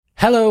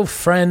Hello,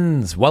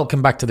 friends.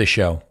 Welcome back to the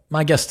show.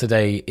 My guest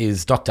today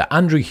is Dr.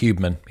 Andrew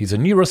Huberman. He's a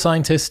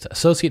neuroscientist,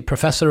 associate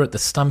professor at the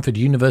Stanford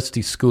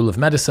University School of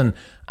Medicine,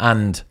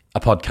 and a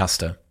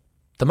podcaster.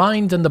 The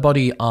mind and the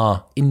body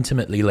are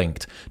intimately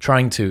linked.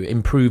 Trying to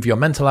improve your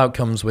mental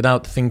outcomes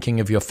without thinking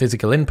of your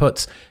physical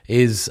inputs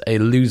is a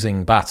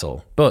losing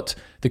battle. But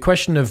the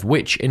question of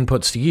which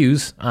inputs to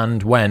use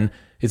and when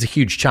is a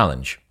huge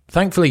challenge.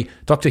 Thankfully,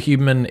 Dr.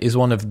 Huberman is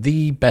one of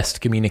the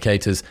best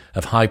communicators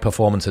of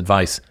high-performance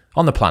advice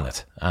on the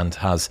planet and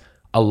has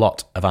a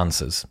lot of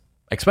answers.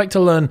 Expect to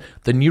learn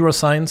the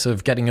neuroscience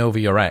of getting over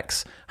your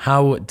ex,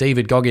 how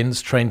David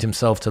Goggins trained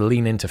himself to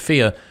lean into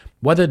fear,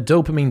 whether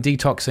dopamine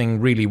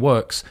detoxing really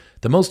works,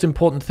 the most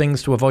important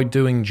things to avoid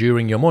doing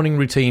during your morning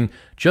routine,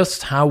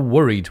 just how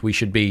worried we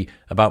should be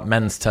about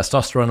men's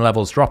testosterone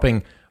levels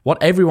dropping,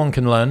 what everyone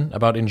can learn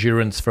about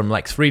endurance from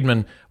Lex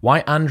Fridman,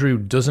 why Andrew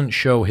doesn't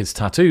show his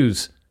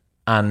tattoos,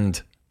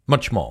 and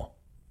much more.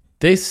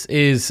 This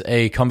is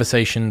a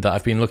conversation that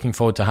I've been looking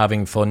forward to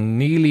having for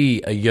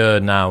nearly a year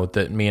now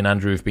that me and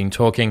Andrew have been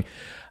talking,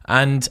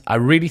 and I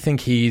really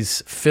think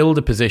he's filled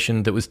a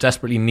position that was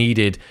desperately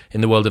needed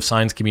in the world of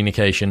science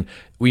communication.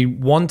 We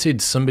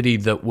wanted somebody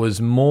that was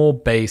more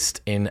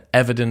based in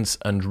evidence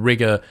and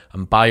rigor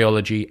and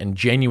biology and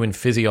genuine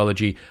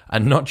physiology,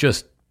 and not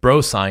just bro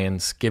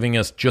science, giving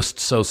us just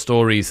so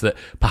stories that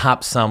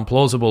perhaps sound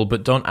plausible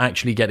but don't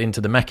actually get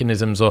into the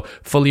mechanisms or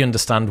fully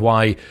understand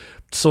why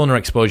sauna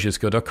exposure is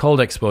good or cold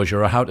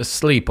exposure or how to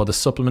sleep or the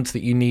supplements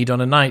that you need on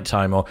a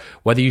nighttime or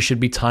whether you should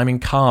be timing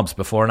carbs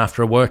before and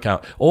after a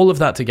workout. All of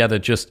that together,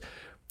 just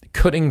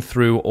cutting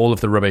through all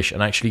of the rubbish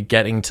and actually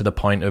getting to the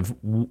point of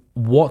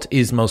what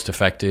is most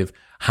effective,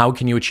 how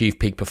can you achieve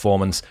peak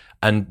performance,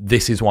 and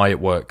this is why it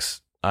works.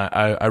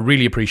 I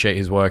really appreciate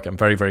his work. I'm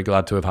very, very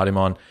glad to have had him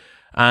on.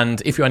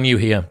 And if you are new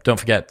here, don't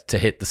forget to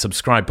hit the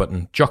subscribe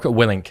button. Jocko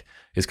Willink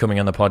is coming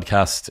on the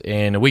podcast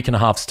in a week and a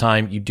half's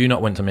time. You do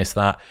not want to miss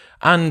that.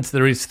 And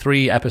there is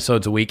 3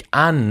 episodes a week,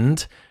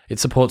 and it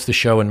supports the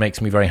show and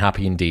makes me very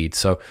happy indeed.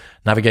 So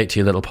navigate to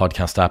your little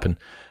podcast app and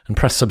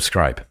press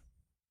subscribe.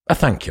 A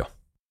thank you.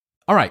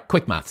 All right,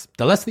 quick maths.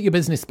 The less that your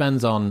business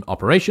spends on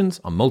operations,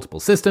 on multiple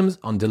systems,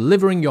 on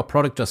delivering your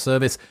product or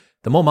service,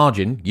 the more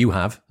margin you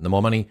have, the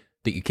more money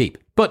that you keep.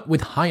 But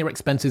with higher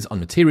expenses on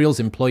materials,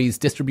 employees,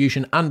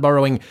 distribution, and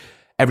borrowing,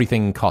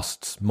 everything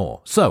costs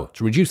more. So,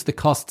 to reduce the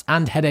costs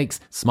and headaches,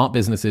 smart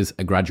businesses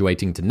are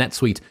graduating to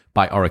NetSuite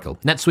by Oracle.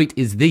 NetSuite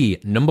is the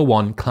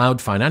 #1 cloud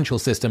financial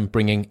system,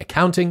 bringing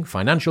accounting,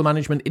 financial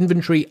management,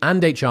 inventory,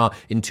 and HR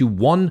into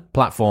one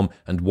platform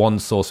and one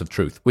source of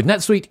truth. With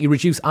NetSuite, you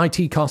reduce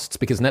IT costs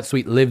because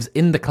NetSuite lives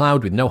in the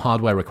cloud with no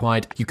hardware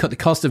required. You cut the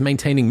cost of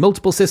maintaining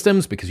multiple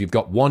systems because you've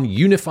got one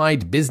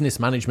unified business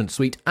management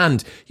suite,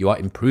 and you are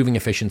improving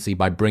efficiency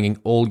by bringing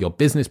all your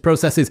business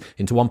processes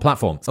into one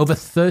platform. Over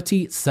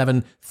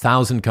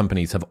 37,000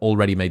 companies have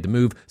already made the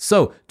move,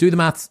 so do the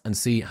maths and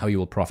see how you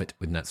will profit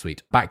with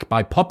NetSuite. Backed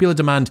by popular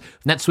demand,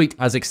 NetSuite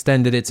has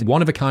extended its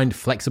one-of-a-kind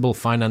flexible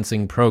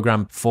financing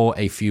program for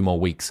a few more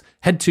weeks.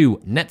 Head to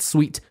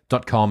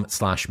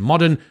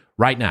netsuite.com/modern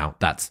right now.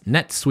 That's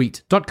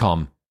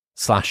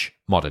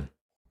netsuite.com/modern.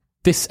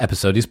 This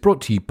episode is brought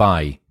to you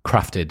by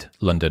Crafted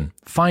London.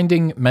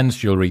 Finding men's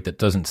jewellery that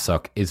doesn't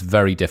suck is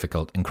very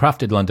difficult, and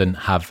Crafted London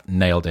have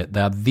nailed it.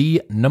 They're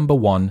the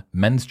 #1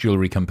 men's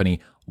jewellery company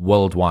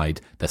worldwide.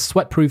 They're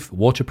sweatproof,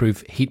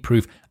 waterproof,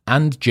 heatproof,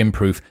 and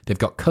gym-proof. They've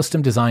got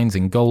custom designs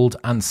in gold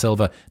and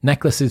silver,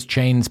 necklaces,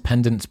 chains,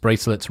 pendants,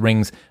 bracelets,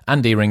 rings,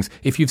 and earrings.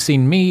 If you've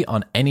seen me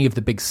on any of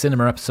the big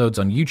cinema episodes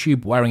on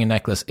YouTube wearing a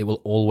necklace, it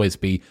will always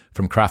be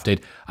from Crafted.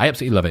 I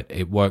absolutely love it.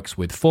 It works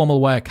with formal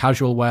wear,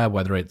 casual wear,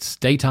 whether it's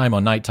daytime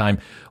or nighttime.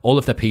 All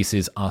of their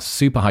pieces are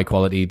super high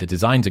quality. The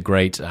designs are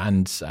great,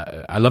 and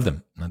I love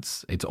them.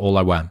 It's all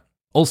I wear.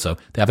 Also,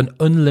 they have an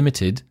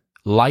unlimited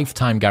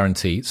lifetime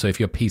guarantee, so if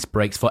your piece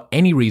breaks for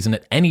any reason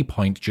at any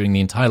point during the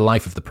entire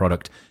life of the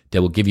product, they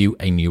will give you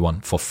a new one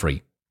for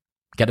free.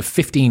 Get a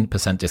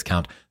 15%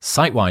 discount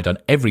site-wide on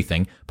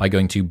everything by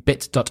going to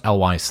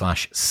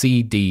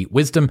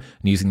bit.ly/cdwisdom and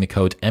using the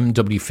code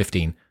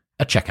MW15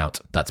 at checkout.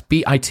 That's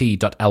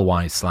bit.ly/C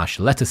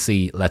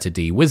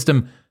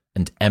wisdom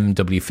and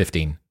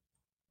MW15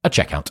 at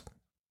checkout.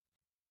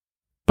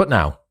 But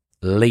now,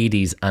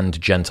 ladies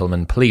and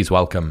gentlemen, please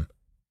welcome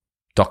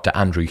Dr.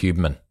 Andrew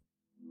Huberman.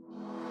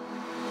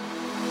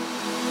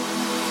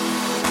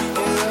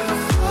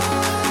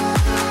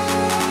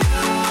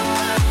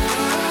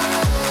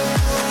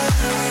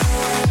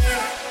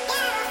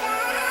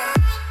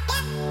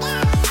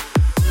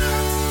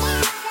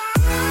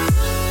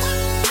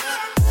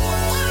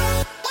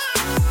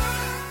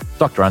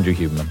 Dr. Andrew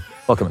Huberman,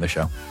 welcome to the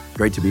show.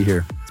 Great to be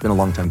here. It's been a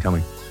long time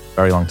coming.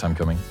 Very long time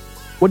coming.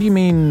 What do you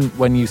mean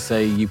when you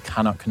say you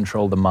cannot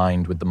control the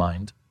mind with the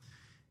mind?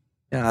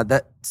 Yeah,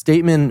 that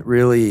statement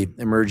really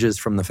emerges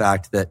from the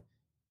fact that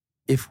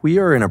if we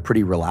are in a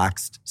pretty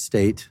relaxed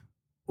state,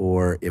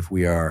 or if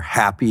we are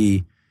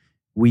happy,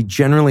 we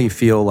generally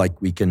feel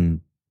like we can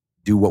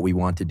do what we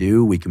want to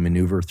do. We can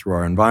maneuver through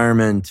our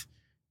environment.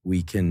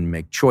 We can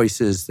make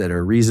choices that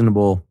are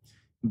reasonable.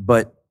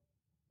 But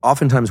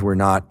oftentimes we're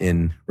not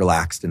in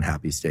relaxed and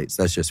happy states.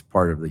 That's just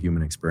part of the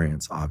human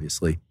experience,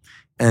 obviously.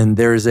 And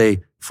there's a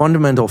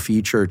fundamental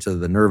feature to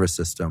the nervous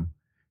system,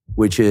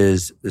 which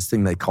is this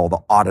thing they call the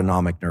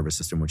autonomic nervous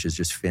system, which is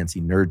just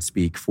fancy nerd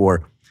speak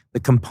for the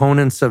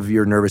components of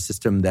your nervous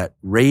system that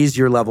raise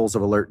your levels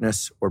of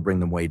alertness or bring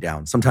them way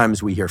down.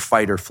 Sometimes we hear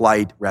fight or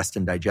flight, rest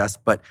and digest,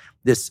 but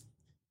this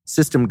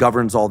system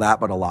governs all that,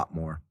 but a lot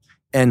more.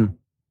 And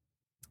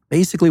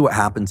basically what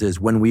happens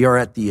is when we are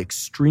at the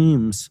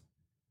extremes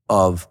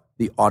of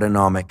the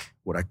autonomic,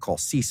 what I call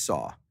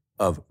seesaw,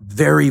 of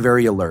very,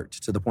 very alert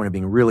to the point of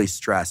being really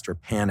stressed or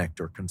panicked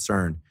or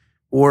concerned,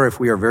 or if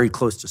we are very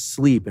close to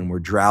sleep and we're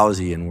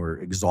drowsy and we're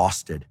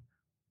exhausted,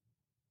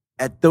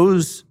 at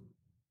those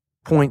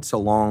points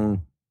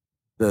along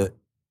the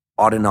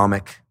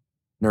autonomic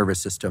nervous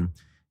system,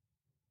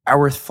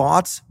 our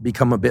thoughts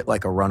become a bit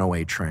like a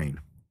runaway train.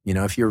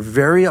 If you're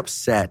very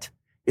upset,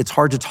 it's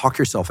hard to talk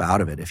yourself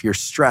out of it. If you're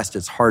stressed,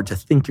 it's hard to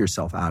think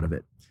yourself out of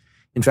it.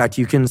 In fact,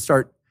 you can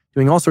start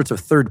doing all sorts of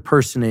third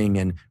personing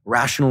and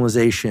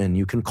rationalization.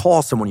 You can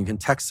call someone, you can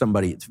text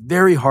somebody. It's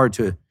very hard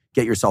to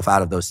get yourself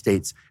out of those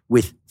states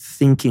with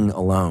thinking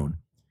alone.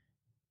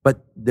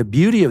 But the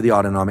beauty of the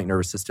autonomic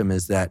nervous system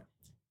is that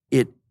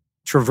it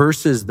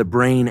traverses the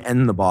brain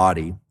and the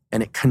body,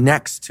 and it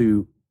connects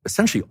to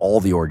essentially all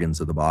the organs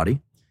of the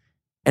body.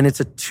 And it's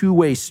a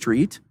two-way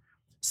street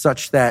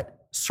such that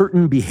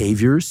certain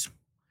behaviors,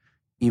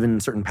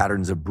 even certain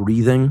patterns of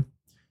breathing,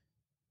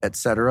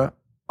 etc.,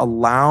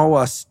 allow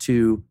us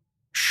to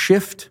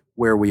shift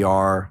where we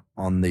are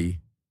on the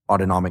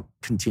autonomic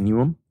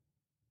continuum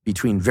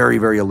between very,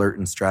 very alert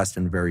and stressed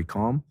and very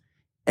calm,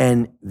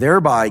 and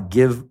thereby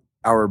give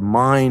our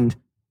mind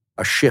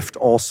a shift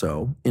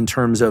also in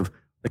terms of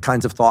the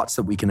kinds of thoughts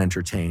that we can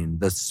entertain,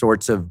 the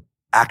sorts of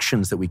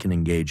actions that we can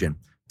engage in.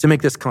 To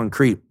make this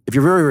concrete, if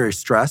you're very, very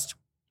stressed,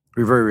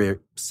 or you're very, very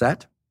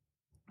upset,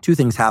 two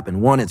things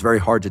happen. One, it's very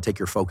hard to take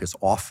your focus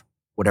off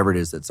whatever it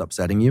is that's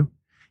upsetting you.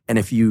 And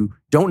if you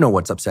don't know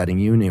what's upsetting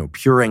you,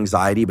 pure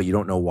anxiety, but you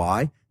don't know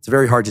why, it's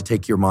very hard to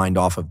take your mind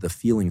off of the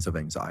feelings of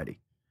anxiety.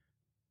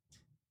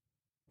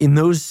 In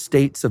those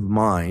states of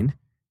mind,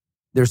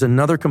 there's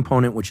another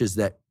component, which is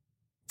that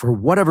for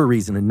whatever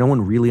reason, and no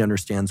one really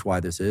understands why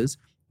this is,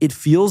 it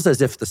feels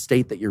as if the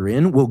state that you're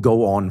in will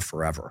go on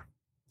forever.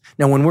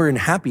 Now, when we're in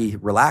happy,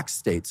 relaxed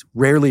states,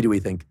 rarely do we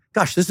think,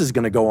 gosh, this is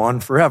going to go on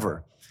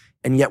forever.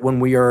 And yet when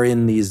we are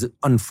in these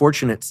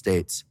unfortunate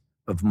states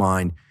of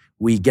mind,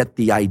 we get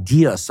the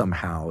idea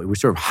somehow. It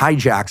sort of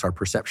hijacks our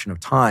perception of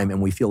time,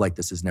 and we feel like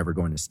this is never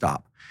going to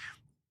stop.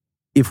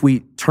 If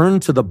we turn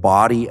to the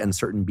body and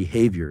certain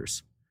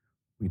behaviors,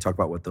 we talk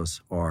about what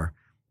those are,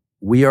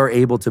 we are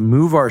able to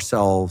move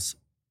ourselves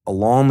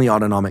along the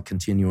autonomic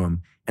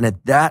continuum. And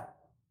at that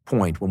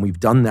point, when we've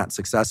done that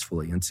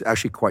successfully, and it's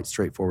actually quite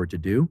straightforward to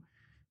do,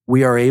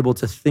 we are able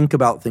to think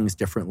about things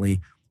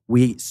differently.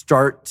 We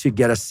start to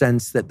get a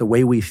sense that the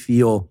way we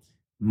feel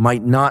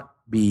might not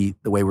be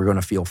the way we're going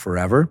to feel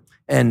forever.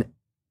 And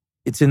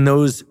it's in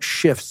those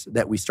shifts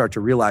that we start to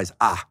realize,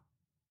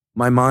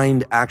 my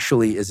mind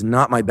actually is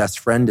not my best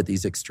friend at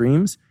these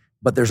extremes,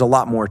 but there's a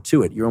lot more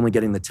to it. You're only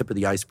getting the tip of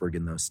the iceberg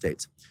in those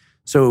states.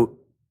 So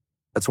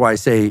that's why I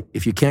say,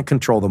 if you can't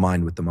control the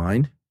mind with the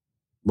mind,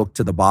 look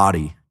to the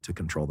body to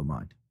control the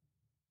mind.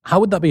 How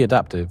would that be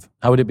adaptive?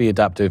 How would it be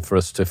adaptive for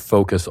us to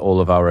focus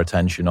all of our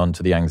attention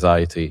onto the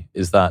anxiety?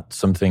 Is that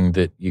something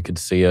that you could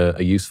see a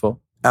use for?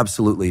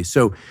 Absolutely.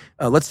 So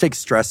let's take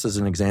stress as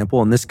an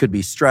example. And this could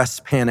be stress,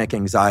 panic,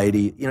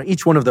 anxiety.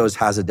 Each one of those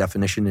has a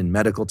definition in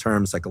medical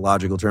terms,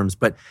 psychological terms.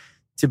 But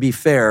to be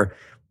fair,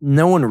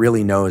 no one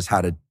really knows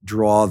how to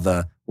draw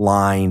the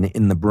line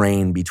in the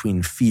brain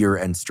between fear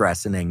and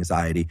stress and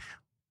anxiety.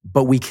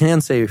 But we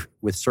can say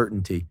with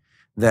certainty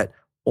that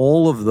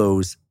all of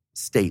those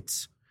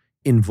states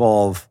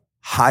involve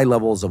high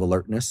levels of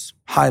alertness,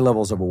 high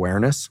levels of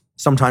awareness,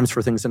 sometimes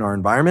for things in our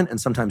environment and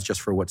sometimes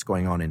just for what's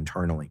going on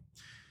internally.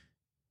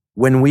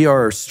 When we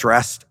are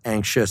stressed,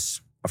 anxious,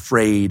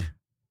 afraid,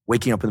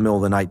 waking up in the middle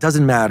of the night,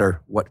 doesn't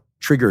matter what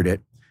triggered it,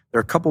 there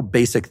are a couple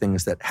basic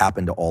things that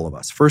happen to all of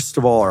us. First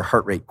of all, our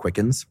heart rate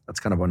quickens. That's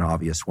kind of an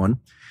obvious one.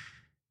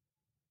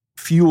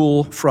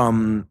 Fuel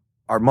from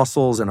our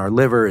muscles and our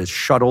liver is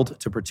shuttled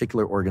to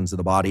particular organs of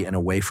the body and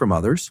away from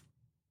others.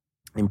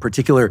 In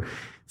particular,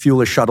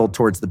 fuel is shuttled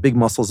towards the big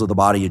muscles of the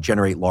body to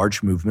generate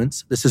large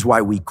movements. This is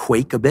why we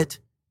quake a bit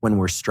when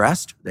we're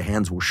stressed. The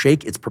hands will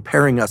shake. It's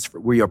preparing us.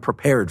 We are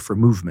prepared for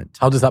movement.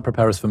 How does that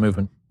prepare us for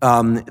movement?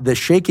 The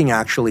shaking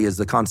actually is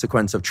the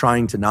consequence of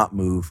trying to not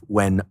move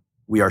when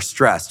we are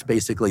stressed.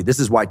 Basically, this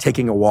is why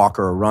taking a walk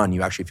or a run,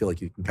 you actually feel like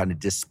you can kind of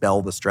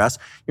dispel the stress.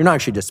 You're not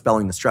actually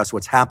dispelling the stress.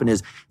 What's happened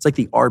is it's like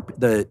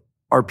the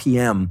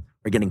RPM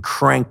are getting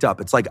cranked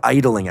up. It's like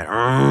idling it,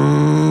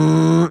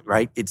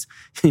 right? It's,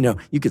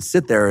 you could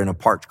sit there in a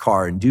parked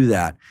car and do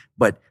that,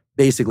 but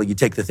basically you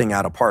take the thing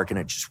out of park and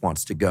it just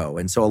wants to go.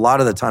 And so a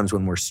lot of the times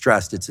when we're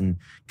stressed, it's in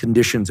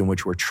conditions in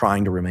which we're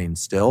trying to remain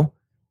still.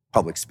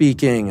 public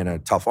speaking, in a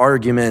tough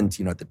argument,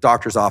 at the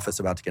doctor's office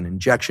about to get an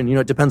injection.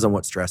 It depends on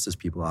what stresses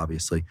people,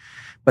 obviously.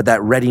 But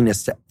that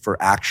readiness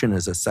for action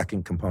is a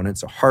second component.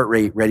 So heart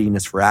rate,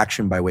 readiness for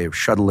action by way of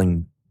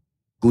shuttling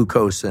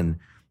glucose and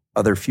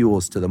other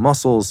fuels to the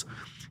muscles,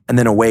 and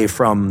then away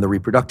from the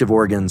reproductive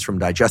organs, from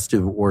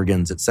digestive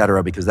organs, et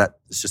cetera, because that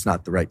is just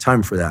not the right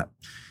time for that.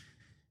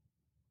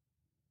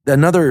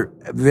 Another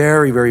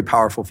very, very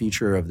powerful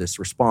feature of this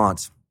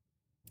response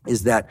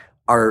is that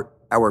our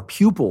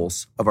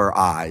pupils of our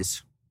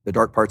eyes, the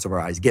dark parts of our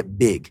eyes, get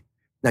big.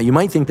 Now, you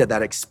might think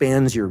that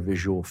expands your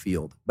visual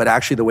field, but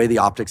actually the way the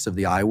optics of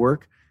the eye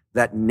work,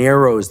 that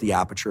narrows the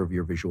aperture of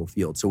your visual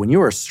field. So when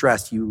you are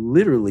stressed, you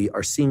literally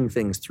are seeing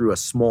things through a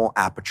small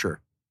aperture,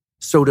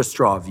 soda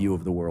straw view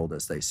of the world,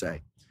 as they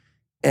say.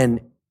 And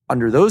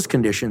under those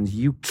conditions,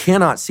 you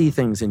cannot see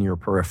things in your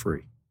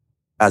periphery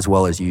as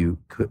well as you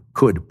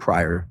could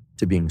prior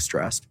to being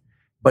stressed.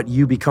 But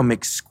you become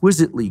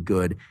exquisitely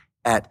good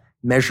at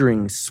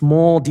measuring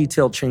small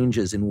detailed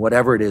changes in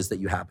whatever it is that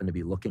you happen to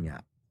be looking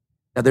at.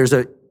 Now, there's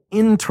an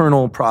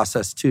internal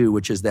process too,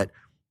 which is that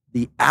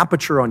the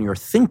aperture on your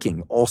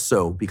thinking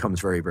also becomes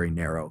very, very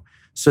narrow.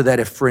 So that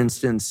if, for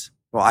instance,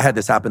 I had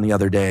this happen the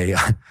other day.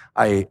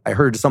 I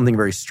heard something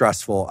very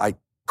stressful. I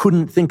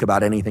couldn't think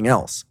about anything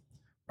else,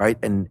 right?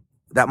 And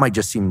that might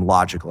just seem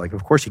logical. Like,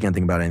 of course you can't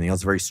think about anything else.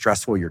 It's very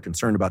stressful. You're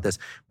concerned about this.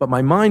 But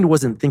my mind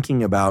wasn't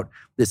thinking about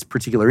this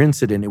particular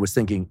incident. It was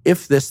thinking,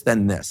 if this,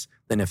 then this.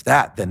 Then if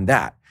that, then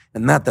that.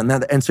 And that, then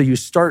that. And so you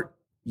start,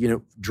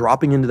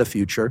 dropping into the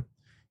future.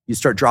 You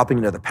start dropping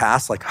into the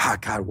past. Like,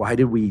 God, why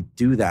did we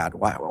do that?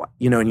 Why?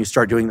 And you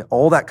start doing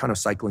all that kind of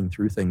cycling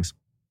through things.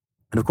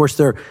 And of course,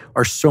 there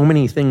are so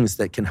many things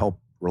that can help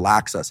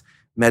relax us.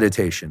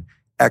 Meditation,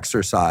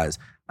 exercise,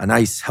 a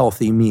nice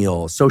healthy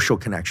meal, social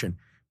connection.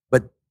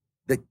 But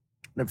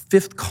the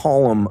fifth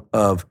column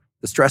of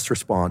the stress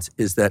response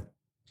is that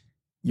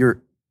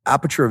your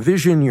aperture of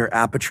vision, your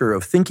aperture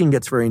of thinking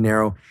gets very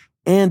narrow,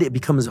 and it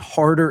becomes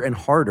harder and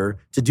harder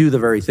to do the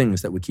very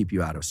things that would keep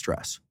you out of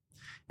stress.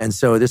 And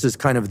so this is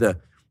kind of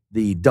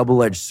the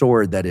double-edged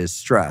sword that is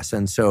stress.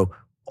 And so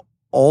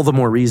all the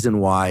more reason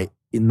why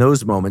in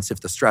those moments, if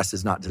the stress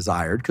is not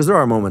desired, because there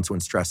are moments when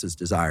stress is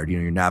desired,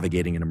 you're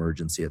navigating an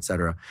emergency, et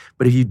cetera.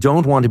 But if you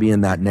don't want to be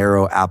in that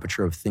narrow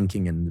aperture of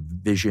thinking and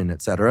vision,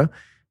 et cetera,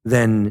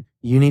 then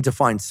you need to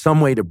find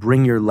some way to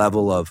bring your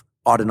level of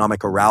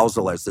autonomic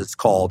arousal, as it's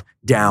called,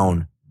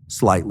 down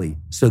slightly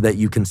so that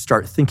you can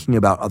start thinking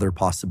about other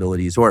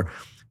possibilities. Or,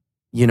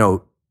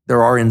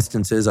 there are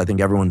instances, I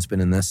think everyone's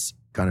been in this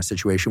kind of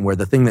situation, where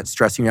the thing that's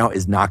stressing you out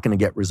is not going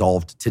to get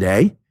resolved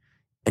today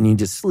and you need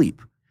to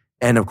sleep.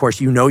 And of course,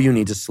 you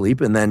need to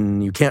sleep and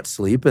then you can't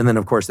sleep. And then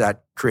of course,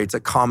 that creates a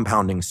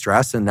compounding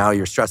stress. And now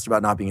you're stressed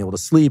about not being able to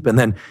sleep. And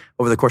then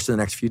over the course of the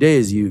next few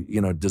days, you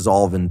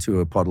dissolve into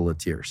a puddle of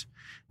tears.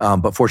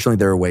 But fortunately,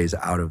 there are ways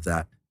out of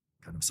that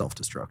kind of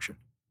self-destruction.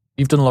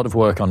 You've done a lot of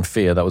work on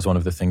fear. That was one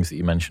of the things that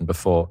you mentioned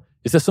before.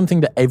 Is there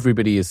something that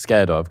everybody is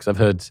scared of? Because I've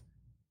heard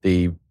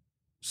the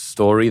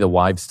story, the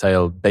wives'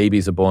 tale,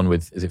 babies are born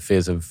with, is it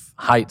fears of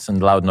heights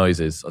and loud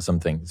noises or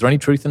something? Is there any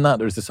truth in that,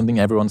 or is there something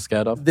everyone's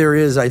scared of? There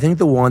is. I think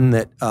the one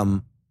that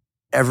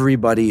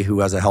everybody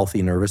who has a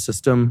healthy nervous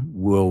system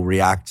will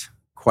react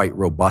quite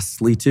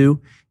robustly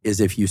to is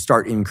if you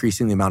start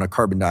increasing the amount of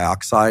carbon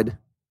dioxide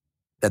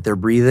that they're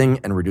breathing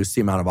and reduce the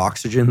amount of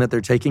oxygen that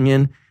they're taking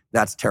in.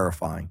 That's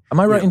terrifying.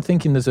 Am I right in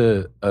thinking there's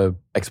a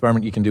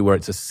experiment you can do where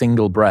it's a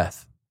single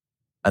breath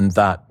and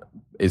that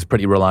is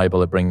pretty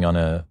reliable at bringing on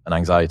an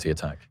anxiety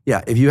attack?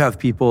 Yeah, if you have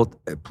people,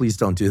 please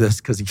don't do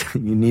this because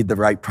you need the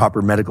right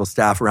proper medical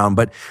staff around,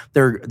 but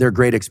they're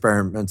great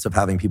experiments of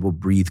having people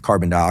breathe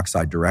carbon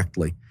dioxide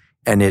directly.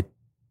 And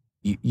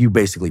you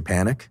basically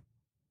panic.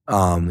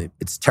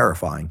 It's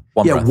terrifying.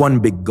 One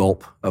big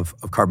gulp of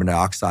carbon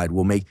dioxide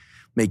will make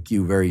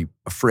you very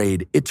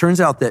afraid. It turns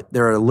out that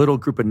there are a little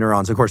group of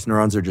neurons. Of course,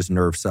 neurons are just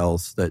nerve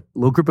cells. That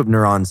little group of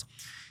neurons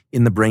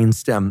in the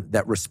brainstem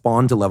that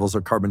respond to levels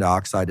of carbon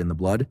dioxide in the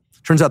blood.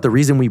 Turns out the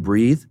reason we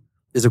breathe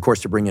is, of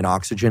course, to bring in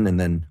oxygen and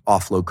then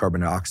offload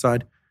carbon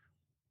dioxide.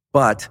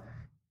 But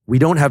we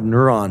don't have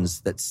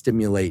neurons that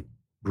stimulate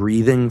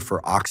breathing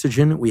for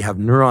oxygen. We have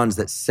neurons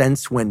that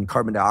sense when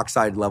carbon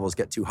dioxide levels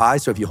get too high.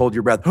 So if you hold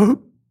your breath,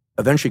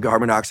 eventually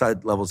carbon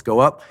dioxide levels go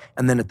up.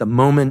 And then at the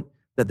moment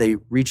that they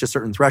reach a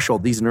certain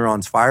threshold, these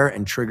neurons fire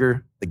and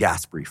trigger the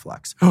gasp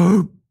reflex.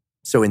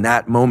 So in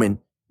that moment,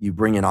 you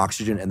bring in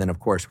oxygen and then, of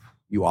course,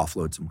 you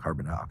offload some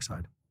carbon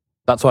dioxide.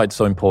 That's why it's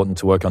so important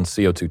to work on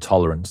CO2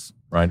 tolerance,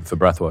 right, for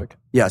breath work.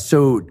 Yeah,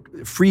 so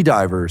free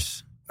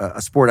divers,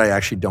 a sport I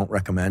actually don't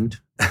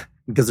recommend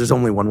because there's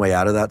only one way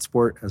out of that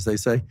sport, as they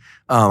say.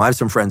 I have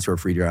some friends who are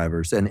free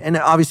divers, and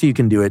obviously you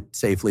can do it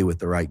safely with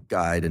the right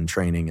guide and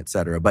training, et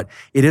cetera. But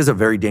it is a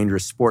very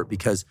dangerous sport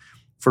because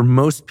for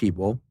most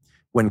people,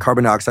 when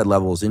carbon dioxide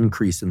levels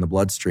increase in the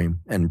bloodstream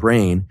and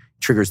brain,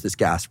 triggers this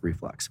gasp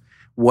reflex.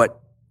 What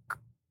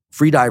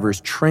free divers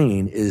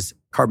train is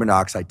carbon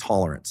dioxide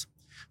tolerance.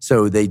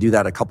 So they do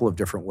that a couple of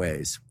different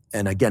ways.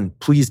 And again,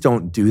 please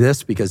don't do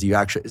this because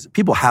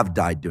people have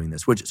died doing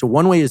this. So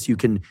one way is you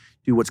can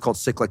do what's called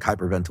cyclic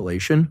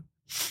hyperventilation.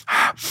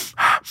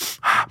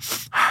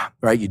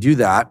 Right? You do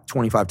that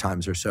 25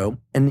 times or so.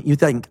 And you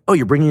think, oh,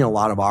 you're bringing in a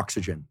lot of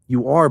oxygen.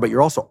 You are, but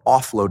you're also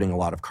offloading a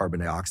lot of carbon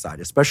dioxide,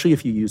 especially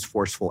if you use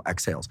forceful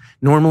exhales.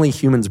 Normally,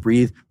 humans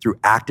breathe through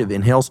active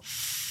inhales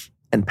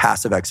and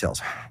passive exhales.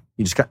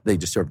 They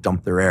just sort of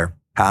dump their air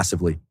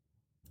passively.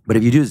 But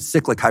if you do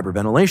cyclic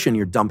hyperventilation,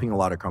 you're dumping a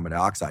lot of carbon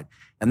dioxide.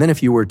 And then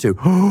if you were to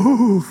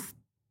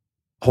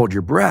hold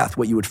your breath,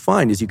 what you would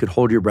find is you could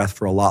hold your breath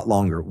for a lot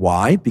longer.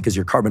 Why? Because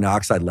your carbon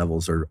dioxide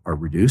levels are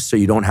reduced, so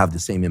you don't have the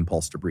same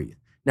impulse to breathe.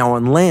 Now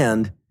on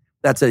land,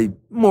 that's a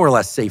more or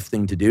less safe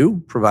thing to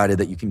do, provided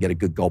that you can get a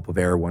good gulp of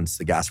air once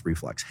the gasp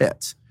reflex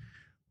hits.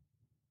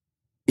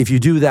 If you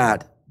do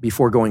that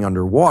before going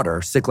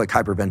underwater, cyclic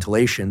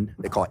hyperventilation,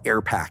 they call it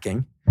air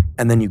packing,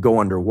 and then you go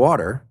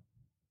underwater,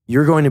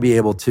 you're going to be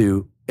able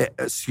to,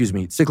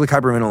 cyclic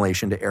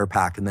hyperventilation to air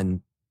pack and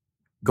then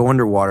go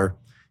underwater,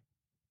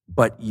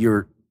 but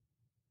your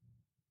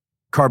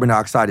carbon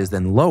dioxide is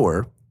then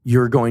lower,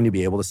 you're going to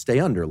be able to stay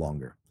under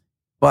longer.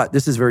 But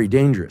this is very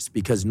dangerous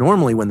because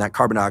normally when that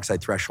carbon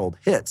dioxide threshold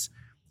hits,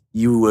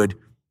 you would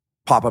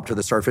pop up to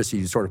the surface,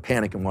 you sort of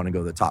panic and want to go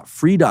to the top.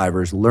 Free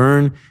divers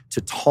learn to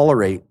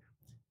tolerate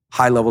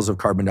high levels of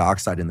carbon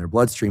dioxide in their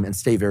bloodstream and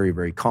stay very,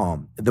 very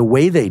calm. The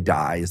way they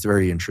die is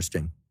very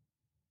interesting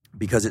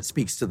because it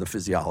speaks to the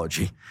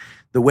physiology.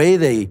 The way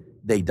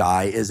they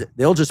die is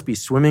they'll just be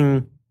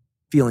swimming,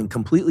 feeling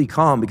completely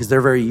calm because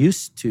they're very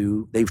used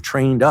to, they've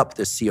trained up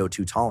this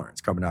CO2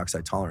 tolerance, carbon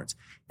dioxide tolerance.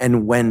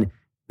 And when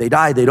they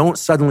die, they don't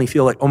suddenly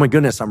feel like, oh my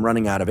goodness, I'm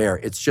running out of air.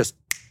 It's just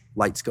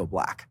lights go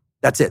black.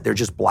 That's it. They're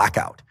just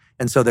blackout.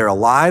 And so they're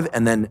alive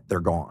and then they're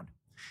gone.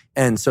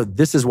 And so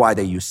this is why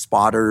they use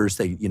spotters.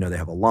 They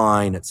have a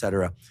line, et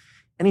cetera.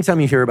 Anytime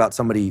you hear about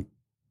somebody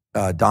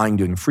dying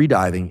doing free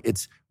diving,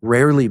 it's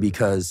rarely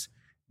because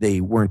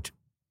they weren't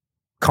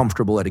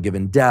comfortable at a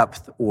given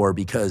depth or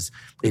because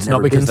they've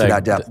never been to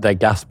that depth. Their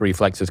gasp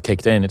reflex has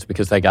kicked in. It's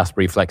because their gasp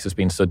reflex has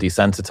been so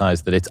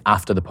desensitized that it's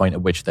after the point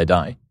at which they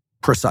die.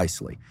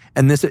 Precisely.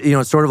 And this,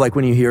 it's sort of like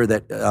when you hear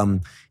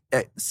that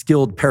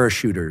skilled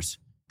parachuters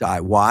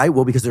die. Why?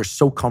 Well, because they're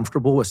so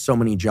comfortable with so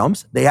many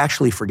jumps, they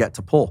actually forget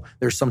to pull.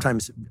 There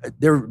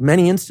are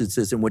many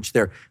instances in which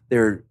they're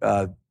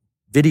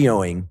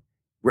videoing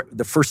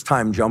the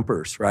first-time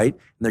jumpers, right?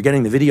 And they're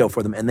getting the video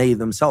for them, and they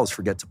themselves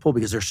forget to pull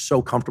because they're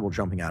so comfortable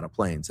jumping out of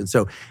planes. And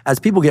so, as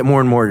people get more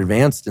and more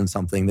advanced in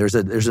something, there's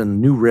a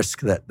new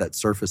risk that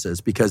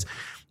surfaces because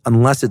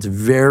unless it's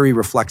very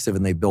reflexive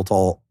and they built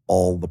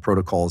all the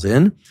protocols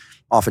in,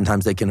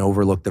 oftentimes they can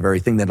overlook the very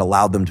thing that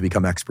allowed them to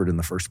become expert in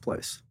the first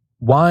place.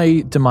 Why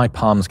do my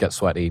palms get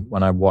sweaty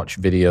when I watch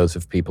videos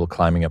of people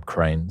climbing up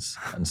cranes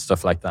and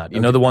stuff like that?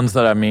 You know the ones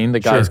that I mean? The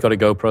guy's got a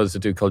GoPro. There's a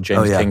dude called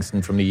James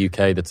Kingston from the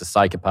UK that's a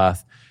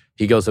psychopath.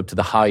 He goes up to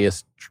the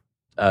highest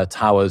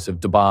towers of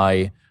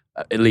Dubai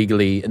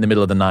illegally in the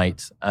middle of the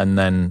night, and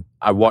then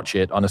I watch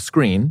it on a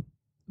screen.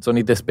 It's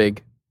only this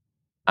big,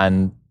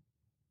 and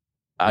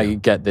I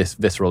get this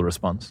visceral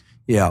response.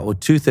 Yeah, well,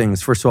 two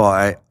things. First of all,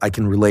 I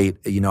can relate.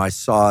 I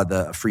saw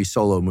the Free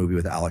Solo movie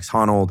with Alex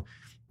Honnold,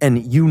 and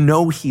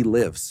he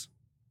lives.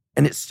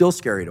 And it's still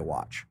scary to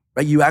watch,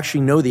 right? You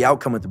actually know the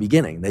outcome at the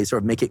beginning. They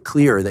sort of make it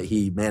clear that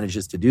he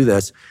manages to do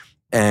this,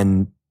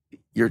 and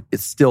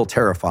it's still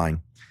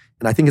terrifying.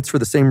 And I think it's for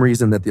the same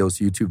reason that those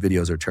YouTube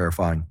videos are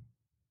terrifying,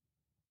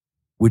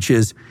 which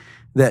is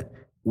that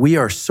we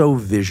are so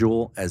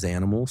visual as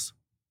animals.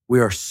 We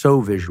are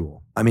so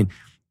visual. I mean,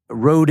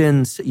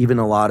 rodents, even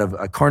a lot of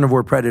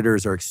carnivore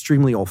predators are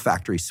extremely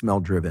olfactory,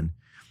 smell-driven.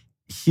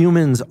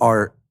 Humans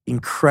are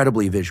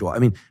incredibly visual. I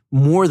mean,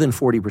 more than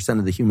 40%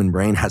 of the human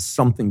brain has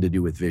something to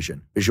do with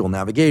vision. Visual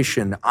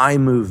navigation, eye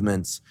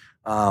movements,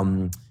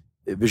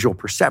 visual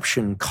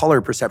perception, color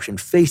perception,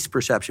 face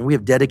perception. We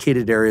have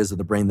dedicated areas of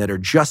the brain that are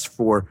just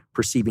for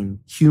perceiving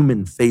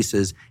human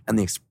faces and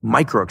the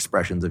micro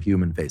expressions of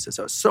human faces.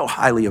 So it's so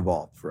highly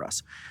evolved for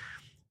us.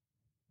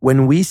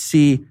 When we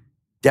see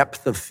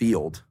depth of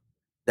field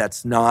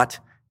that's not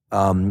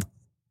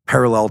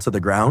parallel to the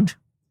ground,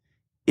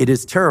 it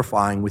is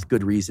terrifying with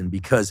good reason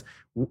because,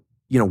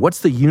 what's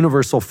the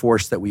universal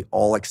force that we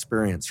all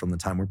experience from the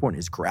time we're born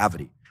is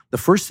gravity. The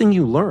first thing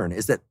you learn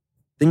is that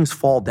things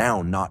fall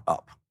down, not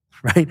up,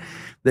 right?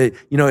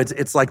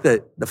 It's like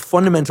the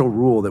fundamental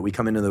rule that we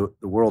come into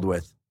the world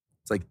with.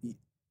 It's like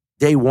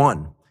day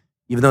one,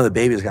 even though the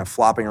baby is kind of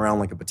flopping around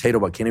like a potato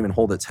but can't even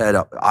hold its head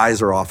up,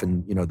 eyes are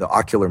often, the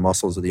ocular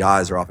muscles of the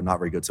eyes are often not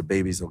very good. So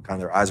babies,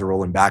 their eyes are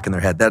rolling back in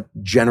their head. That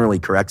generally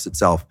corrects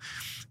itself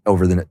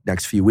over the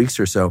next few weeks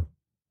or so.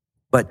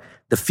 But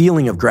the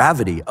feeling of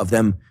gravity of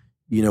them,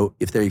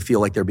 if they feel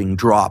like they're being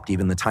dropped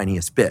even the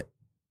tiniest bit,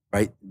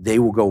 right? They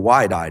will go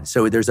wide-eyed.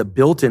 So there's a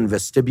built-in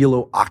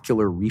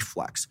vestibulo-ocular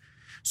reflex.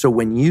 So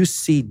when you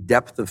see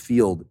depth of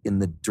field in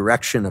the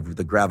direction of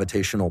the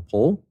gravitational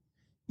pull,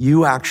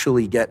 you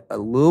actually get a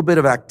little bit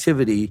of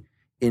activity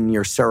in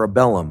your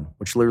cerebellum,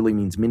 which literally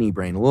means mini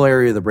brain, a little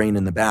area of the brain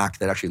in the back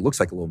that actually looks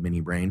like a little mini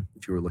brain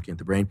if you were looking at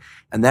the brain.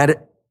 And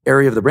that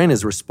area of the brain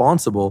is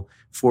responsible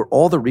for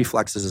all the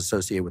reflexes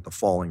associated with the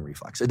falling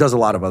reflex. It does a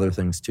lot of other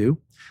things too.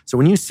 So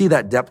when you see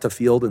that depth of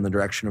field in the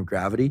direction of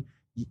gravity,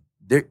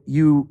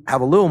 you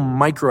have a little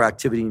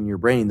microactivity in your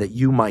brain that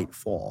you might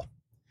fall.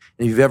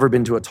 And if you've ever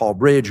been to a tall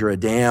bridge or a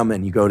dam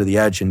and you go to the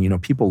edge,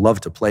 and people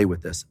love to play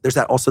with this. There's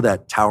also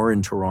that tower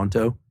in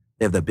Toronto.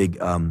 They have the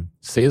big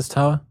Sears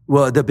Tower?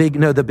 Well, the big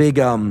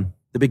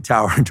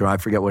tower in Toronto. I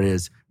forget what it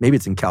is. Maybe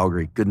it's in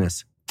Calgary.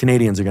 Goodness.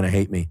 Canadians are going to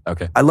hate me.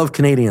 Okay. I love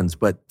Canadians,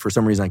 but for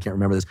some reason I can't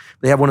remember this.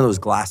 They have one of those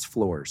glass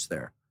floors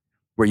there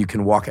where you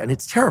can walk, and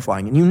it's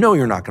terrifying. And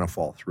you're not going to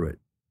fall through it,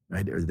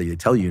 right? Or they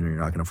tell you you're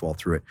not going to fall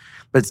through it,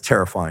 but it's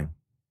terrifying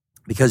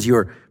because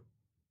your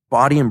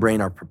body and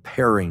brain are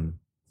preparing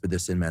for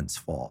this immense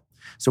fall.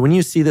 So when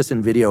you see this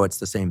in video, it's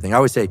the same thing. I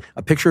always say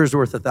a picture is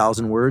worth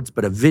 1,000 words,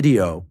 but a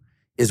video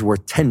is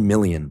worth 10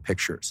 million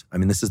pictures. I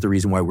mean, this is the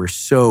reason why we're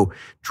so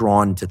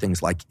drawn to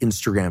things like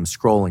Instagram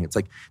scrolling. It's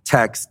like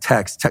text,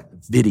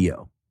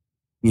 video,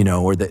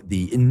 or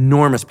the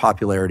enormous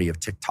popularity of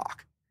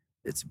TikTok.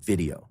 It's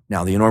video.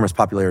 Now, the enormous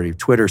popularity of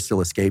Twitter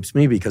still escapes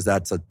me because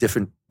that's a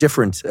different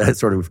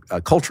sort of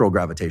cultural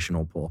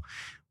gravitational pull.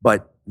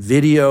 But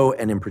video,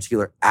 and in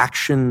particular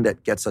action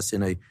that gets us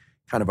in a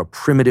kind of a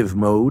primitive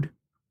mode,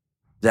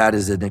 that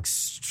is an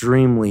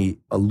extremely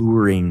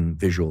alluring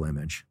visual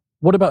image.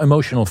 What about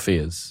emotional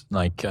fears,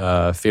 like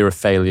fear of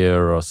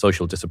failure or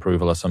social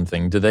disapproval or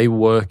something? Do they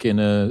work in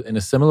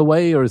a similar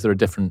way, or is there a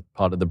different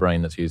part of the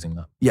brain that's using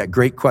that? Yeah,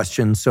 great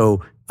question.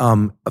 So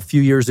a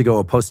few years ago,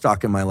 a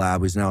postdoc in my lab,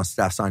 who's now a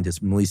staff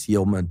scientist, Dr. Melise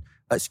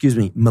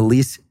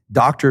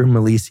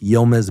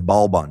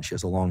Yilmaz-Balban, she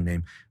has a long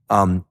name,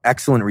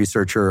 excellent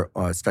researcher,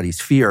 studies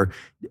fear,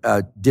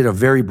 did a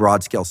very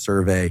broad-scale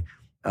survey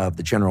of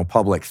the general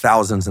public,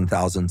 thousands and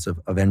thousands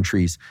of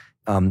entries,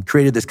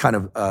 created this kind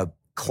of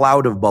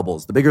cloud of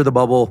bubbles. The bigger the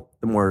bubble,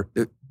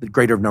 the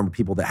greater number of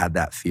people that had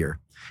that fear.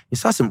 We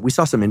saw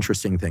some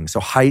interesting things. So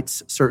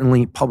heights,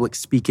 certainly. Public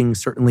speaking,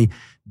 certainly.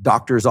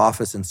 Doctor's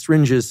office and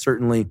syringes,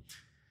 certainly.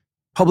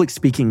 Public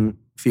speaking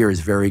fear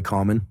is very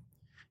common.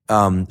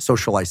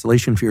 Social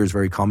isolation fear is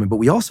very common. But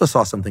we also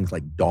saw some things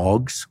like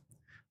dogs.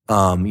 There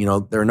are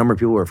a number of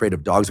people who are afraid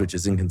of dogs, which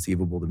is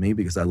inconceivable to me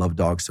because I love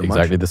dogs so much.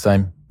 Exactly the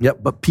same. Yep.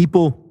 But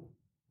people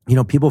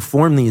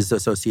form these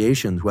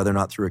associations, whether or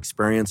not through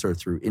experience or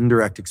through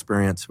indirect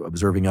experience,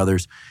 observing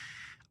others.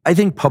 I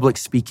think public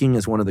speaking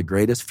is one of the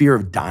greatest. Fear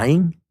of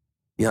dying.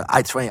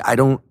 It's funny.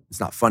 It's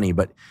not funny,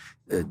 but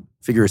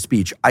figure of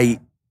speech. I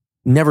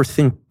never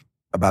think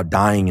about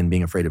dying and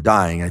being afraid of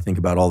dying. I think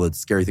about all the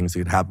scary things that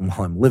could happen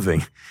while I'm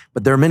living.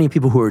 But there are many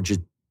people who are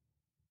just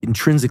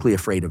intrinsically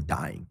afraid of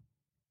dying.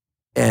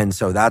 And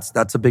so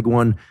that's a big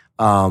one.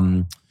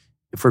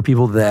 For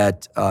people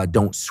that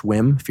don't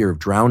swim, fear of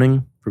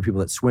drowning. For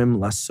people that swim,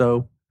 less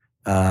so.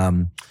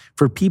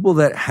 For people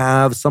that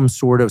have some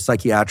sort of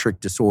psychiatric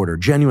disorder,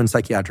 genuine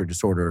psychiatric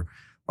disorder,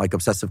 like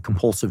obsessive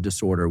compulsive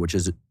disorder, which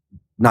is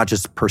not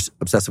just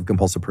obsessive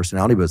compulsive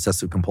personality, but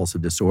obsessive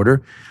compulsive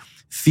disorder,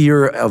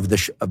 fear of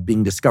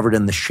being discovered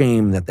and the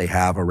shame that they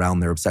have around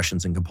their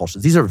obsessions and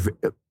compulsions. These are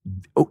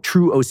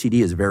true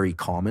OCD is very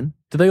common.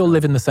 Do they all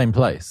live in the same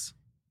place?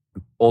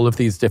 All of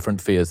these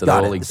different fears that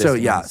all exist. So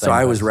yeah, so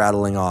I was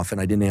rattling off,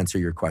 and I didn't answer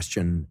your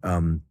question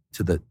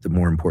to the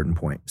more important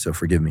point. So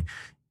forgive me.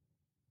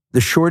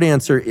 The short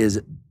answer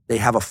is they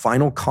have a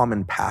final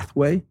common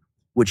pathway,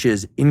 which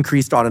is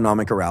increased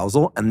autonomic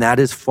arousal, and that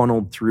is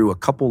funneled through a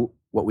couple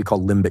what we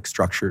call limbic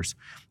structures,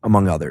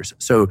 among others.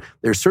 So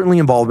there's certainly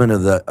involvement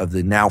of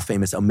the now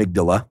famous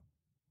amygdala,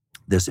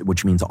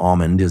 which means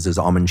almond, is this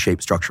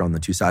almond-shaped structure on the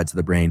two sides of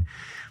the brain.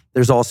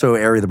 There's also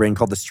an area of the brain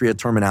called the stria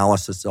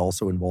terminalis that's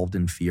also involved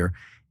in fear.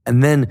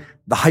 And then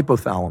the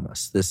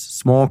hypothalamus, this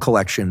small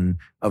collection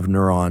of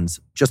neurons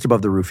just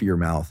above the roof of your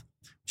mouth,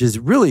 which is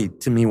really,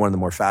 to me, one of the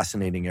more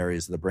fascinating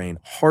areas of the brain,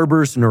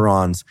 harbors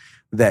neurons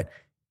that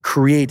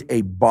create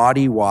a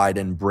body-wide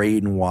and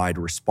brain-wide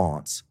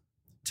response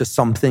to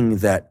something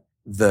that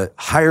the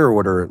higher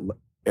order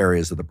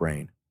areas of the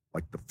brain,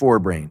 like the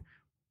forebrain,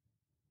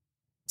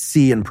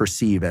 see and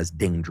perceive as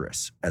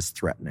dangerous, as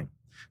threatening.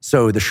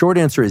 So the short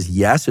answer is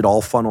yes, it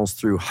all funnels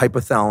through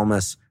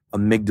hypothalamus,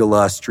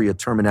 amygdala, stria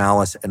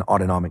terminalis, and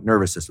autonomic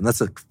nervous system.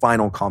 That's a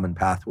final common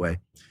pathway.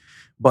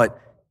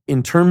 But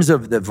in terms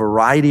of the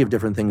variety of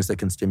different things that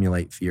can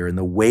stimulate fear and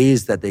the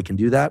ways that they can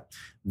do that,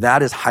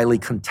 that is highly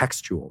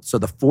contextual. So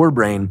the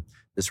forebrain,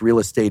 this real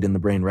estate in the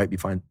brain right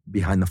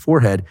behind the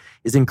forehead,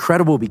 is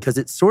incredible because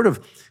it's sort of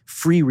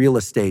free real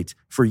estate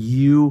for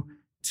you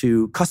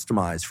to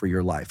customize for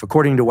your life,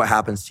 according to what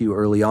happens to you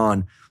early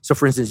on. So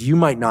for instance, you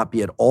might not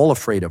be at all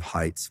afraid of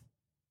heights.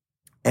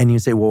 And you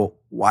say, well,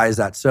 why is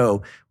that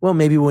so? Well,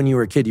 maybe when you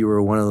were a kid, you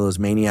were one of those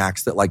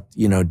maniacs that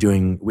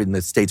doing, in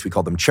the States, we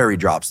call them cherry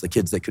drops, the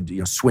kids that could,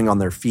 swing on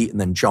their feet and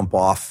then jump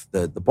off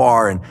the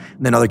bar. And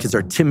then other kids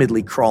are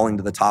timidly crawling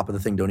to the top of the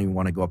thing, don't even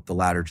want to go up the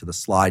ladder to the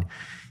slide.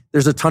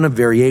 There's a ton of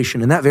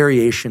variation, and that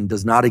variation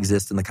does not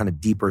exist in the kind of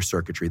deeper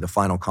circuitry, the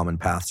final common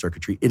path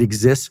circuitry. It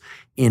exists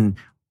in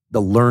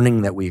the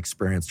learning that we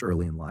experienced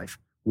early in life.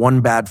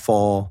 One bad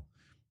fall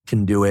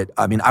can do it.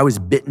 I mean, I was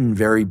bitten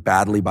very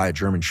badly by a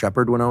German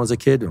Shepherd when I was a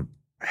kid.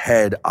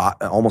 Head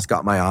almost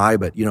got my eye,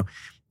 but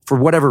for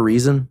whatever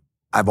reason,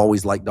 I've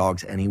always liked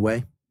dogs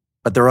anyway.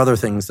 But there are other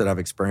things that I've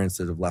experienced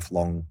that have left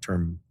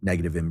long-term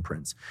negative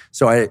imprints.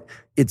 So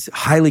it's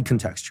highly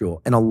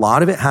contextual. And a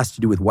lot of it has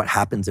to do with what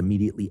happens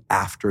immediately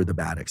after the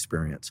bad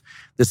experience.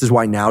 This is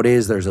why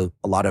nowadays there's a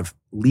lot of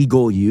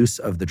legal use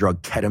of the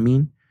drug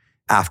ketamine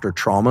after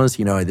traumas.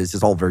 This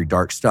is all very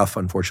dark stuff,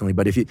 unfortunately.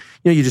 But if you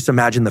just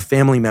imagine the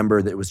family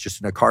member that was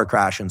just in a car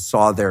crash and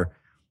saw the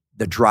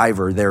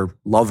driver, their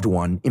loved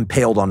one,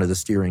 impaled onto the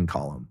steering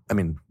column. I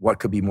mean, what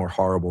could be more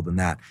horrible than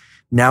that?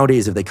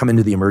 Nowadays, if they come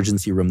into the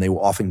emergency room, they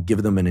will often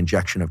give them an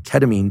injection of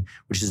ketamine,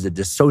 which is a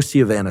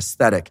dissociative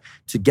anesthetic,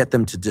 to get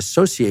them to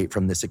dissociate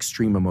from this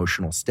extreme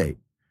emotional state.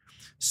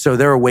 So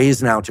there are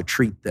ways now to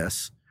treat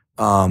this,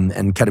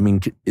 and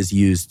ketamine is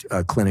used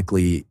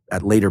clinically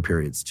at later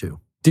periods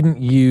too.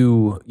 Didn't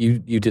you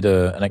did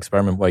an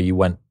experiment where you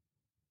went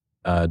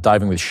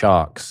diving with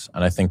sharks,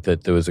 and I think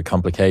that there was a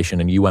complication,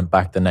 and you went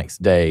back the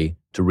next day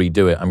to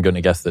redo it. I'm going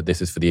to guess that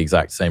this is for the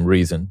exact same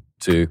reason,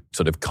 to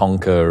sort of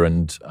conquer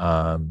and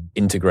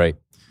integrate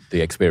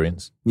the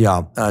experience.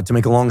 Yeah. To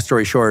make a long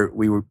story short,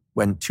 we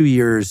went 2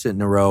 years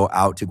in a row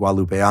out to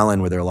Guadalupe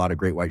Island, where there are a lot of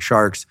great white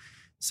sharks.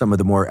 Some of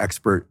the more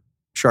expert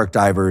shark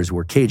divers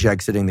were cage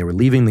exiting. They were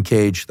leaving the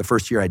cage. The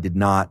first year I did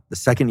not. The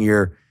second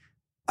year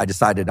I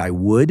decided I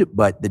would,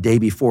 but the day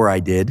before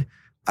I did,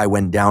 I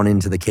went down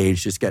into the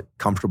cage, just get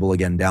comfortable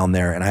again down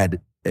there, and I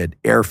had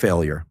air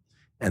failure.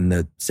 And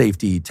the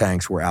safety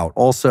tanks were out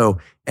also.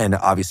 And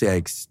obviously I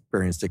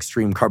experienced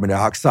extreme carbon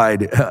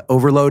dioxide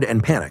overload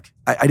and panic.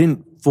 I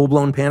didn't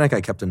full-blown panic.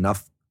 I kept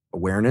enough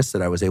awareness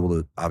that I was able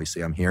to,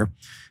 obviously I'm here.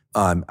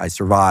 I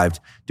survived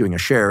doing a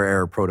share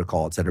air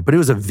protocol, et cetera. But it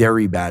was a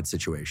very bad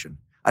situation.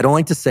 I don't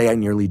like to say I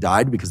nearly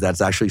died because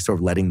that's actually sort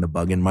of letting the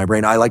bug in my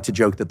brain. I like to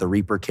joke that the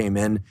Reaper came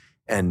in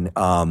and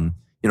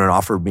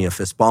offered me a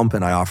fist bump,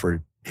 and I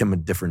offered him a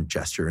different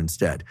gesture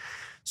instead.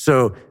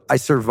 So I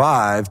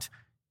survived.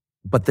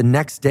 But the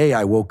next day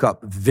I woke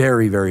up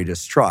very, very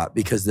distraught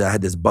because I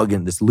had this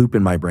this loop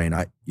in my brain.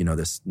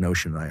 This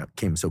notion that I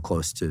came so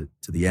close to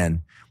the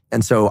end.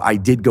 And so I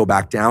did go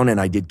back down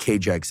and I did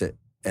cage exit.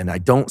 And I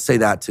don't say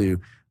that to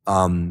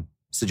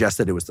suggest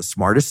that it was the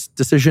smartest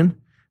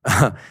decision.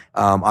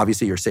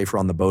 Obviously you're safer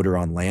on the boat or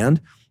on land.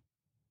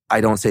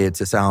 I don't say it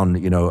to sound,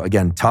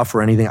 again, tough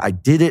or anything. I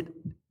did it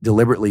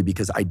deliberately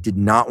because I did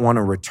not want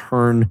to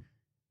return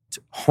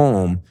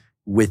home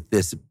with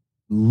this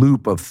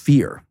loop of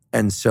fear.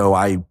 And so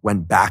I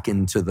went back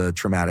into the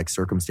traumatic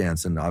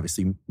circumstance and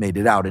obviously made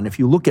it out. And if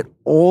you look at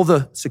all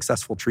the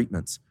successful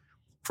treatments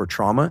for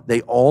trauma, they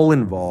all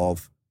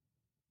involve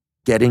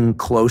getting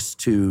close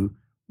to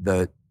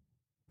the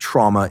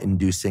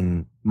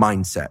trauma-inducing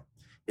mindset.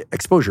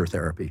 Exposure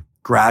therapy,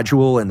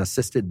 gradual and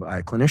assisted by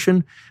a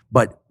clinician,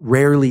 but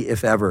rarely,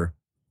 if ever,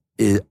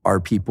 are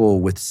people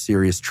with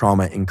serious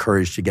trauma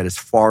encouraged to get as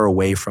far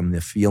away from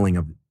the feeling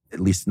of, at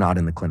least not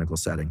in the clinical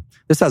setting.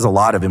 This has a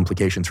lot of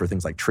implications for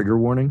things like trigger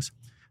warnings.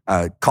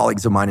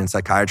 Colleagues of mine in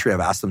psychiatry, I've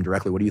asked them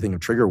directly, what do you think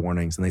of trigger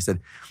warnings? And they said,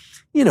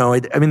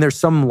 there's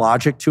some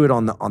logic to it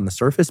on the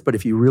surface, but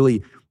if you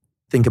really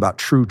think about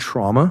true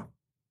trauma,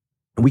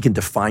 and we can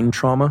define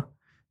trauma.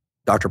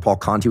 Dr. Paul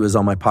Conti was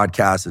on my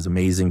podcast, is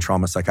amazing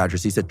trauma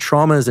psychiatrist. He said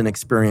trauma is an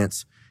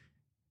experience,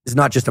 is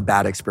not just a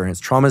bad experience.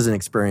 Trauma is an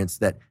experience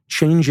that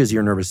changes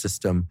your nervous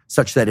system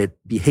such that it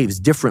behaves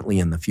differently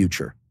in the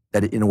future,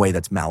 in a way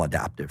that's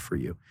maladaptive for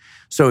you.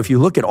 So if you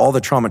look at all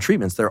the trauma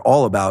treatments, they're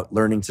all about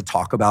learning to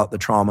talk about the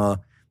trauma,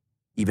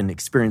 even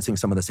experiencing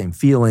some of the same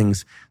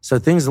feelings. So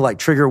things like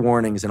trigger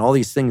warnings and all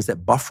these things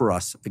that buffer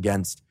us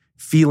against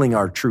feeling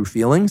our true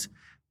feelings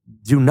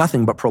do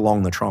nothing but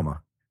prolong the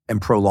trauma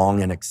and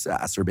prolong and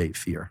exacerbate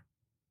fear.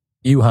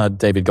 You had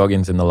David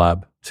Goggins in the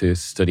lab to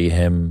study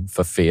him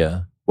for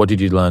fear. What did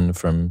you learn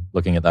from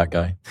looking at that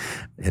guy?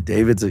 Yeah,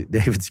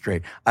 David's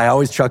great. I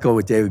always chuckle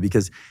with David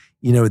because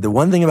the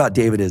one thing about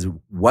David is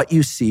what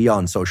you see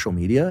on social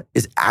media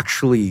is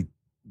actually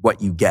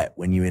what you get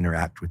when you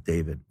interact with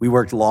David. We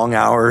worked long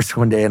hours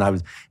one day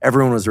and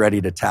everyone was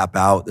ready to tap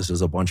out. This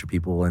was a bunch of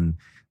people in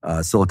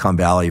Silicon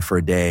Valley for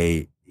a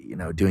day,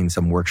 doing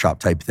some workshop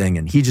type thing.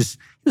 And he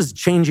was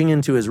changing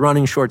into his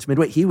running shorts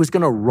midway. He was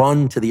going to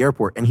run to the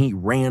airport and he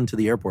ran to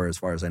the airport as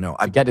far as I know.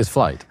 I get his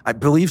flight. I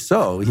believe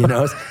so,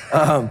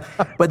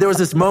 but there was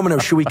this moment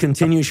of, should we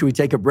continue? Should we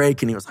take a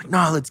break? And he was like,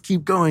 no, let's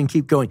keep going.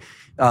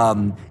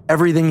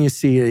 Everything you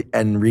see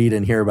and read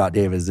and hear about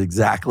David is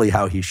exactly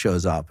how he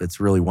shows up. It's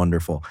really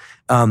wonderful.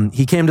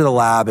 He came to the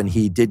lab and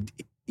he did,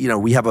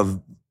 we have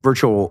a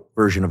virtual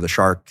version of the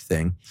shark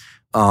thing,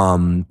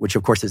 which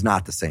of course is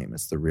not the same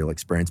as the real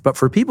experience. But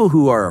for people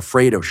who are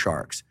afraid of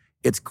sharks,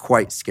 it's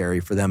quite scary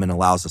for them and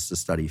allows us to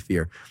study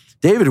fear.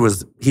 David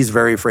he's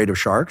very afraid of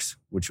sharks,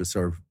 which was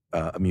sort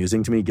of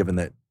amusing to me, given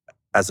that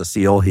as a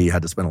SEAL, he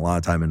had to spend a lot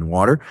of time in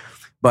water.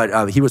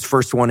 But he was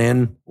first one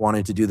in,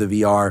 wanted to do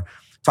the VR,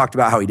 talked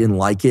about how he didn't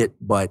like it,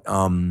 but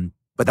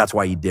that's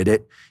why he did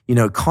it.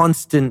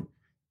 Constant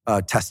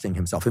testing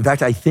himself. In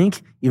fact, I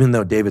think even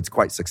though David's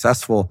quite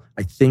successful,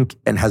 I think,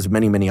 and has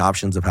many, many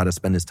options of how to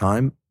spend his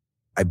time,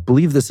 I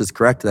believe this is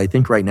correct. I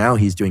think right now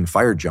he's doing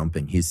fire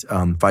jumping. He's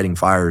fighting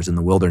fires in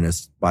the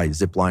wilderness by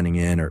zip lining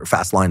in or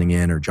fast lining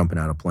in or jumping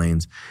out of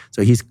planes.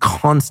 So he's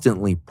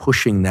constantly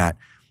pushing that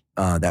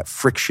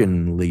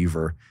friction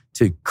lever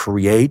to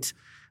create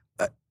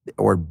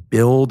or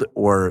build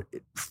or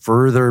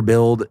further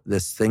build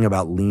this thing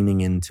about leaning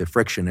into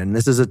friction. And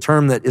this is a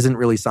term that isn't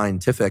really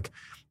scientific,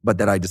 but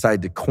that I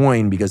decided to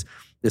coin because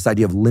this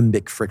idea of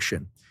limbic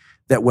friction,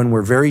 that when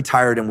we're very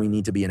tired and we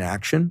need to be in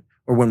action,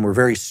 or when we're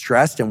very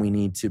stressed and we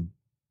need to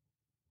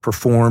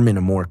perform in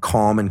a more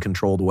calm and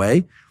controlled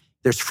way,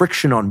 there's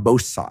friction on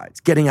both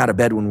sides. Getting out of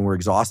bed when we're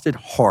exhausted,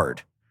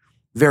 hard,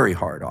 very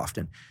hard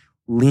often.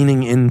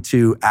 Leaning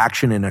into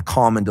action in a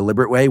calm and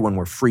deliberate way when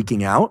we're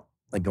freaking out,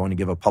 like going to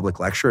give a public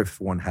lecture if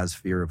one has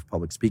fear of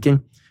public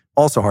speaking,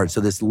 also hard.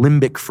 So this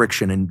limbic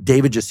friction, and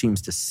David just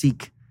seems to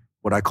seek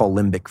what I call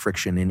limbic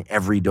friction in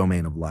every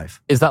domain of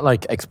life. Is that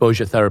like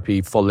exposure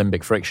therapy for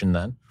limbic friction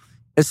then?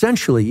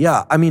 Essentially,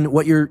 yeah. I mean,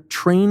 what you're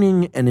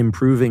training and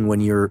improving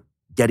when you're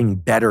getting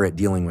better at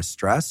dealing with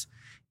stress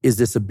is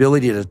this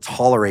ability to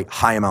tolerate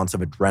high amounts of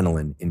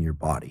adrenaline in your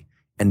body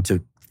and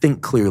to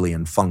think clearly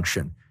and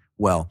function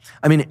well.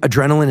 I mean,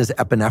 adrenaline is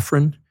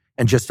epinephrine,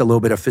 and just a little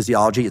bit of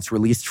physiology. It's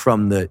released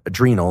from the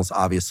adrenals,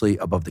 obviously,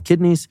 above the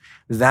kidneys.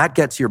 That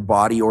gets your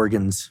body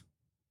organs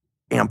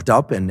amped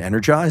up and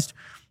energized.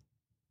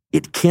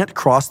 It can't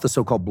cross the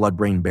so-called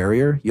blood-brain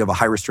barrier. You have a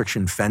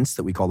high-restriction fence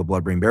that we call the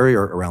blood-brain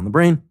barrier around the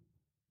brain.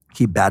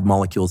 Keep bad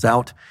molecules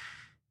out.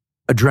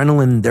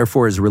 Adrenaline,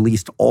 therefore, is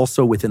released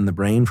also within the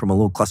brain from a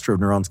little cluster of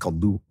neurons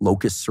called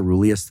locus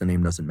ceruleus. The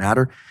name doesn't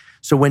matter.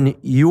 So when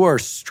you are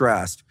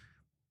stressed,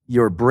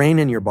 your brain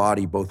and your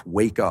body both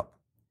wake up,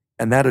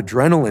 and that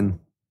adrenaline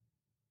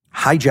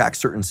hijacks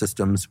certain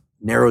systems,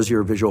 narrows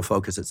your visual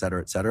focus, et cetera,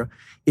 et cetera.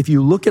 If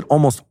you look at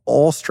almost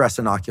all stress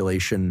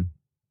inoculation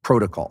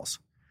protocols,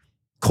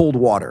 cold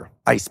water,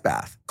 ice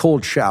bath,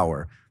 cold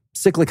shower,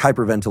 cyclic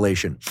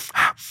hyperventilation,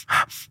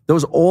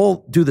 those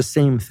all do the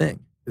same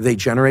thing. They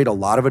generate a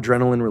lot of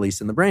adrenaline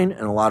release in the brain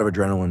and a lot of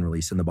adrenaline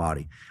release in the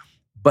body.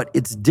 But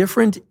it's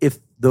different if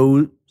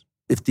the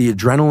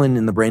adrenaline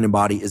in the brain and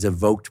body is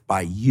evoked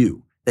by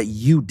you, that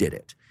you did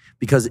it.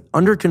 Because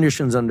under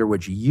conditions under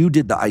which you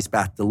did the ice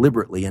bath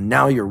deliberately and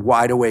now you're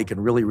wide awake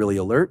and really, really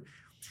alert,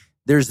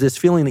 there's this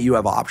feeling that you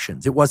have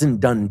options. It wasn't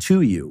done to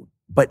you,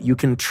 but you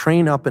can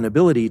train up an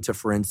ability to,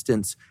 for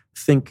instance,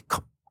 think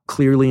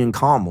clearly and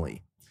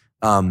calmly.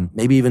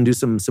 Maybe even do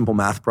some simple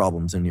math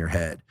problems in your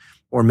head,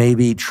 or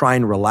maybe try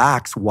and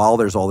relax while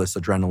there's all this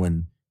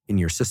adrenaline in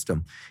your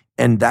system.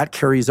 And that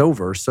carries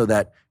over so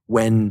that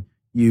when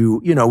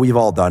we've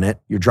all done it,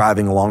 you're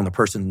driving along, the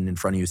person in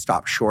front of you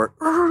stops short,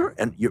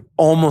 and you're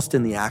almost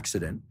in the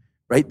accident,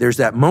 right? There's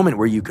that moment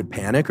where you could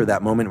panic, or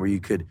that moment where you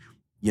could,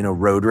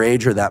 road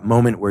rage, or that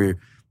moment where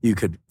you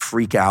could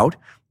freak out.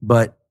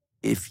 But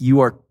if you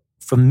are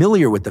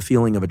familiar with the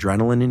feeling of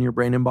adrenaline in your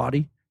brain and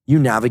body, you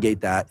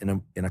navigate that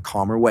in a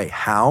calmer way.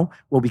 How?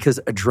 Well, because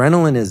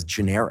adrenaline is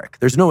generic.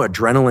 There's no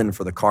adrenaline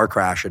for the car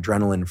crash,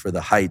 adrenaline for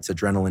the heights,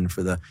 adrenaline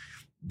for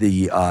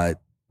the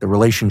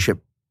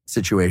relationship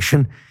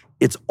situation.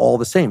 It's all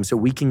the same. So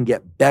we can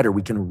get better.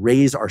 We can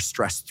raise our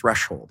stress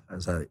threshold,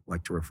 as I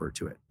like to refer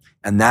to it.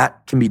 And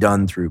that can be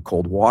done through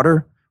cold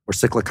water or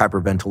cyclic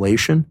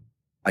hyperventilation,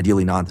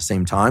 ideally not at the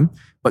same time.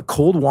 But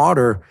cold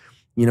water,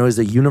 is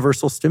a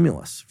universal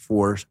stimulus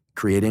for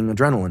creating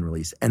adrenaline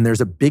release. And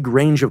there's a big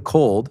range of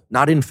cold,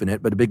 not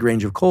infinite, but a big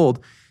range of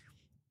cold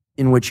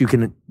in which you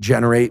can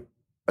generate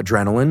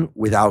adrenaline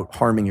without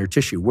harming your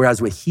tissue.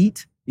 Whereas with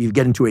heat, you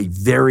get into a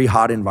very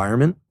hot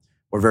environment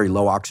or very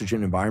low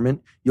oxygen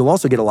environment, you'll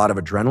also get a lot of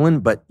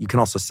adrenaline, but you can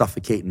also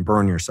suffocate and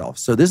burn yourself.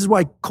 So this is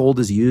why cold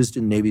is used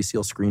in Navy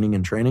SEAL screening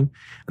and training.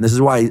 And this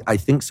is why I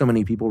think so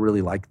many people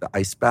really like the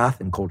ice bath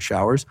and cold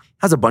showers. It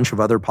has a bunch of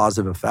other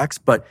positive effects,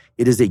 but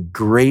it is a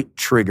great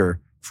trigger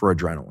for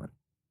adrenaline.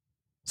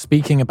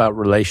 Speaking about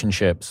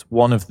relationships,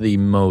 one of the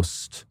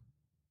most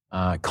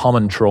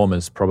common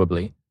traumas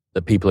probably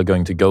that people are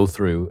going to go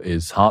through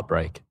is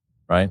heartbreak,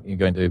 right? You're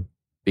going to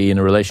be in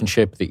a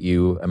relationship that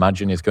you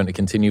imagine is going to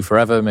continue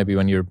forever, maybe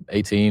when you're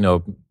 18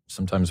 or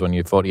sometimes when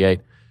you're 48,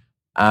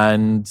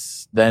 and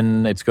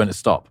then it's going to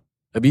stop.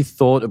 Have you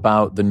thought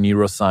about the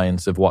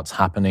neuroscience of what's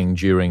happening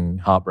during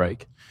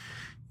heartbreak?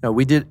 No,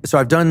 we did. So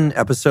I've done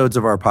episodes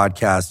of our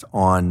podcast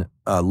on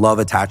love,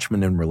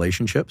 attachment, and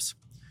relationships,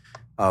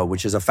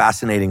 which is a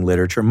fascinating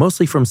literature,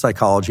 mostly from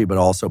psychology, but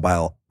also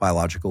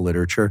biological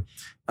literature.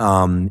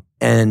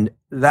 And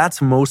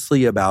that's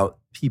mostly about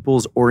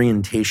people's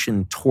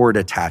orientation toward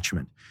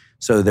attachment.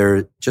 So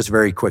there, just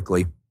very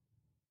quickly,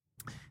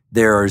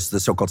 there's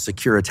the so-called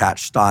secure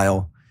attached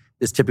style.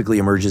 This typically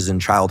emerges in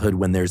childhood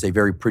when there's a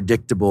very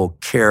predictable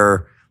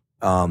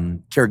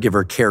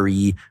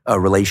caregiver-caree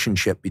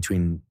relationship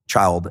between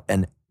child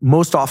and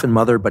most often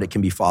mother, but it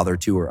can be father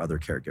too or other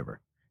caregiver.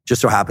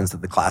 Just so happens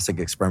that the classic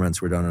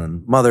experiments were done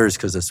on mothers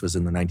because this was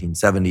in the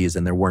 1970s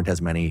and there weren't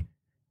as many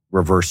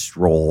reverse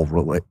role,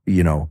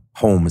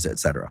 homes,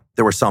 etc.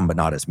 There were some, but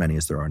not as many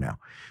as there are now.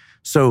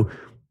 So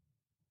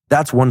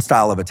that's one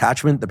style of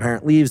attachment. The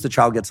parent leaves, the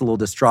child gets a little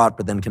distraught,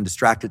 but then can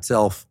distract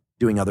itself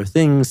doing other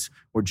things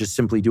or just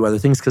simply do other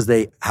things because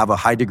they have a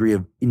high degree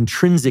of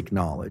intrinsic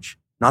knowledge,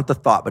 not the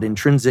thought, but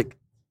intrinsic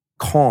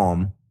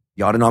calm.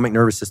 The autonomic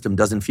nervous system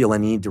doesn't feel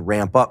any need to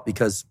ramp up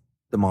because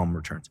the mom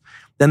returns.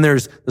 Then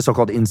there's the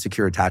so-called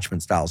insecure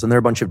attachment styles, and there are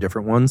a bunch of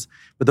different ones,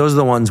 but those are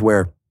the ones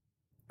where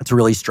it's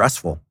really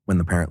stressful when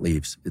the parent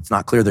leaves. It's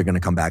not clear they're going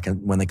to come back,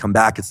 and when they come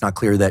back, it's not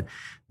clear that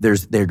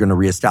they're going to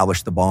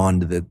reestablish the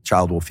bond, the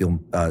child will feel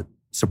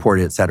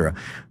supported, etc.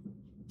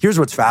 Here's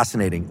what's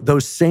fascinating.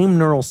 Those same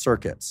neural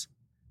circuits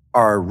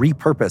are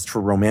repurposed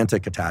for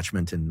romantic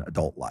attachment in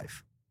adult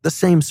life. The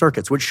same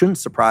circuits, which shouldn't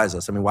surprise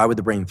us. I mean, why would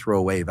the brain throw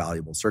away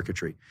valuable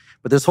circuitry?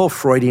 But this whole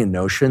Freudian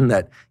notion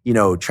that,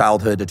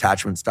 childhood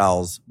attachment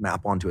styles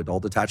map onto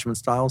adult attachment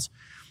styles,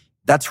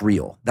 that's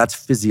real. That's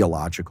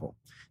physiological.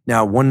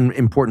 Now, one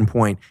important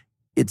point,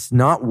 it's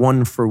not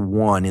one for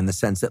one in the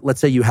sense that,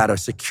 let's say you had a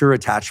secure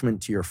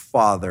attachment to your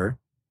father.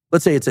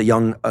 Let's say it's a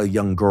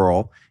young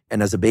girl,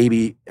 and as a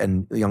baby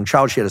and a young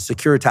child, she had a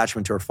secure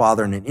attachment to her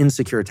father and an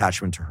insecure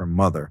attachment to her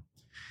mother.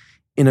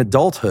 In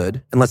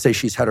adulthood, and let's say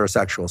she's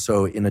heterosexual,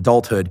 so in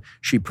adulthood,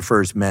 she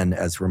prefers men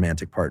as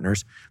romantic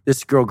partners.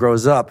 This girl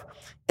grows up,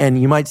 and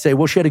you might say,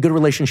 well, she had a good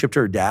relationship to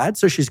her dad,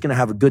 so she's going to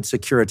have a good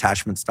secure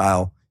attachment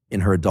style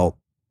in her adult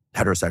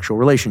heterosexual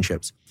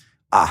relationships.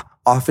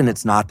 Often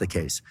it's not the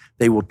case.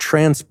 They will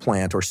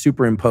transplant or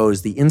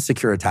superimpose the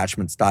insecure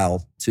attachment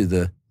style to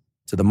the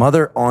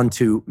mother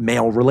onto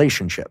male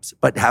relationships,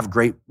 but have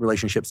great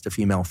relationships to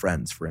female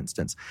friends, for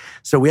instance.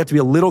 So we have to be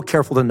a little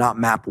careful to not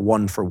map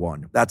one for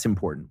one. That's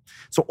important.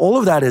 So all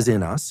of that is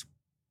in us.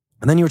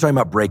 And then you were talking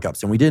about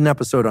breakups, and we did an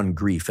episode on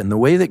grief. And the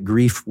way that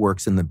grief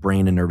works in the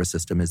brain and nervous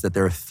system is that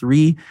there are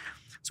three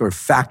sort of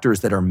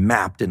factors that are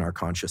mapped in our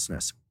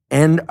consciousness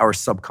and our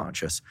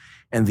subconscious.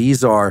 And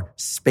these are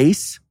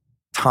space,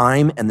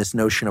 time, and this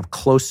notion of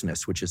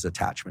closeness, which is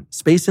attachment.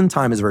 Space and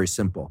time is very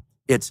simple.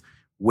 It's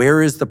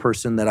where is the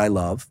person that I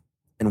love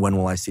and when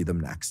will I see them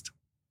next,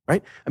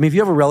 right? I mean, if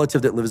you have a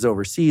relative that lives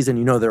overseas and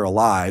you know they're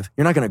alive,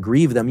 you're not going to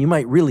grieve them. You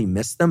might really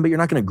miss them, but you're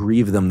not going to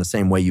grieve them the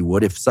same way you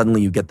would if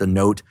suddenly you get the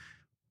note,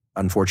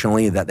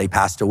 unfortunately, that they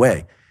passed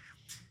away.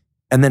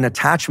 And then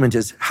attachment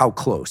is how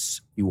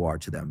close you are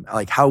to them,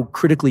 like how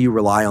critically you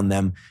rely on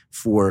them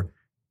for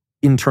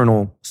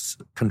internal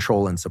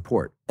control and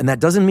support. And that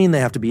doesn't mean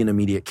they have to be an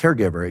immediate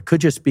caregiver. It could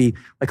just be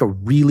like a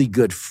really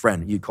good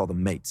friend. You call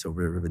them mates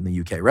over in the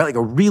UK, right? Like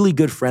a really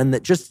good friend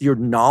that just your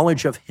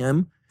knowledge of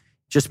him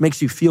just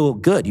makes you feel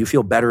good. You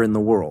feel better in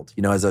the world.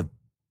 As a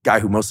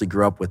guy who mostly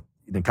grew up with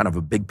kind of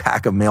a big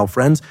pack of male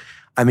friends,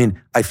 I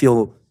mean, I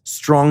feel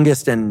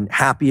strongest and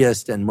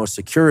happiest and most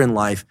secure in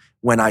life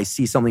when I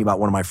see something about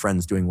one of my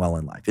friends doing well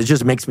in life. It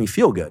just makes me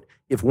feel good.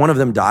 If one of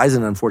them dies,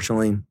 and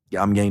unfortunately,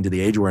 I'm getting to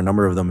the age where a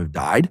number of them have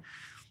died,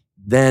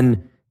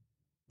 then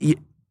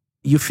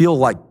you feel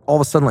like all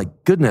of a sudden,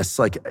 like, goodness,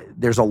 like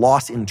there's a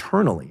loss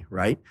internally,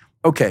 right?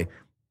 Okay,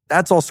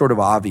 that's all sort of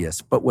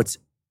obvious. But what's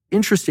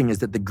interesting is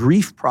that the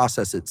grief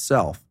process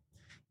itself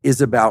is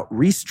about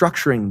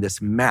restructuring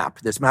this map.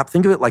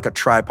 Think of it like a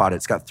tripod.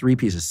 It's got three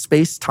pieces: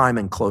 space, time,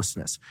 and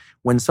closeness.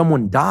 When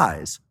someone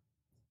dies,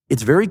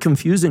 it's very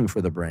confusing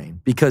for the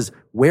brain because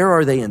where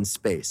are they in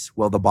space?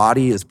 Well, the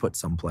body is put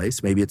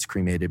someplace. Maybe it's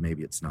cremated,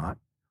 maybe it's not.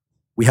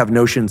 We have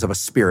notions of a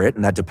spirit,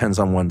 and that depends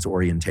on one's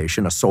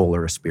orientation, a soul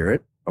or a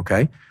spirit,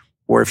 okay?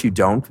 Or if you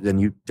don't, then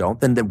you don't.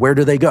 Then where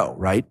do they go,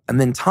 right? And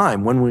then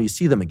time, when will you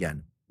see them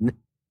again?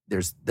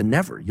 There's the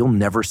never. You'll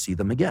never see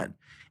them again.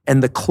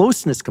 And the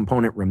closeness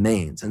component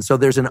remains. And so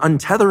there's an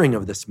untethering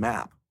of this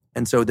map.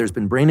 And so there's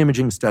been brain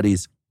imaging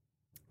studies,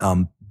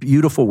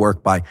 beautiful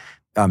work by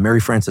Mary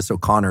Frances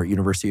O'Connor,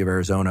 University of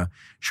Arizona,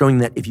 showing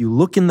that if you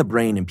look in the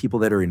brain in people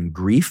that are in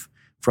grief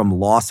from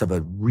loss of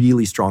a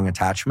really strong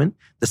attachment,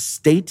 the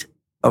state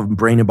of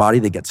brain and body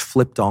that gets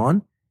flipped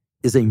on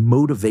is a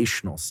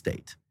motivational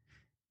state.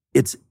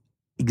 It's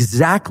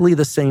exactly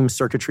the same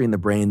circuitry in the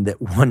brain that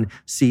one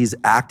sees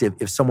active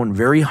if someone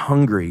very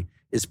hungry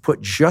is put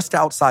just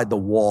outside the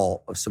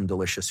wall of some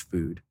delicious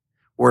food,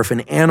 or if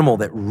an animal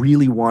that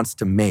really wants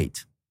to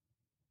mate,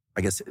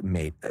 I guess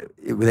mate,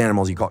 with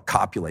animals you call it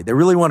copulate. They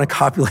really want to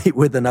copulate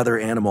with another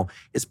animal,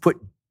 is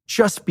put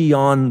just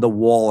beyond the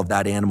wall of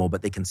that animal,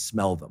 but they can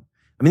smell them.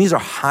 I mean, these are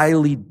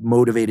highly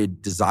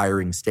motivated,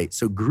 desiring states.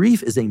 So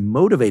grief is a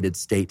motivated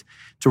state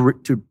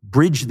to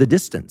bridge the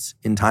distance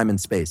in time and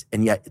space,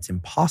 and yet it's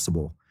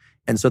impossible.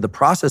 And so the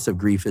process of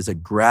grief is a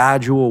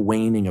gradual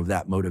waning of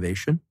that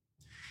motivation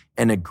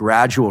and a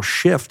gradual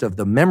shift of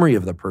the memory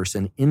of the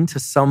person into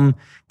some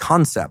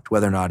concept,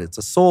 whether or not it's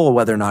a soul,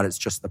 whether or not it's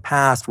just the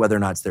past, whether or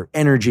not it's their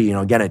energy.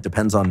 Again, it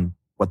depends on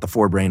what the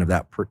forebrain of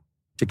that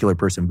particular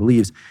person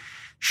believes,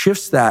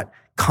 shifts that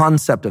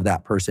concept of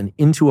that person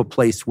into a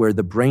place where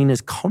the brain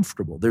is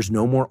comfortable. There's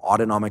no more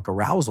autonomic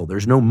arousal.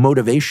 There's no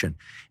motivation.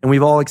 And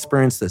we've all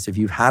experienced this. If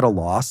you've had a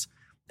loss,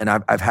 and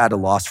I've had a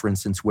loss, for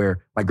instance,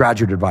 where my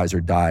graduate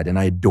advisor died and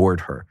I adored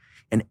her.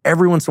 And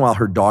every once in a while,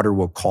 her daughter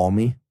will call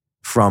me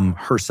from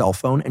her cell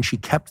phone, and she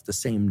kept the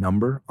same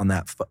number on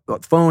that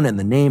phone and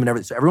the name and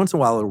everything. So every once in a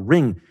while it'll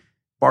ring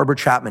Barbara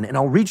Chapman, and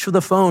I'll reach for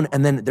the phone,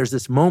 and then there's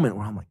this moment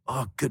where I'm like,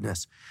 oh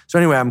goodness. So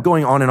anyway, I'm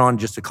going on and on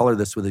just to color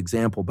this with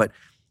example, but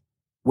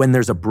when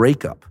there's a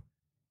breakup,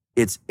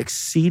 it's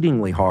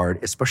exceedingly hard,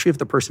 especially if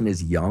the person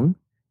is young.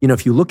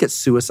 If you look at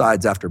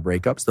suicides after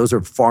breakups, those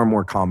are far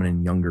more common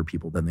in younger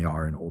people than they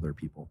are in older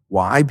people.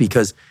 Why?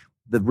 Because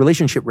the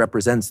relationship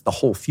represents the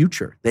whole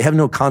future. They have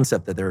no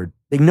concept that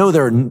they know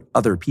there are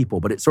other people,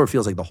 but it sort of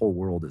feels like the whole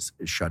world is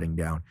shutting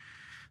down.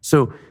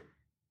 So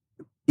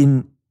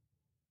in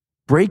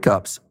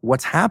breakups,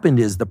 what's happened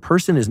is the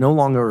person is no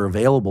longer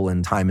available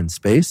in time and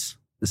space.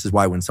 This is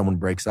why when someone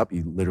breaks up,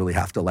 you literally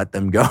have to let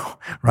them go,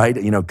 right?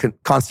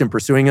 Constant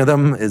pursuing of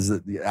them is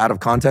out of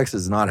context,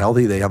 is not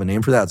healthy. They have a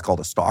name for that. It's called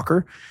a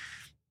stalker.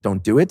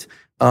 Don't do it.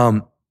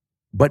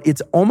 But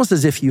it's almost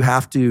as if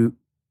the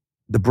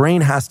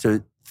brain has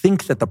to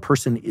think that the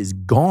person is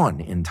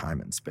gone in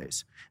time and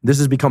space. This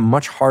has become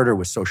much harder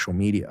with social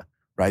media,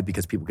 right?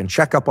 Because people can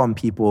check up on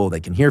people, they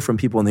can hear from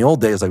people. In the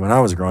old days, like when I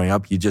was growing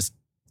up, you just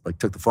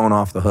took the phone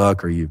off the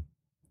hook, or you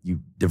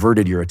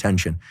diverted your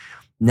attention.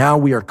 Now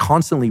we are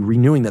constantly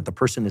renewing that the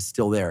person is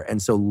still there.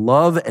 And so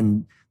love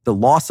and the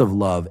loss of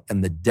love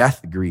and the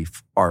death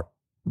grief are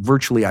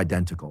virtually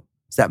identical.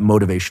 It's that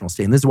motivational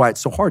state. And this is why it's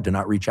so hard to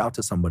not reach out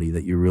to somebody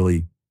that you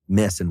really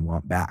miss and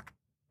want back.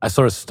 I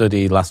saw a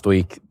study last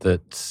week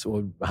that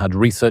had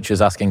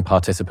researchers asking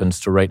participants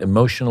to rate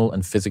emotional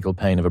and physical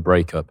pain of a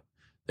breakup.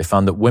 They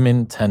found that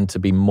women tend to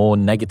be more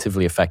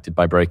negatively affected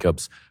by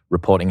breakups,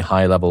 reporting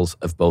high levels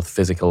of both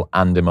physical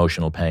and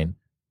emotional pain.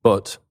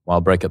 But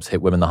while breakups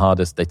hit women the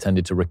hardest, they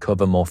tended to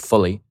recover more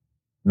fully.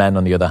 Men,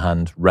 on the other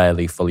hand,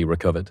 rarely fully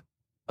recovered.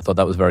 I thought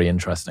that was very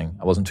interesting.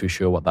 I wasn't too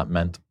sure what that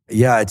meant.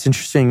 Yeah, it's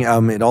interesting.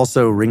 It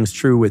also rings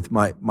true with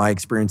my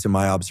experience and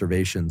my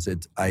observations.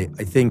 I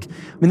think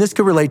this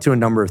could relate to a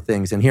number of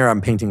things. And here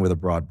I'm painting with a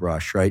broad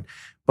brush, right?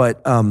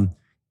 But,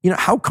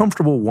 how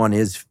comfortable one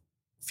is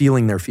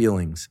feeling their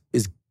feelings,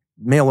 is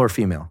male or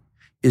female,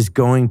 is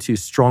going to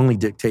strongly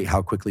dictate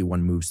how quickly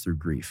one moves through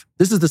grief.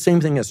 This is the same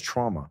thing as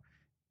trauma.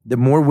 The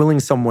more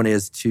willing someone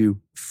is to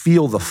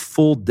feel the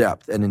full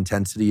depth and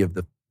intensity of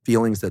the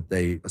feelings that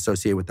they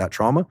associate with that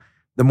trauma,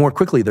 the more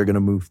quickly they're going to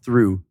move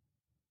through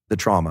the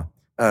trauma.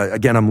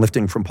 Again, I'm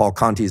lifting from Paul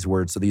Conti's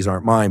words, so these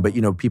aren't mine, but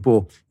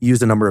people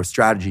use a number of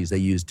strategies. They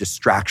use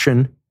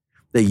distraction.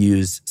 They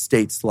use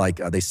states like,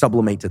 they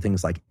sublimate to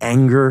things like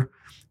anger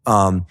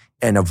and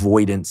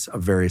avoidance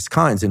of various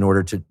kinds in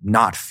order to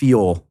not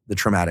feel the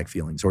traumatic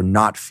feelings or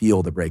not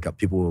feel the breakup.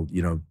 People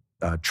will,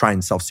 try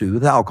and self-soothe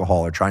with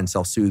alcohol or try and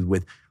self-soothe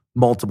with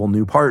multiple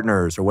new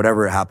partners or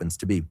whatever it happens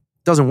to be. It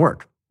doesn't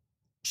work.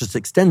 It just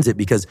extends it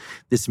because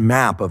this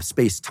map of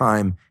space,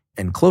 time,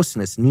 and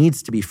closeness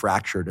needs to be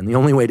fractured. And the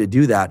only way to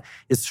do that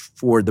is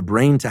for the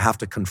brain to have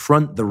to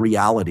confront the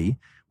reality,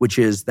 which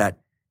is that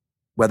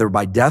whether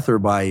by death or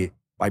by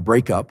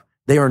breakup,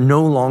 they are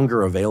no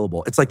longer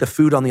available. It's like the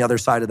food on the other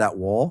side of that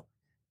wall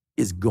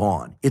is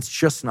gone. It's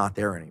just not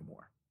there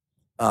anymore.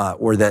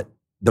 Or that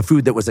the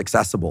food that was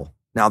accessible,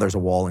 now there's a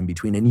wall in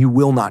between and you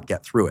will not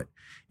get through it.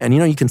 And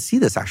you can see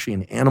this actually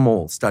in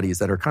animal studies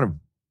that are kind of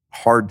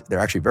hard. They're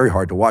actually very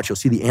hard to watch. You'll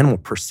see the animal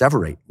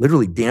perseverate,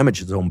 literally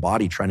damage its own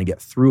body trying to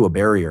get through a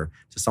barrier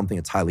to something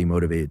it's highly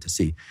motivated to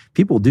see.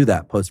 People do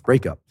that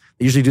post-breakup.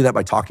 They usually do that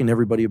by talking to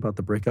everybody about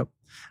the breakup,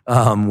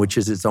 which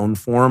is its own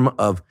form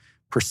of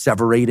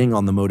perseverating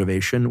on the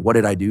motivation. What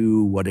did I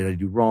do? What did I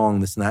do wrong?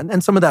 This and that.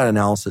 And some of that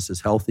analysis is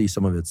healthy.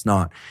 Some of it's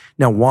not.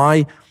 Now,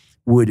 why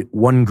would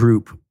one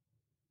group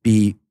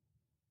be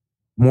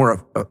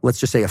more, let's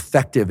just say,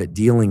 effective at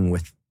dealing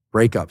with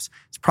breakups?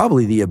 It's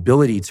probably the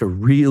ability to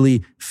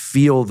really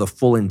feel the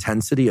full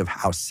intensity of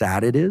how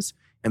sad it is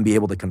and be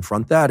able to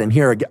confront that. And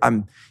here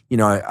I'm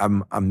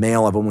a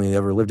male. I've only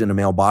ever lived in a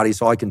male body.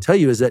 So all I can tell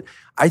you is that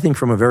I think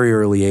from a very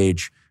early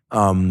age,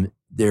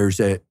 there's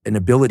an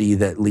ability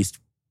that, at least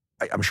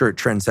I'm sure it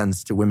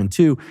transcends to women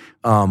too,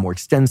 or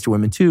extends to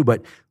women too,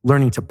 but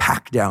learning to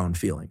pack down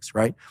feelings,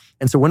 right?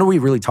 And so what are we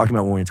really talking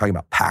about when we're talking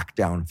about pack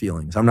down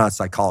feelings? I'm not a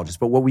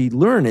psychologist, but what we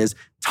learn is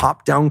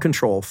top-down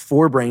control,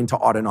 forebrain to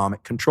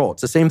autonomic control.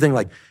 It's the same thing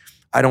like,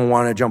 I don't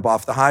want to jump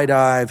off the high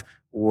dive,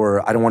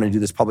 or I don't want to do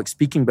this public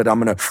speaking, but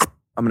I'm going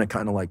to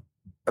kind of like,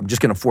 I'm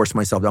just going to force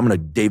myself. I'm going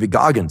to David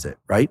Goggins it,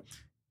 right?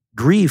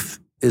 Grief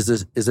is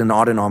an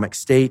autonomic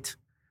state.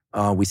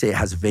 We say it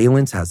has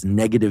valence, has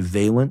negative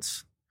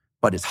valence,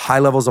 but it's high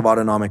levels of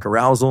autonomic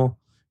arousal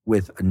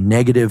with a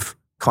negative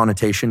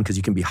connotation, because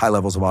you can be high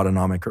levels of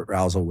autonomic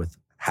arousal with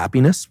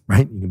happiness,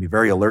 right? You can be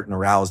very alert and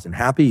aroused and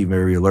happy, you're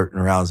very alert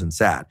and aroused and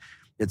sad.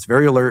 It's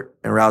very alert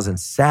and aroused and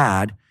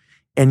sad,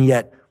 and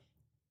yet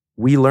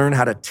we learn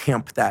how to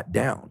tamp that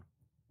down.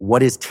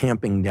 What is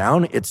tamping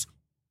down? It's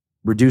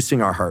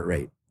reducing our heart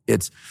rate.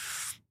 It's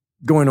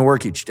going to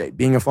work each day,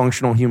 being a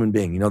functional human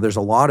being. There's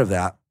a lot of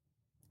that,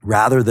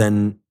 rather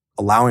than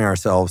allowing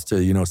ourselves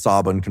to,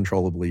 sob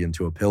uncontrollably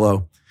into a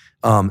pillow.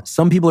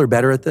 Some people are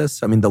better at this.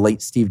 The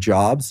late Steve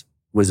Jobs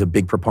was a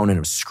big proponent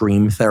of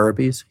scream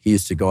therapies. He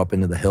used to go up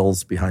into the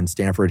hills behind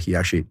Stanford. He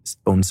actually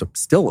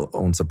still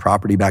owns a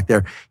property back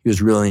there. He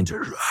was really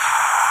into,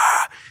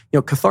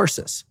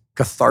 catharsis,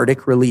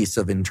 cathartic release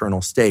of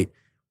internal state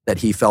that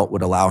he felt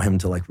would allow him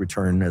to like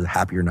return as a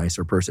happier,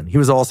 nicer person. He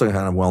was also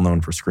kind of well known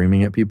for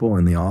screaming at people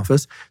in the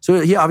office.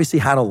 So he obviously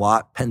had a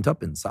lot pent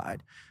up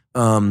inside.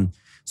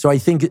 So I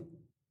think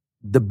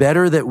the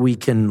better that we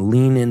can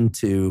lean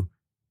into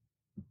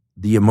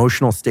the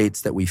emotional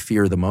states that we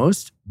fear the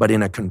most, but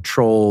in a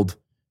controlled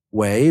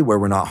way where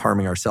we're not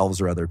harming ourselves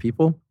or other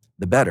people,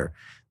 the better.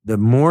 The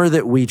more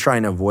that we try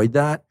and avoid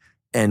that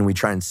and we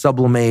try and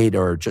sublimate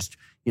or just,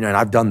 and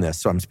I've done this,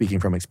 so I'm speaking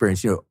from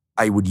experience,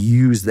 I would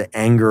use the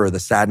anger or the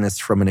sadness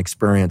from an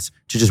experience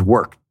to just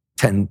work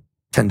 10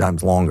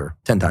 times longer,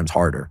 10 times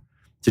harder,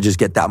 to just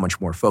get that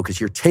much more focus.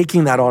 You're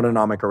taking that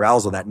autonomic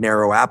arousal, that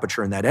narrow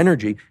aperture and that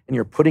energy, and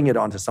you're putting it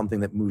onto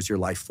something that moves your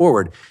life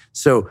forward.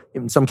 So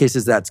in some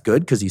cases, that's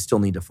good because you still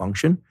need to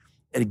function.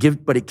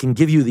 But it can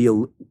give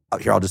you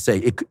I'll just say,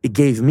 it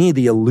gave me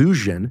the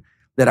illusion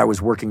that I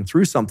was working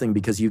through something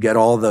because you get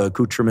all the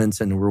accoutrements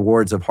and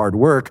rewards of hard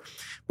work.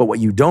 But what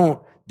you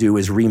don't do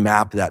is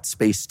remap that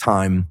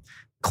space-time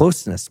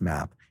closeness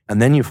map.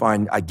 And then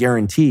I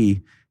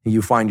guarantee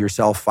you find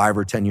yourself 5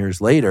 or 10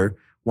 years later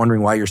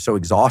wondering why you're so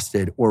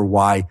exhausted or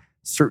why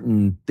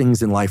certain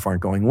things in life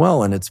aren't going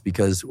well. And it's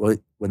because when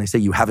they say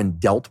you haven't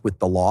dealt with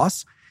the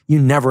loss, you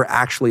never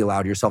actually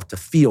allowed yourself to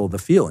feel the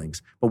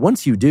feelings. But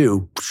once you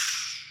do,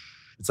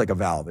 it's like a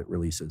valve, it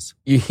releases.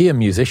 You hear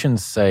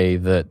musicians say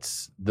that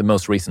the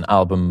most recent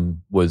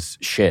album was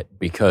shit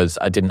because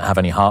I didn't have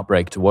any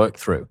heartbreak to work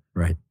through.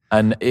 Right.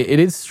 And it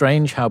is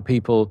strange how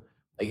people...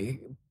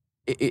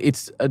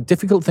 It's a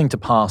difficult thing to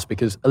pass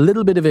because a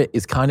little bit of it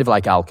is kind of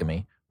like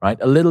alchemy, right?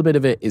 A little bit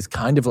of it is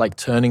kind of like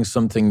turning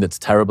something that's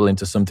terrible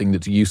into something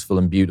that's useful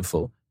and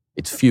beautiful.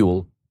 It's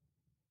fuel.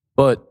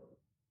 But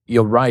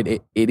you're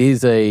right.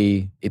 It's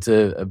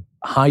a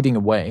hiding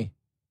away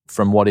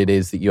from what it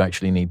is that you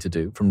actually need to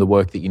do, from the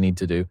work that you need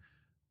to do.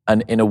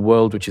 And in a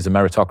world which is a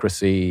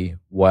meritocracy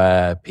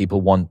where people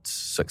want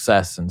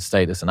success and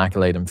status and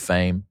accolade and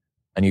fame,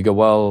 and you go,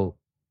 well,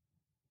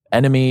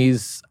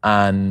 enemies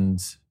and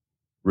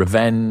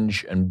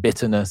revenge and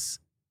bitterness,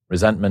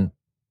 resentment,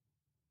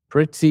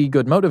 pretty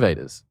good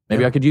motivators.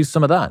 Maybe I could use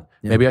some of that.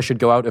 Yeah. Maybe I should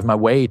go out of my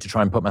way to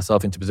try and put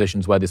myself into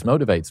positions where this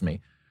motivates me.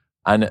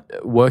 And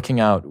working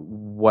out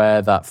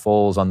where that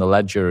falls on the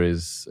ledger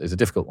is a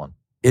difficult one.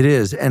 It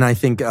is. And I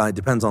think it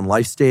depends on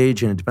life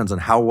stage and it depends on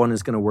how one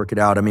is going to work it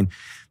out. I mean,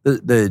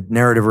 the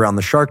narrative around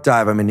the shark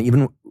dive, I mean,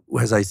 even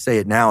as I say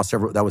it now,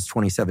 that was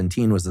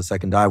 2017 was the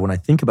second dive. When I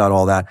think about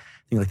all that,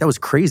 I think like that was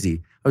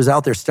crazy. I was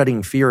out there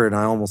studying fear and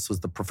I almost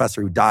was the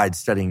professor who died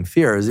studying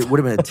fear. It would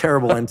have been a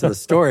terrible end to the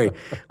story.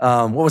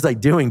 What was I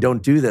doing?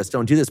 Don't do this.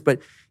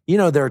 But,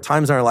 there are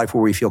times in our life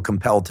where we feel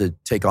compelled to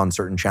take on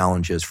certain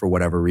challenges for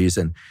whatever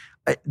reason.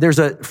 There's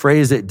a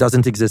phrase that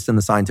doesn't exist in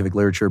the scientific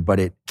literature, but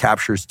it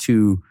captures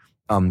two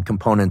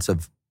components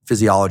of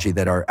physiology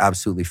that are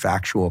absolutely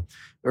factual.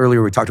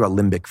 Earlier, we talked about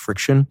limbic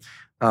friction.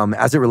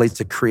 As it relates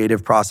to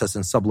creative process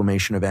and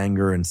sublimation of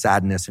anger and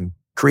sadness and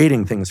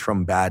creating things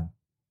from bad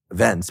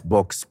events,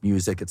 books,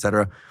 music,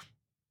 etc.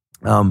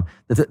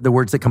 The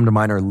words that come to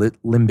mind are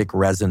limbic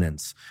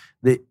resonance.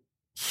 The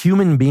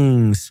human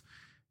beings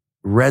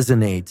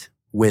resonate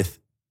with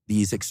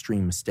these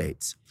extreme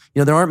states.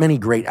 There aren't many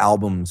great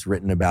albums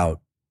written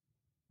about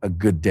a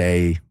good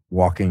day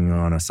walking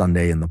on a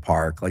Sunday in the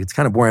park. Like, it's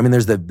kind of boring. I mean,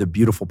 there's the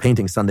beautiful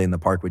painting Sunday in the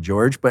Park with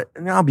George, but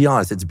I'll be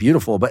honest, it's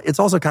beautiful, but it's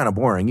also kind of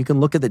boring. You can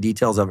look at the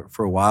details of it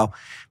for a while.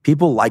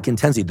 People like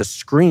intensity. The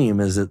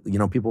Scream is,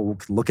 people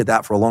look at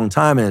that for a long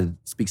time and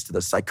it speaks to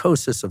the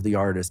psychosis of the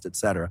artist, et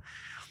cetera.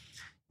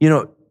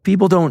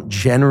 People don't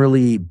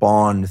generally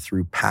bond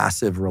through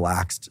passive,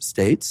 relaxed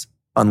states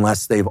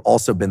unless they've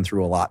also been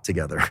through a lot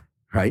together,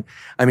 right?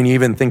 I mean, you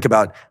even think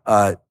about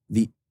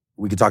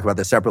we could talk about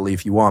this separately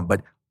if you want,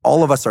 but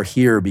all of us are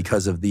here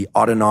because of the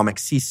autonomic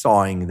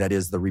seesawing that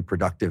is the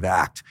reproductive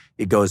act.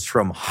 It goes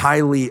from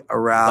highly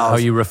aroused... How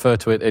you refer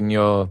to it in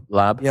your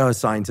lab?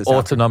 Scientists...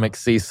 Autonomic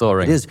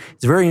seesawing. It is.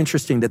 It's very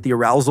interesting that the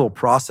arousal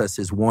process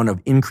is one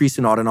of increase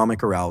in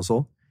autonomic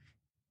arousal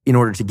in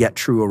order to get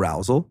true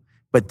arousal,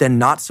 but then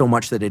not so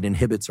much that it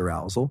inhibits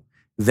arousal,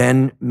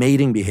 then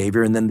mating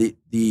behavior, and then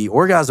the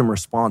orgasm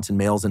response in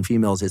males and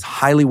females is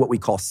highly what we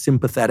call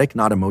sympathetic,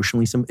 not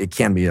emotionally sympathetic. It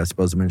can be, I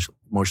suppose,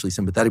 emotionally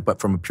sympathetic, but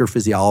from a pure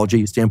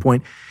physiology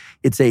standpoint,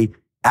 it's a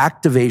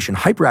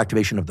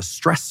hyperactivation of the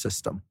stress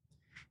system,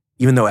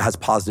 even though it has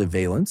positive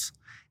valence.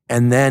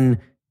 And then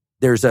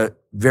there's a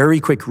very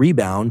quick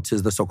rebound to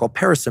the so-called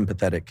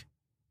parasympathetic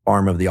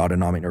arm of the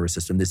autonomic nervous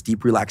system, this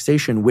deep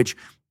relaxation, which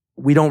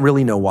we don't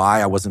really know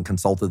why. I wasn't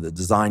consulted the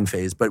design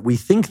phase, but we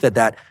think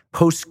that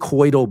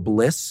post-coital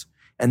bliss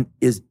and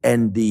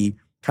the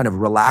kind of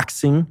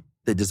relaxing,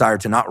 the desire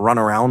to not run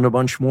around a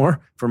bunch more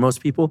for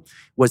most people,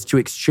 was to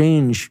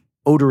exchange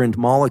odorant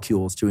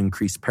molecules to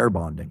increase pair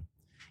bonding.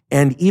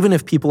 And even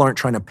if people aren't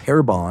trying to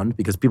pair bond,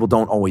 because people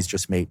don't always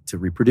just mate to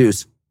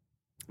reproduce,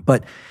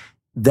 but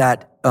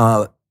that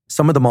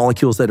some of the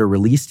molecules that are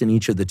released in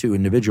each of the two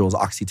individuals,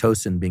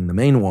 oxytocin being the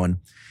main one,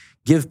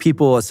 give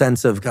people a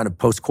sense of kind of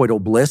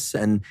postcoital bliss,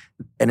 and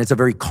it's a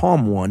very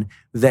calm one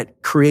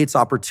that creates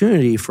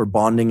opportunity for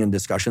bonding and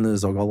discussion.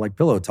 There's all like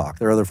pillow talk.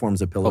 There are other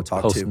forms of pillow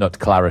talk too. Post-nut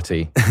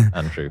clarity,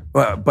 Andrew.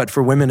 But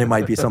for women, it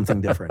might be something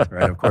different,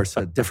 right? Of course,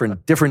 a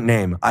different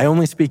name. I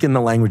only speak in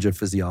the language of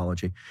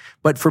physiology.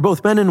 But for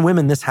both men and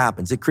women, this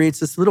happens. It creates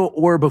this little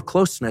orb of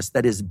closeness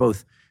that is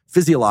both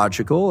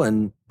physiological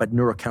but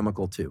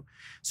neurochemical too.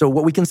 So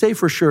what we can say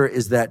for sure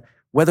is that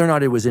whether or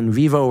not it was in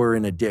vivo or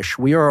in a dish,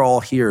 we are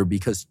all here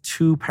because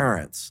two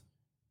parents,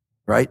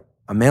 right?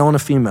 A male and a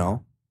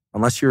female,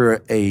 unless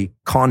you're a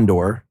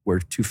condor where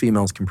two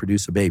females can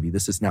produce a baby.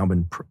 This has now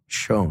been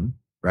shown,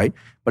 right?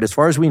 But as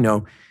far as we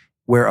know,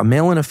 where a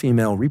male and a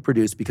female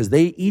reproduce because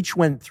they each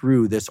went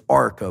through this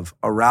arc of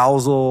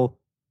arousal,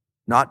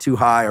 not too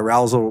high,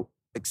 arousal,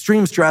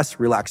 extreme stress,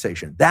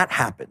 relaxation. That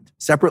happened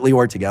separately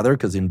or together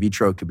because in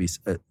vitro it could be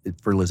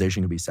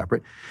fertilization could be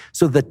separate.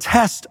 So the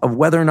test of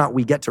whether or not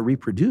we get to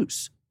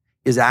reproduce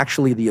is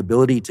actually the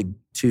ability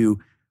to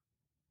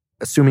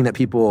assuming that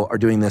people are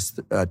doing this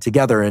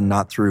together and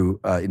not through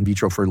in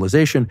vitro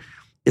fertilization,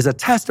 is a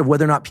test of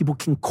whether or not people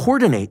can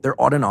coordinate their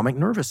autonomic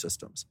nervous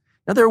systems.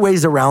 Now there are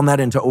ways around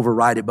that and to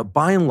override it, but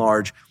by and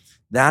large,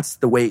 that's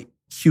the way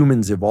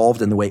humans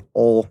evolved and the way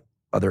all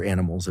other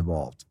animals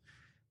evolved.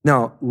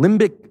 Now,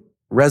 limbic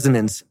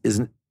resonance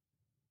is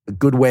a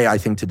good way, I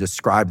think, to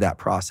describe that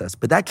process.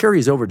 But that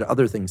carries over to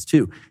other things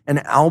too. An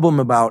album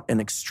about an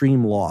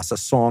extreme loss, a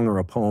song or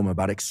a poem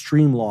about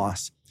extreme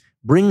loss,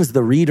 brings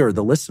the reader,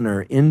 the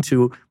listener,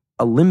 into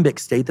a limbic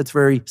state that's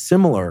very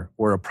similar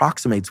or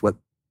approximates what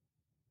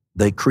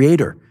the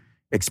creator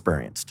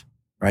experienced,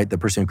 right? The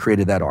person who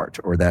created that art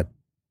or that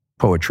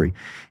poetry.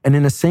 And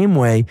in the same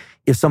way,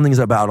 if something's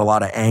about a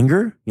lot of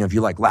anger, if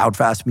you like loud,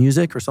 fast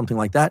music or something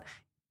like that,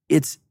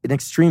 it's an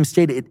extreme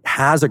state. It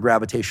has a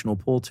gravitational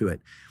pull to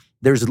it.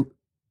 There's,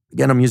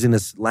 again, I'm using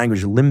this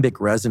language, limbic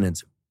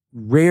resonance.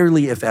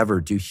 Rarely, if ever,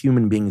 do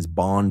human beings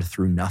bond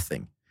through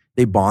nothing.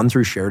 They bond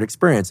through shared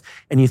experience.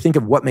 And you think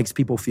of what makes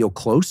people feel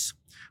close?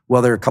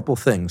 Well, there are a couple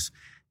things.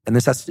 And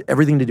this has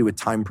everything to do with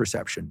time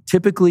perception.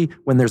 Typically,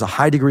 when there's a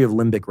high degree of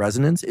limbic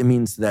resonance, it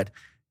means that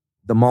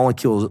the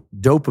molecule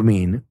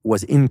dopamine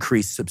was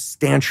increased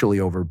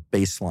substantially over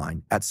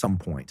baseline at some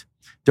point.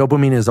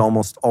 Dopamine is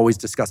almost always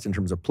discussed in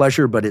terms of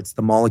pleasure, but it's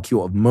the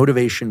molecule of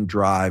motivation,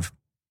 drive,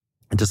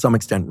 and to some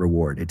extent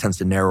reward. It tends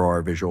to narrow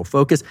our visual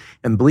focus.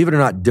 And believe it or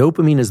not,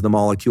 dopamine is the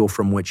molecule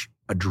from which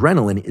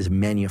adrenaline is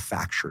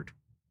manufactured.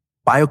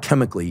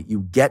 Biochemically,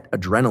 you get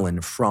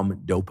adrenaline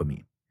from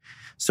dopamine.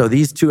 So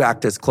these two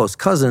act as close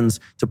cousins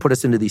to put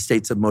us into these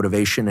states of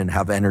motivation and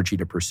have energy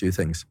to pursue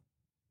things.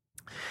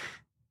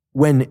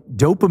 When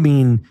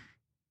dopamine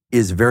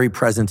is very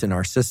present in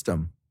our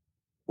system,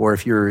 or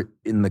if you're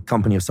in the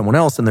company of someone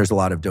else and there's a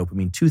lot of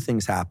dopamine, two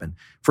things happen.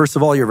 First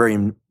of all, you're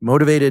very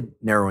motivated,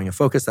 narrowing a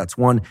focus, that's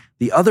one.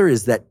 The other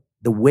is that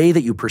the way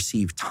that you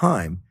perceive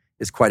time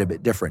is quite a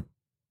bit different.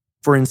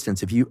 For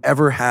instance, if you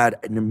ever had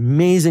an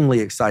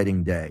amazingly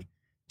exciting day,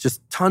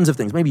 just tons of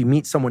things, maybe you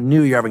meet someone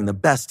new, you're having the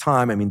best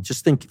time. I mean,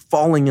 just think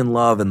falling in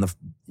love and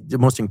the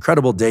most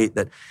incredible date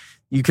that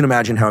you can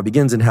imagine how it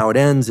begins and how it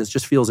ends. It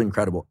just feels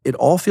incredible. It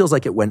all feels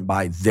like it went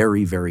by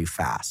very, very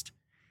fast.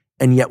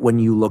 And yet when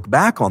you look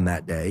back on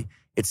that day,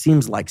 it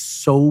seems like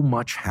so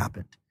much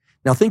happened.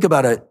 Now think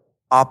about an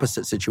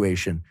opposite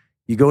situation.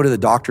 You go to the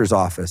doctor's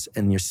office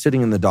and you're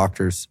sitting in the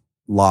doctor's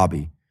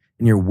lobby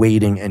and you're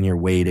waiting and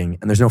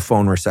there's no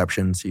phone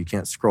reception, so you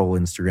can't scroll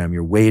Instagram.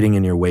 You're waiting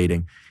and you're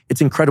waiting. It's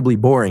incredibly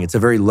boring. It's a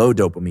very low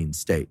dopamine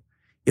state.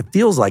 It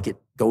feels like it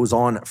goes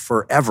on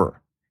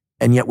forever.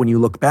 And yet when you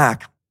look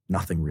back,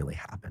 nothing really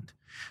happened.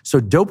 So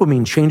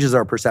dopamine changes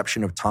our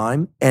perception of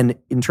time. And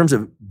in terms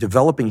of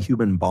developing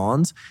human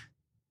bonds,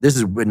 this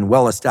has been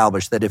well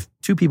established that if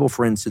two people,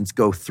 for instance,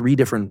 go 3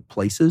 different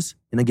places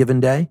in a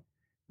given day,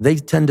 they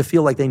tend to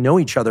feel like they know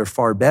each other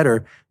far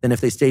better than if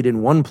they stayed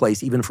in one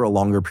place, even for a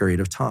longer period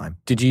of time.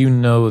 Did you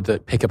know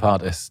that pickup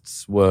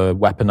artists were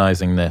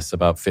weaponizing this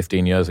about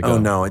 15 years ago? Oh,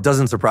 no. It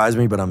doesn't surprise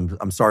me, but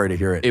I'm sorry to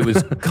hear it. It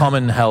was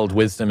common held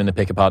wisdom in the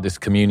pickup artist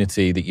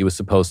community that you were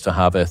supposed to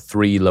have a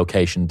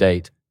 3-location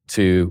date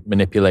to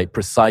manipulate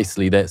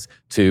precisely this,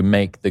 to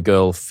make the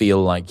girl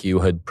feel like you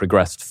had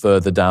progressed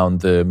further down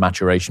the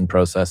maturation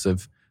process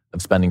of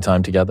spending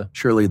time together.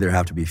 Surely there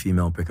have to be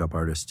female pickup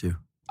artists too.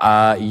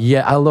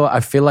 Yeah, although I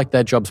feel like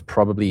their job's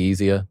probably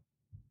easier.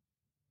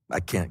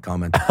 I can't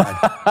comment.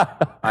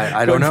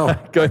 I don't know.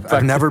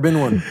 I've never been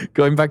one.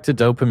 Going back to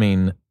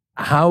dopamine,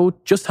 how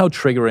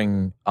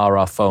triggering are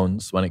our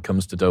phones when it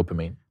comes to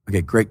dopamine?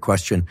 Okay, great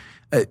question.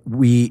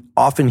 We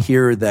often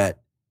hear that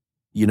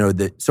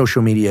that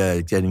social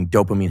media getting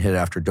dopamine hit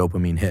after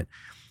dopamine hit.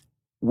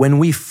 When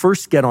we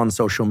first get on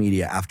social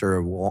media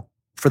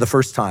for the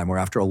first time or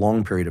after a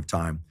long period of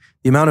time,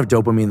 the amount of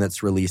dopamine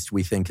that's released,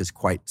 we think, is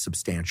quite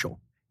substantial.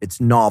 It's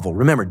novel.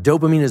 Remember,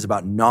 dopamine is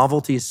about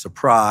novelty,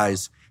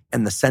 surprise,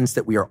 and the sense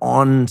that we are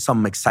on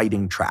some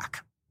exciting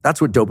track. That's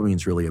what dopamine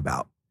is really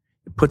about.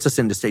 It puts us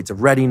into states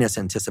of readiness,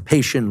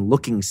 anticipation,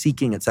 looking,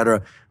 seeking,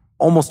 etc.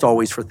 almost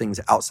always for things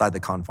outside the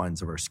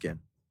confines of our skin.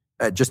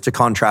 Just to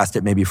contrast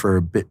it maybe for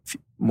a bit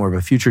more of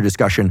a future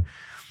discussion,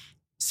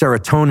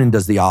 serotonin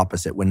does the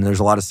opposite. When there's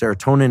a lot of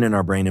serotonin in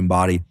our brain and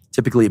body,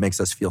 typically it makes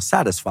us feel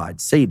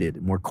satisfied,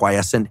 sated, more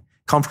quiescent,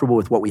 comfortable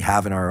with what we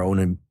have in our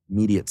own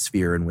immediate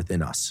sphere and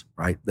within us,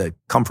 right? The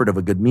comfort of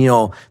a good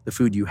meal, the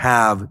food you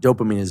have.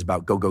 Dopamine is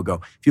about go, go,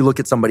 go. If you look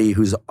at somebody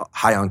who's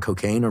high on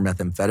cocaine or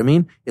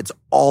methamphetamine, it's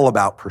all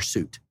about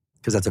pursuit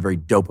because that's a very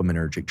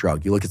dopaminergic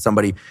drug. You look at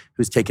somebody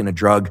who's taken a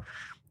drug,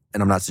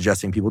 and I'm not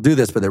suggesting people do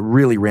this, but it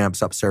really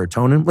ramps up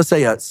serotonin. Let's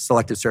say a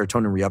selective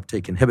serotonin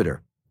reuptake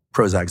inhibitor,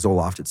 Prozac,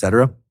 Zoloft, et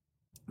cetera.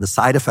 The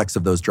side effects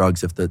of those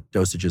drugs, if the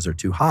dosages are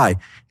too high,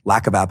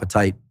 lack of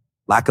appetite,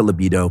 lack of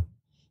libido,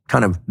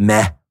 kind of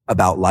meh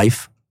about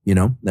life,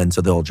 then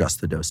so they'll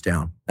adjust the dose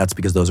down. That's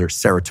because those are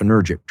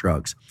serotonergic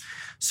drugs.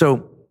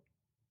 So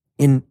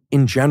in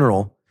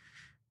general,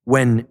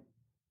 when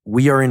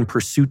we are in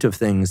pursuit of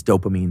things,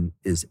 dopamine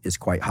is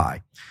quite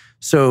high.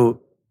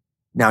 So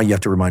now you have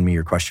to remind me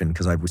your question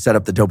because I've set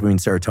up the dopamine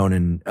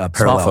serotonin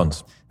parallel.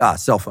 Smartphones.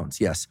 Cell phones,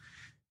 yes.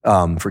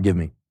 Forgive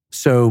me.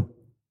 So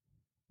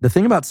the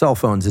thing about cell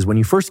phones is when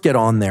you first get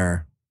on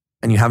there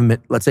and you have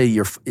them, let's say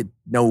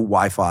no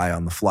Wi-Fi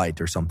on the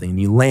flight or something,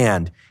 and you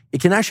land, it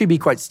can actually be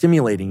quite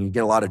stimulating. You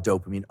get a lot of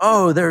dopamine.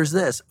 Oh, there's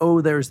this.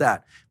 Oh, there's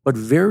that. But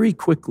very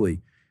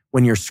quickly,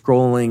 when you're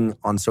scrolling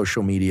on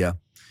social media,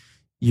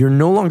 you're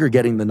no longer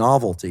getting the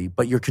novelty,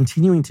 but you're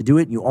continuing to do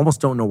it and you almost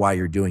don't know why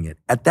you're doing it.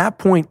 At that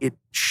point, it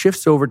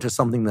shifts over to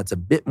something that's a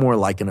bit more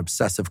like an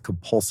obsessive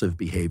compulsive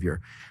behavior,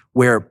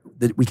 where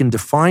we can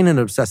define an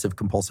obsessive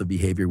compulsive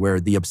behavior where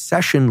the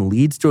obsession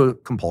leads to a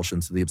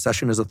compulsion. So the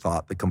obsession is a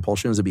thought, the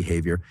compulsion is a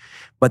behavior,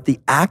 but the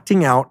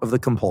acting out of the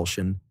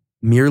compulsion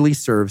merely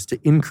serves to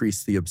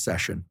increase the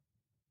obsession,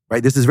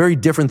 right? This is very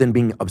different than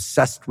being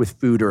obsessed with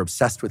food or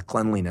obsessed with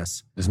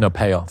cleanliness. There's no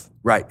payoff.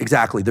 Right,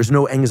 exactly. There's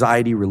no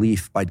anxiety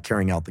relief by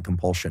carrying out the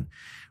compulsion.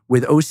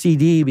 With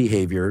OCD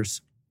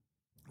behaviors,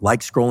 like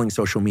scrolling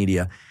social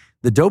media,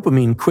 the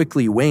dopamine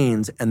quickly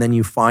wanes, and then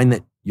you find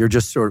that you're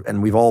just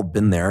and we've all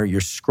been there, you're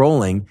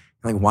scrolling,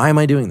 like, why am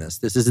I doing this?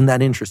 This isn't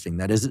that interesting.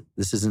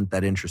 This isn't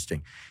that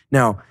interesting.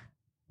 Now,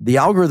 the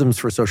algorithms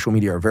for social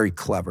media are very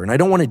clever, and I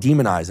don't want to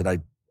demonize it. I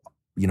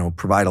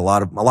provide a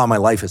lot of my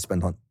life is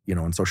spent on,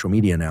 on social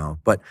media now,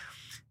 but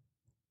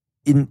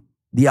in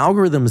the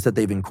algorithms that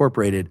they've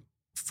incorporated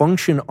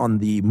function on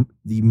the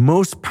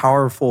most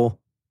powerful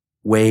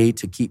way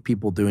to keep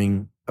people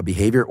doing a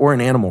behavior, or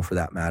an animal for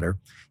that matter,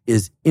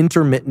 is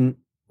intermittent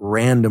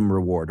random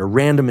reward or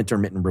random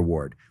intermittent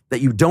reward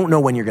that you don't know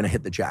when you're going to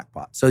hit the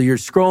jackpot. So you're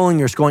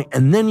scrolling,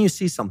 and then you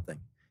see something.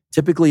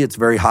 Typically, it's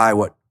very high,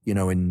 what, in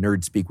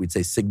nerd speak, we'd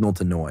say signal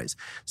to noise.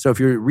 So if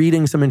you're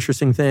reading some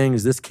interesting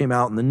things, this came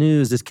out in the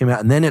news, this came out,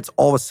 and then it's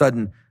all of a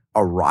sudden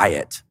a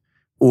riot,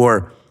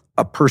 or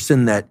a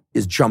person that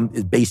is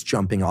base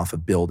jumping off a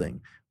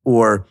building,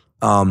 or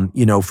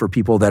for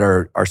people that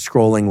are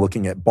scrolling,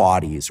 looking at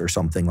bodies or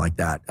something like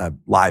that,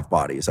 live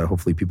bodies.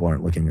 Hopefully people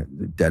aren't looking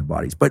at dead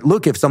bodies. But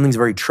look, if something's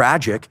very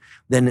tragic,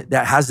 then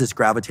that has this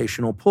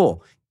gravitational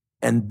pull.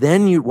 And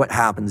then what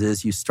happens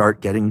is you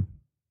start getting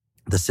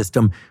the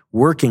system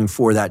working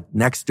for that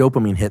next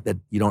dopamine hit that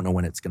you don't know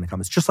when it's going to come.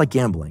 It's just like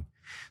gambling.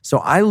 So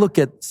I look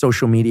at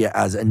social media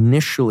as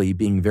initially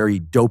being very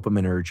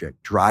dopaminergic,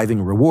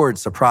 driving reward,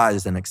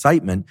 surprise, and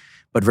excitement,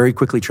 but very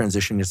quickly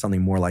transitioning to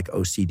something more like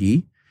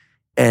OCD.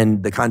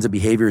 And the kinds of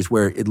behaviors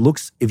where it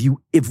looks,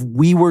 if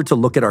we were to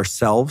look at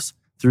ourselves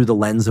through the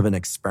lens of an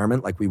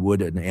experiment, like we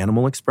would an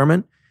animal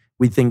experiment,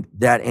 we'd think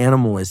that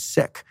animal is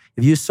sick.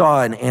 If you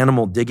saw an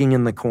animal digging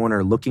in the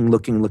corner, looking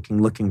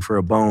for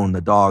a bone,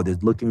 the dog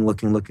is looking,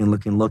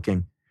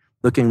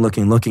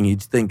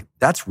 you'd think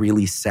that's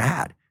really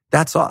sad.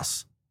 That's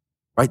us,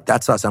 right?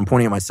 That's us. I'm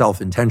pointing at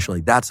myself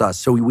intentionally. That's us.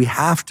 So we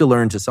have to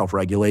learn to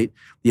self-regulate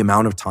the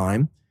amount of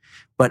time,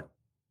 but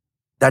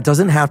that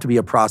doesn't have to be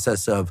a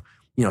process of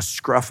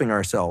scruffing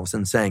ourselves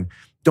and saying,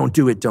 don't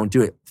do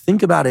it.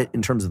 Think about it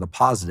in terms of the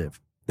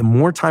positive. The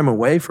more time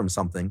away from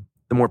something,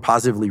 the more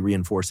positively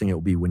reinforcing it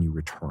will be when you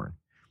return.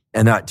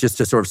 And just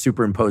to sort of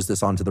superimpose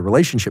this onto the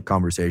relationship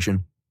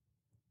conversation,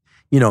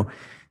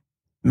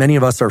 many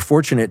of us are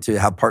fortunate to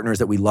have partners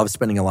that we love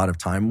spending a lot of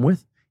time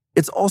with.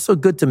 It's also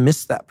good to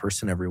miss that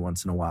person every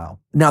once in a while.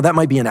 Now, that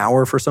might be an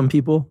hour for some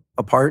people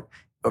apart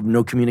of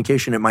no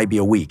communication. It might be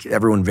a week.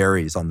 Everyone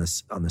varies on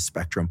this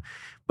spectrum.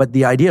 But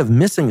the idea of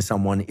missing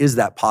someone is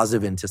that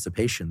positive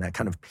anticipation, that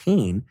kind of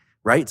pain,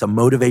 right? It's a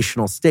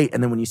motivational state.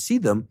 And then when you see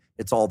them,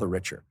 it's all the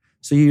richer.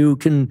 So you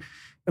can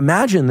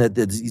imagine that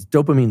these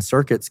dopamine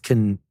circuits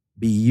can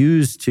be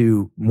used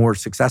to more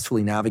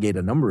successfully navigate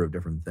a number of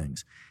different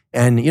things.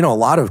 And, a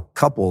lot of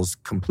couples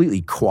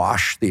completely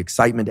quash the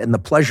excitement and the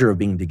pleasure of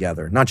being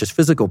together, not just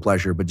physical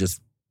pleasure, but just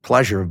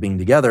pleasure of being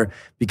together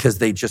because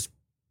they just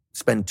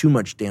spend too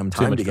much damn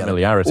time together.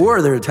 Familiarity.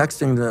 Or they're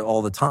texting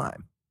all the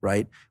time,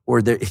 right? Or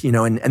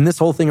and this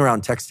whole thing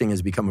around texting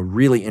has become a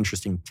really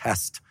interesting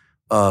test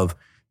of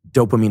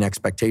dopamine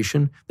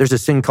expectation. There's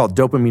this thing called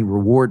dopamine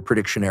reward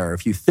prediction error.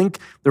 If you think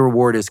the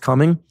reward is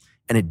coming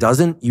and it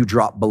doesn't, you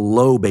drop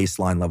below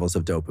baseline levels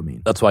of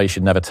dopamine. That's why you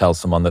should never tell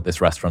someone that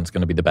this restaurant's going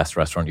to be the best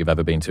restaurant you've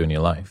ever been to in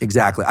your life.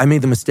 Exactly. I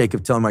made the mistake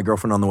of telling my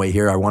girlfriend on the way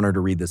here, I want her to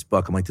read this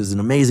book. I'm like, this is an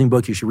amazing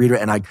book. You should read it.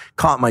 And I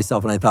caught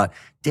myself and I thought,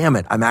 damn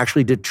it, I'm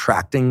actually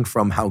detracting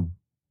from how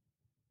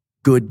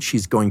good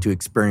she's going to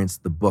experience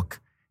the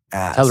book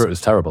as. Tell her it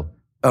was terrible.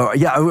 Oh,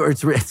 yeah,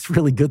 it's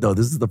really good, though.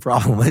 This is the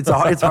problem. It's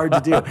hard to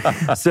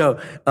do. So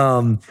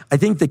I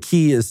think the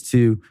key is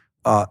to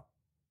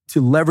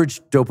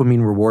leverage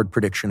dopamine reward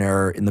prediction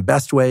error in the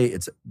best way.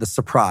 It's the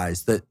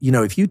surprise that,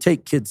 if you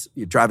take kids,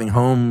 you're driving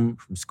home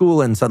from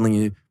school and suddenly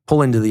you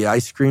pull into the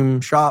ice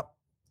cream shop,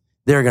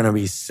 they're going to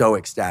be so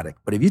ecstatic.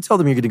 But if you tell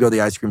them you're going to go to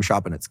the ice cream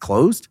shop and it's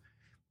closed,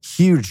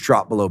 huge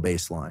drop below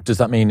baseline. Does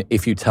that mean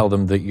if you tell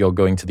them that you're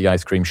going to the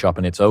ice cream shop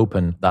and it's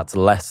open, that's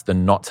less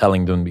than not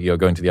telling them that you're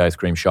going to the ice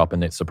cream shop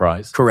and it's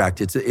surprise? Correct.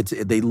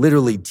 They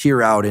literally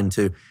tier out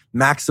into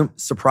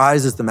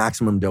surprise is the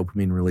maximum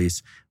dopamine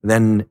release,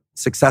 then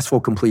successful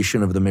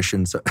completion of the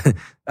mission,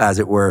 as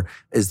it were,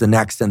 is the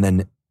next, and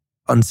then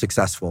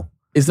unsuccessful.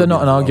 Is there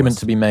not an argument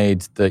to be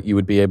made that you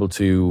would be able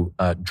to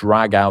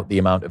drag out the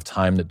amount of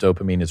time that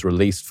dopamine is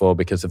released for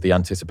because of the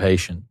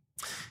anticipation?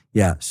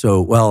 Yeah.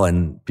 So,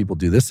 and people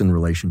do this in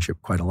relationship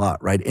quite a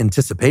lot, right?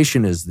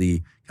 Anticipation is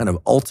the kind of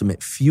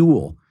ultimate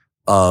fuel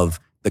of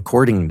the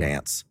courting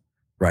dance,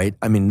 right?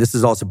 I mean, this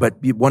is also,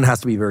 but one has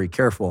to be very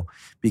careful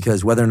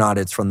because whether or not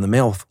it's from the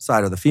male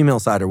side or the female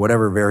side or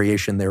whatever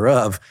variation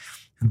thereof,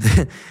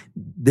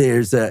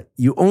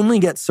 you only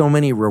get so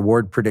many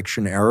reward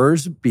prediction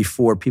errors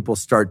before people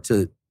start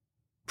to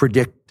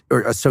predict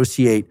or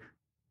associate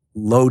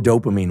low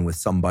dopamine with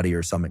somebody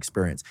or some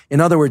experience. In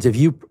other words, if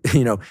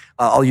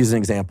I'll use an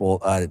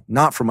example,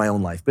 not from my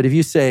own life, but if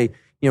you say,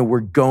 we're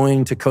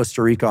going to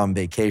Costa Rica on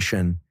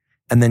vacation,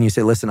 and then you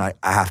say, listen, I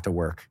have to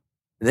work.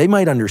 They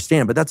might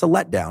understand, but that's a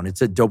letdown.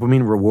 It's a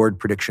dopamine reward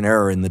prediction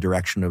error in the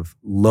direction of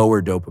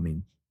lower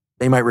dopamine.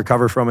 They might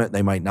recover from it,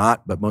 they might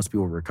not, but most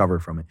people recover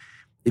from it.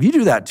 If you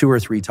do that 2 or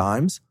 3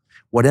 times,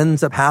 what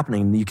ends up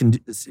happening, you can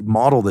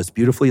model this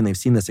beautifully, and they've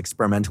seen this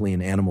experimentally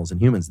in animals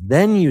and humans.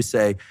 Then you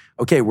say,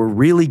 okay, we're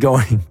really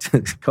going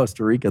to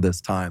Costa Rica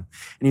this time.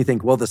 And you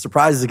think, well, the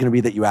surprise is going to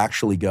be that you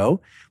actually go.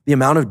 The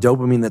amount of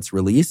dopamine that's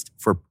released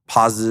for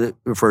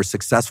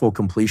successful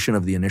completion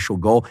of the initial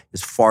goal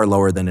is far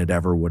lower than it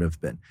ever would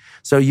have been.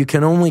 So you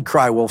can only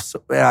cry wolf.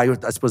 I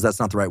suppose that's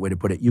not the right way to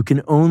put it. You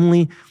can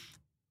only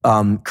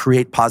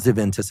create positive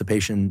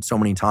anticipation so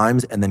many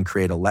times and then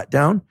create a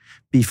letdown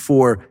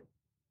before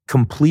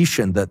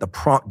completion, that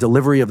the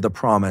delivery of the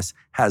promise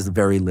has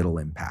very little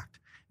impact.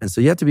 And so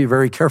you have to be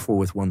very careful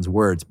with one's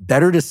words.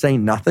 Better to say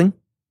nothing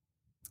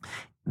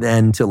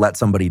than to let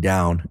somebody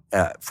down,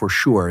 for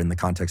sure, in the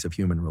context of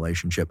human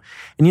relationship.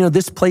 And,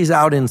 this plays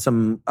out in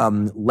some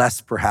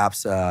less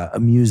perhaps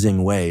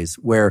amusing ways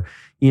where,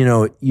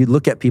 you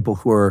look at people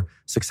who are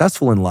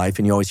successful in life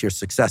and you always hear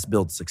success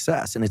builds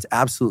success. And it's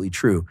absolutely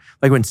true.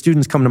 Like when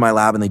students come to my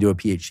lab and they do a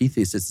PhD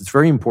thesis, it's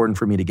very important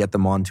for me to get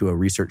them onto a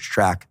research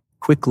track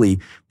quickly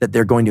that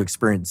they're going to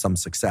experience some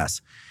success.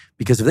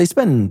 Because if they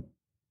spend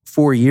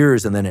 4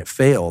 years and then it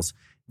fails,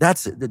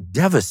 that's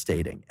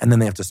devastating. And then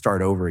they have to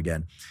start over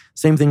again.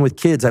 Same thing with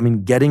kids. I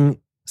mean, getting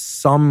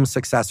some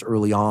success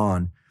early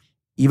on,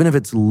 even if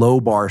it's low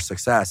bar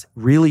success,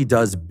 really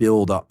does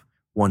build up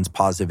one's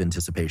positive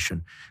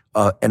anticipation,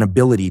 an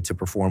ability to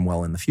perform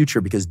well in the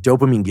future, because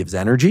dopamine gives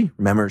energy.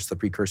 Remember, it's the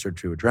precursor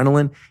to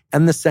adrenaline,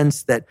 and the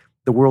sense that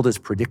the world is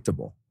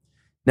predictable.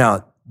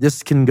 Now,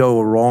 this can go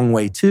a wrong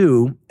way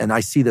too, and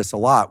I see this a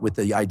lot with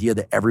the idea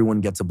that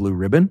everyone gets a blue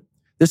ribbon.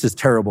 This is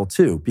terrible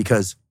too,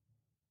 because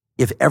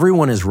if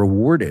everyone is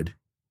rewarded,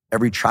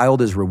 every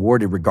child is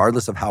rewarded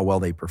regardless of how well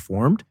they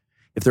performed,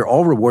 if they're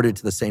all rewarded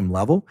to the same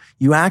level,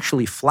 you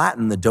actually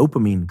flatten the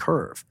dopamine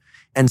curve.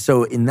 And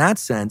so in that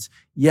sense,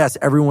 yes,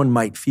 everyone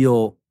might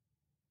feel,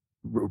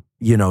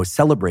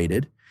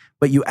 celebrated,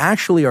 but you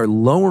actually are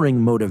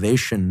lowering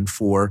motivation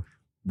for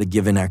the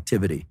given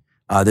activity.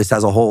 This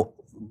has a whole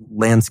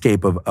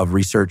landscape of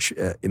research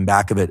in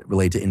back of it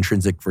related to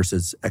intrinsic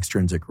versus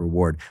extrinsic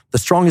reward. The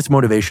strongest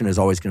motivation is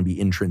always going to be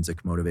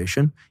intrinsic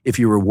motivation. If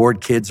you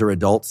reward kids or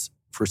adults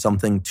for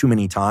something too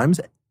many times,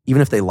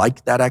 even if they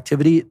like that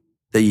activity,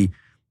 the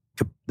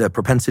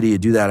propensity to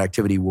do that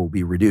activity will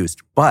be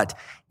reduced. But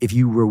if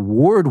you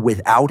reward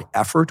without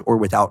effort or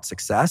without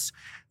success,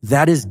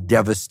 that is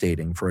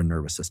devastating for a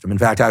nervous system. In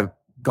fact, I've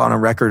gone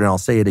on record, and I'll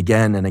say it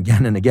again and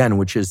again and again,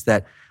 which is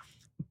that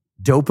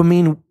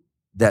dopamine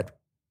that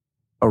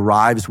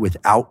arrives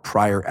without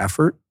prior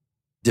effort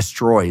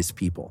destroys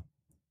people.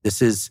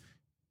 This is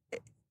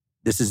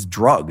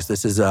drugs.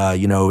 This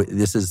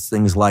is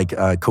things like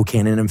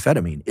cocaine and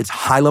amphetamine. It's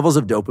high levels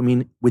of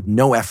dopamine with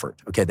no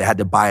effort. Okay, they had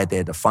to buy it, they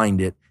had to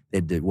find it,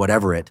 they did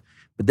whatever it.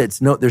 But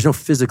there's no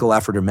physical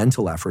effort or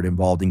mental effort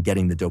involved in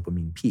getting the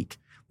dopamine peak.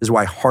 This is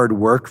why hard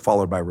work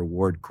followed by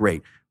reward,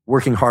 great.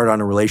 Working hard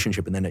on a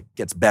relationship and then it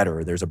gets better,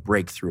 or there's a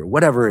breakthrough, or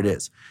whatever it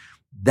is.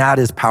 That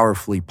is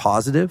powerfully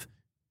positive.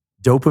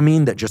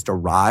 Dopamine that just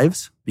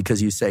arrives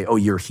because you say, oh,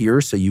 you're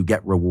here, so you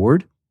get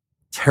reward,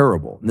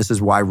 terrible. And this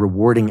is why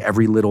rewarding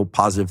every little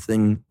positive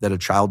thing that a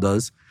child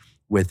does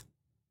with,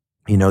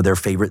 their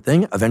favorite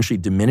thing eventually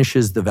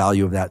diminishes the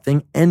value of that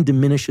thing and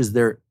diminishes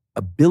their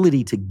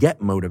ability to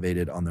get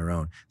motivated on their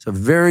own. It's a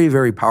very,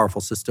 very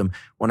powerful system.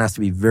 One has to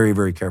be very,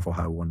 very careful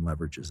how one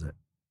leverages it.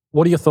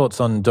 What are your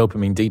thoughts on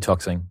dopamine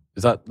detoxing?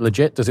 Is that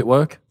legit? Does it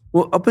work?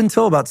 Well, up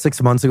until about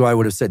 6 months ago, I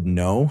would have said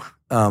no.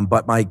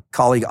 But my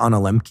colleague, Anna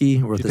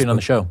Lemke, she's been on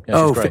the show.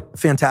 Yeah, she's great.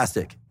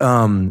 Fantastic.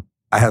 I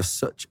have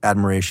such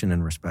admiration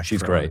and respect. She's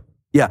for great.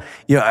 her.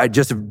 Yeah.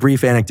 Just a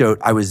brief anecdote.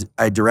 I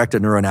direct a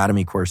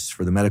neuroanatomy course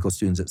for the medical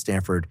students at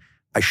Stanford.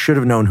 I should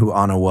have known who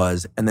Anna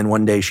was. And then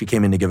one day she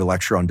came in to give a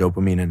lecture on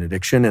dopamine and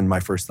addiction. And my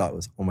first thought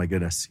was, oh my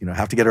goodness, I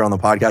have to get her on the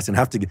podcast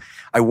and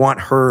I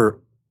want her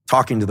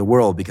talking to the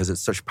world because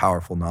it's such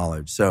powerful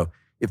knowledge. So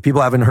if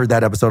people haven't heard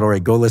that episode already,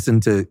 go listen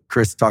to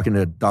Chris talking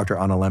to Dr.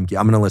 Anna Lemke.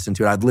 I'm going to listen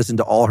to it. I've listened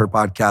to all her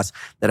podcasts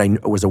that I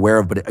was aware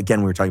of. But again,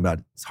 we were talking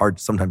about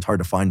sometimes hard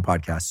to find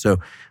podcasts. So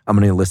I'm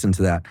going to listen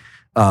to that.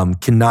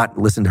 Cannot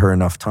listen to her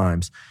enough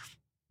times.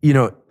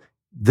 The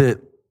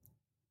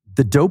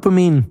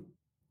dopamine,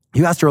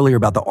 you asked earlier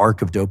about the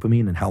arc of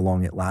dopamine and how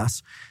long it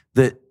lasts.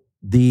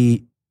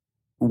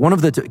 One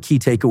of the key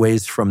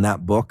takeaways from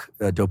that book,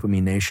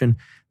 Dopamine Nation,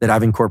 that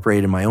I've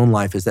incorporated in my own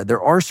life is that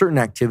there are certain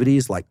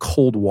activities like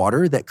cold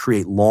water that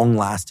create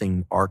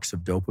long-lasting arcs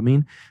of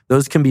dopamine.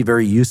 Those can be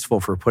very useful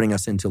for putting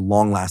us into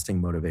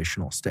long-lasting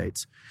motivational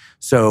states.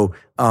 So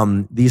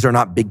these are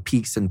not big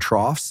peaks and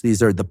troughs.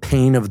 These are the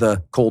pain of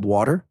the cold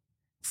water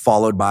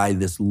followed by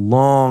this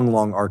long,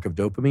 long arc of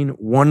dopamine.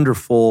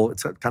 Wonderful.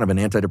 It's kind of an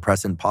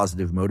antidepressant,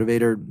 positive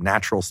motivator,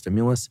 natural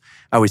stimulus.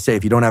 I always say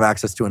if you don't have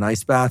access to an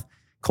ice bath,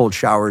 cold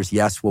showers,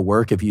 yes, will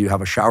work. If you have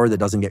a shower that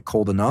doesn't get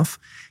cold enough,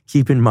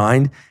 keep in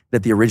mind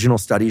that the original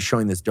studies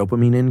showing this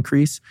dopamine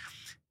increase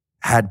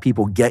had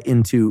people get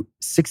into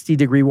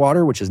 60-degree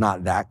water, which is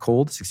not that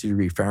cold,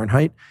 60-degree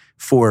Fahrenheit,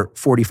 for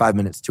 45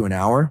 minutes to an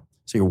hour.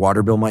 So your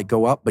water bill might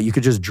go up, but you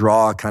could just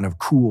draw a kind of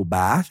cool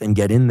bath and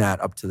get in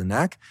that up to the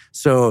neck.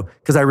 So,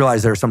 because I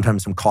realize there are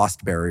sometimes some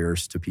cost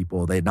barriers to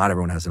people. Not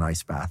everyone has an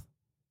ice bath.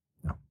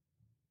 No.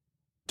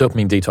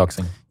 Dopamine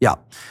detoxing. Yeah.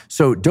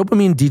 So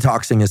dopamine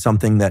detoxing is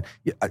something that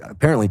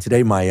apparently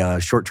today my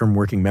short-term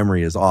working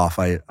memory is off.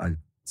 I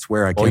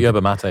swear I can't. Oh,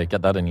 yerba mate,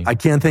 get that in you. I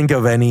can't think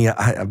of any,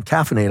 I'm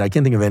caffeinated. I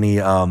can't think of any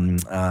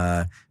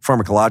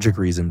pharmacologic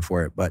reason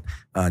for it, but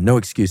no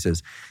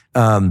excuses.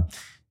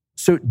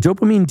 So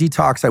dopamine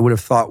detox, I would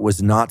have thought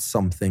was not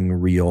something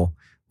real.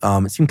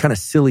 It seemed kind of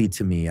silly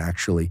to me,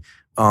 actually.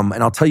 And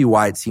I'll tell you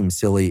why it seems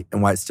silly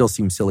and why it still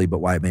seems silly, but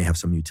why it may have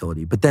some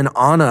utility. But then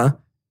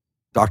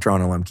Dr.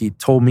 Anna Lemke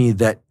told me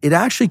that it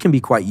actually can be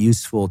quite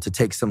useful to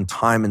take some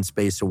time and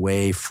space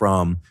away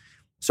from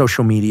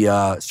social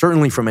media,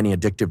 certainly from any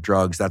addictive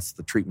drugs. That's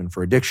the treatment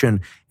for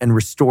addiction, and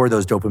restore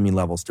those dopamine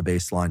levels to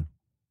baseline.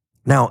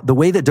 Now, the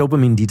way that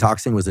dopamine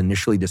detoxing was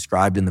initially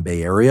described in the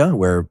Bay Area,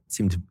 where it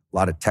seemed a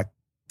lot of tech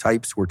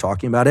types were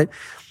talking about it,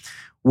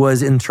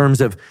 was in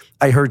terms of,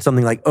 I heard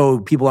something like,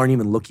 people aren't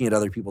even looking at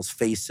other people's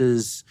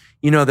faces.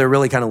 They're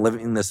really kind of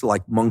living this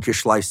like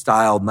monkish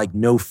lifestyle, like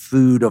no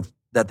food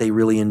that they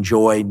really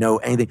enjoy, no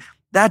anything.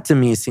 That to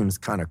me seems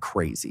kind of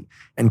crazy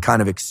and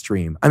kind of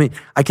extreme. I mean,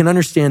 I can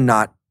understand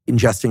not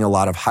ingesting a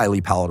lot of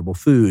highly palatable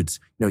foods,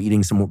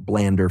 eating some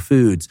blander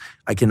foods.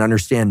 I can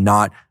understand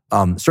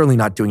certainly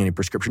not doing any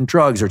prescription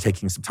drugs or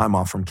taking some time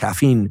off from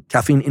caffeine.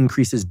 Caffeine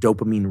increases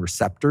dopamine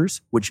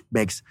receptors, which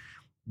makes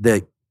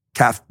the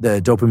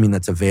dopamine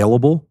that's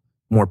available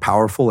more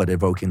powerful at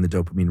evoking the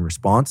dopamine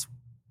response.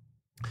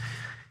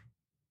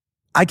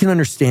 I can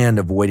understand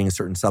avoiding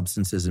certain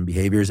substances and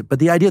behaviors, but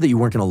the idea that you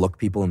weren't going to look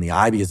people in the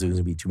eye because there was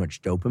going to be too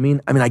much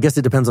dopamine, I mean, I guess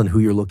it depends on who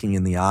you're looking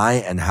in the eye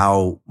and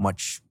how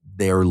much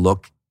their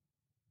look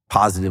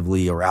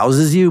positively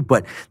arouses you.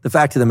 But the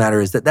fact of the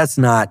matter is that that's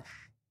not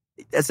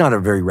a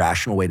very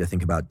rational way to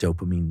think about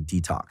dopamine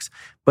detox.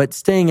 But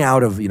staying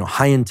out of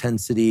high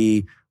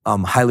intensity,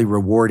 highly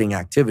rewarding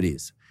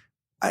activities,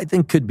 I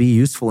think could be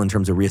useful in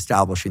terms of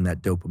reestablishing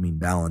that dopamine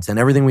balance. And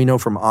everything we know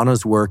from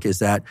Anna's work is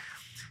that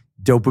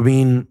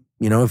dopamine,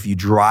 if you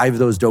drive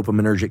those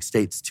dopaminergic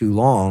states too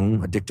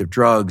long, addictive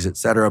drugs, et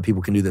cetera,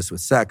 people can do this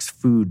with sex,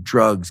 food,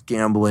 drugs,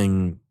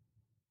 gambling,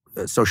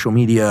 social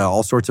media,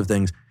 all sorts of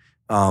things,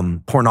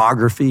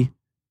 pornography.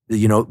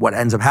 What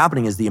ends up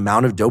happening is the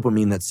amount of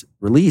dopamine that's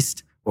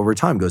released over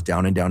time goes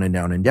down and down and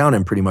down and down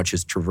and pretty much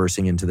is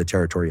traversing into the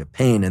territory of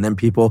pain. And then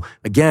people,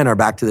 again, are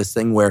back to this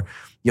thing where,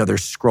 they're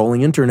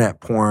scrolling internet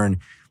porn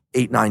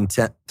 8, 9,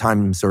 10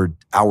 times or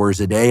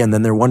hours a day. And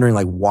then they're wondering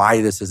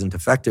why this isn't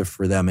effective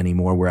for them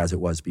anymore, whereas it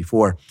was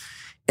before.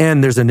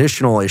 And there's an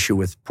additional issue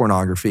with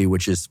pornography,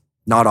 which is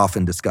not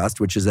often discussed,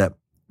 which is that,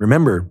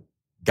 remember,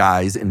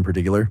 guys in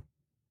particular,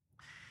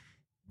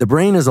 the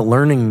brain is a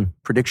learning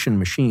prediction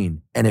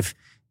machine. And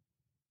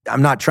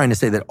I'm not trying to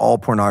say that all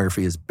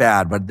pornography is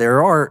bad, but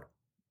there are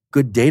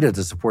good data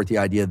to support the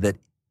idea that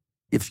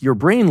if your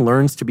brain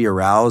learns to be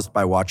aroused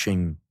by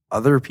watching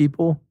other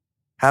people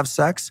have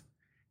sex,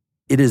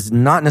 it is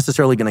not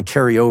necessarily going to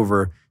carry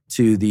over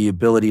to the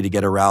ability to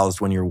get aroused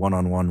when you're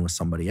one-on-one with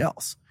somebody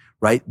else,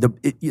 right?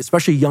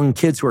 Especially young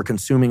kids who are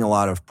consuming a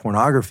lot of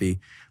pornography,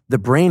 the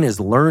brain is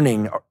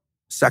learning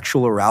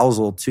sexual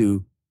arousal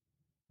to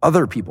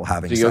other people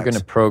having sex. So you're going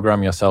to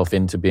program yourself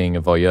into being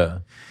a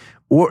voyeur.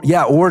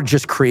 Or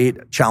just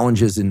create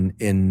challenges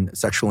in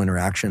sexual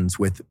interactions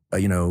with a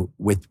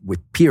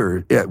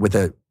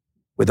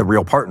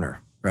real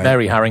partner. Right?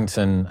 Mary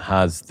Harrington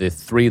has the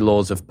 3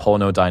 laws of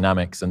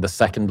pornodynamics, and the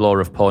second law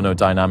of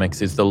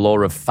pornodynamics is the law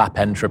of FAP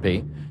entropy.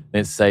 And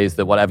it says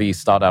that whatever you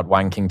start out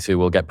wanking to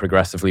will get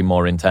progressively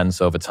more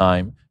intense over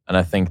time. And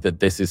I think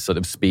that this is sort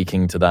of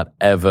speaking to that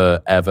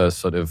ever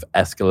sort of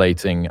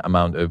escalating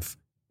amount of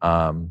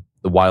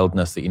the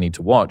wildness that you need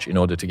to watch in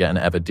order to get an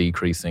ever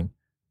decreasing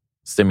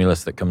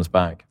stimulus that comes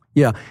back.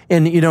 Yeah.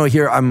 And,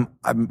 here I'm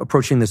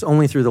approaching this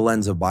only through the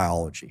lens of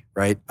biology,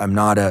 right? I'm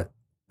not a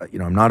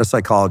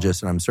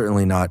psychologist, and I'm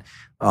certainly not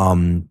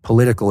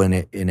political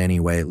in any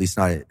way. At least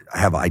not. I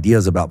have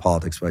ideas about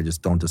politics, but I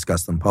just don't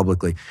discuss them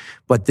publicly.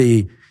 But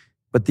the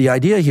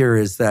idea here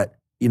is that,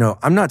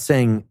 I'm not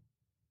saying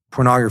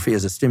pornography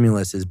as a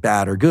stimulus is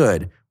bad or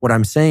good. What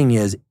I'm saying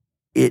is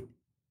it,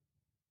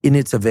 in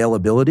its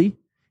availability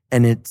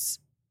and its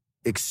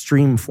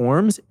extreme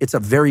forms, it's a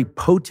very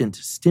potent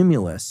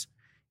stimulus,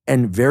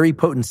 and very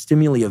potent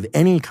stimuli of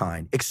any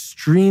kind,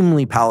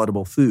 extremely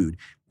palatable food,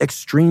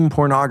 extreme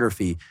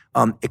pornography,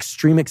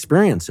 extreme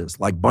experiences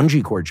like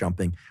bungee cord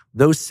jumping,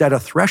 those set a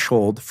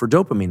threshold for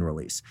dopamine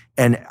release.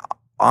 And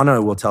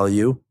Anna will tell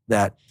you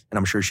that, and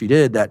I'm sure she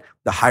did, that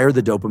the higher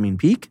the dopamine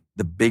peak,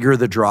 the bigger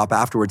the drop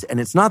afterwards. And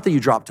it's not that you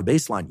drop to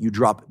baseline, you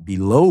drop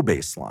below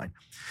baseline.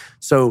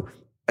 So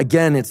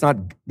again, it's not,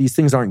 these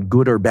things aren't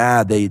good or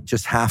bad. They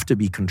just have to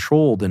be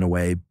controlled in a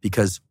way,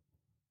 because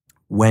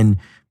when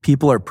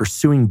people are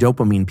pursuing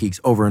dopamine peaks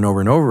over and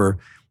over and over,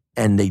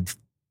 and they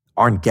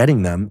aren't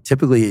getting them,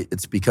 typically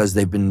it's because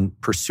they've been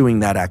pursuing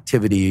that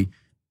activity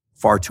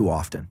far too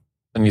often.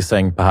 And you're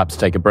saying perhaps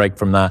take a break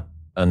from that,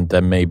 and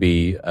there may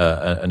be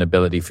an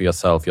ability for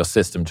yourself, your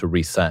system to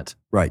reset.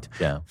 Right.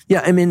 Yeah.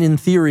 Yeah. I mean, in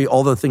theory,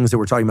 all the things that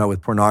we're talking about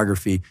with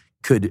pornography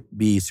could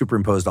be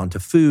superimposed onto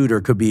food,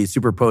 or could be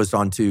superimposed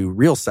onto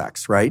real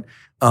sex, right?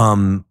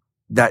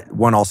 That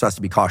one also has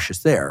to be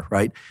cautious there,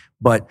 right?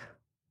 But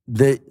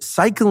the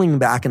cycling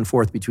back and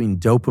forth between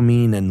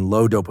dopamine and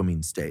low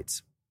dopamine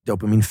states,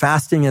 dopamine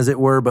fasting as it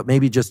were, but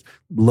maybe just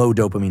low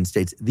dopamine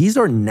states, these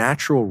are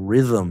natural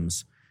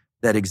rhythms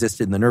that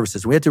existed in the nervous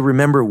system. We have to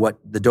remember what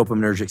the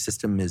dopaminergic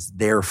system is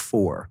there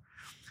for.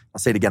 I'll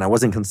say it again, I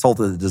wasn't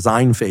consulted at the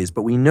design phase,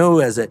 but we know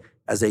as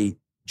a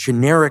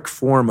generic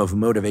form of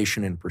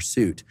motivation and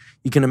pursuit,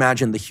 you can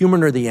imagine the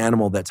human or the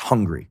animal that's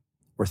hungry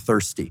or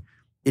thirsty.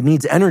 It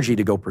needs energy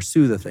to go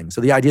pursue the thing. So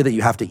the idea that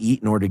you have to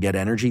eat in order to get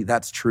energy,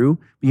 that's true.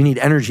 But you need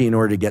energy in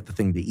order to get the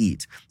thing to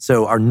eat.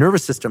 So our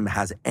nervous system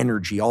has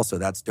energy also.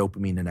 That's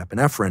dopamine and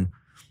epinephrine.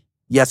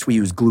 Yes, we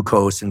use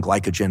glucose and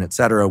glycogen, et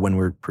cetera, when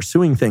we're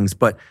pursuing things.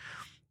 But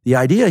the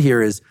idea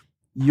here is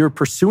you're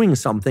pursuing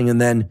something, and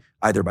then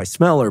either by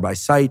smell or by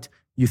sight,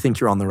 you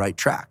think you're on the right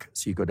track.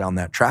 So you go down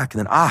that track,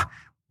 and then,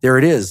 there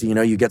it is.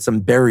 You get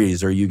some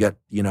berries, or you get,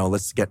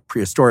 let's get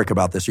prehistoric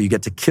about this, or you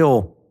get to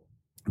kill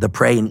the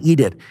prey and eat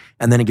it.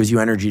 And then it gives you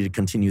energy to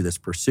continue this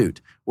pursuit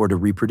or to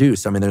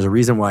reproduce. I mean, there's a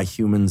reason why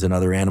humans and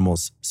other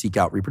animals seek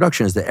out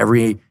reproduction, is that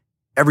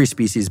every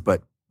species,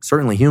 but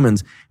certainly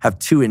humans, have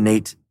 2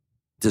 innate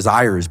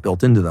desires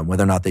built into them.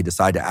 Whether or not they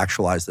decide to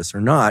actualize this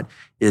or not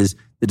is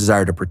the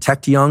desire to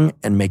protect young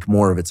and make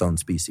more of its own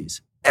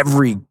species.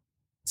 Every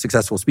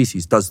successful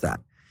species does that.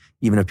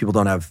 Even if people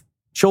don't have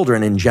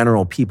children, in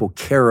general, people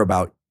care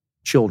about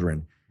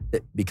children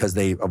because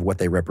of what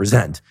they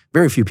represent.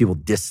 Very few people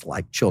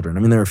dislike children. I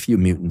mean, there are a few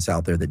mutants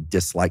out there that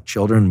dislike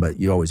children, but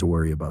you always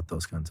worry about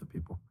those kinds of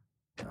people.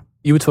 Yeah.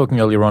 You were talking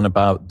earlier on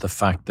about the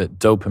fact that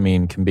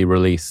dopamine can be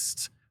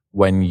released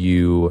when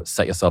you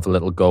set yourself a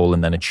little goal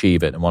and then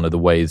achieve it. And one of the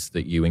ways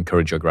that you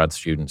encourage your grad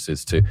students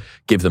is to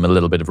give them a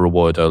little bit of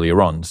reward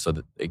earlier on so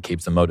that it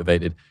keeps them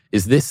motivated.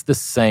 Is this the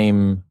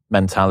same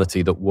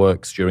mentality that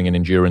works during an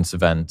endurance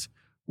event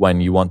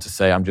when you want to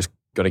say, I'm just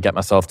got to get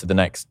myself to the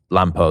next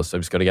lamppost,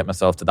 I've just got to get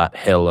myself to that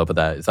hill over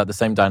there? Is that the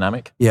same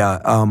dynamic?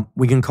 Yeah,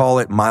 we can call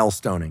it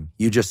milestoning.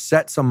 You just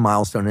set some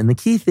milestone. And the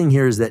key thing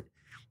here is that,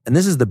 and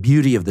this is the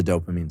beauty of the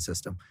dopamine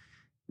system,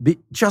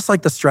 just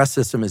like the stress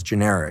system is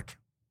generic,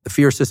 the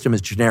fear system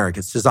is generic.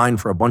 It's designed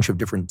for a bunch of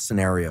different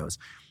scenarios.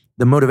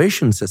 The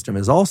motivation system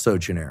is also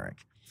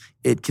generic.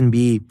 It can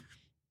be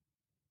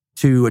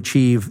to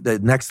achieve the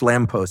next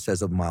lamppost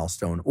as a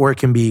milestone, or it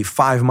can be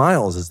 5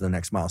 miles as the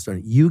next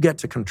milestone. You get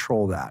to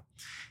control that.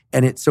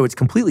 And so it's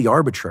completely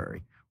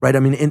arbitrary, right? I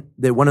mean,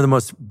 one of the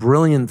most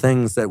brilliant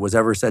things that was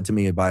ever said to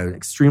me by an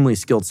extremely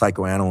skilled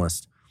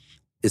psychoanalyst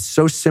is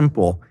so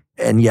simple,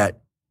 and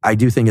yet I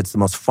do think it's the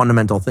most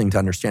fundamental thing to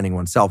understanding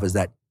oneself, is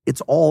that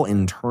it's all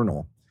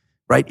internal.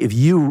 Right? If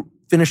you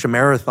finish a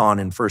marathon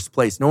in first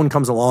place, no one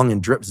comes along and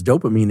drips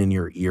dopamine in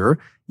your ear.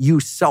 You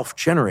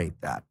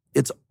self-generate that.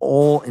 It's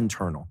all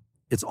internal.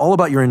 It's all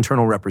about your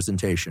internal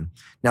representation.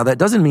 Now, that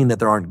doesn't mean that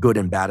there aren't good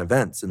and bad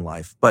events in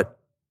life, but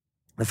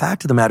the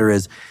fact of the matter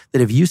is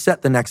that if you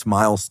set the next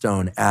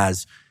milestone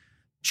as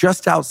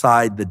just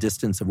outside the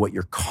distance of what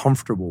you're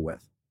comfortable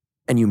with,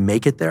 and you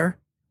make it there,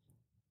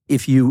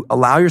 if you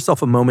allow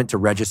yourself a moment to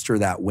register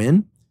that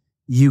win,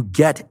 you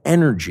get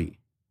energy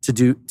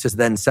to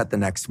then set the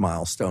next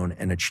milestone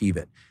and achieve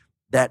it.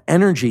 That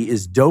energy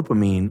is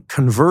dopamine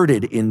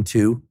converted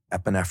into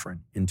epinephrine,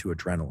 into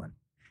adrenaline.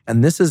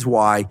 And this is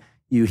why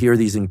you hear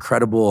these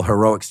incredible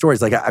heroic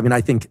stories. Like, I mean,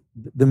 I think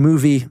the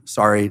movie,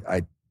 sorry,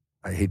 I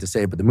hate to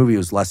say it, but the movie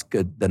was less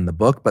good than the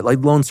book, but like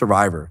Lone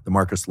Survivor, the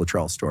Marcus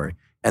Luttrell story.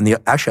 And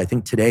actually, I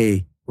think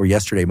today or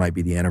yesterday might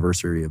be the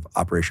anniversary of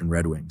Operation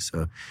Red Wing.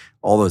 So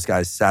all those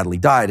guys sadly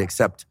died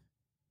except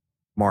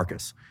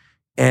Marcus.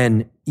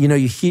 And, you know,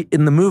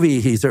 in the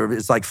movie, he sort of,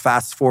 it's like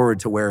fast forward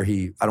to where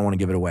I don't want to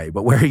give it away,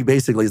 but where he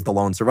basically is the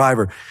lone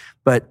survivor.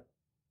 But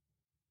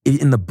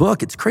in the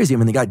book, it's crazy. I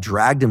mean, the guy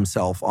dragged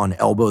himself on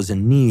elbows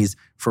and knees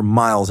for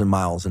miles and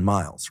miles and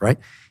miles, right?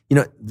 You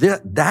know,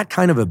 that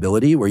kind of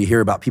ability where you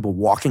hear about people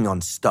walking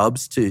on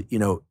stubs to, you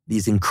know,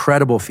 these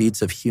incredible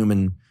feats of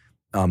human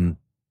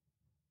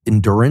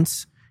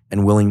endurance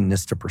and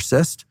willingness to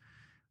persist.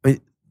 I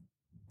mean,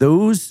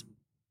 those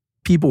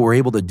people were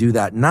able to do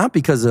that not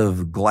because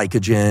of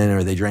glycogen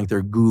or they drank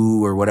their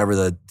goo or whatever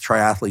the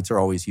triathletes are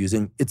always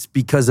using. It's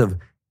because of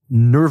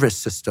nervous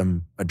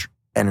system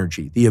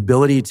energy, the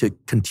ability to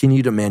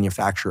continue to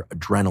manufacture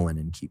adrenaline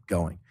and keep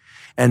going.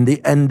 And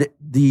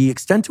the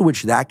extent to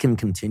which that can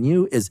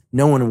continue is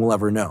no one will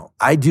ever know.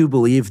 I do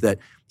believe that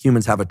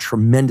humans have a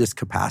tremendous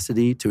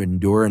capacity to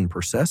endure and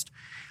persist,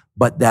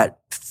 but that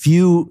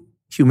few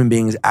human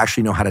beings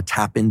actually know how to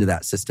tap into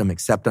that system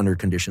except under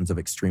conditions of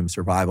extreme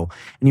survival.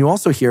 And you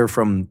also hear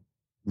from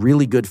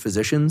really good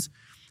physicians,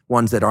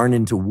 ones that aren't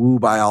into woo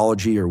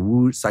biology or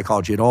woo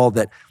psychology at all,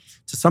 that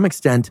to some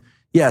extent,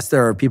 yes,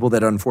 there are people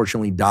that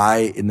unfortunately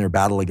die in their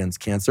battle against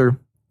cancer,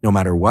 no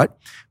matter what,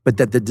 but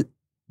that the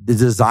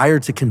desire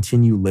to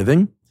continue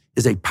living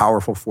is a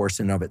powerful force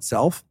in and of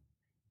itself.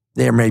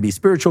 There may be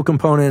spiritual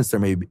components. There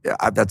may be,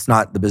 that's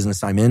not the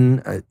business I'm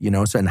in,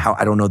 so, and how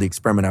I don't know the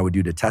experiment I would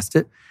do to test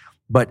it.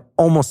 But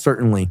almost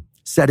certainly,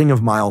 setting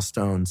of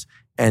milestones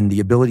and the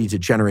ability to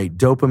generate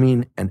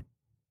dopamine and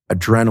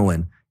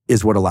adrenaline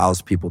is what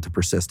allows people to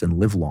persist and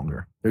live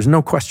longer. There's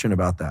no question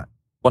about that.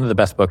 One of the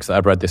best books that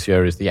I've read this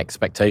year is The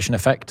Expectation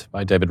Effect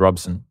by David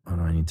Robson. Oh,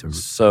 no, I need to.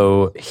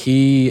 So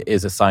he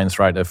is a science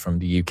writer from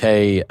the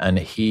UK, and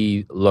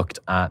he looked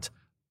at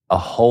a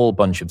whole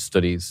bunch of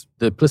studies.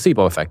 The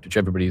placebo effect, which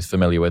everybody's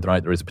familiar with,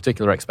 right? There is a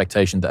particular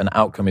expectation that an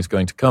outcome is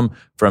going to come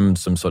from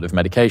some sort of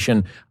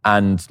medication,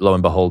 and lo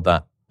and behold,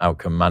 that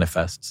outcome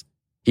manifests.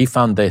 He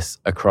found this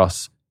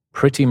across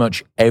pretty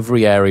much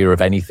every area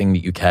of anything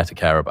that you care to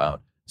care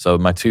about. So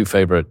my two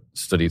favorite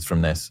studies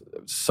from this,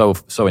 so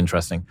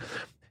interesting.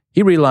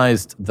 He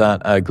realized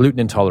that gluten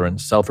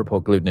intolerance,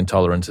 self-report gluten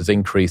intolerance, has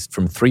increased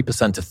from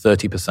 3% to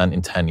 30%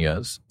 in 10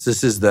 years.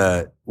 This is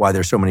why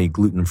there's so many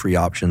gluten-free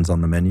options on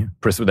the menu?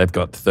 They've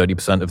got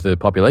 30% of the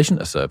population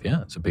to serve,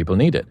 yeah, so people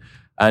need it.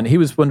 And he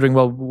was wondering,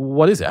 well,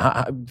 what is it?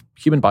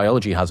 Human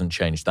biology hasn't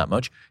changed that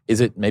much.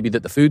 Is it maybe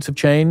that the foods have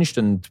changed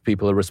and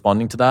people are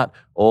responding to that?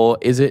 Or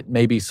is it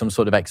maybe some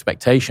sort of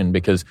expectation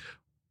because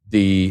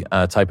the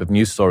type of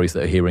news stories that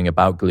they're hearing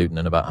about gluten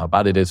and about how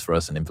bad it is for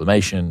us and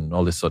inflammation and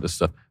all this sort of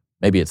stuff,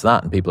 maybe it's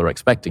that and people are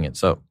expecting it.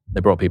 So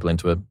they brought people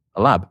into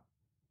a lab.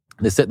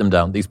 They sit them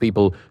down. These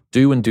people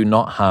do and do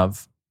not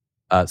have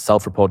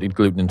self-reported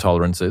gluten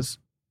intolerances,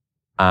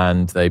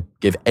 and they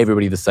give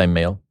everybody the same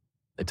meal.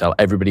 They tell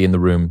everybody in the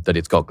room that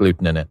it's got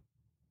gluten in it.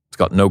 It's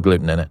got no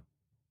gluten in it.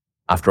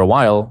 After a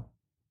while,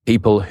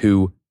 people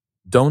who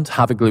don't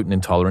have a gluten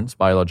intolerance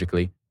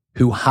biologically,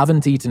 who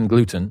haven't eaten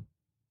gluten,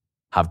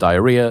 have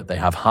diarrhea, they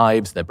have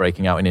hives, they're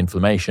breaking out in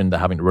inflammation, they're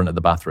having to run to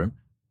the bathroom.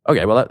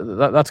 Okay, well,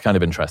 that's kind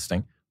of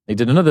interesting. He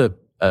did another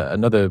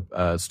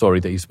story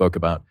that he spoke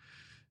about.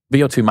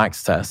 VO2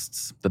 max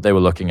tests that they were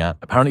looking at.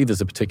 Apparently there's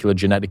a particular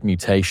genetic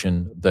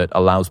mutation that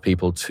allows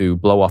people to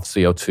blow off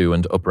CO2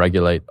 and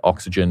upregulate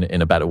oxygen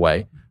in a better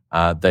way.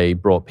 They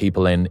brought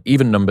people in,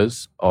 even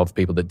numbers of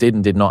people that did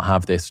and did not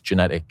have this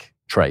genetic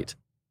trait,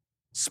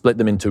 split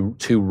them into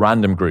two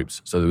random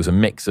groups. So there was a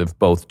mix of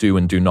both do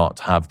and do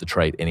not have the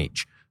trait in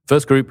each.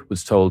 First group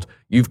was told,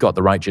 you've got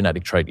the right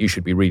genetic trait. You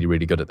should be really,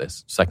 really good at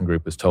this. Second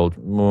group was told,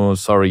 oh,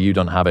 sorry, you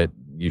don't have it.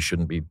 You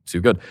shouldn't be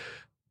too good.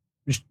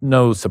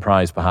 No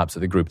surprise, perhaps,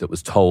 that the group that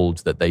was told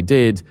that they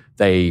did,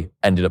 they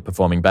ended up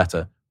performing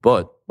better.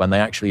 But when they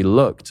actually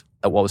looked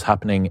at what was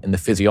happening in the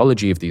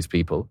physiology of these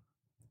people,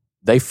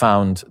 they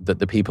found that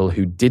the people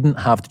who didn't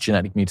have the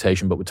genetic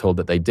mutation but were told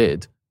that they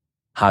did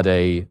had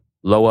a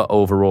lower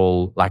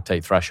overall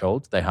lactate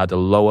threshold. They had a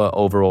lower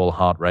overall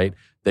heart rate.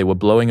 They were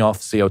blowing off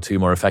CO2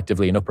 more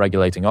effectively and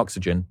upregulating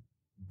oxygen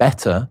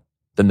better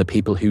than the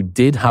people who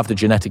did have the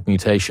genetic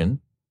mutation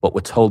but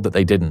were told that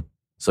they didn't.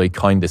 So he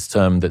coined this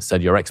term that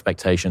said your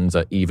expectations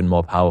are even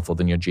more powerful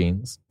than your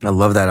genes. I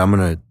love that. I'm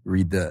going to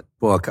read that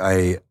book.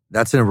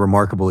 That's a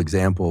remarkable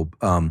example.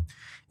 And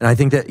I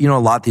think that, a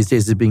lot these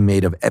days is being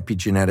made of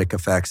epigenetic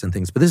effects and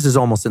things, but this is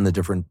almost in the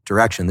different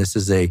direction. This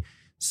is a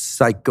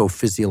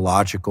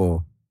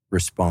psychophysiological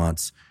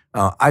response.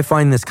 I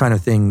find this kind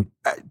of thing,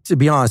 to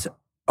be honest,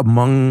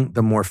 among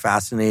the more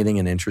fascinating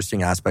and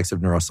interesting aspects of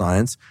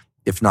neuroscience,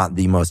 if not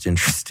the most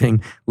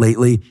interesting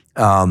lately.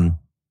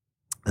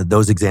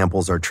 Those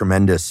examples are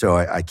tremendous, so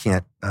I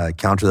can't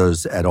counter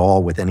those at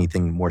all with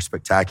anything more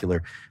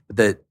spectacular.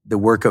 But the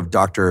work of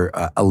Dr.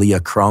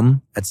 Aliyah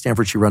Crum at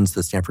Stanford, she runs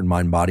the Stanford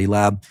Mind Body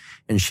Lab,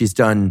 and she's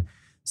done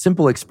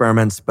simple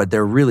experiments, but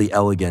they're really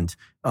elegant,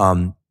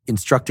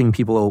 instructing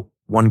people,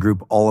 one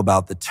group, all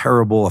about the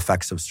terrible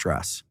effects of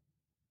stress.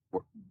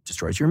 It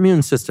destroys your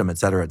immune system, et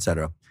cetera, et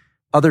cetera.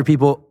 Other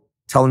people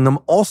telling them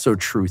also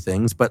true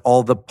things, but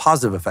all the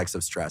positive effects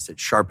of stress. It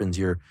sharpens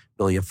your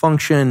ability to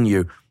function,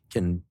 you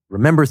can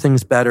remember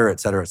things better, et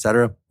cetera, et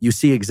cetera. You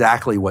see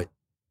exactly what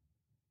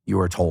you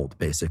are told,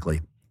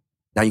 basically.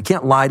 Now, you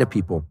can't lie to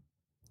people.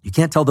 You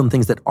can't tell them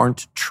things that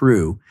aren't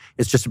true.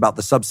 It's just about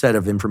the subset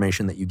of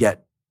information that you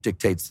get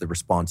dictates the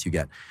response you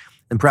get.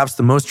 And perhaps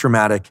the most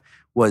dramatic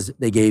was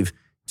they gave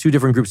two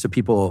different groups of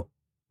people,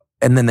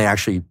 and then they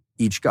actually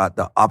each got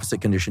the opposite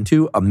condition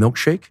too, a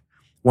milkshake.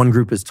 One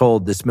group is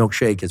told this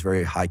milkshake is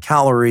very high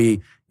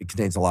calorie, it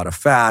contains a lot of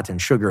fat and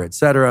sugar, et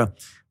cetera.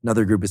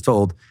 Another group is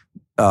told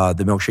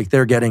the milkshake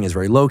they're getting is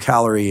very low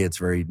calorie, it's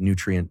very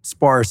nutrient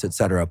sparse, et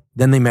cetera.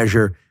 Then they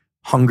measure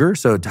hunger,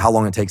 so how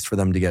long it takes for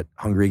them to get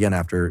hungry again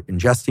after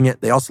ingesting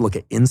it. They also look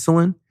at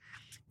insulin,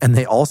 and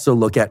they also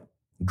look at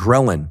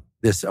ghrelin,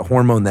 this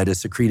hormone that is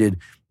secreted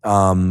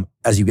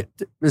as you get,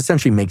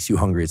 essentially makes you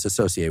hungry. It's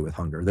associated with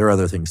hunger. There are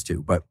other things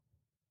too, but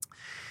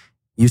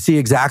you see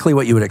exactly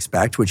what you would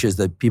expect, which is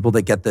that people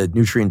that get the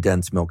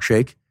nutrient-dense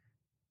milkshake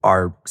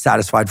are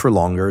satisfied for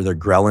longer, their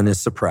ghrelin is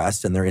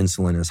suppressed, and their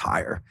insulin is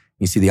higher.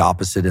 You see the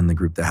opposite in the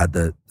group that had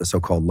the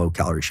so-called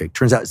low-calorie shake.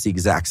 Turns out it's the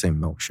exact same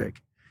milkshake.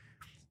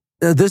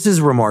 This is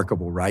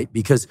remarkable, right?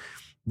 Because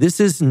this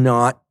is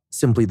not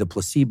simply the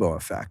placebo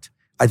effect.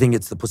 I think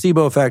it's the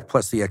placebo effect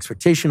plus the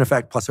expectation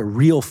effect plus a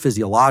real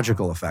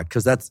physiological effect,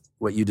 because that's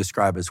what you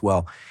describe as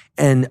well.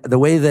 And the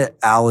way that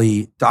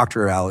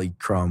Dr. Aliyah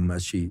Crum,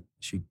 as she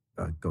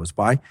goes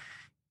by,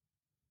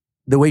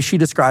 the way she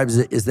describes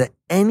it is that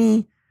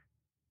any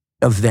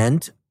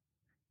event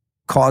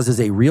causes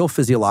a real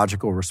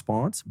physiological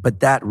response, but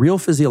that real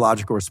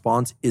physiological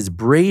response is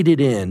braided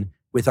in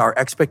with our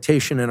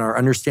expectation and our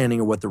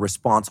understanding of what the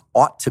response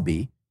ought to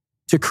be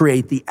to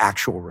create the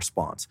actual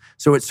response.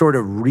 So it's sort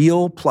of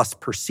real plus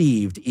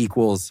perceived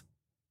equals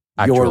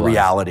your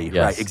reality,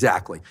 yes. Right?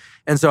 Exactly.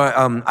 And so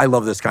I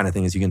love this kind of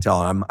thing, as you can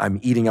tell. I'm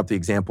eating up the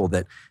example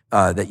that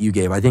you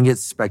gave. I think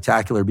it's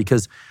spectacular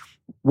because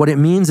what it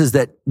means is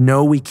that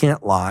no, we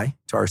can't lie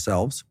to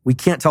ourselves. We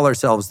can't tell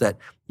ourselves that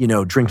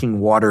drinking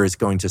water is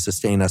going to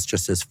sustain us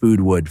just as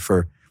food would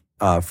for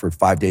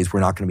 5 days. We're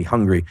not going to be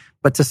hungry.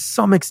 But to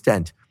some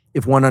extent,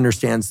 if one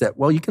understands that,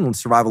 well, you can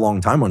survive a long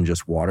time on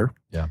just water,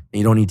 and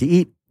you don't need to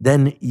eat,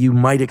 then you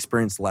might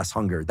experience less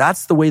hunger.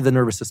 That's the way the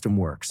nervous system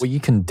works. Well, you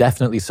can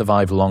definitely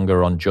survive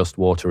longer on just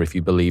water if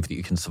you believe that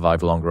you can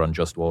survive longer on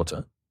just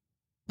water.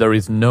 There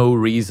is no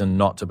reason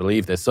not to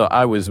believe this. So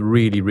I was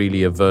really,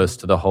 really averse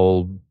to the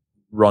whole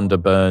Rhonda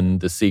Byrne,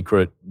 the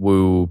secret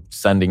woo,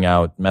 sending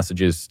out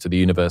messages to the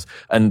universe.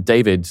 And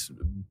David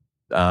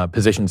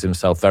positions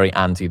himself very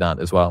anti that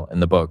as well in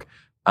the book.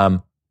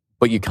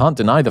 But you can't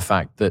deny the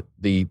fact that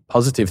the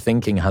positive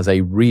thinking has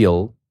a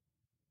real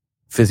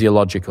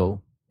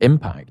physiological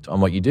impact on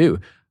what you do.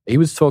 He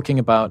was talking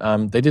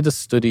about, they did a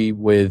study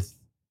with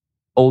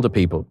older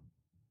people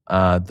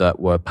that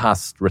were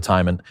past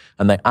retirement,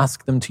 and they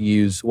asked them to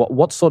use,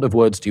 what sort of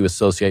words do you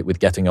associate with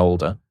getting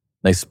older?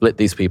 They split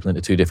these people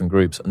into two different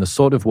groups, and the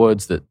sort of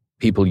words that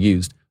people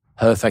used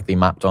perfectly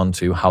mapped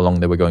onto how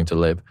long they were going to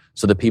live.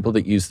 So the people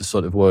that used the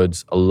sort of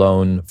words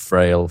alone,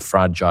 frail,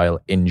 fragile,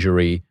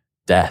 injury,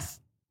 death,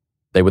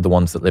 they were the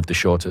ones that lived the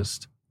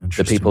shortest.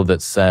 The people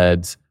that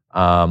said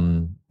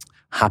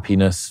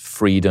happiness,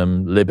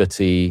 freedom,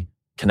 liberty,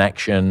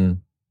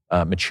 connection,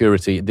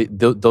 maturity,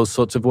 those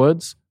sorts of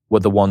words were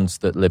the ones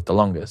that lived the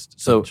longest.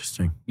 So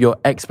your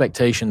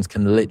expectations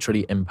can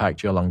literally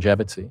impact your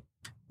longevity.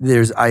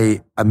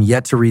 I'm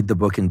yet to read the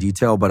book in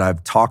detail, but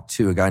I've talked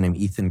to a guy named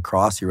Ethan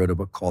Kross. He wrote a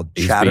book called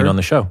Chatter. He's been on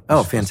the show.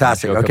 Oh,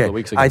 fantastic.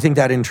 Okay. I think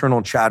that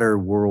internal chatter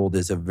world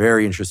is a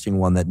very interesting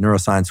one that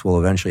neuroscience will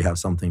eventually have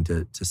something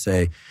to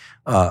say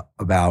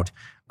about.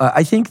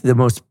 I think the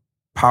most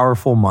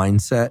powerful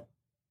mindset,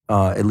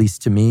 at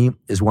least to me,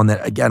 is one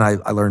that, again,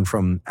 I learned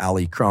from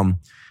Aliyah Crum.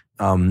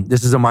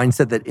 This is a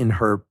mindset that in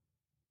her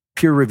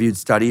peer-reviewed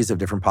studies of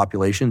different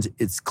populations,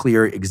 it's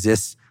clear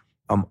exists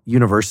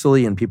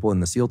universally in people in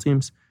the SEAL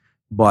teams,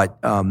 but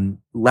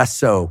less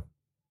so,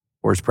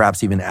 or is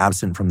perhaps even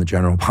absent from the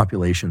general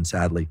population,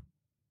 sadly.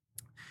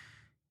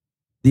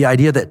 The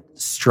idea that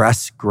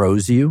stress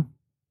grows you,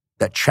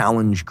 that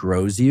challenge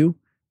grows you,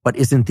 but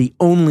isn't the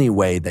only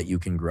way that you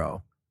can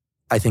grow,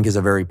 I think is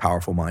a very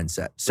powerful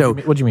mindset. So,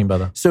 what do you mean by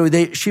that? So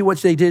what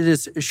they did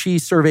is she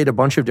surveyed a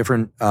bunch of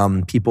different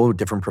people,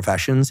 different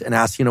professions, and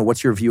asked,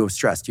 what's your view of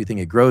stress? Do you think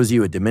it grows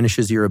you, it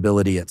diminishes your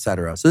ability, et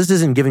cetera? So this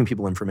isn't giving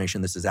people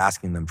information, this is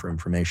asking them for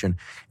information.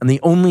 And the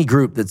only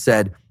group that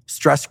said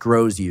stress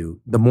grows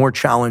you. The more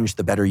challenge,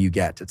 the better you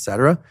get, et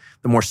cetera.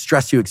 The more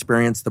stress you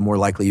experience, the more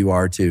likely you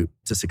are to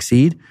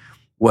succeed,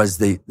 was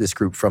this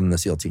group from the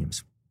SEAL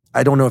teams.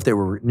 I don't know if they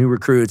were new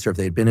recruits or if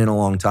they'd been in a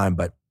long time,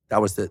 but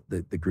that was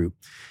the group.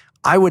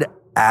 I would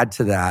add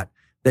to that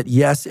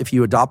yes, if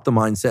you adopt the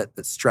mindset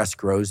that stress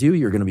grows you,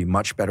 you're going to be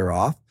much better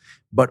off,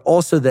 but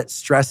also that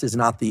stress is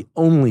not the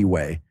only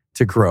way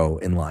to grow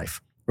in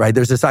life, right?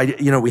 There's this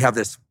idea, we have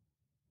this,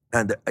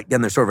 and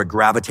again, there's sort of a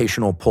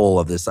gravitational pull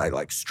of this,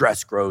 like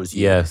stress grows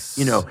you. Yes.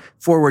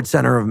 Forward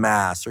center of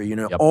mass, or,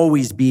 Yep.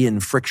 always be in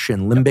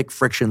friction, limbic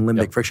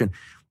friction.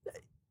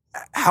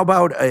 How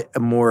about a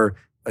more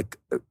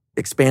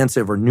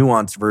expansive or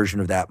nuanced version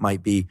of that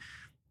might be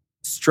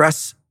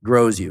stress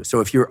grows you.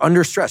 So if you're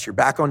under stress, you're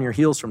back on your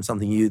heels from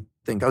something, you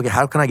think, okay,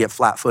 how can I get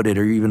flat-footed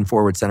or even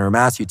forward center of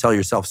mass? You tell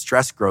yourself,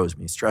 stress grows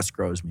me, stress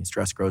grows me,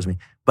 stress grows me.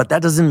 But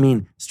that doesn't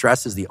mean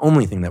stress is the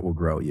only thing that will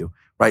grow you,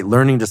 right?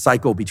 Learning to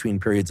cycle between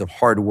periods of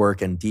hard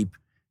work and deep,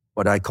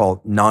 what I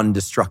call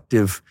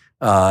non-destructive,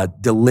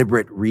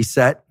 deliberate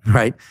reset,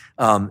 right?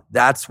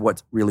 That's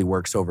what really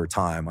works over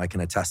time. I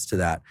can attest to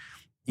that.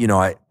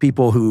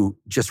 People who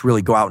just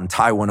really go out and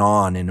tie one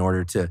on in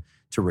order to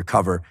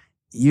recover,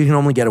 you can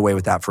only get away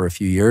with that for a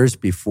few years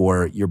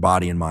before your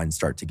body and mind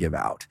start to give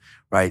out,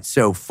 right?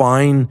 So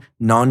find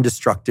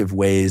non-destructive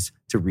ways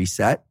to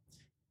reset,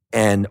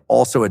 and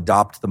also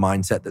adopt the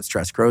mindset that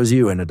stress grows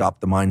you, and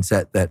adopt the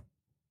mindset that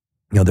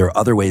there are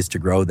other ways to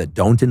grow that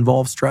don't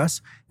involve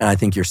stress. And I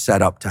think you're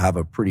set up to have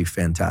a pretty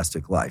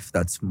fantastic life.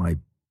 That's my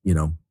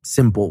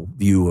simple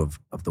view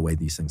of the way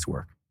these things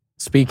work.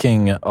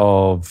 Speaking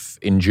of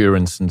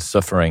endurance and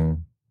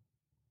suffering,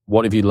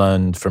 what have you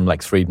learned from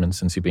Lex Friedman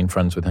since you've been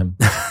friends with him?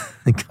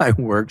 The guy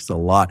works a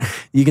lot.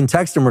 You can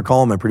text him or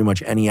call him at pretty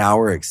much any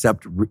hour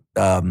except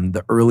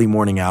the early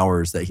morning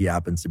hours that he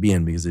happens to be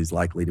in, because he's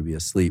likely to be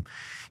asleep.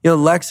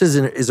 Lex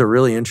is a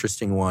really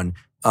interesting one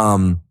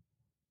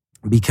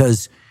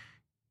because,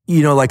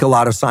 like a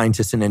lot of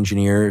scientists and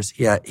engineers,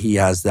 he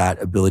has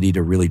that ability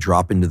to really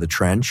drop into the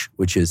trench,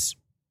 which is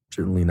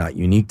certainly not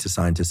unique to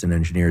scientists and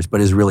engineers,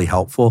 but is really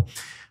helpful.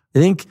 I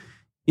think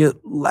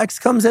Lex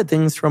comes at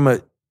things from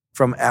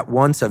at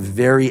once a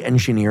very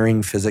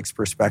engineering physics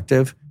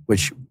perspective,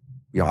 which,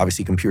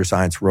 obviously computer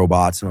science,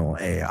 robots, and all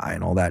AI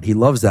and all that. He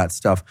loves that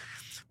stuff.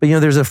 But,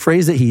 there's a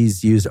phrase that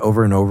he's used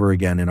over and over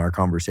again in our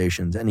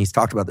conversations, and he's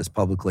talked about this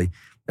publicly,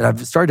 that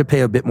I've started to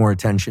pay a bit more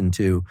attention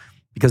to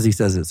because he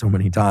says it so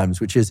many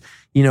times, which is,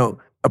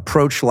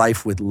 approach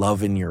life with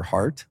love in your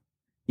heart.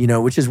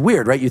 Which is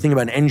weird, right? You think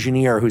about an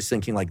engineer who's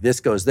thinking like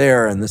this goes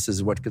there and this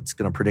is what's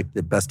going to predict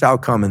the best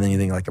outcome. And then you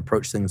think like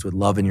approach things with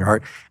love in your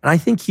heart. And I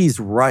think he's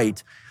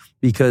right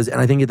and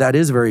I think that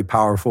is very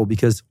powerful,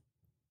 because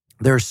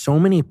there are so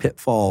many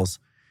pitfalls.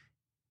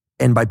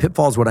 And by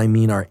pitfalls, what I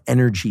mean are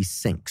energy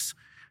sinks.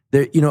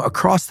 There,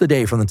 across the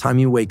day, from the time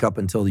you wake up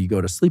until you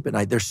go to sleep at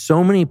night, there's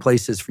so many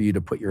places for you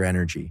to put your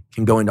energy. It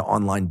can go into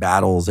online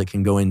battles. It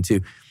can go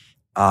into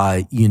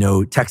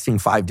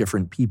texting 5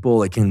 different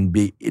people. It can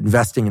be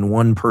investing in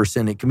one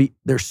person.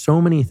 There's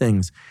so many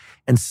things.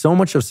 And so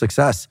much of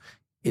success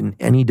in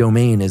any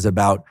domain is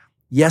about,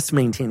 yes,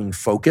 maintaining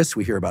focus.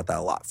 We hear about that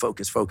a lot.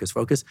 Focus, focus,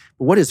 focus.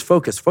 But what is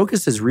focus?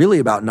 Focus is really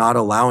about not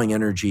allowing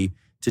energy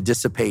to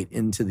dissipate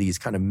into these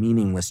kind of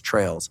meaningless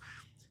trails.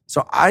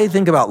 So I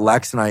think about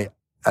Lex, and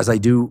as I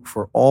do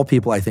for all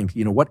people, I think,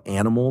 what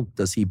animal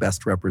does he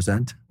best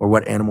represent, or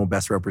what animal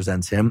best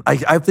represents him?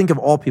 I think of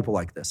all people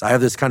like this. I have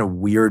this kind of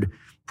weird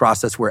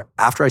process where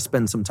after I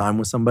spend some time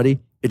with somebody,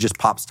 it just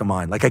pops to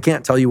mind. Like I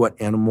can't tell you what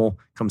animal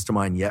comes to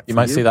mind yet. You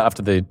might see that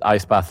after the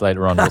ice bath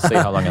later on. We'll see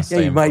how long I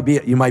stay. You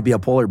might be a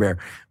polar bear,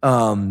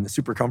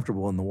 super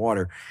comfortable in the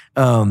water,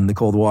 the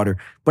cold water.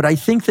 But I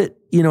think that,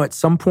 at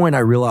some point I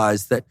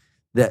realized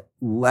that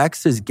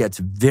Lex gets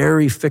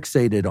very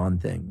fixated on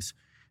things,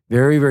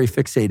 very, very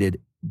fixated,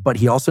 but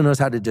he also knows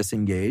how to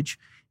disengage.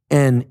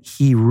 And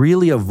he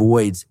really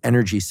avoids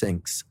energy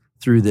sinks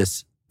through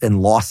this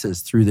and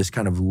losses through this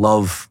kind of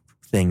love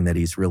thing that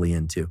he's really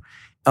into.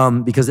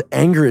 Because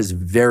anger is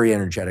very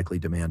energetically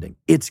demanding.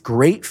 It's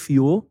great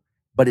fuel,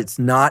 but it's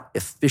not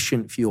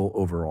efficient fuel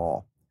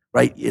overall,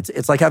 right?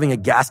 It's like having a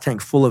gas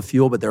tank full of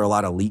fuel, but there are a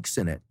lot of leaks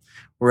in it.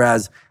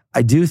 Whereas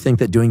I do think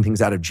that doing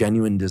things out of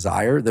genuine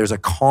desire, there's a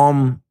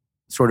calm,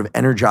 sort of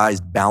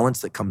energized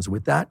balance that comes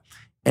with that.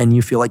 And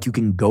you feel like you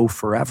can go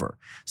forever.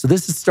 So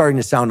this is starting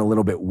to sound a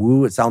little bit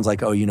woo. It sounds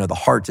like, the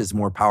heart is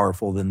more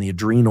powerful than the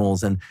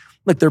adrenals. And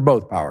look, they're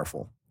both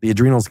powerful. The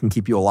adrenals can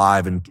keep you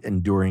alive and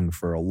enduring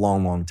for a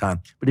long, long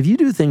time. But if you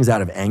do things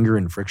out of anger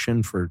and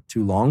friction for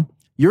too long,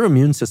 your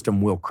immune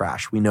system will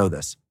crash. We know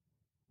this.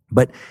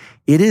 But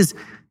it is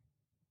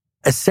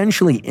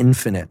essentially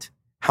infinite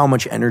how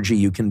much energy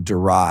you can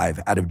derive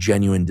out of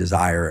genuine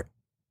desire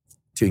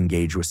to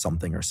engage with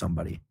something or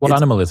somebody. What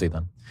animal is he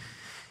then?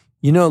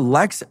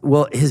 Lex,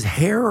 well, his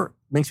hair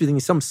makes me think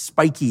he's some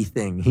spiky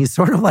thing. He's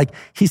sort of like,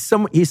 he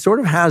sort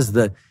of has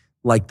the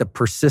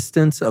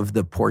persistence of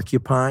the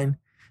porcupine,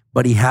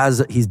 but he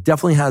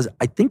definitely has,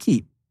 I think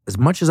as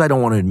much as I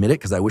don't want to admit it,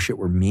 because I wish it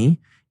were me,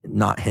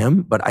 not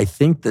him, but I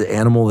think the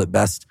animal that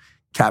best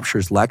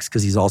captures Lex,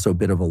 because he's also a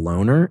bit of a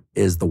loner,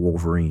 is the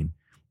Wolverine.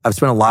 I've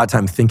spent a lot of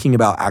time thinking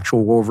about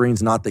actual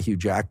Wolverines, not the Hugh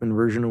Jackman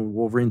version of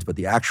Wolverines, but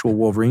the actual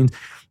Wolverines.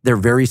 They're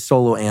very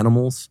solo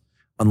animals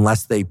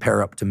unless they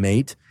pair up to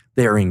mate.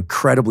 They are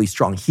incredibly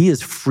strong. He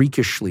is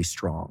freakishly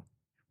strong.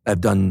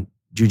 I've done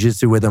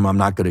jiu-jitsu with him. I'm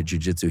not good at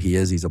jiu-jitsu.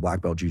 He's a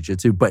black belt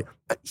jiu-jitsu, but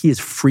he is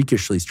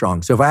freakishly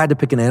strong. So if I had to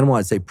pick an animal,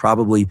 I'd say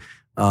probably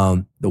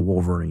the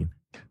Wolverine.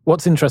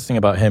 What's interesting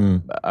about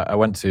him, I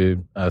went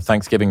to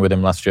Thanksgiving with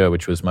him last year,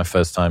 which was my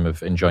first time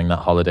of enjoying that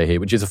holiday here,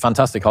 which is a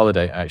fantastic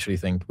holiday, I actually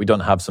think. We don't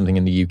have something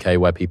in the UK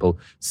where people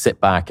sit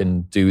back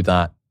and do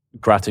that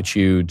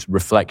gratitude,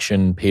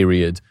 reflection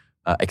period,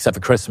 except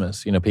for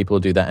Christmas. You know, people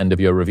do that end of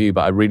year review,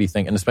 but I really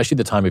think, and especially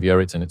the time of year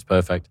it's in, it's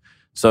perfect.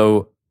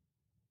 So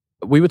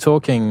we were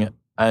talking,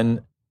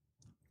 and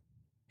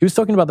he was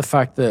talking about the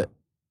fact that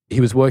he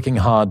was working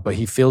hard, but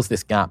he feels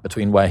this gap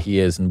between where he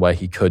is and where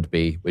he could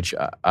be, which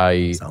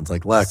I sounds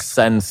like Lex.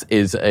 Sense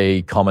is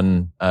a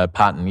common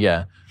pattern,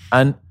 yeah.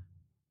 And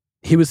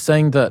he was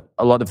saying that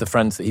a lot of the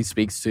friends that he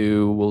speaks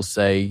to will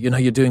say, you know,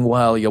 you're doing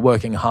well, you're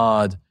working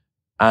hard.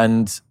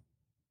 And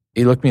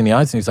he looked me in the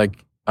eyes and he's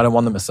like, I don't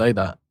want them to say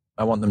that.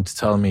 I want them to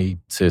tell me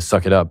to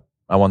suck it up.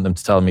 I want them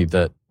to tell me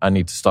that I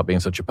need to stop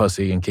being such a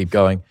pussy and keep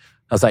going.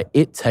 I was like,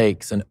 it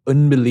takes an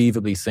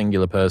unbelievably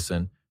singular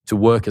person to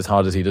work as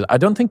hard as he does. I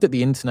don't think that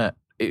the internet,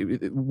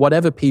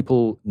 whatever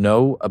people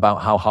know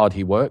about how hard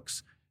he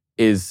works,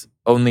 is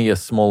only a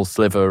small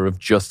sliver of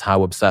just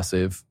how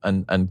obsessive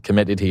and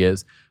committed he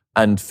is.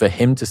 And for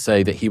him to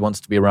say that he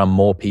wants to be around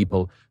more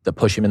people that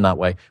push him in that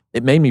way,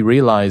 it made me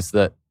realize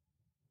that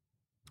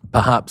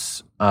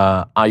perhaps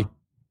I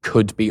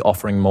could be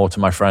offering more to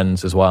my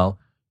friends as well,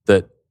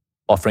 that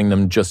offering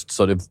them just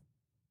sort of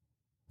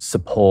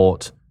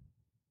support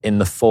in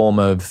the form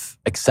of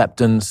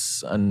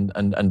acceptance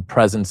and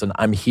presence, and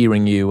I'm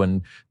hearing you,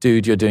 and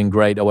dude, you're doing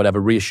great, or whatever,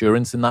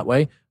 reassurance in that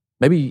way,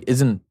 maybe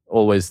isn't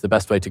always the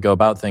best way to go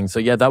about things. So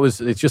yeah,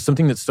 it's just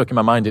something that stuck in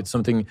my mind. It's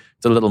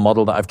a little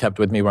model that I've kept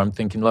with me where I'm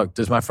thinking, look,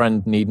 does my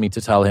friend need me to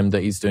tell him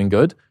that he's doing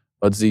good?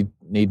 Or does he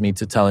need me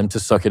to tell him to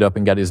suck it up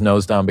and get his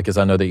nose down because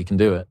I know that he can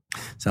do it?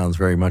 Sounds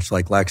very much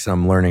like Lex.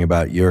 I'm learning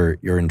about your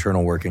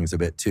internal workings a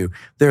bit too.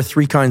 There are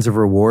 3 kinds of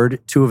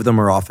reward. 2 of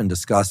them are often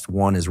discussed.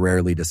 1 is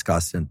rarely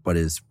discussed, but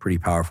is pretty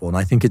powerful. And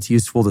I think it's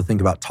useful to think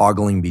about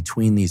toggling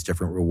between these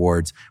different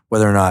rewards,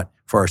 whether or not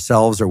for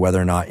ourselves or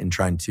whether or not in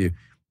trying to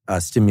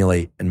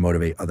stimulate and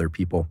motivate other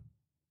people.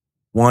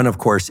 1, of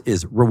course,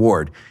 is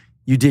reward.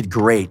 You did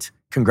great.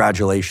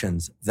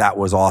 Congratulations. That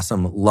was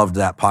awesome. Loved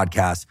that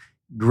podcast.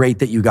 Great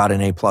that you got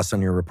an A+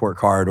 on your report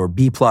card, or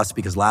B+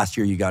 because last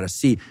year you got a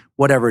C,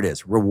 whatever it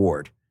is,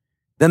 reward.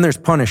 Then there's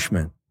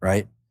punishment,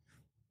 right?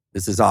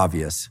 This is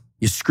obvious.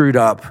 You screwed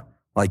up,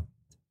 like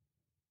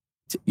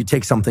you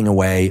take something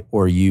away,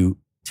 or you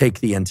take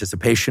the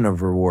anticipation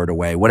of reward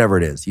away, whatever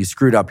it is. You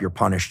screwed up, you're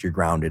punished, you're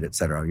grounded,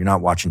 etc. You're not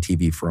watching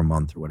TV for a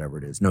month or whatever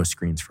it is. No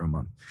screens for a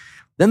month.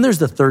 Then there's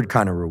the 3rd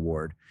kind of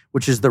reward,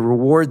 which is the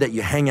reward that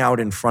you hang out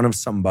in front of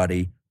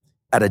somebody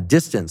at a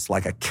distance,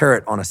 like a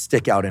carrot on a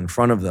stick out in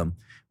front of them,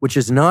 which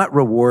is not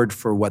reward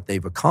for what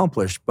they've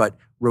accomplished, but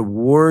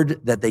reward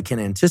that they can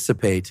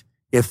anticipate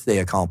if they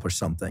accomplish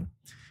something.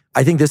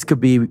 I think this could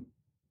be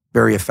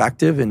very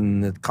effective in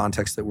the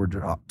context that we're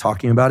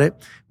talking about it,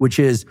 which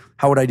is,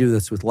 how would I do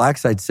this with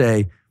Lex? I'd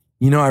say,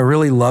 I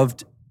really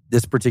loved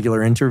this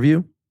particular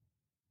interview.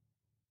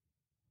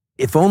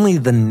 If only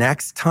the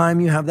next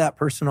time you have that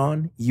person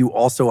on, you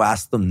also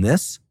ask them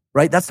this,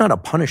 right? That's not a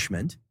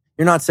punishment.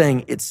 You're not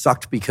saying it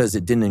sucked because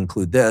it didn't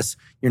include this.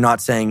 You're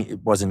not saying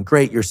it wasn't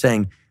great. You're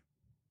saying,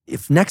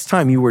 if next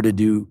time you were to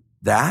do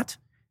that,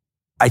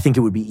 I think it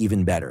would be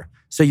even better.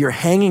 So you're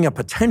hanging a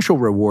potential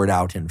reward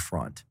out in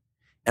front.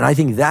 And I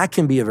think that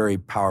can be a very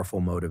powerful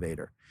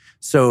motivator.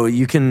 So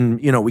you can,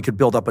 we could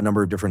build up a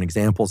number of different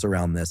examples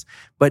around this,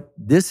 but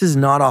this is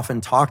not often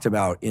talked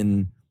about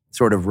in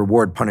sort of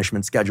reward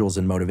punishment schedules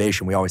and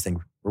motivation. We always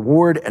think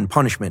reward and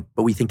punishment,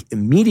 but we think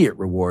immediate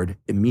reward,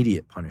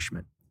 immediate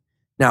punishment.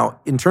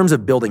 Now, in terms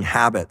of building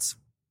habits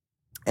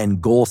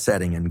and goal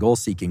setting and goal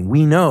seeking,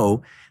 we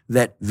know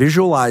that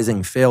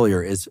visualizing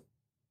failure is,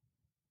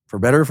 for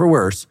better or for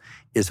worse,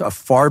 is a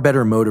far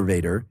better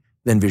motivator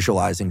than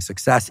visualizing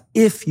success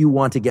if you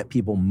want to get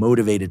people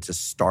motivated to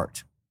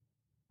start,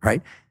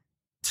 right?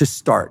 To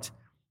start.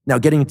 Now,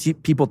 getting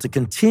people to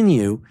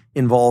continue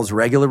involves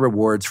regular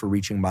rewards for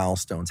reaching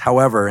milestones.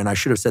 However, and I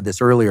should have said this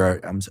earlier,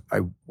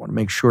 I want to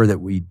make sure that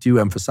we do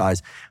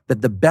emphasize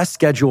that the best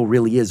schedule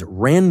really is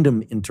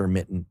random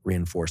intermittent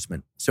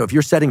reinforcement. So if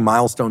you're setting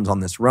milestones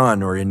on this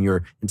run, or in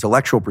your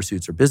intellectual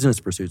pursuits or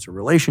business pursuits or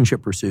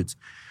relationship pursuits,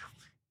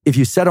 if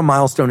you set a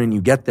milestone and you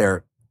get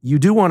there, you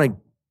do want to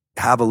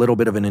have a little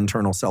bit of an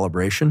internal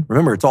celebration.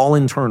 Remember, it's all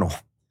internal.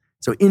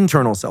 So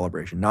internal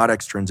celebration, not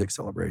extrinsic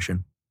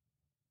celebration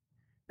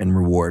and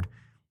reward.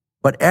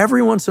 But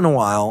every once in a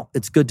while,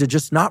 it's good to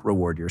just not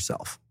reward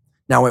yourself.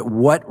 Now, at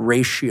what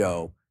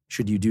ratio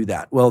should you do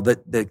that? Well,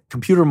 the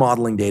computer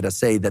modeling data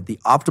say that the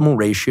optimal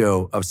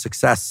ratio of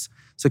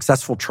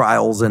successful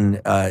trials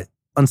and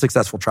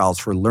unsuccessful trials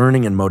for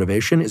learning and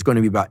motivation is going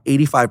to be about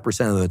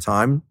 85% of the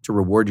time to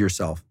reward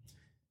yourself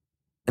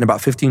and about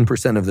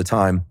 15% of the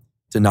time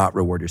to not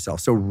reward yourself.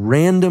 So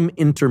random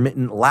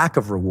intermittent lack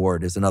of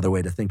reward is another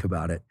way to think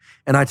about it.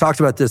 And I talked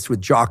about this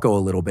with Jocko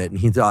a little bit, and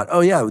he thought,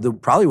 oh yeah,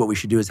 probably what we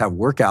should do is have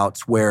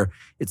workouts where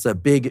it's a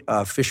big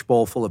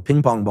fishbowl full of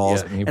ping pong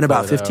balls, and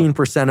about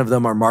 15% of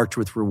them are marked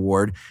with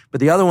reward. But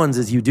the other ones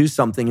is you do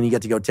something and you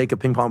get to go take a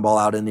ping pong ball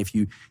out, and if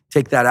you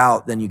take that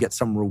out, then you get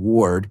some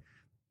reward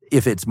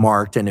if it's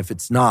marked, and if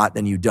it's not,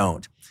 then you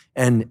don't.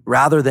 And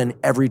rather than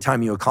every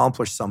time you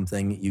accomplish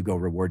something, you go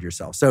reward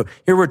yourself. So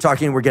here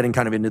we're getting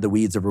kind of into the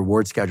weeds of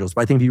reward schedules.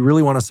 But I think if you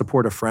really want to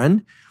support a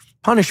friend,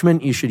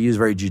 punishment you should use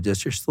very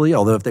judiciously.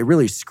 Although if they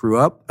really screw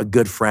up, a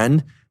good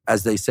friend,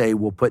 as they say,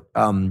 will put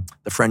the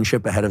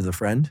friendship ahead of the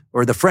friend,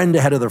 or the friend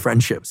ahead of the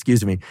friendship,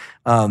 excuse me.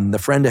 The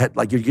friend ahead,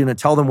 like you're going to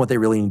tell them what they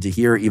really need to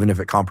hear, even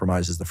if it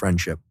compromises the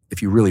friendship,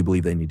 if you really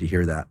believe they need to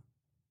hear that.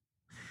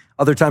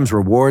 Other times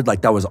reward,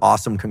 like that was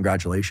awesome,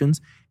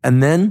 congratulations.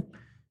 And then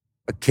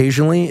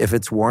occasionally, if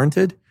it's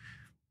warranted,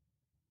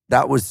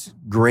 that was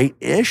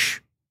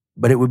great-ish,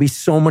 but it would be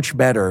so much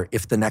better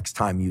if the next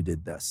time you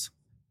did this.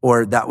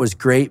 Or that was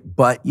great,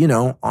 but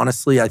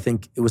honestly, I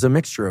think it was a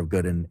mixture of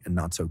good and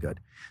not so good.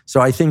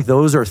 So I think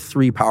those are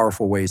three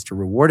powerful ways to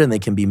reward, and they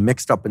can be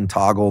mixed up and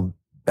toggled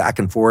back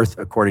and forth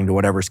according to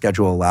whatever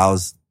schedule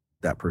allows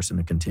that person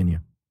to continue.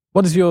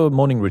 What does your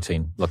morning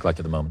routine look like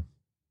at the moment?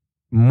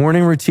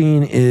 Morning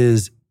routine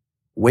is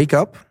wake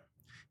up.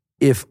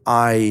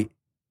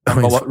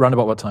 Round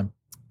about what time?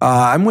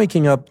 I'm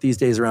waking up these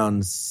days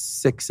around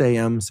 6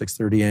 a.m.,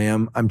 6:30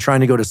 a.m. I'm trying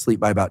to go to sleep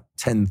by about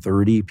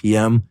 10:30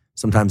 p.m.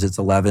 Sometimes it's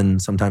 11,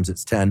 sometimes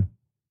it's 10.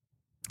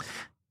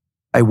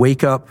 I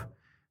wake up,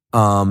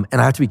 and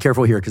I have to be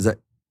careful here because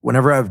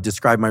whenever I've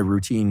described my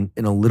routine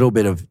in a little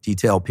bit of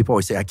detail, people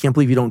always say, "I can't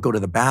believe you don't go to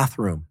the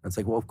bathroom." It's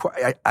like, well, of course,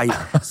 I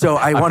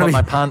want to be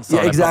my pants on.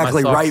 Yeah,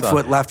 exactly, right on.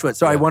 Foot, left foot.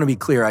 So I want to be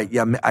clear.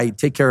 I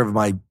take care of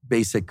my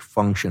basic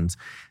functions.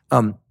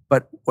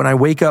 But when I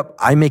wake up,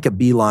 I make a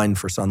beeline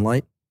for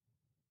sunlight.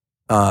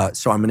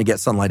 So I'm going to get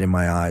sunlight in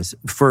my eyes.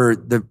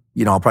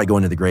 I'll probably go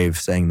into the grave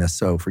saying this,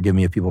 so forgive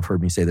me if people have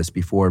heard me say this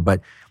before, but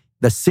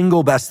the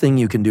single best thing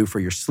you can do for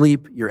your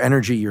sleep, your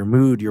energy, your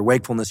mood, your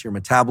wakefulness, your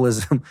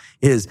metabolism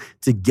is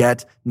to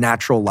get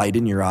natural light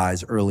in your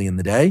eyes early in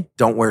the day.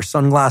 Don't wear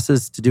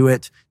sunglasses to do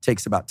it.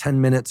 Takes about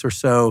 10 minutes or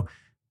so.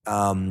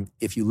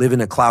 If you live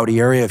in a cloudy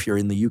area, if you're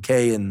in the UK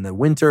in the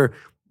winter,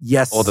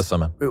 yes. Or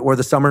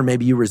the summer,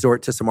 maybe you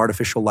resort to some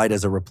artificial light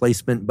as a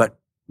replacement. But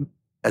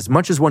as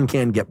much as one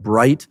can, get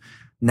bright,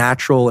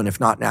 natural, and if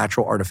not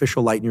natural,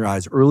 artificial light in your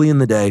eyes early in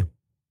the day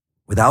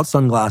without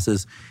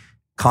sunglasses.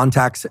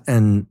 Contacts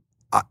and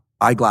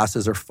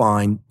eyeglasses are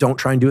fine. Don't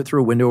try and do it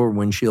through a window or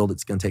windshield.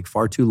 It's going to take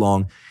far too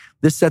long.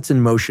 This sets in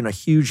motion a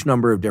huge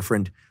number of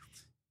different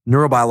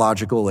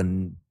neurobiological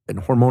and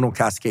hormonal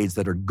cascades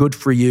that are good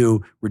for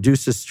you,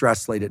 reduces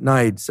stress late at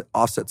night,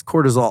 offsets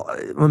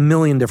cortisol, a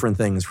million different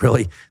things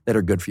really that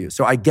are good for you.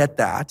 So I get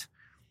that.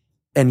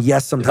 And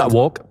yes, sometimes— Is that a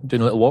walk?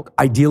 Doing a little walk?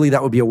 Ideally,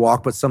 that would be a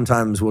walk, but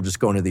sometimes we'll just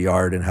go into the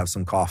yard and have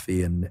some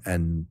coffee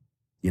and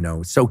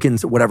soak in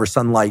whatever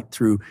sunlight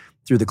through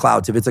the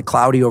clouds. If it's a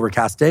cloudy,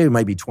 overcast day, it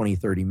might be 20,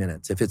 30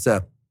 minutes. If it's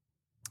a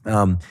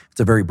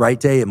very bright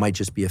day, it might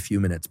just be a few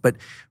minutes. But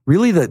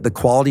really the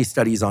quality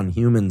studies on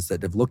humans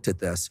that have looked at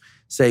this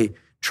say,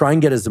 try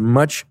and get as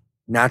much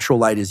natural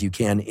light as you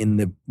can in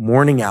the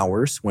morning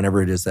hours,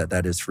 whenever it is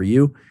that is for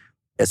you,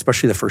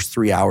 especially the first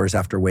 3 hours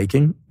after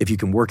waking. If you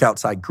can work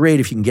outside, great.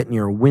 If you can get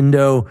near a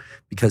window,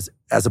 because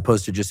as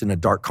opposed to just in a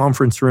dark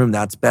conference room,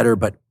 that's better.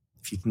 But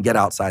if you can get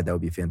outside, that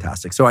would be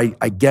fantastic. So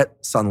I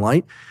get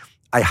sunlight.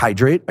 I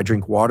hydrate. I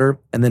drink water.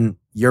 And then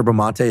yerba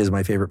mate is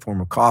my favorite form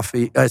of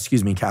caffeine.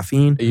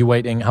 Are you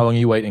waiting? How long are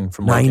you waiting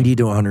from 90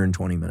 to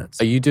 120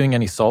 minutes. Are you doing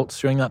any salts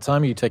during that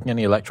time? Are you taking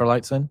any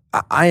electrolytes in?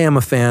 I am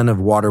a fan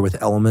of water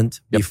with Element.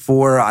 Yep.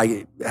 Before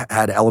I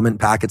had Element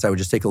packets, I would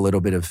just take a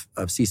little bit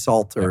of sea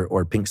salt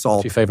or pink salt.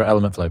 What's your favorite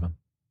Element flavor?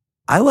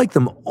 I like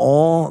them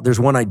all. There's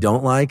one I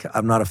don't like.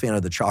 I'm not a fan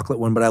of the chocolate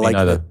one, but I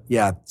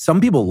like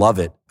some people love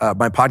it.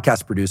 My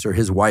podcast producer,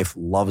 his wife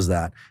loves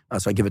that.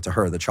 So I give it to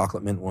her, the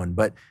chocolate mint one.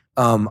 But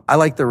I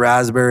like the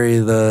raspberry,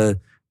 the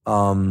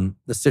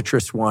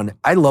citrus one.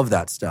 I love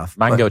that stuff.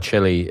 Mango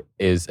chili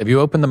is, have you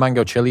opened the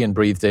mango chili and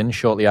breathed in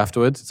shortly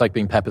afterwards? It's like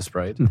being pepper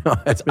sprayed. No,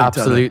 it's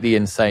absolutely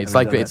insane. It's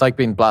like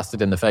being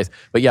blasted in the face.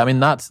 But yeah, I mean,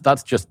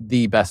 that's just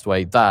the best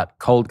way. That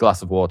cold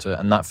glass of water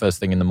and that first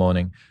thing in the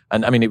morning.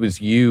 And I mean, it was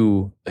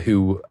you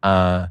who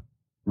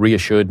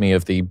reassured me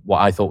of what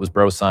I thought was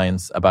bro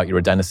science about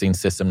your adenosine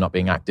system not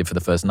being active for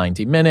the first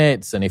 90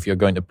 minutes. And if you're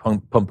going to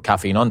pump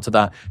caffeine onto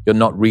that, you're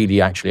not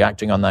really actually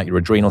acting on that. Your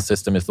adrenal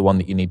system is the one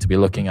that you need to be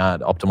looking at,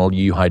 optimal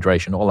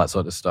euhydration, all that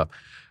sort of stuff.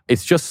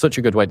 It's just such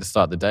a good way to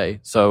start the day.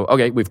 So,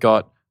 okay, we've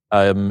got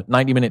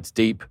 90 minutes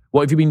deep.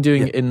 What have you been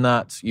doing in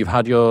that? You've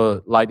had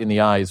your light in the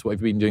eyes. What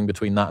have you been doing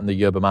between that and the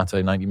yerba mate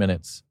 90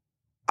 minutes?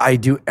 I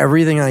do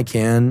everything I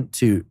can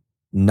to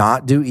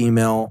not do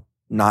email,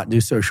 not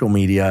do social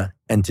media,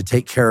 and to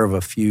take care of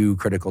a few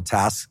critical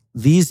tasks.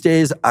 These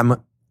days,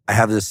 I I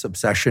have this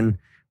obsession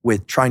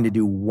with trying to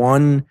do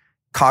one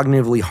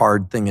cognitively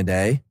hard thing a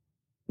day,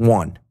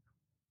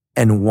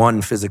 and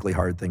one physically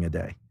hard thing a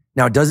day.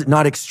 Now, it does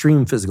not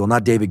extreme physical,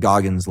 not David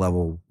Goggins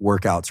level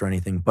workouts or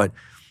anything, but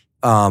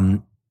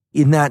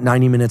in that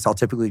 90 minutes, I'll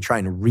typically try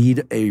and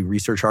read a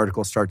research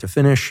article start to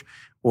finish,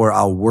 or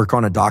I'll work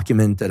on a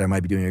document that I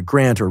might be doing a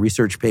grant or a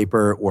research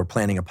paper or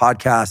planning a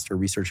podcast or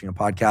researching a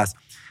podcast.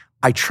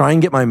 I try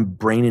and get my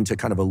brain into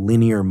kind of a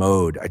linear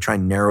mode. I try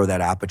and narrow that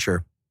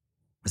aperture.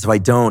 Because if I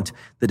don't,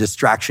 the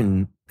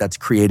distraction that's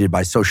created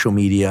by social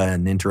media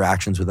and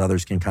interactions with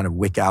others can kind of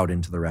wick out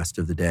into the rest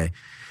of the day.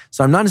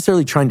 So I'm not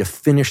necessarily trying to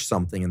finish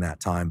something in that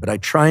time, but I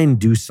try and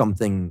do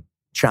something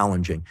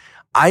challenging.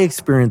 I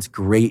experience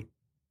great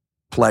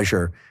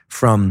pleasure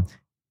from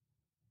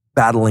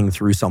battling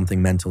through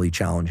something mentally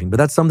challenging. But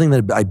that's something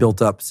that I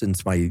built up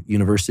since my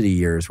university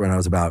years when I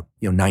was about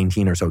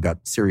 19 or so,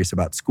 got serious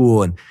about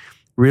school and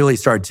really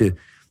started to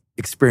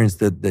experience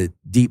the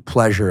deep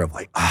pleasure of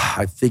like,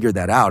 I figured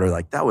that out, or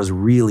like, that was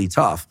really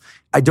tough.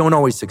 I don't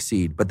always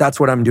succeed, but that's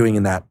what I'm doing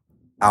in that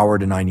hour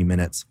to 90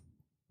 minutes.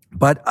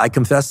 But I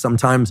confess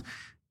sometimes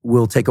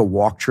we'll take a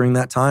walk during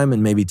that time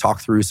and maybe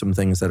talk through some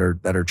things that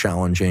are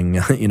challenging,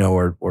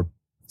 or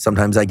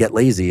sometimes I get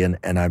lazy and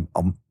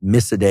I'll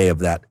miss a day of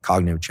that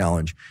cognitive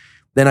challenge.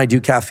 Then I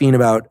do caffeine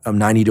about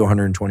 90 to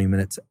 120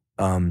 minutes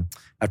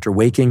after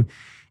waking.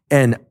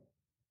 And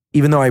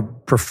even though I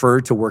prefer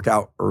to work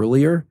out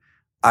earlier,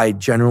 I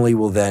generally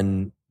will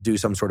then do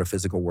some sort of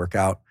physical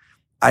workout.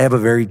 I have a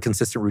very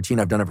consistent routine.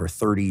 I've done it for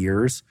 30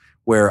 years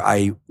where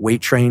I weight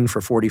train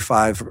for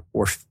 45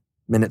 or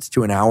minutes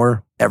to an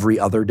hour every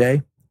other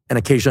day. And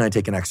occasionally I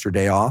take an extra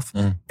day off.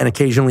 And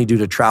occasionally due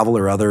to travel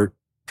or other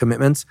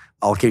commitments,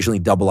 I'll occasionally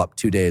double up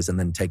 2 days and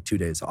then take 2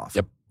 days off.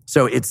 Yep.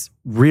 So it's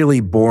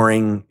really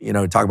boring,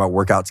 talk about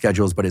workout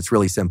schedules, but it's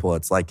really simple.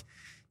 It's like,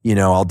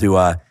 I'll do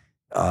a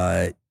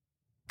kind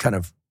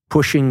of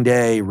pushing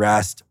day,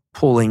 rest,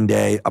 pulling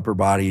day, upper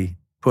body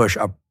push,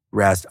 up,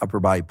 rest, upper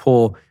body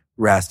pull,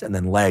 rest, and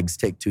then legs,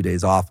 take 2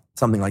 days off,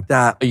 something like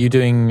that. Are you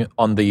doing,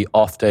 on the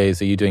off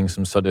days, are you doing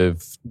some sort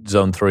of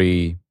zone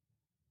 3?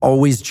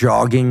 Always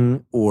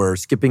jogging or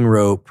skipping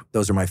rope.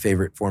 Those are my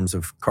favorite forms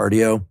of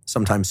cardio.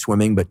 Sometimes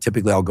swimming, but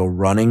typically I'll go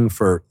running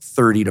for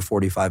 30 to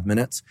 45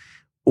 minutes.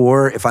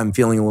 Or if I'm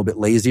feeling a little bit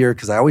lazier,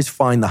 because I always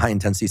find the high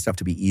intensity stuff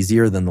to be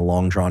easier than the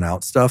long drawn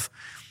out stuff,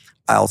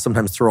 I'll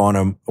sometimes throw on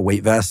a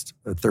weight vest,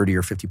 a 30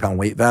 or 50 pound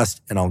weight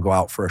vest, and I'll go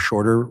out for a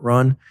shorter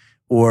run.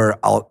 Or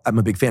I'm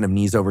a big fan of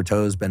Knees Over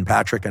Toes, Ben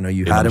Patrick. I know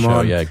you had him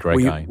on. Yeah,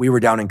 great guy. We were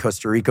down in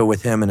Costa Rica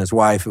with him and his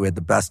wife, who had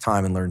the best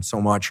time and learned so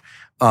much.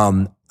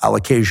 I'll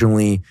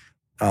occasionally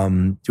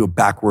do a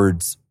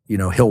backwards,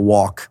 hill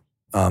walk,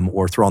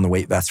 or throw on the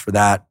weight vest for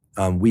that.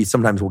 We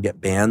sometimes will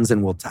get bands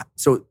and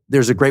so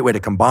there's a great way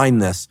to combine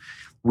this.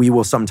 We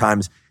will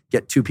sometimes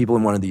get two people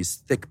in one of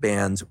these thick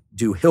bands,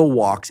 do hill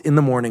walks in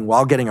the morning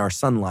while getting our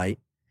sunlight.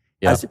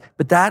 Yeah.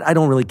 But that I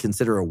don't really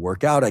consider a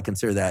workout. I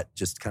consider that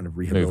just kind of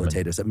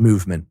rehabilitative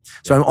movement.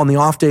 So on the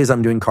off days,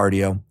 I'm doing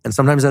cardio. And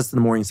sometimes that's in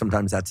the morning,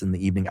 sometimes that's in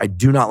the evening. I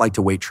do not like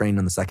to weight train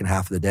in the second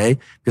half of the day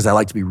because I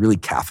like to be really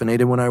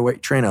caffeinated when I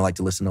weight train. I like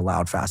to listen to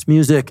loud, fast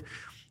music.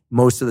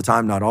 Most of the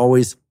time, not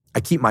always. I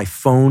keep my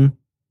phone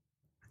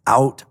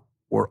out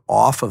or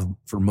off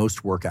for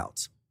most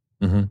workouts.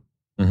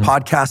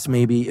 Podcasts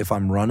maybe if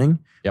I'm running,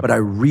 but I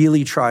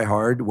really try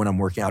hard when I'm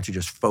working out to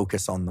just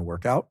focus on the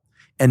workout.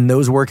 And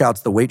those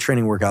workouts, the weight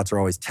training workouts, are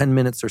always 10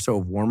 minutes or so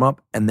of warm up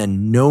and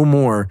then no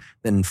more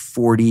than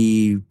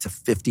 40 to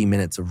 50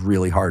 minutes of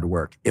really hard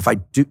work. If I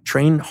do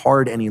train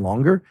hard any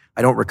longer,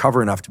 I don't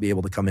recover enough to be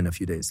able to come in a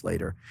few days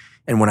later.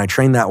 And when I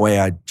train that way,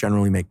 I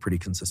generally make pretty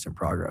consistent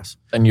progress.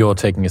 And you're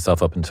taking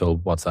yourself up until,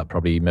 what's that,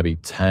 probably maybe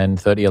 10,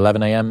 30,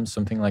 11 a.m.,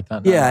 something like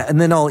that? Now? Yeah,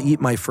 and then I'll eat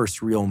my first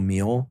real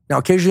meal. Now,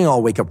 occasionally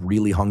I'll wake up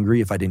really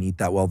hungry if I didn't eat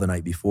that well the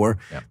night before.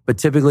 Yeah. But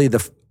typically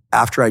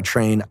after I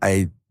train,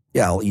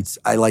 I'll eat.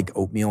 I like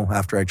oatmeal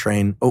after I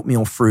train.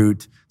 Oatmeal,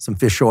 fruit, some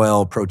fish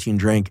oil, protein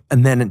drink.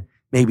 And then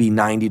maybe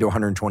 90 to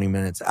 120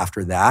 minutes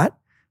after that,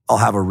 I'll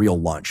have a real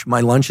lunch.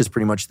 My lunch is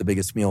pretty much the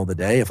biggest meal of the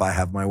day. If I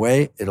have my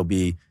way, it'll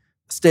be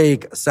a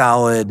steak, a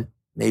salad,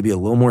 maybe a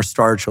little more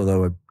starch,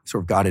 although I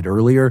sort of got it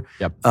earlier.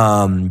 Yep.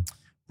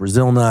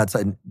 Brazil nuts.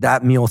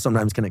 That meal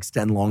sometimes can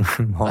extend longer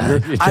and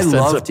longer. I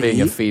love to eat.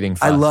 A feeding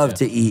fast, I love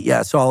to eat.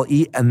 Yeah. So I'll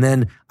eat. And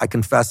then I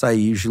confess I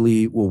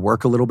usually will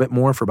work a little bit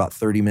more for about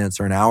 30 minutes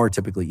or an hour,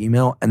 typically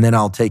email. And then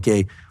I'll take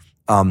a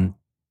 10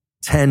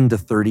 to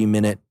 30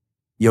 minute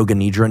yoga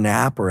nidra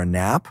nap or a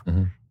nap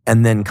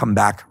and then come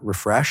back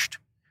refreshed.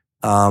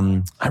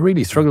 I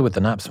really struggle with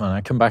the naps, man. I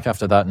come back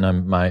after that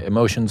and my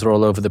emotions are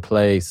all over the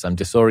place. I'm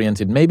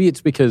disoriented. Maybe it's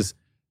because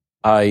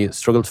I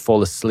struggle to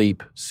fall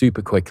asleep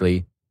super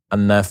quickly.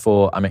 And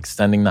therefore, I'm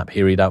extending that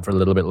period out for a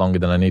little bit longer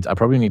than I need. I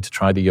probably need to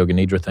try the yoga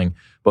nidra thing.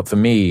 But for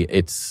me,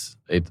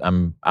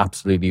 I'm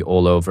absolutely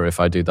all over if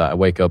I do that. I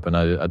wake up and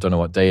I don't know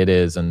what day it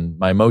is. And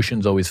my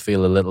emotions always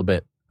feel a little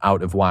bit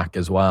out of whack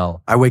as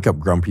well. I wake up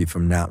grumpy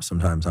from naps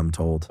sometimes, I'm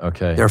told.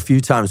 Okay. There are a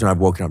few times when I've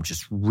woken up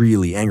just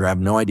really angry. I have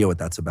no idea what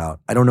that's about.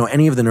 I don't know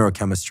any of the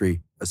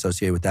neurochemistry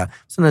associated with that.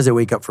 Sometimes I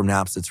wake up from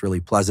naps, it's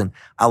really pleasant.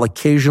 I'll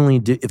occasionally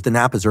do, if the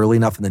nap is early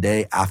enough in the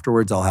day,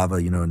 afterwards I'll have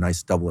a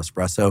nice double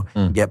espresso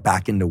and get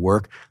back into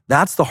work.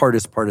 That's the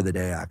hardest part of the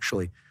day,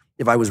 actually.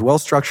 If I was well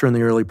structured in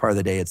the early part of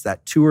the day, it's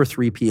that 2 or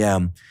 3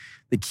 p.m.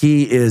 The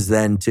key is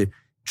then to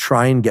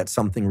try and get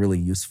something really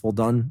useful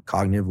done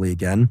cognitively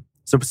again.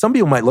 So some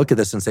people might look at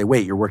this and say,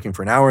 wait, you're working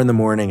for an hour in the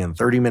morning and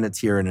 30 minutes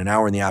here and an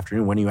hour in the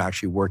afternoon. When are you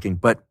actually working?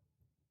 But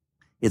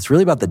it's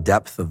really about the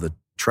depth of the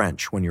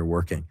trench when you're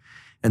working.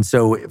 And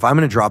so if I'm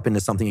going to drop into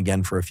something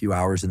again for a few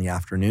hours in the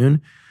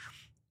afternoon,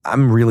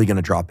 I'm really going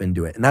to drop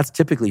into it. And that's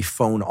typically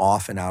phone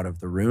off and out of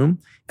the room.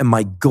 And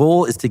my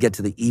goal is to get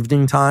to the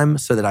evening time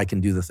so that I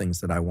can do the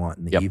things that I want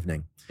in the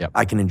evening.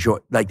 I can enjoy,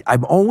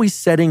 I'm always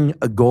setting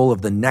a goal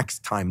of the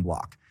next time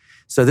block.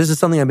 So this is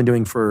something I've been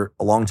doing for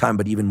a long time,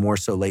 but even more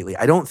so lately.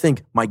 I don't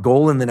think my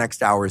goal in the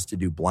next hour is to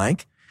do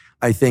blank.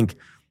 I think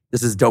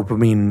this is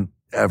dopamine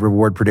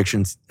reward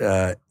predictions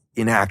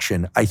in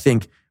action. I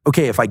think,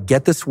 okay, if I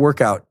get this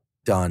workout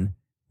done,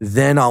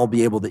 then I'll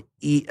be able to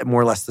eat at more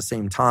or less the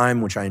same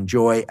time, which I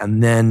enjoy,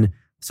 and then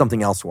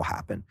something else will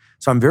happen.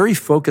 So I'm very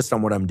focused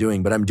on what I'm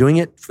doing, but I'm doing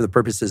it for the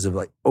purposes of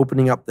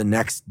opening up the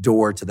next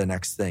door to the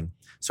next thing.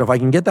 So if I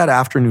can get that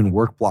afternoon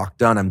work block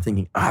done, I'm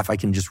thinking, if I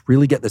can just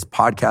really get this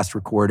podcast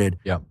recorded,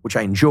 which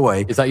I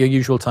enjoy. Is that your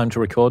usual time to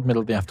record,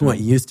 middle of the afternoon? Well,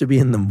 it used to be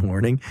in the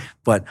morning,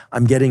 but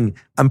I'm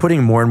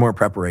putting more and more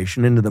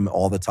preparation into them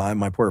all the time.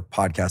 My poor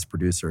podcast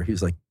producer,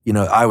 he's like,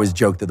 I always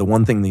joke that the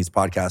one thing these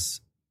podcasts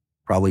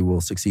probably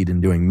will succeed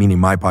in doing, meaning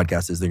my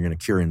podcast, is they're going to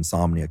cure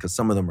insomnia because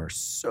some of them are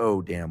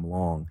so damn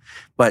long.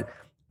 But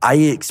I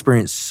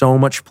experience so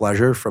much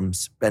pleasure from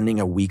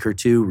spending a week or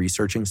two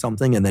researching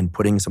something and then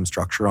putting some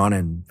structure on it.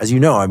 And as you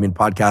know,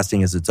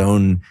 podcasting is its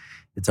own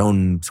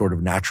sort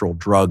of natural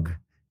drug.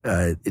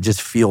 It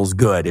just feels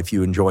good if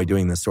you enjoy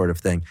doing this sort of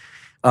thing.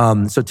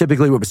 So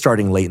typically we're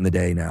starting late in the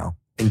day now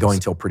and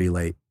going till pretty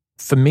late.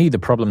 For me, the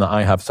problem that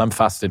I have, so I'm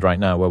fasted right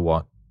now,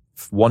 we're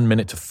 1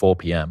 minute to 4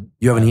 p.m.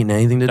 You haven't eaten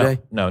anything today?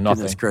 No,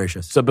 nothing. Goodness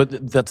gracious. So,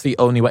 but that's the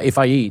only way. If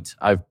I eat,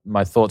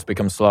 my thoughts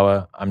become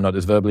slower. I'm not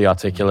as verbally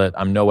articulate.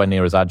 I'm nowhere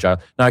near as agile.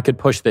 Now, I could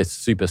push this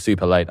super,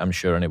 super late, I'm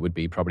sure, and it would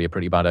be probably a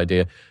pretty bad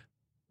idea.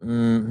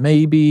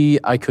 Maybe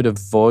I could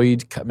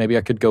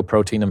go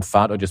protein and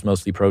fat, or just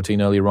mostly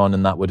protein earlier on,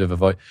 and that would have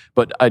avoided.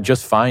 But I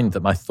just find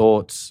that my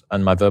thoughts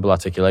and my verbal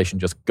articulation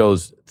just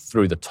goes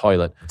through the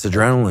toilet. It's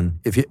adrenaline.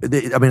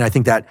 I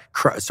think that,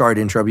 sorry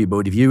to interrupt you,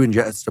 but if you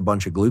ingest a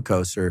bunch of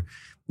glucose or,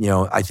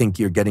 I think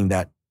you're getting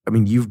that.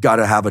 You've got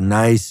to have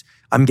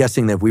I'm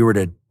guessing that if we were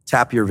to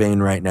tap your vein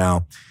right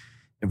now,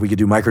 if we could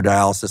do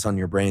microdialysis on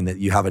your brain, that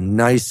you have a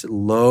nice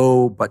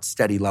low but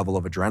steady level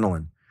of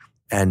adrenaline.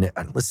 And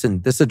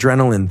listen, this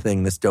adrenaline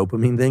thing, this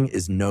dopamine thing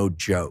is no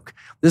joke.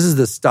 This is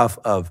the stuff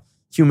of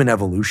human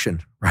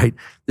evolution, right?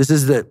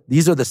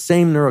 These are the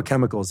same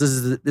neurochemicals.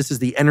 This is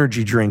the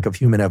energy drink of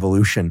human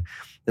evolution.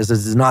 This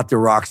is not the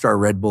Rockstar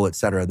Red Bull, et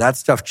cetera. That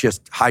stuff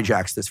just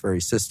hijacks this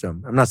very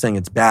system. I'm not saying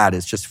it's bad.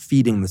 It's just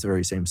feeding this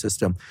very same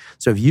system.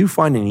 So if you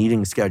find an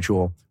eating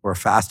schedule or a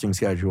fasting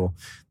schedule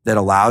that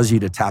allows you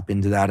to tap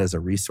into that as a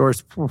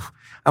resource, I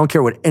don't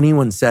care what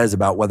anyone says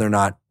about whether or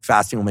not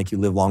fasting will make you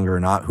live longer or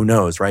not. Who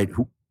knows, right?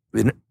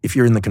 If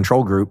you're in the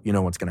control group, you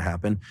know what's going to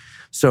happen.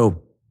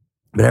 So,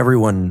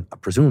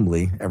 but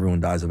presumably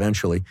everyone dies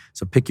eventually.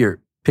 So pick your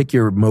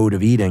mode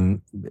of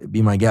eating,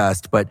 be my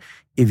guest. But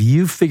if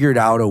you've figured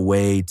out a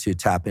way to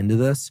tap into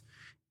this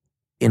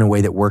in a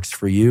way that works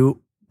for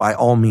you, by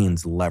all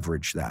means,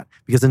 leverage that.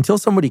 Because until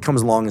somebody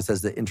comes along and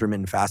says that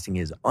intermittent fasting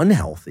is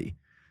unhealthy,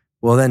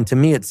 well, then to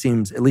me, it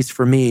seems, at least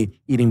for me,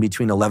 eating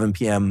between 11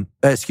 a.m.-ish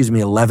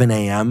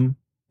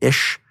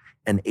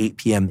and 8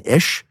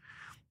 p.m.-ish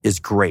is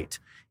great.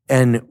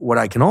 And what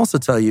I can also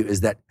tell you is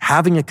that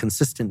having a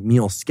consistent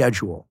meal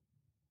schedule,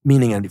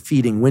 meaning a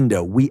feeding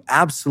window, we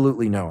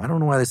absolutely know, I don't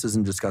know why this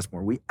isn't discussed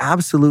more, we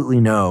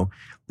absolutely know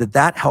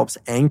that helps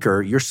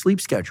anchor your sleep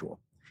schedule.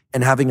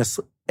 And having a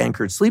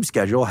anchored sleep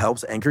schedule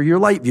helps anchor your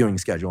light viewing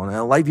schedule. And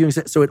a light viewing,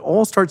 so it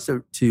all starts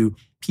to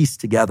piece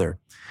together.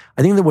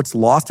 I think that what's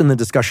lost in the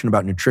discussion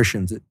about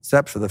nutrition,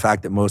 except for the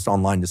fact that most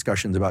online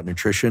discussions about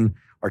nutrition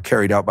are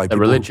carried out by people.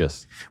 They're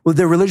religious. Well,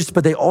 they're religious,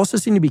 but they also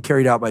seem to be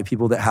carried out by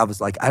people that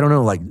have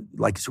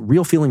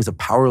real feelings of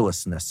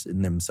powerlessness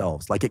in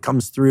themselves. Like it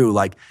comes through,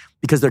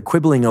 because they're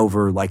quibbling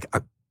over whether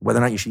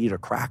or not you should eat a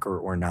cracker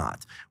or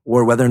not,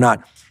 or whether or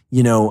not,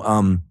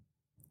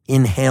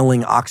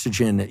 inhaling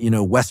oxygen,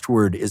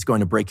 westward is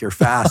going to break your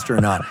fast or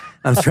not.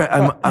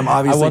 I'm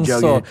obviously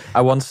joking.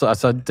 I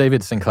saw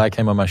David Sinclair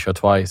came on my show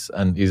twice,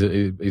 and he's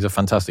a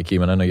fantastic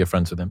human. I know you're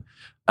friends with him.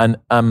 And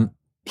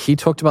he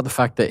talked about the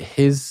fact that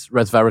his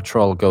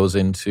resveratrol goes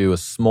into a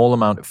small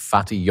amount of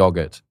fatty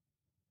yogurt,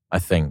 I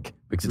think,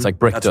 because it's like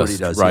brick That's dust, what he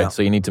does, right? yeah.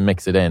 So you need to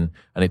mix it in,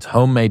 and it's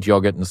homemade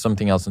yogurt and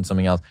something else and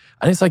something else.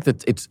 And it's like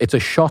it's a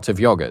shot of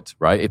yogurt,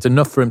 right? It's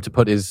enough for him to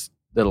put his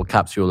little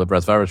capsule of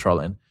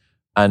resveratrol in.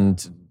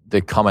 And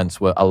the comments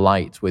were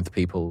alight with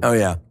people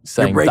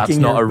saying that's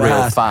not a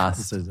real fast.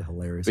 This is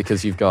hilarious.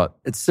 Because you've got...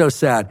 It's so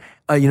sad.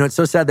 It's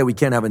so sad that we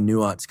can't have a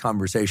nuanced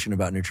conversation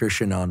about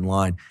nutrition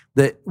online.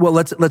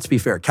 Let's be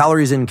fair.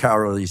 Calories in,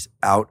 calories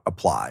out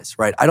applies,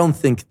 right? I don't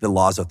think the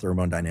laws of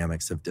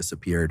thermodynamics have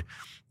disappeared.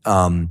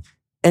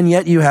 And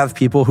yet you have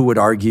people who would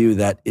argue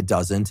that it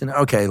doesn't. And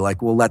okay,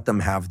 we'll let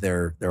them have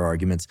their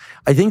arguments.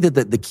 I think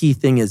that the key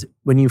thing is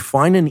when you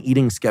find an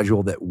eating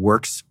schedule that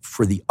works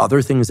for the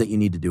other things that you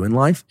need to do in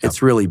life,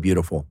 it's really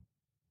beautiful.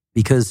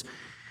 Because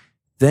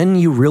then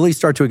you really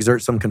start to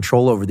exert some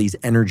control over these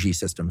energy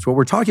systems. What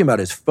we're talking about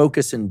is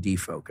focus and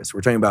defocus. We're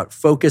talking about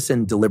focus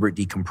and deliberate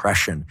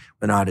decompression,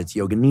 whether or not it's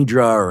yoga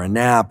nidra or a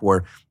nap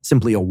or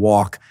simply a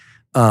walk.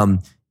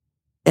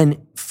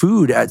 And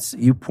food, as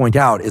you point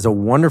out, is a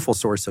wonderful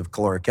source of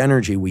caloric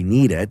energy. We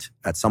need it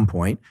at some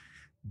point,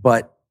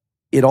 but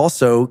it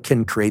also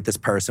can create this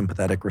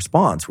parasympathetic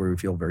response where we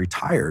feel very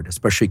tired,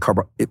 especially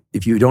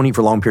if you don't eat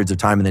for long periods of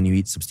time and then you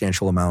eat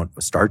substantial amount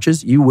of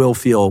starches, you will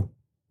feel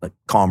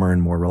calmer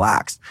and more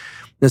relaxed.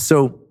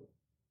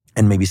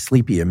 And maybe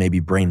sleepy and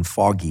maybe brain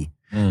foggy.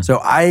 So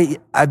I've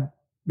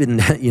been,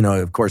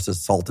 of course,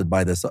 assaulted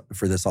by this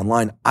for this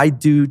online. I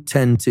do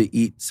tend to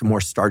eat some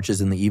more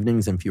starches in the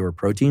evenings and fewer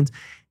proteins.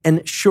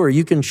 And sure,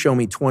 you can show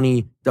me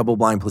 20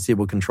 double-blind,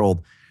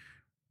 placebo-controlled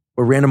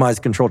or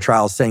randomized controlled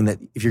trials saying that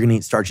if you're going to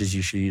eat starches,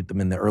 you should eat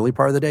them in the early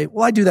part of the day.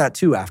 Well, I do that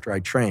too after I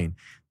train.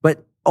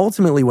 But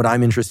ultimately, what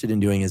I'm interested in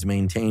doing is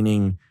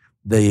maintaining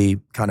the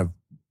kind of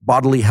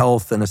bodily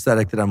health and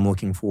aesthetic that I'm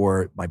looking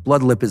for, my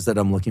blood lipids that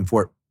I'm looking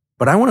for.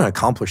 But I want to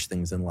accomplish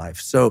things in life.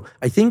 So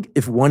I think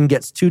if one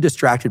gets too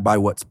distracted by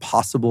what's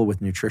possible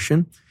with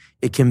nutrition,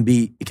 it can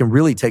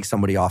really take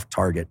somebody off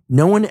target.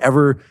 No one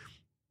ever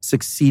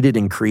succeeded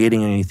in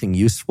creating anything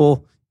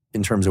useful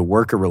in terms of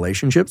work or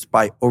relationships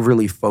by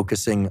overly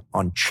focusing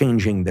on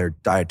changing their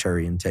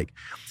dietary intake.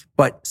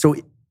 But so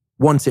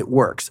once it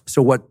works,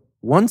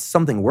 once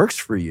something works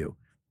for you,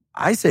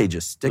 I say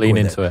just stick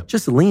with it.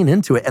 Just lean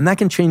into it. And that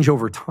can change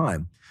over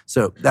time.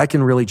 So that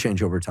can really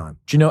change over time.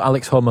 Do you know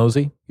Alex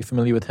Hormozi? You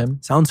familiar with him?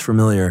 Sounds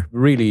familiar.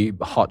 Really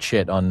hot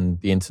shit on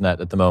the internet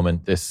at the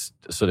moment. This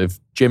sort of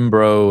gym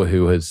bro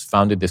who has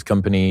founded this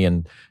company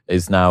and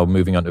is now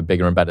moving on to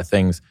bigger and better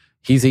things.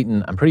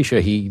 I'm pretty sure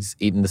he's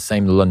eaten the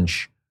same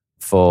lunch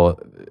for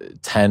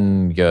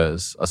 10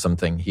 years or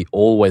something. He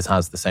always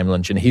has the same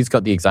lunch. And he's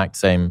got the exact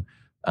same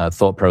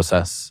thought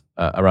process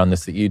around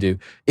this that you do.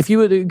 If you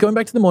were going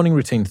back to the morning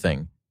routine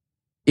thing,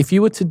 if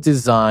you were to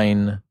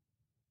design...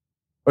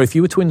 or if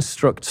you were to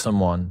instruct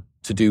someone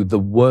to do the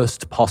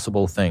worst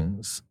possible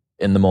things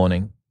in the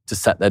morning to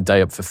set their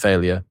day up for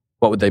failure,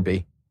 what would they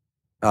be?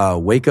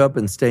 Wake up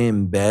and stay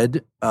in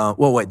bed.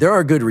 There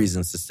are good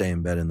reasons to stay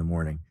in bed in the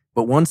morning.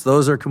 But once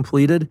those are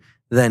completed,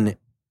 then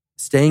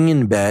staying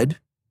in bed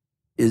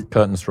is...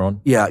 Curtains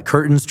drawn. Yeah,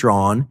 curtains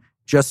drawn.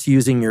 Just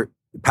using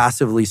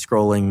passively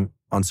scrolling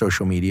on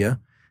social media.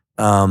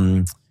 There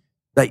are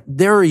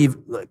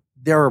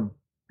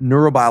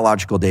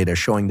neurobiological data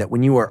showing that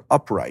when you are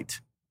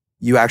upright,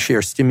 you actually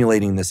are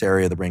stimulating this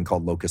area of the brain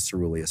called locus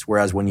ceruleus.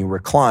 Whereas when you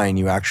recline,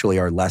 you actually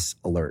are less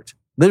alert.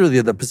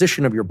 Literally, the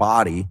position of your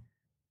body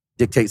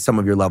dictates some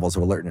of your levels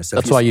of alertness. So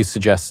that's why you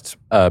suggest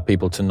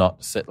people to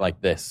not sit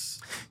like this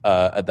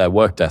at their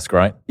work desk,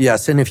 right?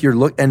 Yes, and if you're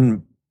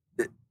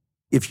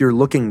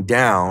looking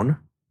down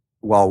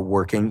while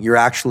working, you're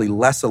actually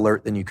less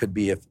alert than you could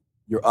be if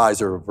your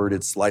eyes are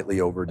averted slightly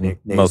over nasal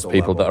Most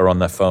people level. That are on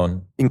their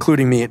phone.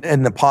 Including me.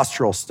 And the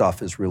postural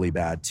stuff is really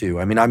bad too.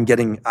 I mean, I'm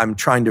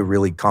trying to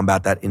really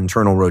combat that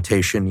internal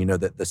rotation,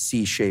 the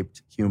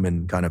C-shaped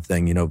human kind of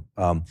thing,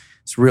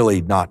 it's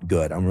really not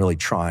good. I'm really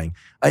trying.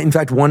 In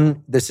fact,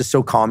 this is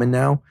so common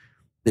now,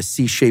 this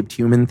C-shaped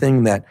human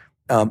thing that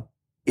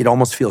it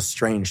almost feels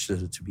strange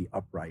to be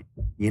upright,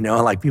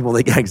 like people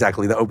think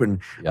exactly the open,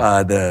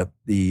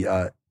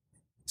 the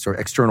sort of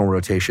external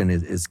rotation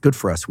is good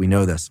for us. We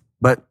know this,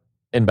 but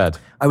in bed.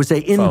 I would say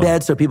in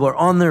bed, so people are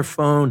on their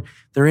phone,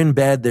 they're in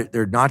bed,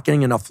 they're not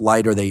getting enough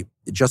light, or they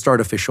just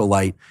artificial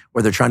light,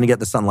 or they're trying to get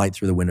the sunlight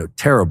through the window.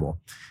 Terrible.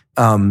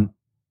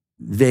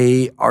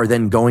 They are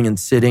then going and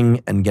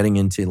sitting and getting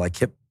into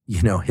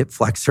hip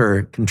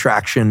flexor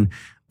contraction.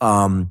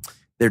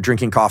 They're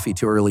drinking coffee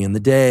too early in the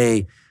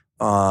day.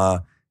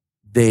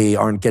 They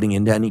aren't getting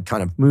into any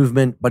kind of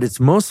movement, but it's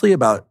mostly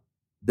about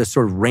this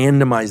sort of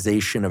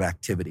randomization of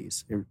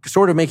activities. You're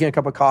sort of making a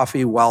cup of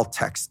coffee while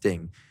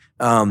texting.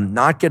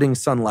 Not getting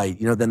sunlight,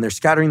 then they're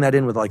scattering that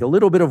in with a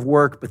little bit of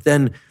work, but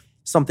then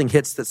something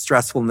hits that's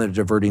stressful and they're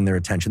diverting their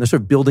attention. They're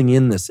sort of building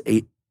in this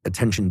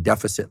attention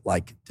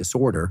deficit-like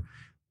disorder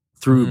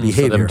through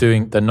behavior.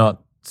 So they're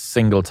not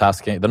single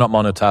tasking, they're not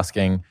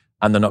monotasking,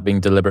 and they're not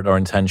being deliberate or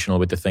intentional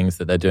with the things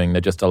that they're doing.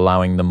 They're just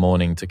allowing the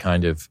morning to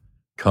kind of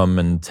come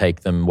and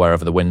take them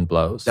wherever the wind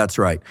blows. That's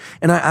right.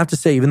 And I have to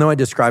say, even though I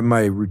describe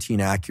my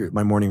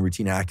morning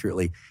routine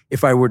accurately,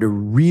 if I were to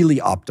really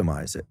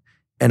optimize it,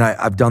 and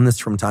I've done this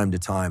from time to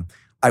time,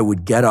 I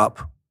would get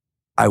up,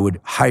 I would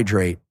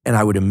hydrate, and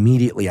I would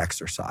immediately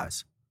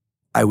exercise.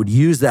 I would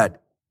use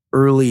that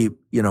early,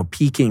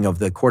 peaking of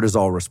the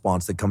cortisol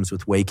response that comes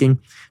with waking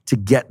to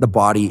get the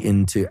body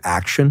into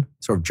action,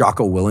 sort of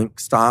Jocko Willink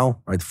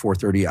style, right?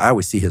 4:30. I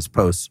always see his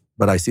posts,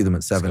 but I see them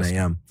at 7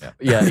 a.m.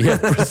 Yeah,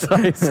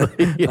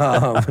 precisely.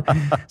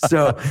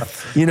 So,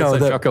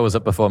 Jocko was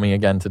up before me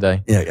again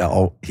today.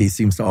 Yeah. He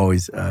seems to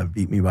always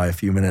beat me by a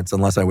few minutes,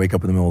 unless I wake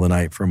up in the middle of the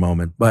night for a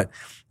moment. But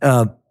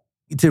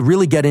to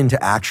really get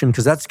into action,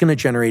 because that's going to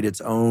generate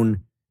its own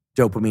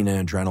dopamine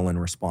and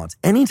adrenaline response.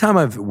 Anytime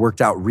I've worked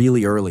out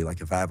really early,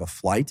 like if I have a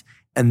flight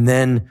and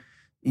then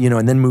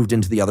moved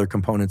into the other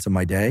components of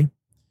my day,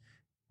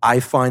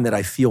 I find that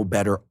I feel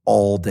better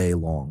all day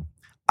long.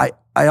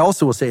 I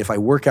also will say if I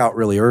work out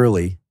really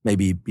early,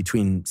 maybe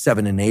between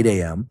 7 and 8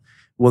 a.m.,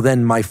 well,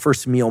 then my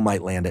first meal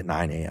might land at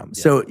 9 a.m.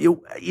 Yeah. So,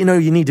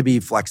 you need to be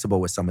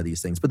flexible with some of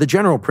these things, but the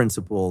general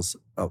principles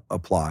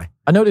apply.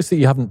 I noticed that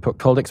you haven't put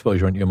cold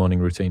exposure into your morning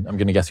routine. I'm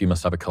going to guess you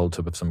must have a cold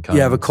tub of some kind.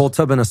 Yeah, I have a cold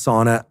tub and a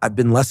sauna. I've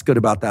been less good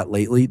about that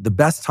lately. The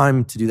best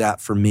time to do that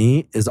for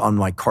me is on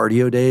my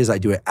cardio days. I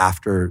do it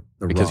after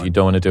the Because run. You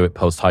don't want to do it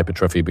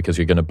post-hypertrophy because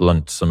you're going to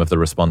blunt some of the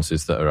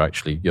responses that are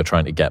actually you're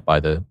trying to get by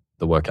the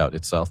workout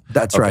itself.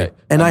 That's right.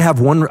 And I have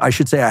one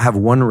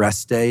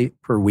rest day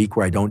per week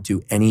where I don't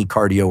do any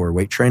cardio or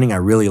weight training. I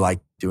really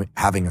like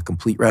having a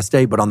complete rest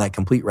day, but on that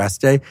complete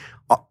rest day,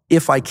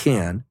 if I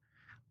can,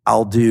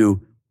 I'll do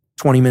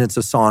 20 minutes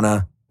of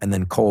sauna and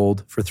then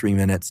cold for 3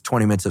 minutes,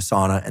 20 minutes of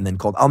sauna and then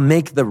cold. I'll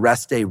make the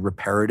rest day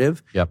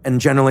reparative. Yep.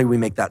 And generally we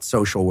make that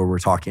social where we're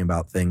talking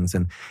about things.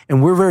 And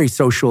we're very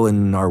social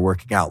in our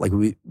working out. Like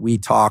we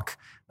talk,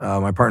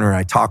 my partner and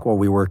I talk while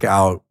we work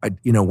out.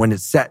 When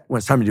it's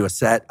time to do a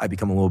set, I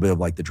become a little bit of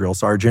like the drill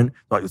sergeant.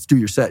 Like, let's do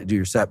your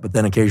set. But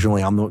then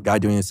occasionally I'm the guy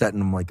doing a set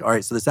and I'm like, all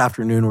right, so this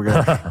afternoon we're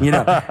going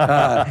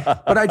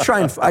to, but I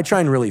try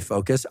and really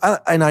focus.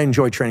 And I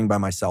enjoy training by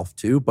myself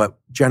too, but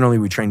generally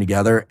we train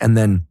together. And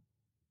then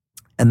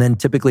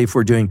typically if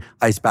we're doing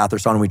ice bath or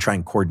sauna, we try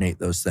and coordinate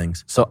those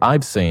things. So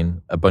I've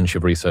seen a bunch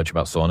of research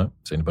about sauna,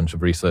 seen a bunch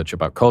of research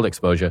about cold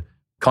exposure,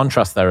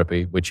 contrast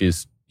therapy, which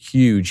is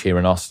huge here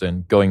in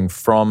Austin, going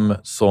from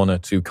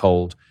sauna to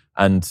cold.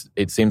 And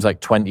it seems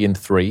like 20 and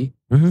 3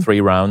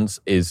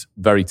 rounds is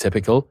very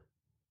typical.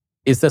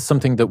 Is there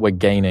something that we're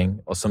gaining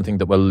or something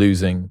that we're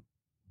losing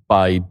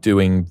by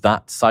doing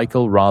that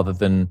cycle rather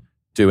than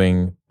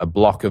doing a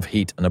block of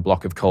heat and a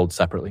block of cold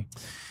separately?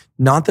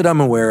 Not that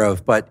I'm aware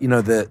of, but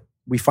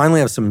we finally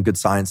have some good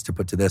science to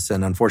put to this.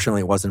 And unfortunately,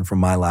 it wasn't from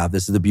my lab.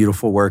 This is the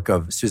beautiful work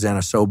of Susanna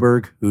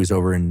Soberg, who's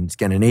over in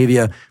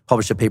Scandinavia,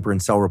 published a paper in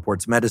Cell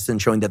Reports Medicine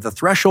showing that the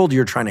threshold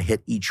you're trying to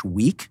hit each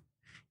week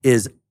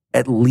is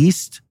at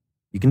least,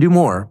 you can do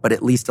more, but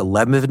at least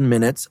 11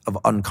 minutes of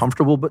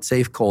uncomfortable but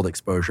safe cold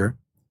exposure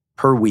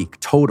per week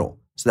total.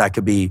 So that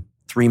could be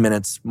 3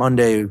 minutes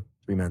Monday,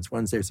 3 minutes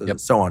Wednesday,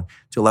 so on,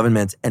 to 11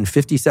 minutes and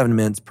 57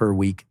 minutes per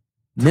week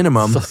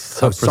minimum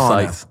so of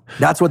sauna. precise.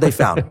 That's what they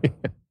found.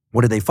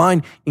 What did they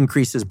find?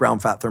 Increases brown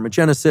fat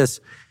thermogenesis,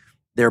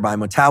 thereby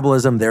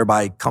metabolism,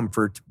 thereby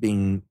comfort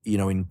being,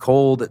 in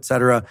cold, et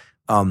cetera.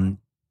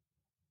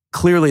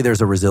 Clearly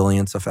there's a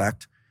resilience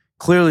effect.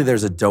 Clearly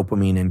there's a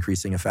dopamine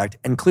increasing effect.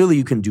 And clearly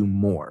you can do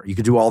more. You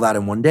could do all that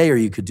in one day, or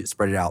you could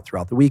spread it out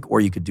throughout the week,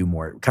 or you could do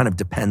more. It kind of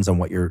depends on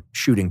what you're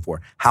shooting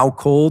for. How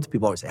cold?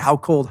 People always say, how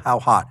cold, how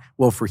hot?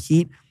 Well, for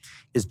heat,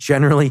 is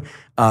generally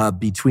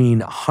between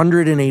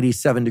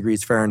 187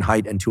 degrees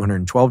Fahrenheit and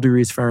 212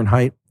 degrees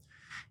Fahrenheit.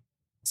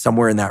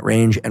 Somewhere in that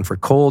range. And for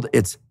cold,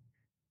 it's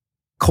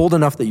cold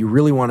enough that you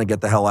really want to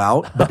get the hell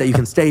out, but that you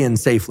can stay in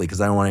safely,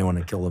 because I don't want anyone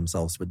to kill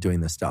themselves with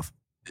doing this stuff.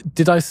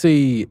 Did I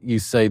see you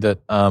say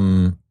that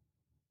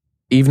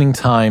evening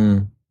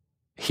time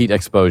heat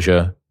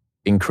exposure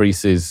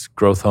increases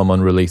growth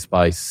hormone release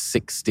by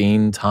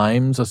 16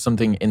 times or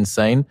something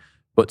insane,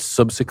 but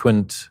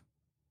subsequent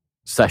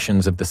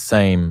sessions of the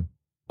same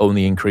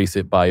only increase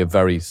it by a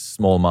very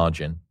small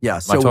margin? Yeah.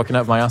 Am I talking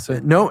out of my ass here?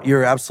 No,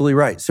 you're absolutely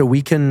right. So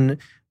we can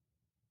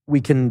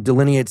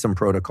delineate some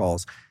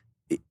protocols.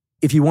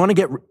 If you want to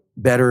get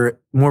better,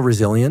 more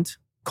resilient,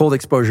 cold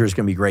exposure is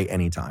going to be great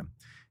anytime.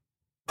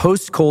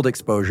 Post-cold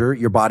exposure,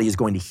 your body is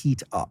going to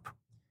heat up.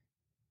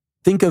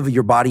 Think of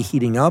your body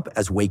heating up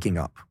as waking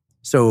up.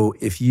 So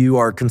if you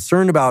are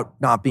concerned about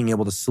not being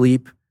able to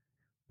sleep,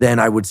 then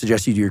I would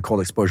suggest you do your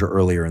cold exposure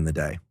earlier in the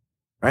day,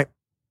 right?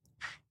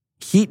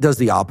 Heat does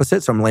the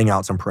opposite. So I'm laying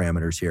out some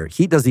parameters here.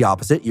 Heat does the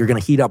opposite. You're going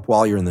to heat up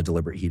while you're in the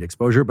deliberate heat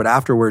exposure, but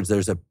afterwards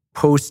there's a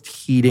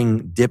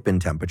post-heating dip in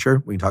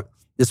temperature. We can talk.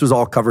 This was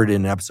all covered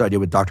in an episode I did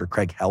with Dr.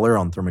 Craig Heller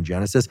on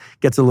thermogenesis.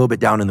 Gets a little bit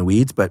down in the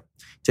weeds, but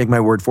take my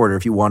word for it. Or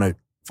if you want to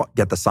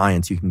get the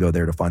science, you can go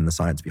there to find the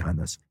science behind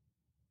this.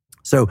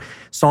 So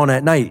sauna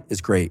at night is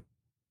great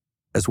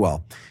as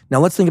well. Now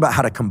let's think about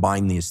how to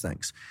combine these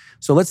things.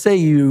 So let's say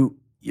you're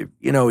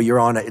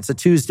on it's a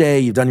Tuesday,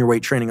 you've done your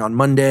weight training on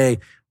Monday,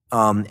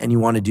 and you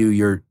want to do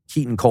your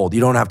heat and cold.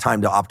 You don't have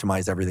time to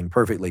optimize everything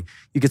perfectly.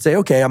 You could say,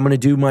 okay, I'm going to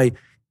do my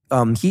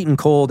heat and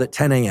cold at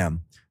 10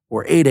 a.m.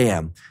 or 8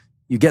 a.m.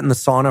 You get in the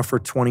sauna for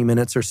 20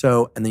 minutes or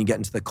so, and then you get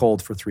into the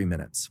cold for 3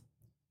 minutes.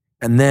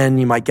 And then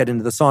you might get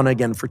into the sauna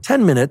again for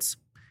 10 minutes,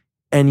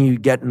 and you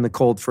get in the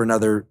cold for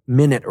another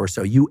minute or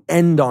so. You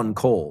end on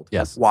cold.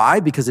 Yes. Why?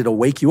 Because it'll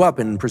wake you up,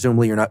 and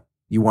presumably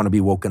you want to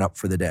be woken up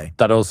for the day.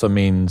 That also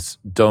means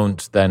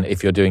don't then,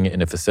 if you're doing it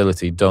in a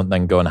facility, don't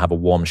then go and have a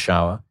warm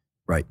shower.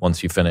 Right.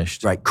 Once you've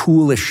finished. Right.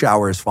 Coolish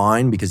shower is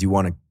fine because you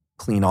want to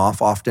clean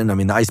off often. I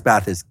mean, the ice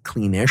bath is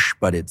cleanish,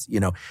 but it's,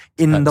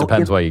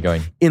 depends where you're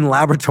going. In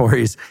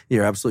laboratories,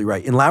 you're absolutely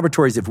right. In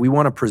laboratories, if we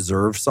want to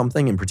preserve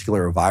something, in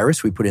particular a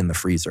virus, we put it in the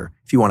freezer.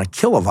 If you want to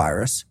kill a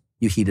virus,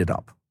 you heat it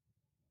up.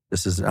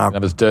 This is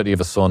have as dirty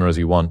of a sauna as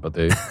you want, but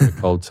the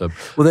cold tub.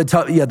 Well, the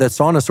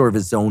sauna sort of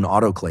is its own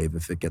autoclave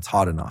if it gets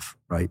hot enough,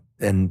 right?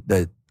 And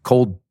the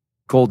cold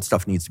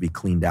stuff needs to be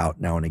cleaned out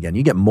now and again.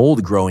 You get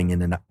mold growing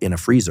in a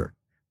freezer,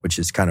 which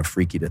is kind of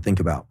freaky to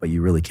think about, but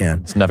you really can.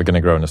 It's never going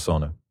to grow in a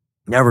sauna.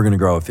 Never going to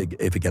grow if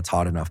it gets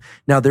hot enough.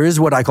 Now, there is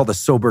what I call the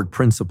Soberg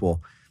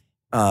principle,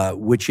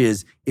 which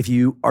is if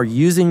you are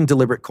using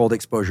deliberate cold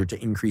exposure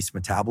to increase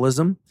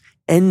metabolism,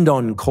 end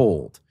on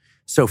cold.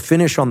 So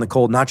finish on the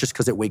cold, not just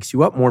because it wakes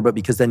you up more, but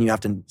because then you have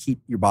to heat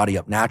your body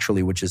up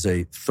naturally, which is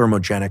a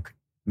thermogenic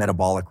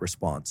metabolic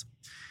response.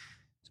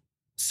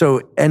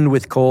 So end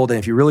with cold. And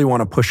if you really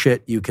want to push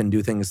it, you can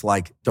do things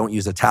like don't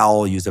use a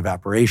towel, use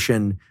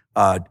evaporation,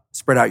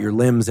 spread out your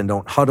limbs and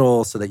don't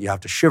huddle so that you have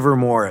to shiver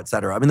more, et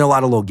cetera. I mean, there are a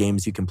lot of little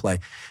games you can play.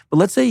 But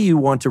let's say you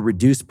want to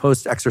reduce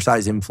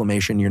post-exercise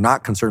inflammation. You're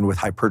not concerned with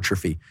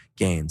hypertrophy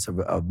gains,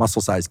 of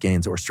muscle size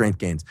gains or strength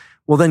gains.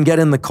 Well, then get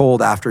in the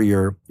cold after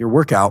your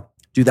workout.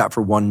 Do that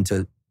for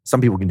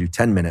some people can do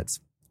 10 minutes,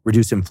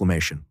 reduce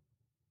inflammation.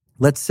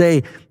 Let's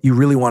say you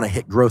really want to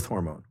hit growth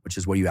hormone, which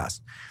is what you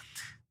asked.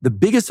 The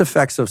biggest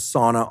effects of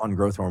sauna on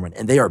growth hormone,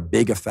 and they are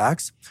big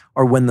effects,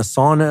 are when the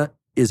sauna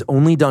is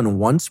only done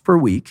once per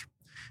week,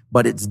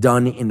 but it's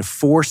done in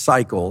 4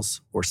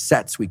 cycles or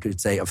sets, we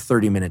could say, of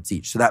 30 minutes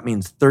each. So that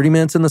means 30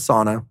 minutes in the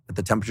sauna at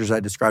the temperatures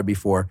I described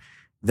before,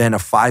 then a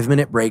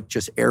 5-minute break,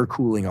 just air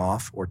cooling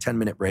off, or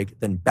 10-minute break,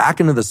 then back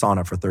into the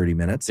sauna for 30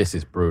 minutes. This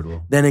is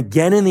brutal. Then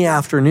again in the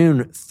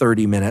afternoon,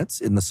 30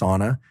 minutes in the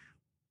sauna,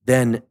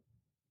 then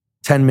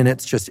 10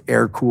 minutes just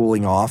air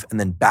cooling off, and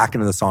then back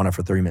into the sauna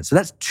for 30 minutes. So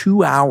that's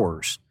 2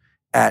 hours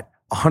at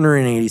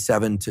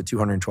 187 to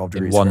 212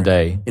 degrees. In one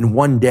day. In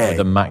one day.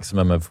 The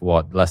maximum of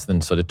less than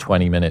sort of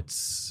 20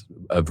 minutes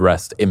of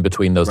rest in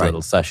between those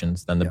little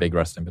sessions, then the big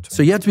rest in between.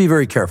 So you have to be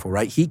very careful,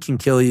 right? Heat can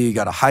kill you. You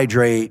got to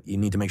hydrate. You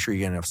need to make sure you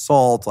get enough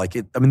salt.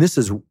 This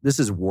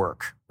is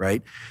work,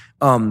 right?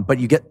 But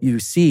you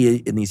see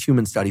in these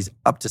human studies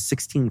up to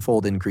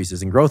 16-fold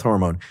increases in growth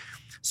hormone.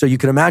 So you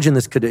can imagine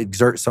this could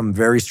exert some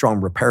very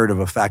strong reparative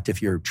effect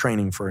if you're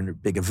training for a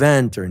big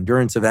event or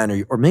endurance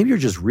event, or maybe you're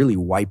just really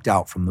wiped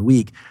out from the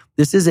week.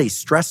 This is a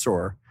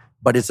stressor,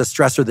 but it's a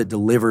stressor that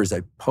delivers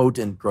a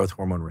potent growth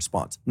hormone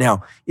response.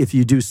 Now, if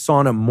you do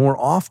sauna more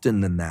often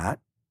than that,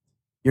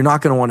 you're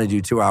not going to want to do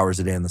 2 hours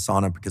a day in the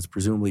sauna because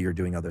presumably you're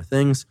doing other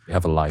things. You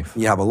have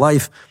a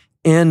life.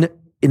 And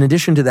in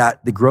addition to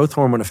that, the growth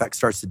hormone effect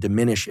starts to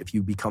diminish if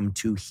you become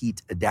too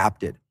heat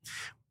adapted.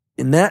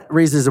 And that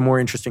raises a more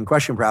interesting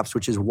question, perhaps,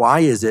 which is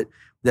why is it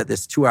that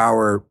this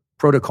 2-hour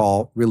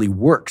protocol really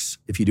works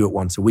if you do it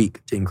once a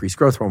week to increase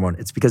growth hormone?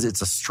 It's because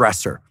it's a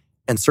stressor,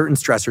 and certain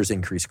stressors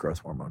increase growth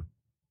hormone.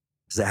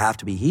 Does it have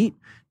to be heat?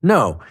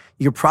 No.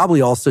 You could probably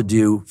also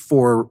do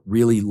 4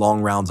 really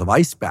long rounds of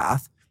ice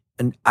bath,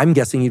 and I'm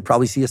guessing you'd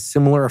probably see a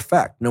similar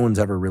effect. No one's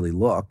ever really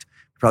looked.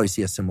 You'd probably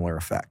see a similar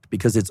effect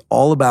because it's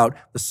all about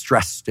the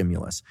stress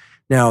stimulus.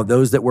 Now,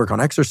 those that work on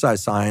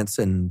exercise science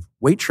and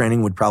weight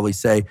training would probably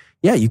say,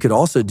 yeah, you could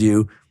also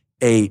do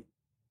this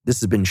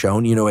has been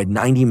shown, a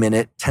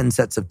 90-minute, 10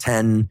 sets of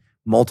 10,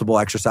 multiple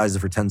exercises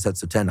for 10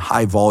 sets of 10,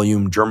 high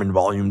volume, German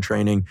volume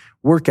training,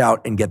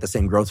 workout and get the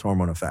same growth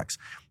hormone effects.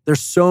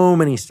 There's so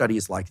many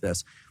studies like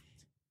this.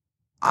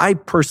 I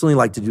personally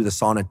like to do the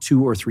sauna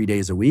 2 or 3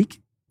 days a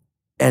week.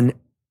 And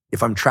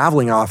if I'm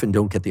traveling, I often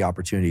don't get the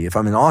opportunity. If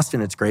I'm in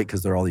Austin, it's great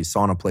because there are all these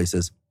sauna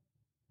places.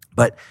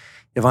 But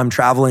if I'm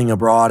traveling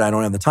abroad, I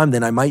don't have the time,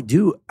 then I might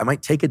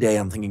take a day.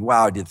 I'm thinking,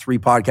 wow, I did 3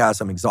 podcasts.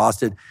 I'm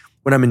exhausted.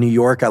 When I'm in New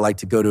York, I like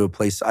to go to a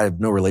place, I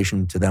have no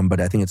relation to them, but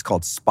I think it's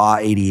called Spa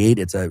 88.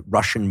 It's a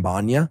Russian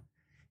banya.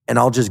 And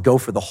I'll just go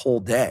for the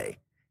whole day.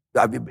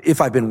 If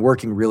I've been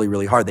working really,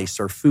 really hard, they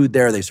serve food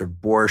there. They serve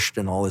borscht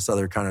and all this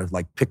other kind of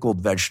like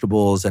pickled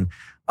vegetables. And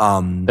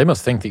they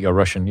must think that you're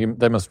Russian. You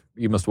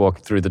must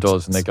walk through the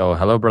doors and they go,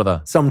 hello,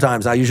 brother.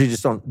 Sometimes I usually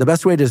just don't. The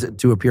best way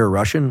to appear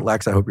Russian,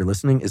 Lex, I hope you're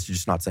listening, is to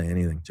just not say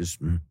anything. Just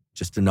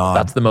to nod.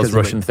 That's the most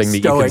Russian thing that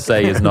you can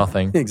say is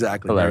nothing.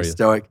 Exactly. Hilarious.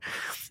 Stoic.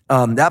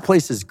 That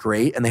place is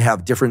great. And they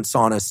have different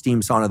saunas,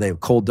 steam sauna. They have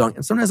cold dunk.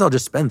 And sometimes I'll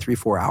just spend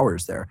 3-4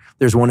 hours there.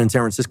 There's one in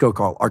San Francisco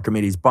called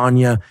Archimedes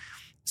Banya.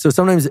 So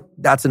sometimes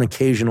that's an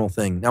occasional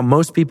thing. Now,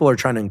 most people are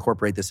trying to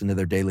incorporate this into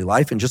their daily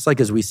life. And just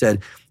like as we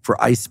said,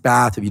 for ice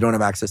bath, if you don't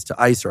have access to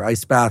ice or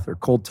ice bath or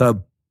cold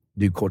tub,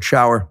 do cold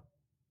shower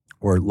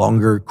or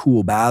longer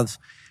cool baths.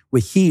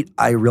 With heat,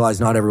 I realize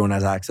not everyone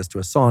has access to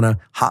a sauna.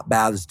 Hot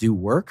baths do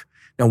work.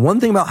 Now, one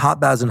thing about hot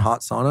baths and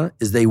hot sauna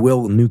is they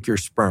will nuke your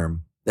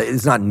sperm.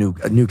 It's not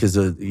nuke. A nuke is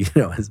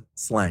is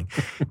slang.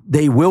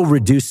 They will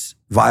reduce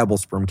viable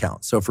sperm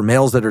count. So for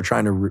males that are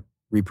trying to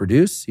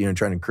reproduce,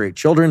 trying to create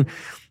children,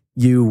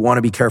 you want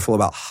to be careful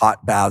about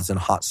hot baths and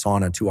hot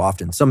sauna too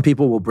often. Some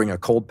people will bring a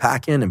cold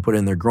pack in and put it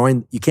in their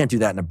groin. You can't do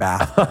that in a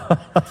bath.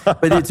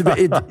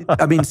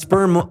 But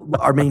sperm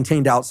are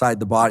maintained outside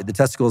the body. The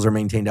testicles are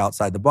maintained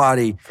outside the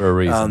body. For a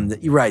reason.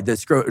 Right. The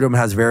scrotum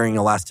has varying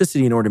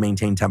elasticity in order to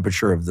maintain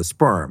temperature of the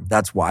sperm.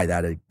 That's why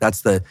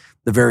that's the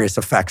various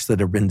effects that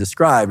have been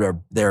described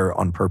are there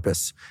on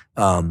purpose.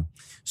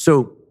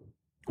 So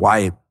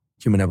why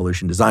human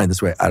evolution designed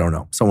this way, I don't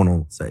know. Someone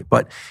will say.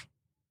 But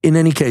in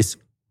any case,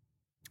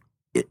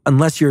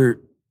 unless you're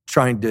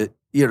trying to,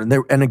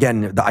 and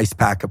again, the ice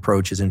pack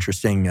approach is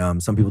interesting.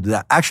 Some people do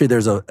that. Actually,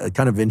 there's a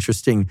kind of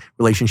interesting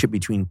relationship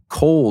between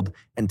cold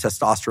and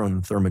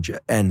testosterone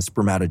and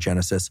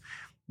spermatogenesis.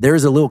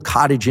 There's a little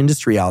cottage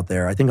industry out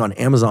there. I think on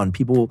Amazon,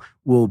 people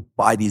will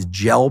buy these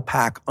gel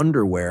pack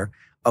underwear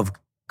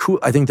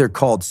I think they're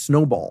called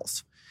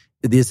snowballs.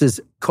 This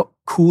is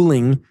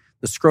cooling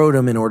the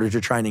scrotum in order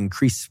to try and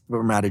increase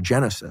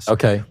spermatogenesis.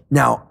 Okay.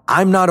 Now,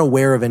 I'm not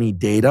aware of any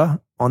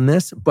data on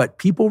this, but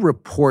people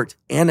report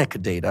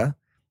anecdata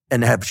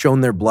and have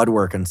shown their blood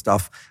work and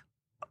stuff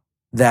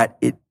that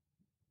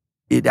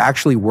it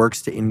actually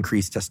works to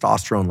increase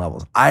testosterone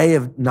levels. I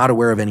am not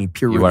aware of any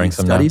peer-reviewed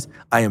studies. Now?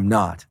 I am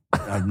not.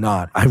 I'm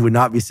not. I would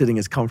not be sitting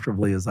as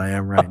comfortably as I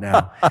am right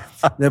now.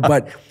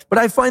 But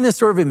I find this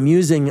sort of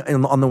amusing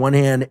on the one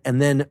hand,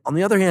 and then on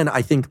the other hand,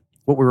 I think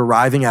what we're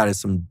arriving at is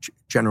some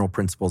general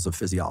principles of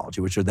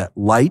physiology, which are that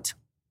light,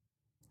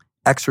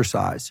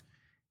 exercise,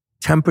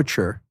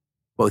 temperature,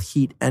 both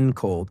heat and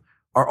cold,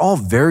 are all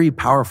very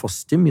powerful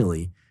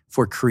stimuli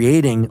for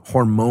creating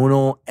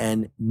hormonal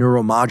and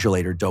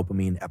neuromodulator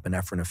dopamine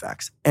epinephrine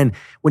effects. And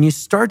when you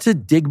start to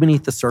dig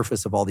beneath the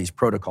surface of all these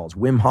protocols,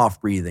 Wim Hof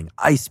breathing,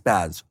 ice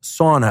baths,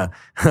 sauna,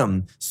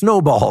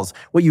 snowballs,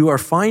 what you are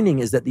finding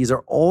is that these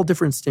are all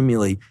different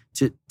stimuli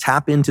to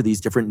tap into these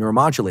different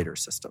neuromodulator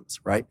systems,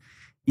 right?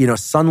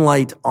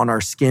 Sunlight on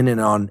our skin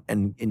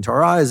and into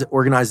our eyes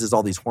organizes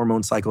all these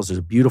hormone cycles. There's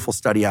a beautiful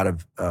study out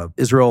of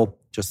Israel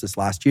just this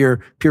last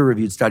year,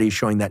 peer-reviewed study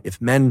showing that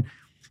if men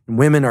and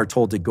women are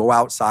told to go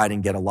outside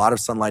and get a lot of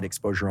sunlight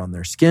exposure on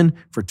their skin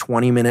for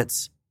 20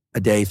 minutes a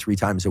day, 3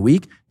 times a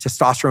week,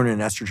 testosterone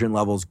and estrogen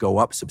levels go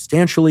up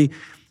substantially.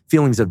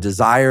 Feelings of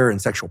desire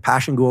and sexual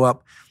passion go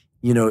up.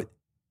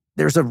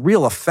 There's a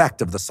real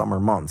effect of the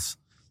summer months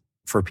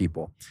for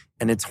people.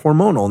 And it's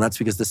hormonal, and that's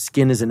because the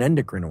skin is an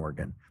endocrine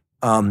organ.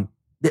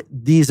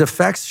 These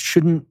effects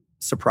shouldn't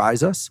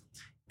surprise us.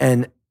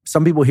 And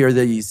some people hear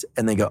these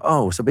and they go,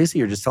 oh, so basically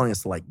you're just telling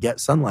us to get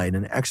sunlight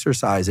and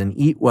exercise and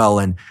eat well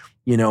and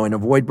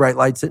avoid bright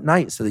lights at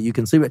night so that you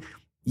can sleep.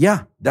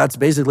 Yeah, that's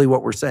basically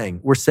what we're saying.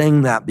 We're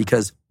saying that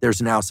because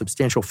there's now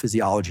substantial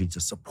physiology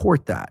to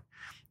support that.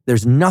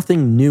 There's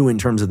nothing new in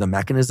terms of the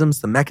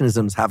mechanisms. The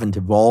mechanisms haven't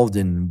evolved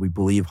in, we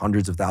believe,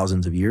 hundreds of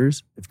thousands of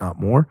years, if not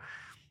more.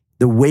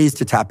 The ways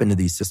to tap into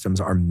these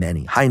systems are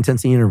many.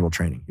 High-intensity interval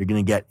training, you're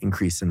going to get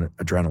increase in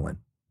adrenaline.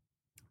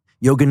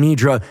 Yoga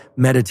Nidra,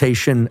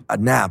 meditation, a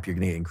nap, you're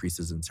going to get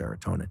increases in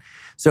serotonin.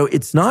 So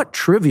it's not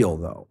trivial,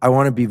 though. I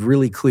want to be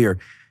really clear.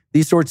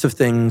 These sorts of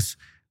things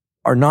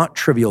are not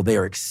trivial. They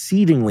are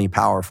exceedingly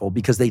powerful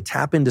because they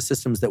tap into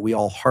systems that we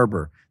all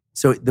harbor.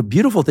 So the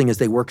beautiful thing is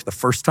they work the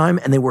first time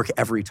and they work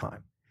every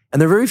time.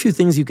 And there are very few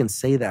things you can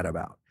say that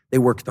about. They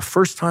work the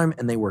first time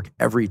and they work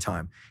every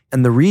time.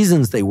 And the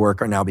reasons they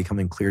work are now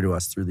becoming clear to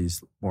us through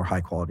these more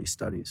high-quality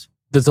studies.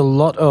 There's a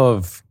lot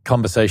of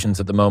conversations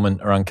at the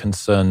moment around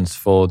concerns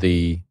for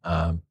the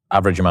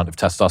average amount of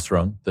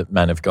testosterone that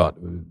men have got.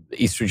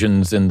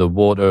 Estrogens in the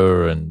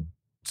water and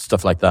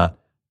stuff like that.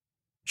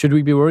 Should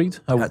we be worried?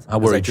 How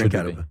worried should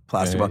we be?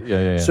 Plastic bottle.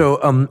 Yeah.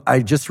 So I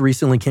just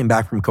recently came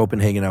back from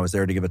Copenhagen. I was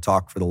there to give a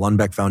talk for the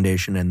Lundbeck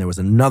Foundation, and there was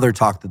another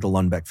talk that the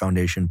Lundbeck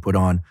Foundation put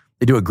on.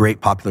 They do a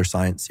great popular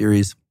science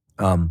series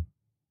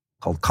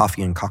called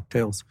Coffee and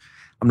Cocktails.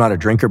 I'm not a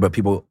drinker, but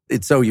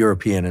it's so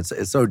European. It's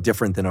so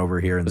different than over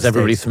here in the States. Was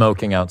everybody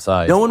smoking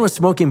outside? No one was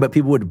smoking, but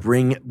people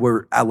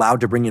were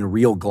allowed to bring in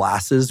real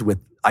glasses with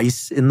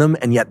ice in them,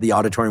 and yet the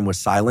auditorium was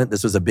silent.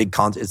 This was a big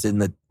it's in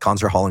the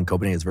concert hall in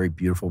Copenhagen. It's a very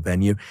beautiful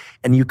venue.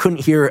 And you couldn't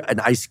hear an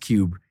ice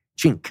cube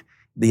chink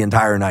the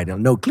entire night.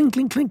 No clink,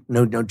 clink, clink.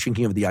 No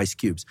chinking of the ice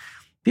cubes.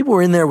 People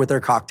were in there with their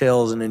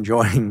cocktails and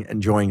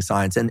enjoying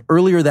science. And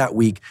earlier that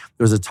week,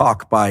 there was a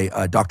talk by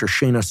Dr.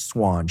 Shana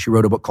Swan. She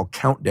wrote a book called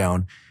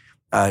Countdown.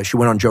 She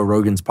went on Joe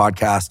Rogan's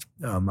podcast,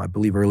 I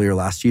believe earlier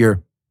last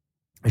year.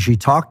 And she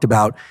talked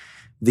about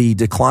the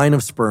decline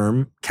of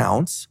sperm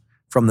counts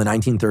from the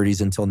 1930s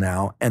until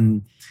now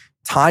and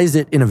ties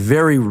it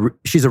in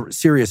she's a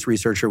serious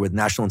researcher with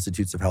National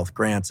Institutes of Health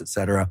grants, et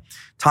cetera,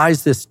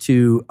 ties this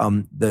to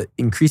the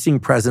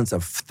increasing presence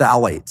of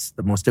phthalates,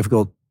 the most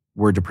difficult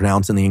word to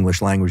pronounce in the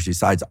English language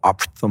besides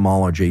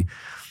ophthalmology.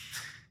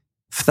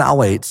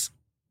 Phthalates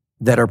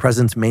that are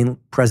present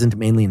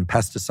mainly in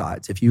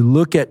pesticides. If you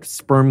look at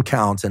sperm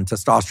counts and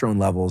testosterone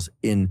levels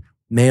in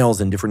males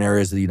in different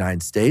areas of the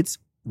United States,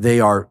 they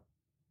are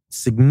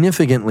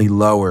significantly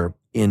lower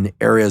in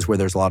areas where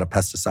there's a lot of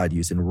pesticide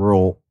use, in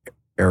rural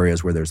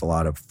areas where there's a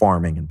lot of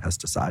farming and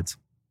pesticides.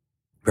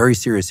 Very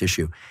serious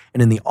issue.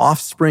 And in the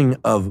offspring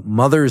of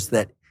mothers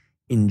that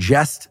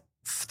ingest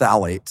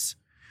phthalates,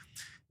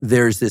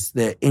 there's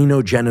the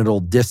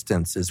anogenital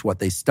distance is what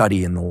they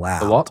study in the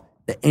lab. The what?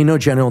 The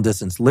anogenital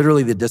distance,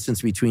 literally the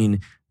distance between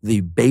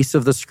the base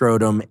of the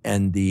scrotum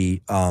and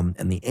the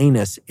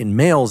anus in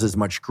males is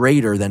much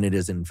greater than it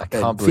is in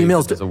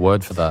females. There's a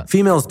word for that.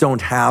 Females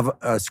don't have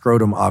a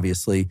scrotum,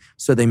 obviously,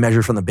 so they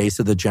measure from the base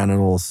of the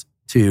genitals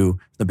to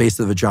the base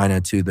of the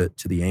vagina to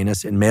the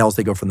anus. In males,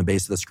 they go from the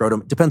base of the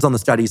scrotum. It depends on the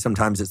study.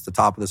 Sometimes it's the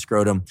top of the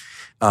scrotum.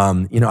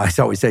 I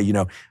always say,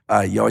 you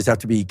always have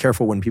to be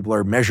careful when people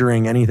are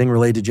measuring anything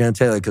related to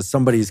genitalia because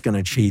somebody's going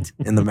to cheat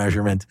in the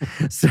measurement.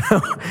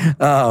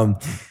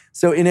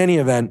 So in any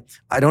event,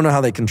 I don't know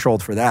how they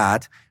controlled for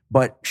that,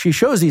 but she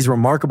shows these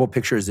remarkable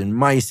pictures in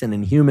mice and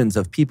in humans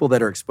of people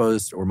that are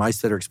exposed, or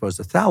mice that are exposed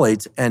to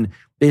phthalates, and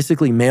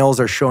basically males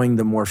are showing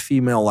the more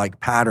female-like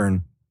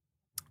pattern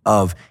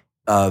of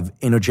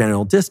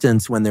anogenital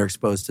distance when they're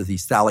exposed to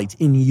these phthalates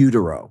in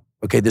utero.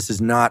 Okay, this is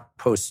not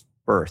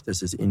post-birth.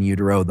 This is in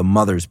utero. The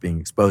mother's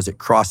being exposed. It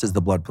crosses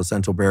the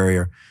blood-placental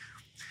barrier.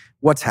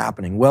 What's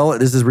happening? Well,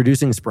 this is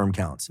reducing sperm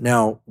counts.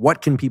 Now,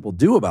 what can people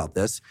do about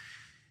this?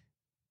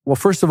 Well,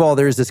 first of all,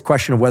 there's this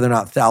question of whether or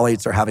not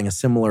phthalates are having a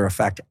similar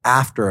effect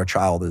after a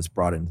child is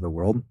brought into the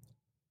world.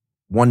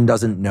 One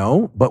doesn't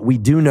know, but we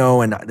do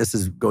know, and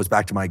goes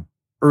back to my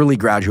early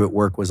graduate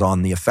work, was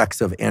on the effects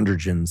of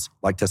androgens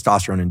like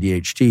testosterone and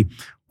DHT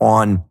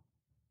on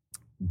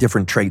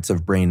different traits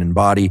of brain and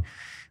body.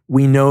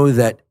 We know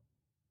that,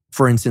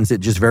 for instance,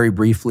 just very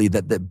briefly,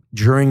 that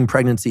during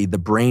pregnancy, the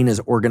brain is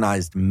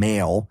organized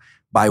male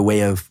by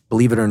way of,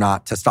 believe it or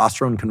not,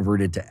 testosterone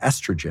converted to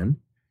estrogen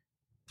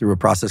through a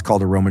process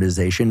called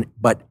aromatization.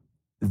 But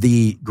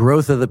the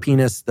growth of the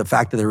penis, the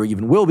fact that there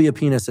even will be a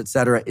penis, et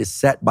cetera, is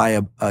set by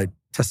a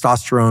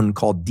testosterone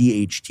called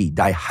DHT,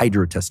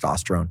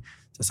 dihydrotestosterone.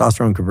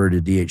 Testosterone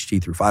converted to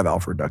DHT through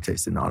 5-alpha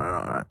reductase and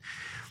on.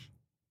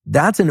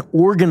 That's an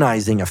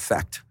organizing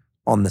effect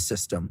on the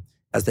system,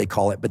 as they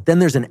call it. But then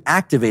there's an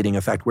activating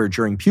effect where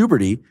during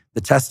puberty,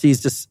 the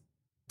testes just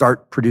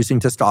start producing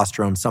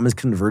testosterone. Some is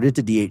converted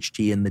to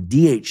DHT, and the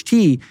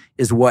DHT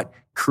is what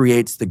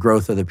creates the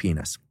growth of the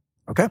penis.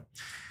 Okay?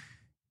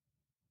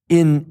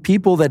 In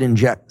people that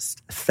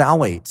ingest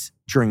phthalates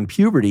during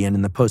puberty and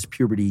in the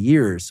post-puberty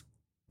years,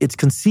 it's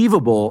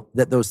conceivable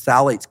that those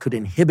phthalates could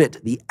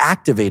inhibit the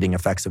activating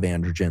effects of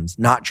androgens,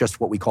 not just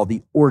what we call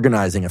the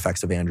organizing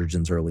effects of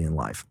androgens early in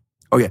life.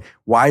 Okay,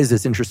 why is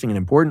this interesting and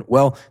important?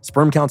 Well,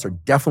 sperm counts are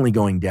definitely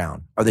going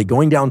down. Are they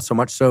going down so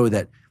much so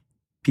that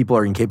people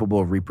are incapable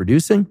of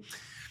reproducing?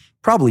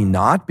 Probably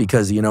not,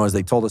 because, as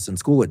they told us in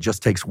school, it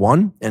just takes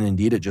one, and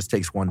indeed it just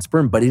takes one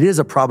sperm, but it is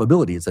a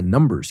probability. It's a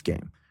numbers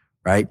game,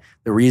 right?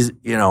 The reason,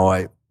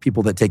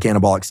 people that take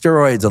anabolic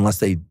steroids, unless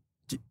they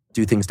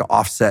do things to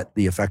offset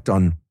the effect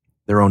on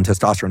their own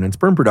testosterone and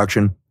sperm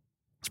production,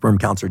 sperm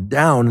counts are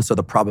down. So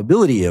the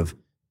probability of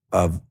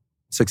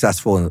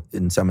successful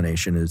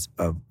insemination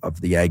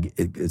of the egg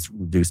is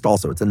reduced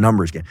also. It's a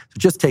numbers game. So it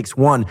just takes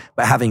one,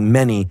 but having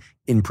many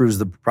improves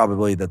the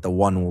probability that the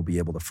one will be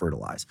able to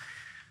fertilize.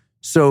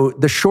 So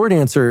the short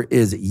answer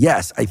is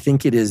yes, I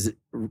think it is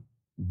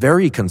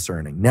very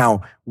concerning.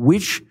 Now,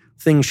 which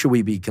things should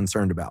we be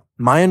concerned about?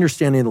 My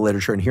understanding of the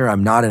literature, and here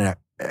I'm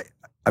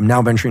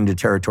now venturing into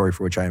territory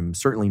for which I am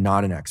certainly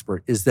not an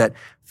expert, is that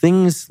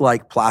things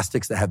like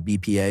plastics that have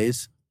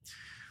BPAs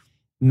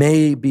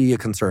may be a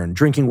concern.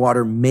 Drinking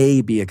water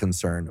may be a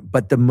concern.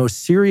 But the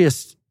most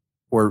serious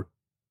or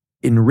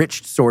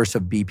enriched source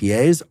of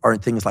BPAs are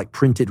things like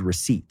printed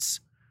receipts.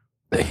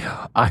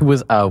 I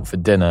was out for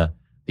dinner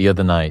the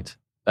other night.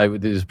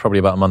 It was probably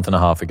about a month and a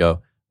half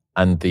ago.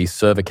 And the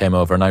server came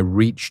over and I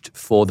reached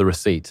for the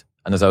receipt.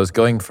 And as I was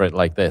going for it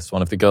like this,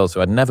 one of the girls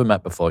who I'd never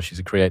met before, she's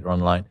a creator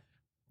online,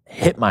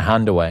 hit my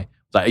hand away.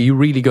 Like, are you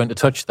really going to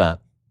touch that?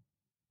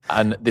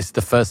 And this is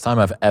the first time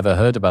I've ever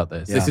heard about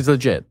this. Yeah. This is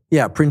legit.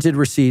 Yeah, printed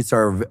receipts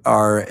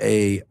are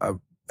a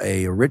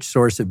rich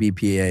source of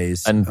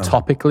BPAs. And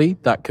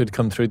topically, that could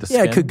come through the skin?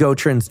 Yeah, it could go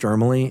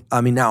transdermally.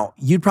 I mean, now,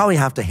 you'd probably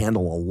have to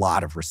handle a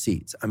lot of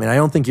receipts. I mean, I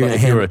don't think you're going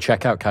to handle... If you're a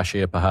checkout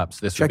cashier, perhaps,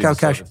 this would be the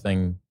sort of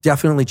thing...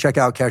 Definitely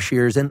checkout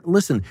cashiers. And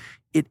listen,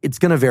 it's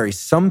going to vary.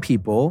 Some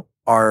people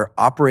are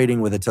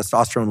operating with a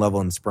testosterone level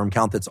and sperm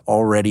count that's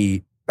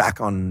already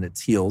back on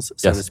its heels,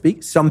 so to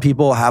speak. Some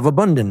people have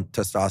abundant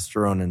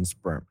testosterone and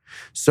sperm.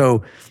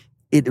 So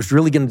it's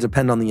really going to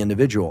depend on the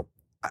individual.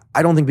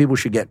 I don't think people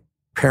should get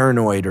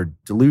paranoid or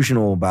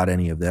delusional about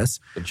any of this.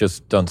 But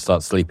just don't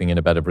start sleeping in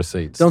a bed of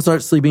receipts. Don't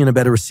start sleeping in a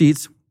bed of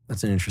receipts.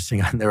 That's an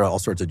interesting, there are all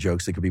sorts of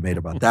jokes that could be made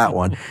about that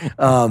one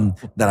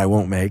that I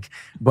won't make.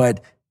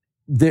 But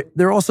there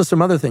are also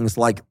some other things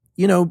like,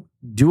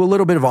 do a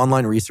little bit of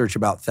online research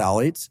about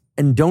phthalates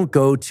and don't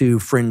go to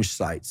fringe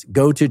sites.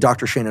 Go to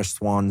Dr. Shana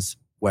Swan's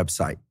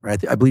website,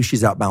 right? I believe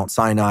she's at Mount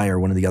Sinai or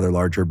one of the other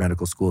larger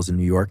medical schools in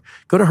New York.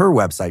 Go to her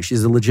website.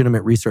 She's a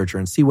legitimate researcher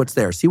and see what's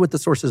there. See what the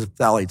sources of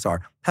phthalates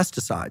are.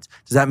 Pesticides.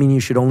 Does that mean you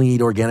should only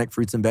eat organic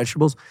fruits and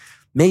vegetables?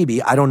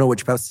 Maybe. I don't know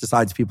which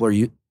pesticides people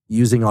are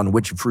using on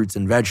which fruits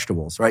and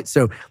vegetables, right?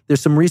 So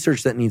there's some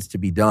research that needs to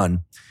be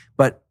done.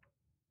 But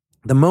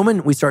the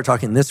moment we start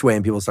talking this way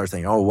and people start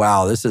saying, oh,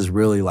 wow, this is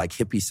really like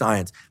hippie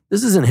science.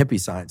 This isn't hippie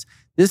science.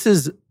 This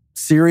is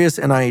serious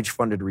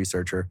NIH-funded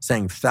researcher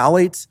saying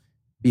phthalates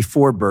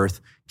before birth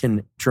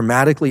can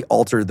dramatically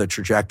alter the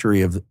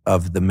trajectory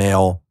of the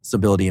male's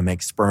ability to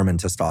make sperm and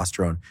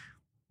testosterone.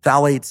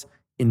 Phthalates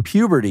in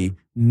puberty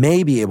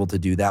may be able to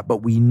do that, but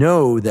we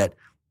know that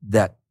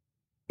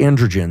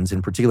androgens,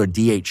 in particular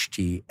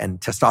DHT and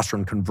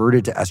testosterone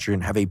converted to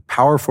estrogen, have a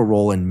powerful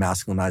role in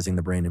masculinizing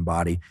the brain and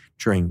body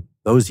during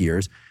those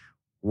years.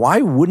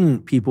 Why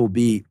wouldn't people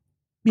be,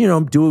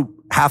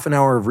 do half an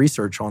hour of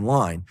research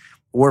online?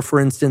 Or for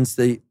instance,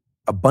 the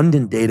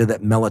abundant data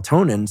that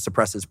melatonin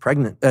suppresses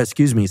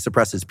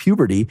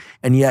puberty,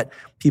 and yet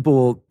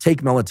people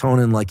take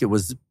melatonin like it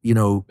was,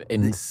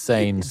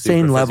 insane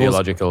levels.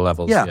 Physiological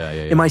levels. Yeah.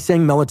 Am I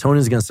saying melatonin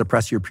is going to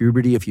suppress your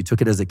puberty? If you took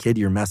it as a kid,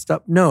 you're messed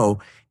up? No.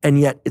 And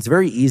yet it's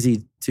very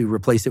easy to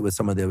replace it with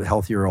some of the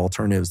healthier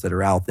alternatives that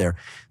are out there.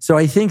 So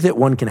I think that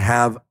one can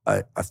have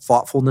a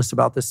thoughtfulness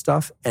about this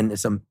stuff and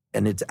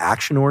it's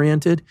action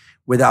oriented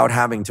without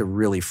having to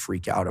really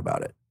freak out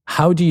about it.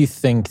 How do you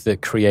think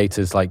that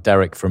creators like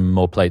Derek from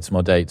More Plates,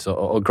 More Dates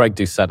or Greg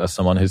Doucette or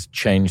someone has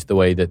changed the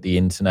way that the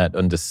internet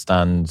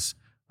understands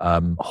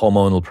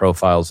hormonal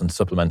profiles and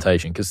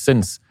supplementation? Because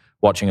since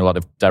watching a lot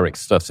of Derek's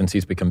stuff, since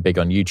he's become big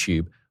on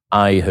YouTube,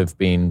 I have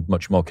been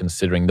much more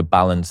considering the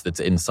balance that's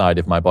inside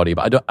of my body.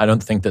 But I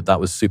don't think that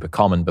was super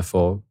common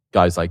before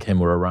guys like him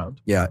were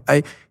around. Yeah.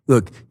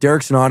 Look,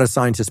 Derek's not a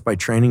scientist by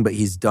training, but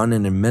he's done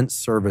an immense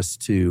service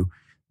to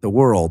the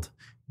world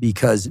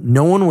because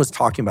no one was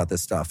talking about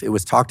this stuff. It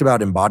was talked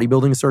about in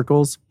bodybuilding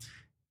circles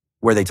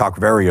where they talk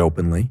very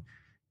openly.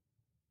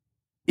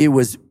 It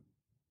was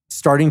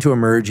starting to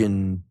emerge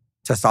in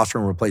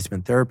testosterone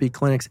replacement therapy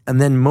clinics. And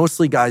then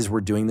mostly guys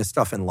were doing this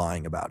stuff and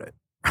lying about it,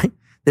 right?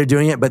 They're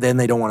doing it, but then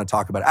they don't want to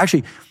talk about it.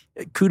 Actually,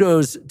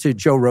 kudos to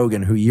Joe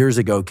Rogan, who years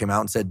ago came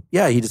out and said,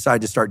 yeah, he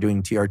decided to start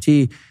doing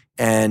TRT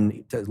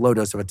and low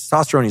dose of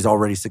testosterone. He's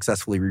already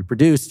successfully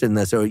reproduced.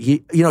 And so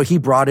he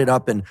brought it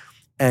up and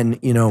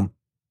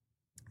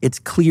it's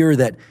clear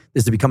that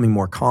this is becoming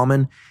more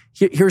common.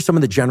 Here's some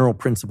of the general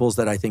principles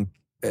that I think,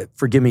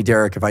 forgive me,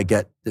 Derek, if I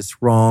get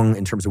this wrong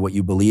in terms of what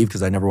you believe,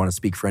 because I never want to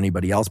speak for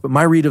anybody else, but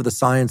my read of the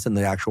science and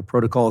the actual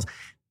protocols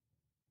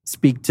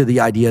speak to the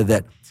idea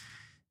that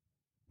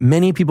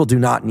many people do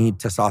not need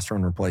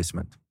testosterone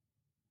replacement.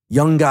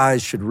 Young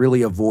guys should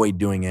really avoid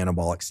doing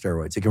anabolic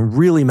steroids. It can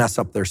really mess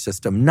up their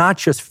system, not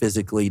just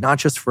physically, not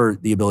just for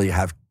the ability to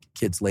have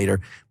kids later,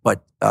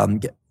 but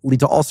lead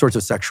to all sorts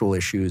of sexual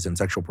issues and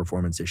sexual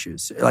performance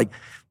issues. Like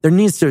there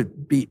needs to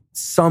be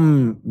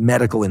some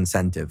medical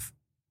incentive,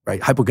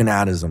 right?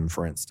 Hypogonadism,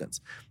 for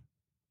instance.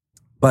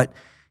 But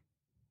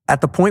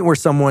at the point where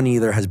someone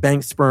either has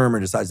banked sperm or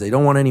decides they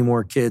don't want any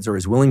more kids or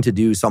is willing to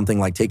do something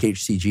like take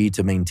HCG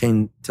to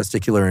maintain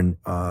testicular and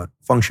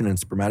function and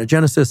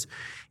spermatogenesis,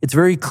 it's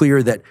very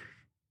clear that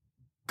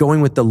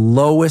going with the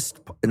lowest,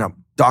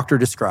 doctor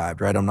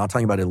described, right? I'm not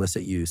talking about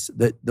illicit use.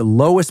 The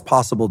lowest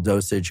possible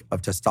dosage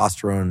of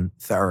testosterone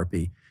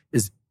therapy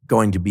is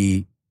going to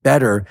be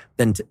better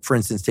than, for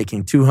instance,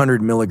 taking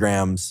 200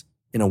 milligrams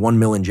in a 1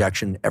 ml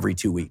injection every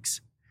 2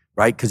 weeks,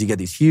 right? Because you get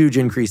these huge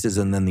increases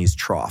and then these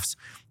troughs.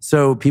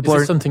 So people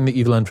Is this something that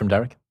you've learned from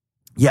Derek?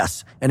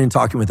 Yes, and in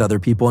talking with other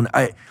people.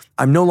 And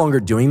I'm no longer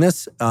doing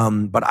this,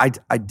 but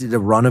I did a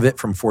run of it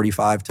from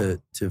 45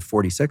 to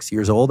 46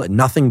 years old, and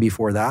nothing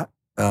before that.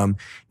 And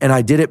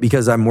I did it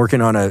because I'm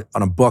working on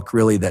a book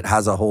really that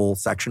has a whole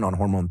section on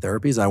hormone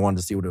therapies. I wanted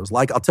to see what it was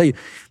like. I'll tell you,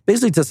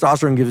 basically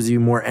testosterone gives you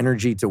more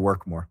energy to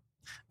work more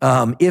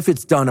if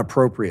it's done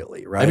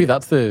appropriately, right? Maybe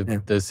that's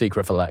the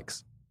secret for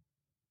Lex.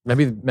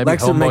 Maybe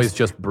Homo is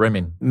just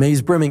brimming.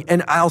 He's brimming.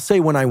 And I'll say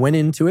when I went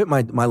into it,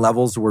 my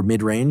levels were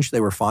mid-range.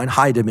 They were fine,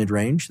 high to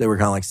mid-range. They were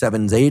kind of like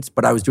 7s, 8s,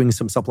 but I was doing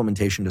some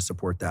supplementation to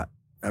support that.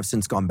 I've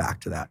since gone back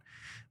to that.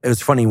 It was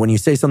funny, when you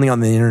say something on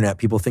the internet,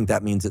 people think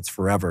that means it's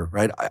forever,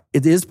 right?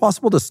 It is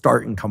possible to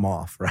start and come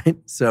off, right?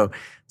 So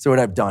what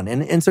I've done.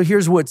 And so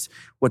here's what's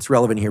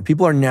relevant here.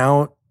 People are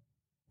now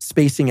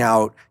spacing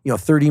out,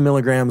 30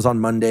 milligrams on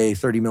Monday,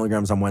 30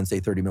 milligrams on Wednesday,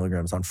 30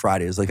 milligrams on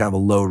Friday is like kind of a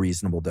low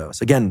reasonable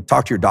dose. Again,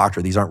 talk to your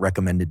doctor. These aren't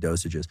recommended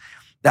dosages.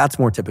 That's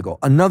more typical.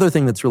 Another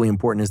thing that's really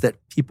important is that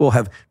people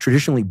have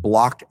traditionally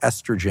blocked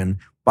estrogen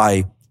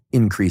by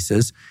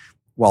increases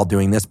while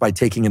doing this by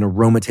taking an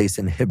aromatase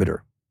inhibitor,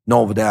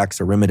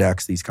 Nolvadex or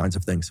Arimidex, these kinds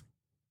of things.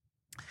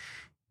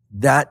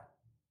 That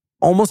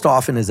almost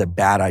often is a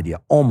bad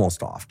idea,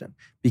 almost often,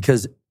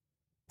 because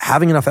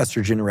having enough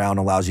estrogen around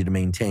allows you to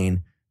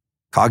maintain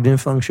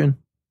cognitive function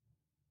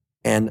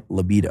and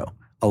libido.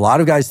 A lot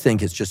of guys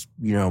think it's just,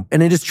 and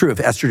it is true, if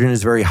estrogen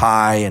is very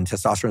high and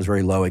testosterone is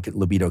very low,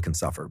 libido can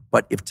suffer.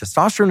 But if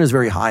testosterone is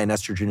very high and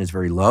estrogen is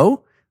very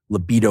low,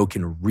 libido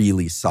can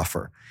really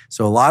suffer.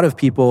 So a lot of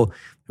people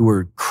who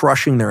are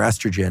crushing their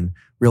estrogen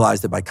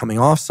realize that by coming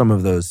off some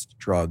of those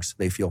drugs,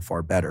 they feel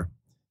far better.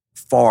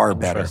 far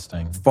better.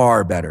 Interesting.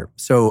 Far better.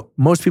 So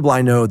most people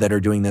I know that are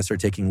doing this are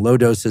taking low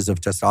doses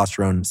of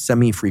testosterone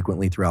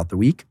semi-frequently throughout the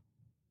week,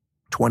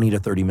 20 to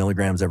 30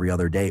 milligrams every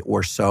other day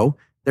or so.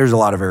 There's a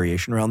lot of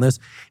variation around this.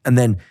 And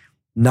then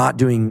not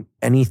doing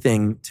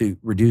anything to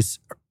reduce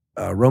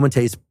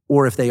aromatase,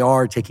 or if they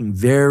are taking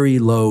very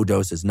low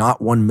doses,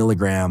 not 1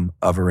 milligram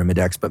of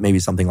Arimidex, but maybe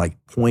something like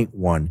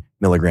 0.1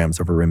 milligrams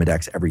of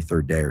Arimidex every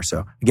third day or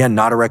so. Again,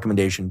 not a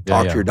recommendation.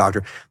 Talk to your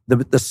doctor.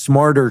 The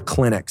smarter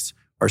clinics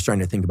are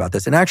starting to think about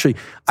this. And actually,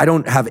 I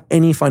don't have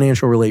any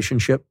financial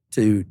relationship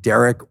to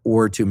Derek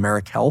or to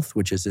Merrick Health,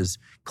 which is his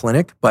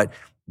clinic, but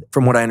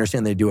from what I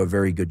understand, they do a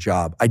very good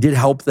job. I did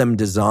help them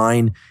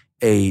design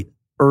a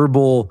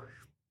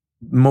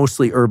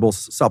mostly herbal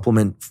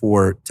supplement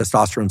for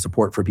testosterone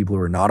support for people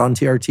who are not on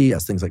TRT,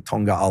 as things like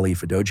Tonga Ali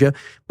Fidoja.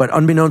 But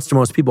unbeknownst to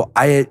most people,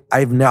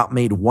 I've not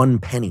made 1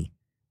 penny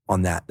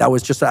on that. That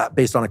was just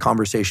based on a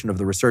conversation of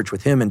the research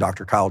with him and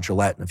Dr. Kyle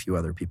Gillette and a few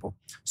other people.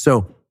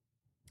 So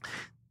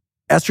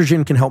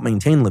estrogen can help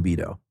maintain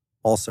libido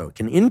also. It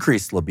can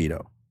increase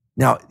libido.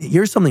 Now,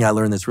 here's something I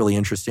learned that's really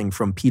interesting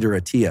from Peter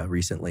Attia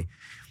recently.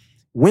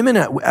 Women,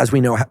 as we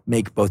know,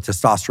 make both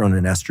testosterone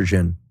and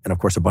estrogen, and of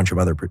course, a bunch of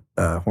other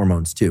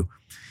hormones too.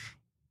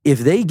 If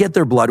they get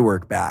their blood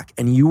work back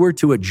and you were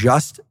to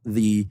adjust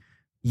the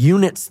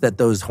units that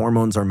those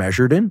hormones are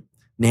measured in,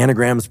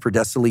 nanograms per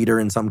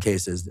deciliter in some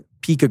cases,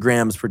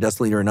 picograms per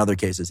deciliter in other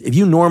cases, if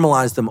you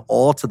normalize them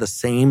all to the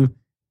same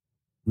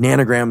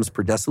nanograms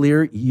per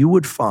deciliter, you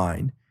would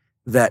find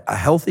that a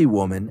healthy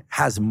woman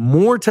has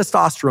more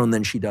testosterone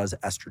than she does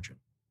estrogen.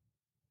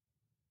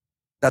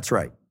 That's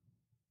right.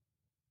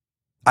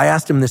 I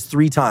asked him this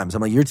 3 times.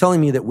 I'm like, you're telling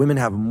me that women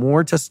have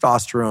more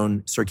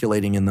testosterone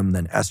circulating in them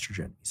than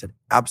estrogen? He said,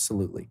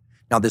 absolutely.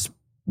 Now,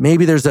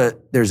 maybe there's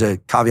a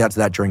caveat to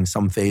that during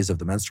some phase of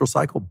the menstrual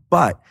cycle,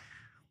 but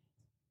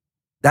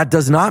that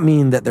does not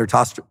mean that their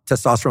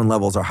testosterone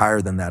levels are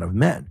higher than that of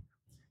men.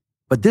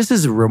 But this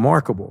is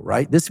remarkable,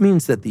 right? This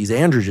means that these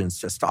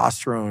androgens,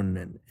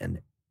 testosterone,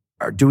 and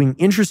are doing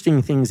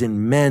interesting things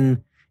in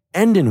men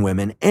and in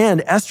women,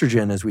 and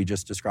estrogen, as we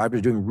just described, are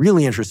doing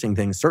really interesting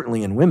things,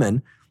 certainly in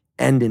women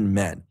and in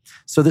men.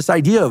 So this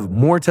idea of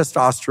more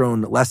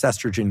testosterone, less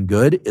estrogen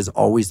good is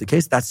always the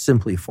case. That's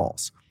simply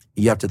false.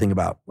 You have to think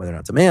about whether or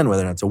not it's a man,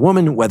 whether or not it's a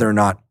woman, whether or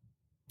not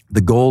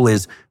the goal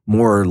is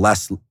more or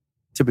less.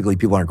 Typically,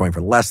 people aren't going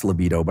for less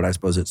libido, but I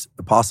suppose it's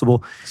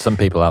possible. Some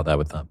people out there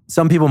with that.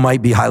 Some people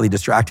might be highly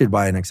distracted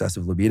by an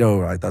excessive libido.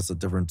 Right? That's a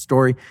different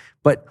story.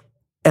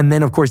 And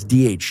then, of course,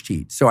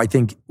 DHT. So I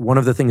think one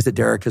of the things that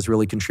Derek has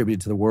really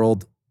contributed to the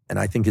world, and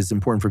I think is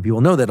important for people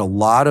to know, that a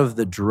lot of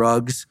the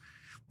drugs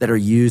that are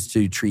used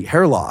to treat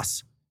hair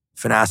loss,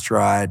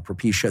 finasteride,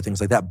 Propecia, things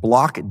like that,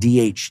 block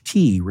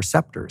DHT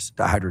receptors,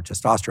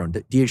 dihydrotestosterone.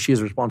 DHT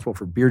is responsible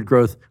for beard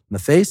growth in the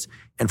face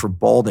and for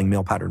balding,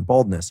 male pattern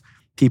baldness.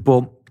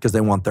 People, because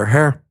they want their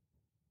hair,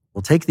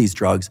 will take these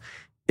drugs.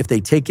 If they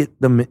take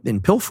them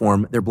in pill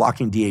form, they're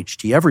blocking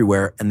DHT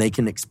everywhere, and they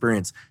can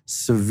experience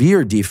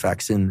severe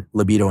defects in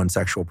libido and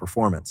sexual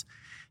performance.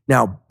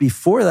 Now,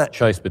 before that...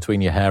 Choice between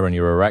your hair and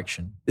your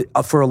erection.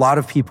 For a lot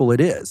of people, it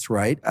is,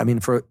 right? I mean,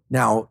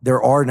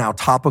 there are now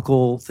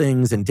topical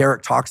things, and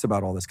Derek talks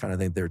about all this kind of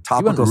thing. They're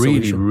topical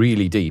solutions.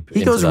 Really deep.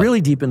 He goes really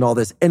deep into all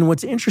this. And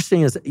what's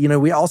interesting is,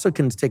 we also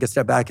can take a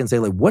step back and say,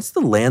 like, what's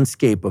the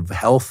landscape of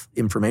health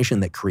information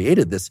that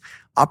created this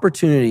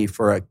opportunity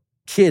for a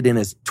kid in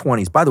his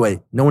 20s? By the way,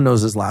 no one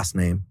knows his last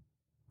name.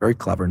 Very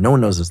clever. No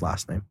one knows his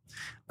last name.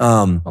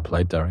 Well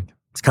played, Derek.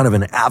 It's kind of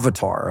an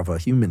avatar of a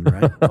human,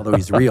 right? Although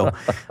he's real.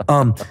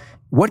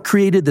 What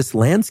created this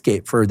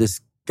landscape for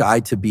this guy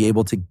to be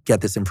able to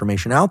get this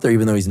information out there,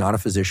 even though he's not a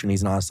physician,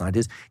 he's not a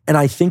scientist? And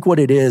I think what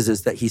it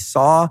is that he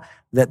saw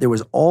that there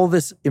was all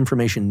this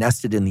information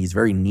nested in these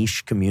very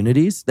niche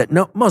communities that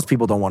most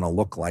people don't want to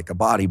look like a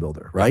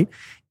bodybuilder, right?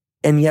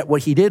 And yet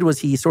what he did was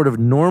he sort of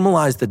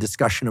normalized the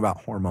discussion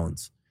about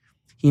hormones.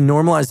 He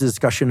normalized the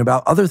discussion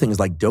about other things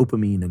like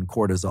dopamine and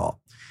cortisol,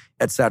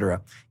 et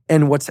cetera.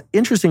 And what's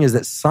interesting is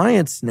that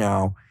science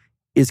now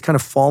is kind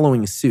of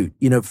following suit.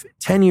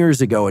 10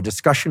 years ago, a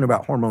discussion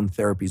about hormone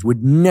therapies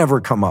would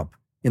never come up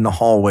in the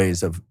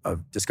hallways of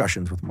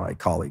discussions with my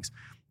colleagues.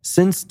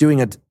 Since doing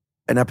an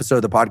episode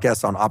of the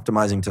podcast on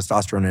optimizing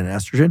testosterone and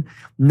estrogen,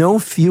 no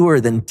fewer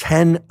than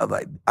 10,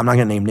 I'm not going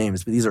to name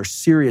names, but these are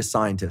serious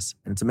scientists,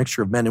 and it's a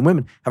mixture of men and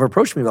women, have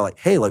approached me about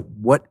hey,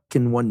 what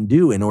can one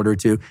do in order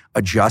to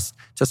adjust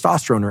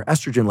testosterone or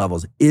estrogen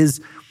levels?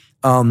 Is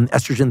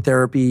estrogen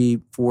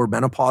therapy for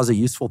menopause a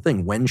useful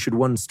thing? When should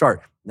one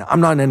start? Now, I'm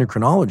not an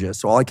endocrinologist,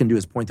 so all I can do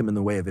is point them in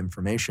the way of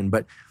information,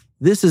 but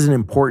this is an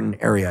important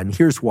area, and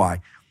here's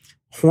why.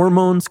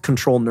 Hormones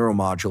control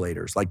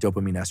neuromodulators like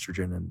dopamine,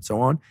 estrogen, and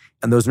so on,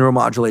 and those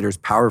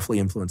neuromodulators powerfully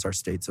influence our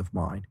states of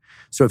mind.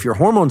 So if your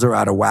hormones are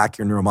out of whack,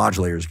 your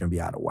neuromodulators are going to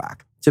be out of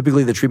whack.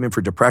 Typically, the treatment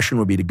for depression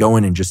would be to go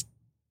in and just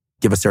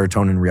give a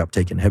serotonin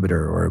reuptake inhibitor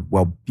or a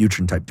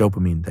Wellbutrin-type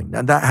dopamine thing.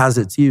 Now, that has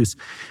its use,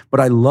 but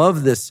I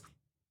love this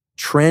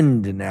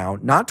trend now,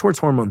 not towards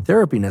hormone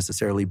therapy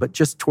necessarily, but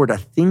just toward a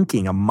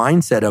thinking, a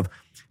mindset of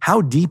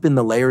how deep in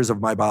the layers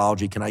of my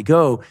biology can I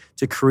go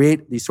to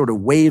create these sort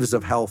of waves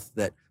of health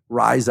that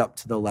rise up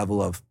to the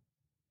level of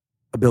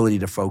ability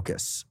to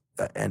focus,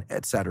 and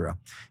et cetera.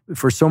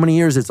 For so many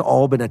years, it's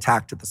all been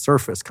attacked at the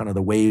surface, kind of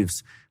the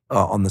waves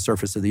on the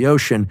surface of the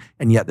ocean.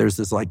 And yet there's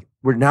this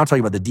we're now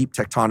talking about the deep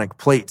tectonic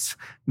plates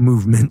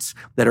movements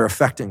that are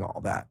affecting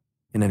all that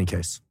in any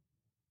case.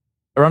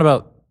 Around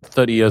about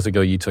 30 years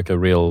ago, you took a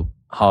real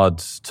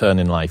hard turn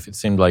in life. It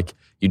seemed like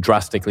you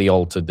drastically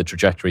altered the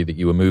trajectory that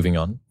you were moving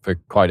on for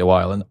quite a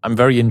while. And I'm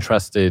very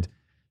interested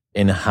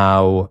in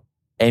how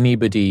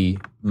anybody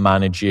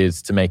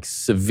manages to make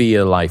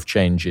severe life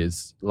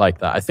changes like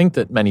that. I think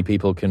that many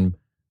people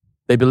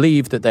they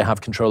believe that they have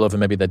control over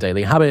maybe their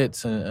daily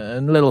habits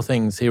and little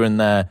things here and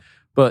there,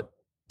 but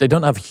they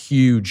don't have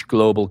huge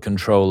global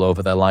control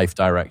over their life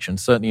direction,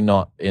 certainly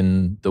not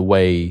in the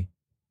way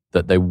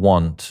that they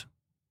want.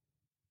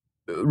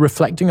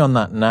 Reflecting on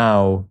that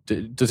now,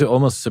 does it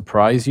almost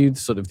surprise you,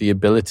 sort of the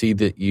ability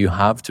that you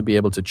have to be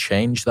able to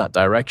change that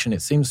direction?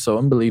 It seems so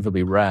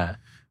unbelievably rare.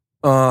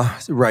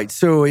 Right.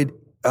 So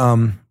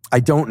I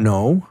don't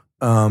know.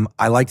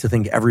 I like to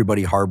think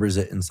everybody harbors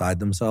it inside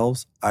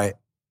themselves.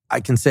 I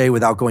can say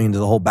without going into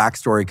the whole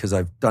backstory, because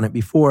I've done it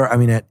before. I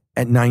mean,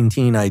 at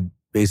 19, I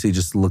basically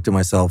just looked at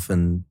myself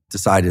and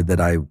decided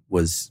that I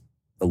was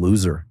a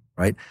loser,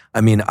 right?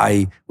 I mean,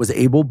 I was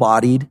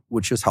able-bodied,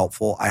 which was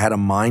helpful. I had a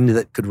mind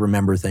that could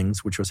remember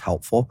things, which was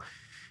helpful.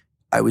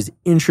 I was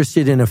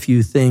interested in a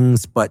few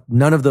things, but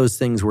none of those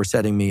things were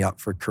setting me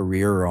up for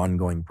career or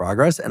ongoing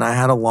progress. And I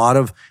had a lot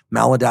of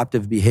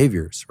maladaptive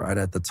behaviors, right?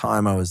 At the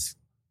time, I was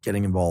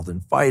getting involved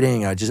in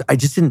fighting. I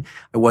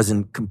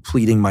wasn't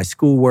completing my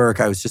schoolwork.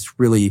 I was just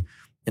really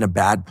in a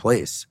bad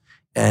place.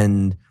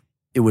 And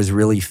it was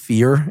really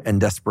fear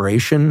and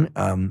desperation,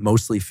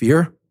 mostly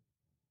fear,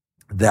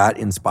 that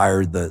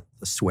inspired the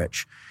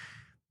switch.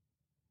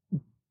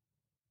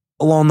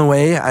 Along the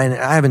way,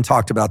 I haven't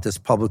talked about this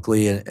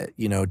publicly,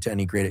 to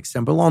any great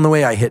extent, but along the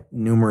way, I hit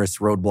numerous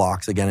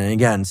roadblocks again and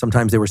again.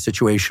 Sometimes they were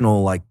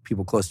situational, like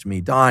people close to me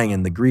dying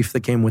and the grief that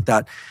came with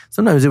that.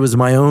 Sometimes it was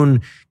my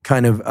own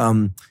kind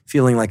of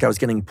feeling like I was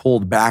getting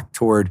pulled back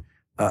toward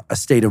a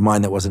state of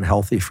mind that wasn't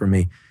healthy for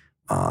me,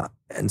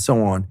 and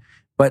so on.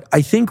 But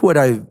I think what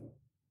I've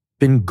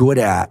been good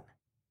at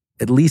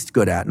least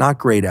good at, not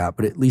great at,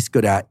 but at least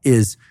good at,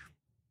 is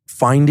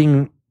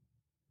finding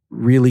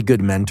really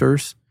good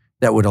mentors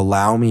that would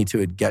allow me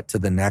to get to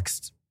the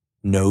next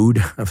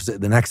node,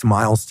 the next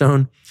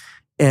milestone.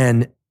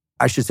 And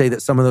I should say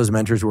that some of those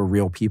mentors were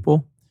real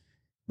people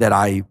that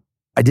I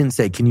didn't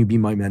say, can you be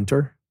my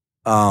mentor?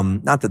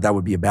 Not that that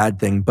would be a bad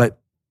thing,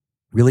 but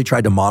really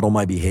tried to model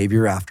my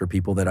behavior after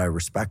people that I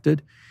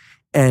respected.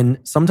 And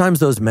sometimes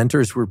those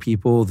mentors were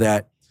people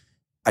that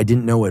I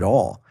didn't know at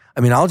all. I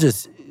mean, I'll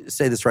just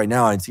say this right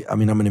now. I'm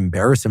going to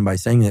embarrass him by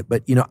saying it,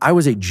 but I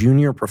was a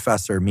junior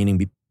professor,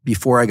 meaning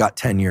before I got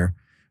tenure,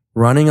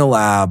 running a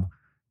lab.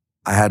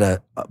 I had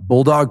a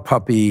bulldog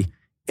puppy,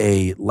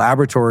 a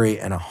laboratory,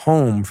 and a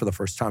home for the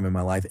first time in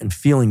my life, and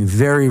feeling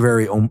very,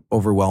 very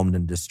overwhelmed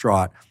and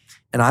distraught.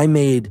 And I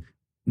made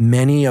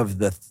many of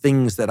the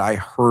things that I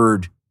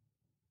heard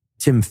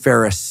Tim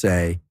Ferriss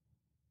say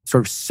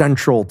sort of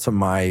central to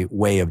my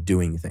way of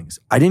doing things.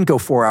 I didn't go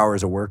 4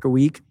 hours of work a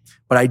week,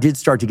 but I did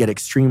start to get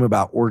extreme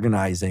about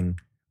organizing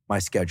my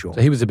schedule.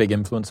 So he was a big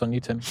influence on you,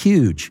 Tim?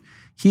 Huge.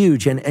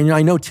 And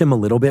I know Tim a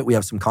little bit. We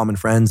have some common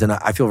friends, and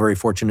I feel very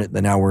fortunate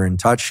that now we're in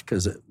touch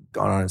because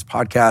gone on his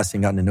podcast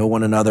and gotten to know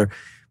one another,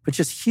 but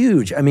just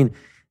huge. I mean,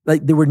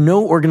 like there were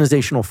no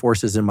organizational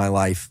forces in my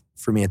life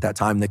for me at that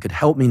time that could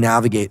help me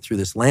navigate through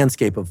this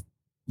landscape of,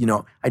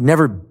 I'd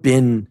never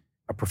been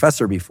a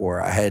professor before.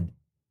 I had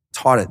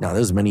taught it now.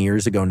 This was many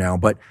years ago now,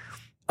 but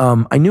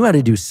I knew how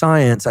to do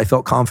science. I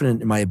felt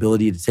confident in my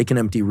ability to take an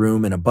empty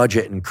room and a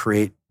budget and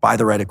buy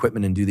the right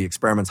equipment and do the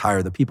experiments,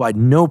 hire the people. I had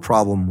no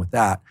problem with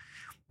that.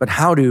 But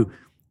how to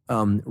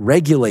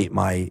regulate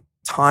my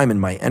time and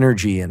my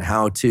energy and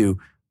how to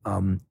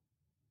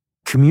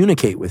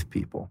communicate with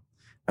people.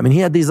 I mean, he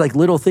had these like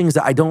little things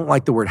that I don't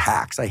like the word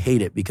hacks. I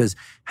hate it because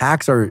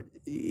hacks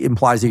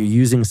implies that you're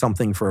using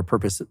something for a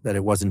purpose that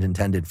it wasn't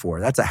intended for.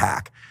 That's a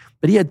hack.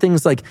 But he had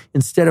things like,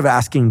 instead of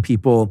asking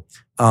people,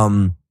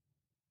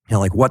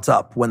 like what's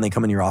up when they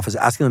come in your office,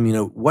 asking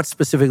them, what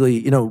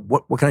specifically,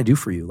 what can I do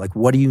for you? Like,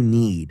 what do you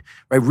need?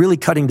 Right? Really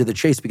cutting to the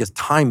chase because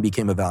time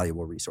became a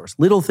valuable resource.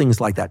 Little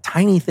things like that,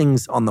 tiny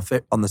things on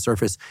the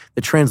surface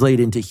that translate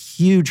into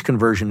huge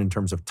conversion in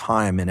terms of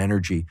time and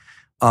energy.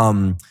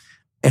 And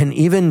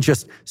even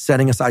just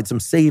setting aside some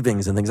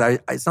savings and things.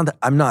 It's not that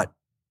I'm not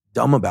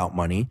dumb about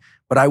money,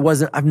 but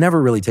I've never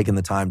really taken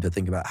the time to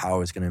think about how I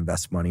was going to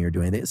invest money or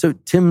do anything. So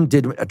Tim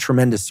did a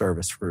tremendous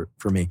service for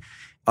me.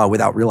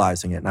 Without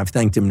realizing it. And I've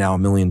thanked him now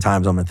 1,000,000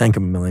 times. I'm going to thank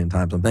him 1,000,000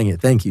 times. I'm thanking you.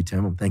 Thank you,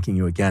 Tim. I'm thanking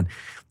you again.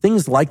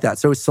 Things like that.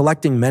 So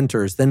selecting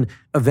mentors. Then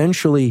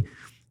eventually,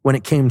 when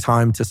it came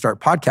time to start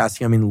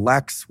podcasting, I mean,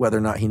 Lex, whether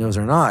or not he knows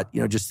or not,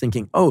 just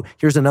thinking, oh,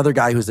 here's another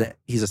guy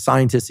he's a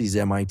scientist. He's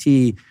at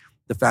MIT.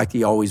 The fact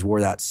he always wore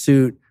that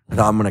suit I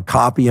thought I'm going to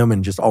copy them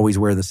and just always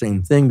wear the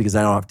same thing because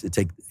I don't have to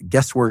take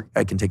guesswork.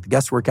 I can take the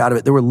guesswork out of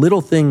it. There were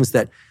little things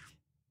that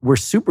were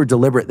super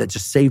deliberate that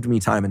just saved me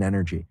time and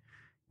energy.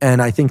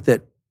 And I think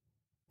that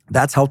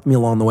that's helped me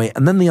along the way.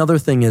 And then the other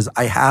thing is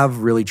I have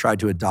really tried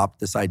to adopt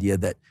this idea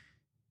that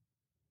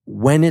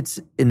when it's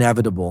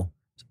inevitable,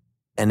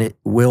 and it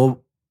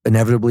will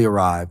inevitably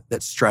arrive,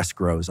 that stress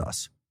grows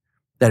us,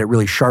 that it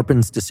really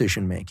sharpens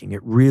decision-making.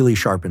 It really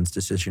sharpens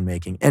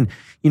decision-making. And,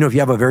 if you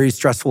have a very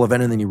stressful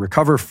event and then you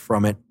recover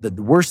from it, the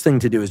worst thing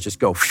to do is just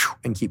go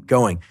and keep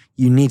going.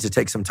 You need to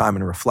take some time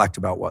and reflect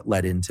about what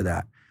led into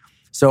that.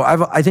 So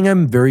I think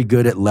I'm very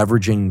good at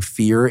leveraging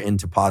fear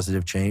into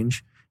positive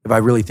change. If I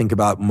really think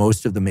about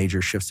most of the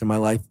major shifts in my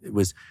life, it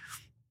was,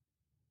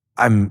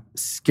 I'm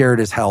scared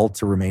as hell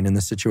to remain in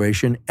this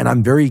situation. And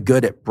I'm very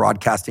good at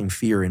broadcasting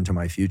fear into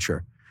my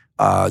future.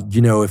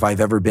 If I've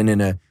ever been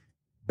in a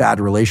bad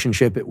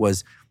relationship, it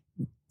was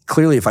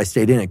clearly if I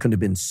stayed in, it couldn't have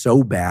been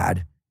so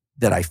bad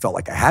that I felt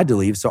like I had to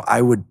leave. So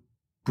I would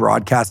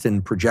broadcast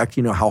and project,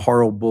 how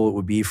horrible it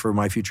would be for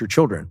my future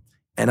children.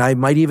 And I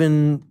might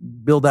even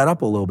build that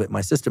up a little bit in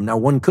my system. Now,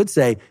 one could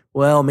say,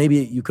 well, maybe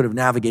you could have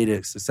navigated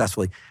it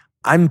successfully.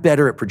 I'm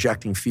better at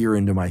projecting fear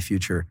into my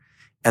future.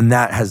 And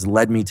that has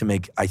led me to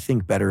make, I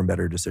think, better and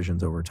better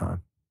decisions over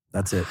time.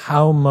 That's it.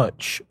 How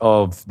much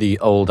of the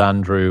old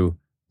Andrew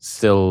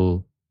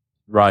still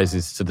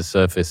rises to the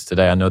surface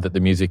today? I know that the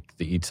music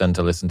that you tend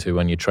to listen to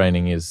when you're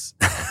training is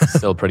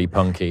still pretty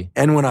punky.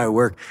 And when I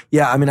work,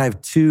 I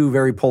have two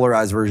very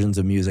polarized versions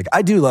of music.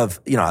 I do love,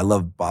 I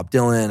love Bob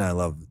Dylan. I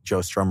love Joe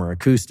Strummer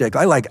acoustic.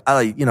 I like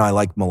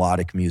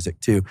melodic music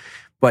too.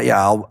 But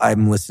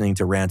I'm listening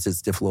to Rancid,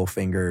 Stiff Little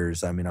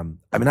Fingers. I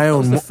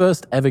own. The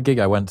first ever gig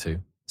I went to.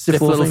 Stiff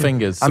Little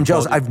Fingers. I'm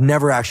jealous. I've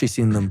never actually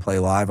seen them play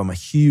live. I'm a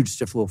huge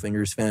Stiff Little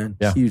Fingers fan.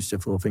 Yeah. Huge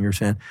Stiff Little Fingers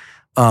fan.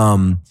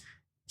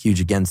 Huge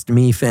Against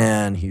Me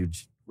fan.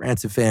 Huge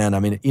Rancid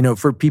fan.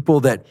 For people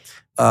that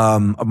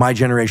of my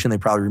generation, they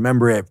probably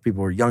remember it. If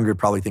people who are younger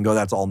probably think, oh,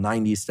 that's all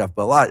 90s stuff.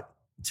 But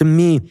to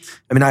me,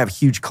 I have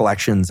huge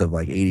collections of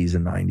like 80s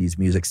and 90s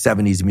music,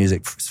 70s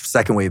music,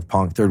 second wave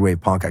punk, third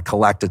wave punk. I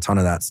collect a ton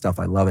of that stuff.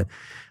 I love it.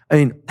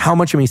 How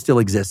much of me still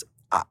exists?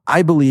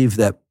 I believe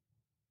that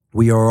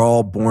we are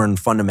all born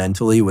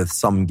fundamentally with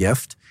some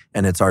gift,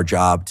 and it's our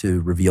job to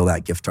reveal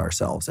that gift to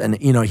ourselves. And,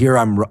 here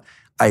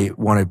I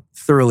want to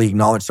thoroughly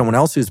acknowledge someone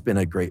else who's been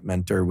a great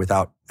mentor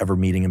without ever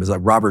meeting him. Is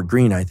like Robert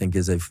Greene, I think,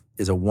 is a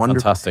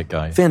wonderful, fantastic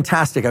guy.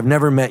 Fantastic. I've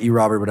never met you,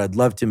 Robert, but I'd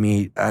love to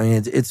meet.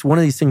 It's one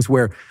of these things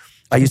where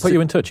I used to put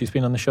you in touch. He's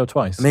been on the show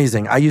twice.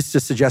 Amazing. I used to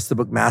suggest the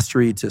book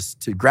Mastery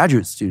to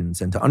graduate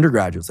students and to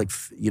undergraduates.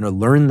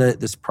 Learn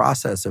this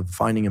process of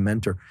finding a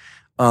mentor.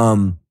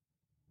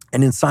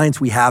 And in science,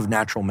 we have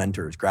natural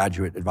mentors,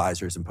 graduate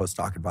advisors and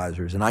postdoc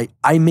advisors. And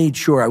I made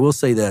sure, I will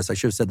say this, I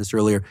should have said this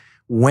earlier,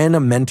 when a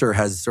mentor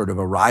has sort of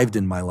arrived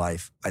in my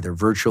life, either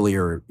virtually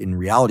or in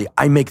reality,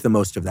 I make the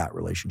most of that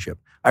relationship.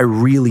 I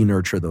really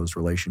nurture those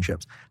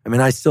relationships.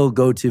 I still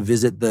go to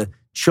visit the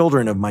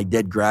children of my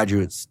dead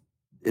graduates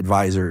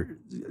advisor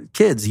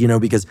kids,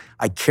 because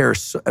I care.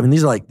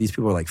 These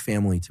people are like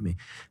family to me.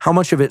 How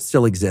much of it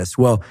still exists?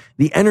 Well,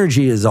 the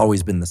energy has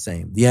always been the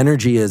same. The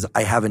energy is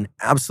I have an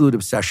absolute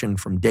obsession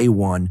from day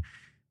one.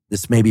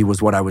 This maybe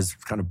was what I was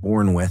kind of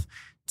born with.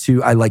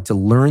 I like to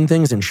learn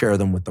things and share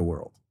them with the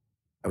world.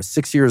 I was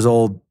 6 years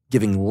old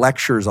giving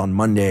lectures on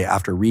Monday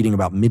after reading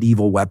about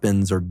medieval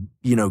weapons or,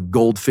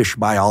 goldfish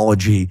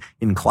biology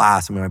in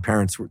class. My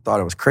parents thought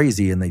I was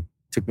crazy and they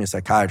took me to a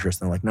psychiatrist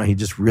and they're like, no, he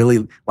just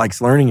really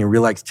likes learning and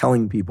really likes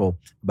telling people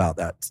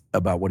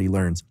about what he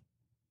learns.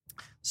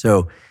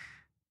 So,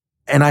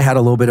 and I had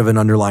a little bit of an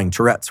underlying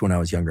Tourette's when I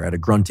was younger. I had a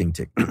grunting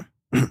tick.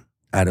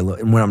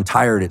 And when I'm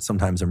tired, it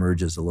sometimes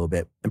emerges a little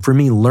bit. And for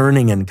me,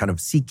 learning and kind of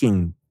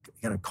seeking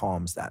kind of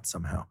calms that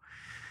somehow,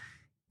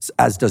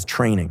 as does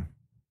training,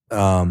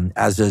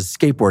 as does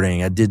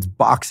skateboarding. I did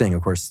boxing.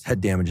 Of course,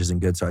 head damage isn't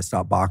good, so I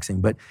stopped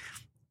boxing. But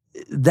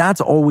that's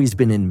always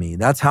been in me.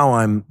 That's how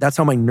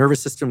my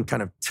nervous system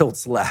kind of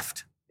tilts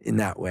left in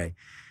that way.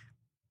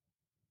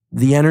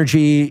 The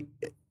energy,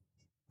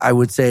 I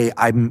would say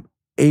I'm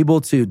able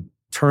to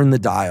turn the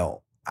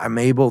dial. I'm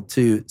able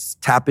to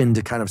tap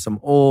into kind of some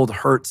old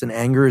hurts and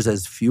angers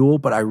as fuel,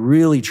 but I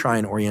really try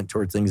and orient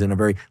towards things in a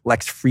very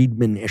Lex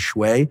Friedman-ish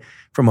way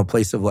from a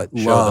place of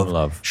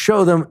love.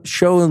 Show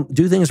them,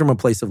 do things from a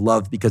place of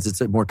love because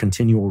it's a more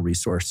continual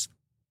resource.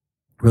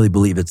 Really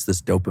believe it's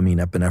this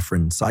dopamine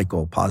epinephrine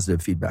cycle,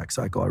 positive feedback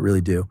cycle. I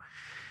really do.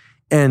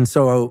 And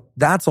so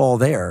that's all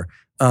there.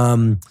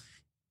 I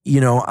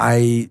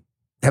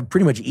have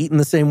pretty much eaten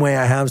the same way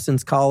I have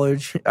since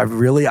college. I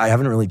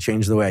haven't really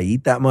changed the way I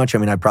eat that much.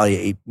 I probably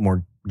ate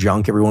more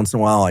junk every once in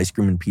a while, ice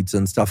cream and pizza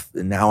and stuff.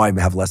 And now I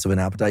have less of an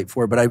appetite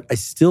for it, but I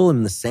still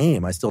am the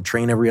same. I still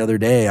train every other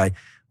day. I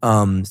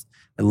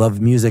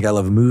love music. I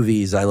love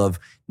movies. I love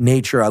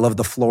nature. I love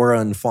the flora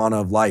and fauna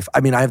of life.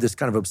 I have this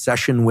kind of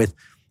obsession with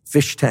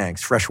fish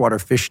tanks, freshwater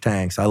fish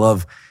tanks. I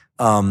love,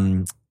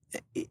 and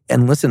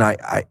listen,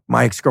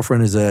 my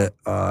ex-girlfriend is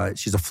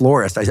she's a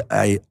florist.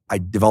 I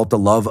developed a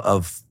love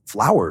of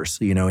flowers,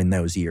 in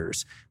those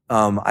years.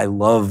 I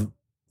love,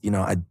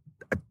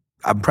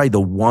 I'm probably the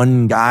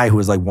one guy who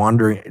was like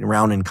wandering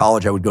around in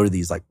college. I would go to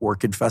these like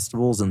orchid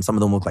festivals, and some of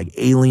them look like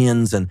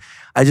aliens. And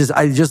I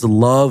just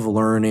love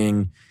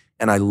learning,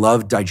 and I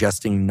love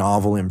digesting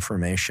novel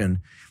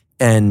information.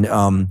 And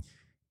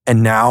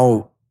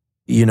now,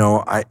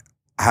 I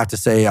have to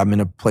say I'm in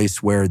a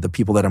place where the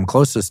people that I'm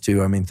closest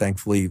to,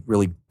 thankfully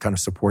really kind of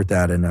support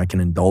that, and I can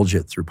indulge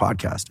it through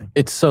podcasting.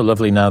 It's so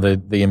lovely now,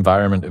 the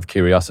environment of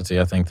curiosity.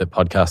 I think that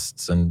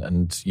podcasts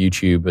and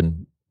YouTube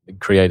and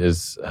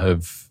creators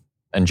have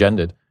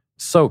engendered.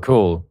 So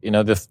cool.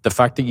 The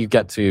fact that you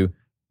get to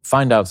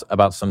find out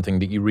about something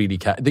that you really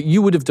care, that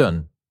you would have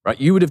done, right?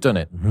 You would have done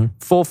it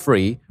for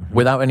free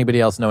without anybody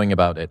else knowing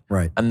about it.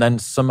 Right. And then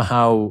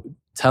somehow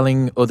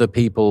telling other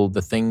people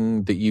the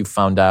thing that you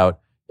found out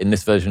in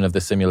this version of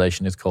the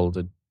simulation is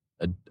called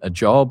a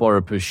job or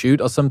a pursuit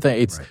or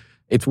something.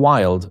 It's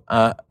wild.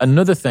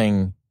 Another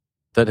thing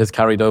that has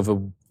carried over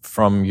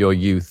from your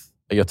youth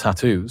are your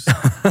tattoos,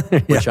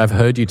 which I've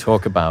heard you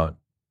talk about,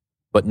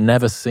 but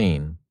never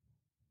seen.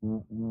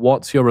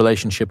 What's your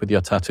relationship with your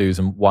tattoos,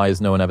 and why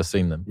has no one ever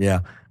seen them? Yeah.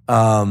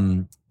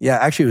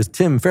 Actually, it was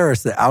Tim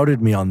Ferriss that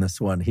outed me on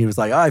this one. He was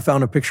like, I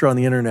found a picture on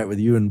the internet with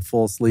you in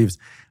full sleeves.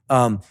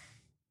 I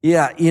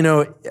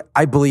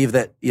believe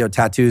that,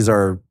 tattoos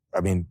are,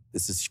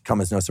 this has come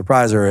as no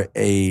surprise, are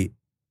a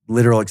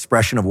literal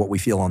expression of what we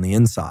feel on the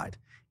inside.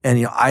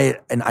 And,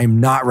 I'm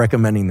not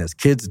recommending this.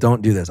 Kids,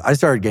 don't do this. I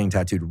started getting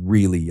tattooed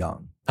really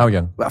young. How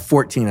young? About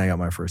 14, I got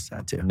my first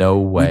tattoo. No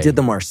way. We did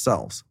them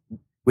ourselves.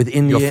 With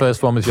India. Your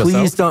first one was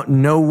yourself?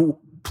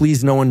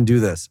 Please no one do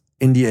this.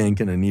 India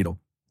ink and a needle.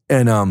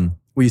 And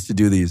we used to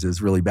do these. It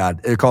was really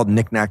bad. They're called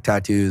knick-knack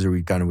tattoos, or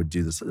we kind of would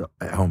do this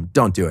at home.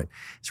 Don't do it.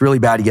 It's really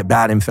bad. You get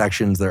bad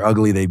infections. They're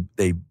ugly.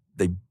 They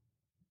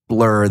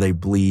blur. They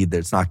bleed.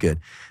 It's not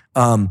good.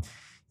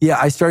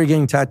 I started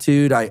getting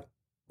tattooed.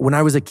 When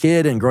I was a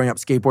kid and growing up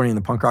skateboarding in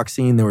the punk rock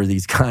scene, there were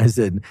these guys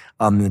in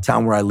the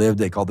town where I lived.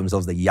 They called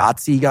themselves the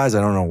Yahtzee guys. I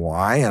don't know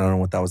why. I don't know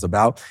what that was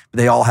about. But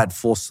they all had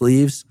full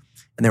sleeves.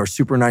 And they were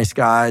super nice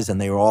guys, and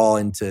they were all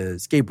into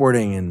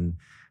skateboarding and,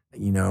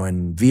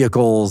 and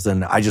vehicles.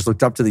 And I just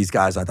looked up to these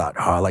guys. I thought,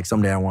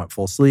 someday I want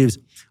full sleeves.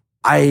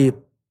 I've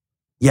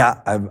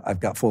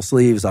got full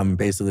sleeves. I'm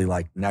basically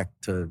like neck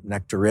to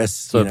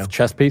wrist. So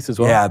chest piece as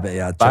well?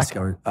 Yeah, chest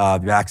covered.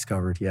 Back's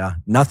covered, yeah.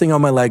 Nothing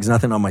on my legs,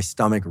 nothing on my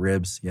stomach,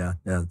 ribs, yeah.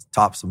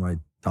 Tops of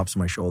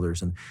my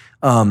shoulders. And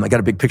I got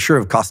a big picture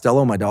of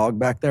Costello, my dog,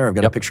 back there. I've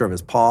got a picture of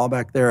his paw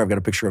back there. I've got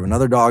a picture of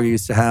another dog I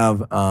used to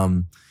have.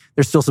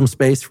 There's still some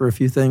space for a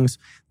few things.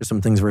 There's some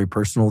things very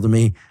personal to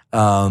me.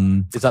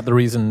 Is that the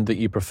reason that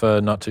you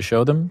prefer not to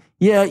show them?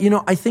 Yeah,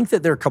 I think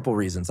that there are a couple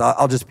reasons.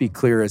 I'll just be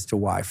clear as to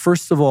why.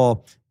 First of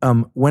all,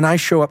 when I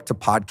show up to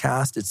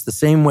podcast, it's the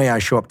same way I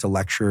show up to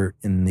lecture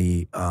in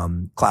the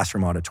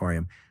classroom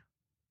auditorium.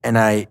 And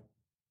I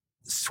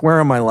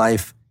swear on my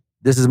life,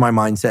 this is my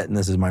mindset and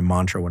this is my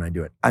mantra when I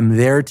do it. I'm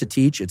there to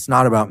teach. It's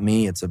not about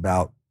me. It's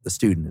about the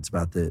student. It's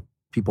about the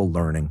people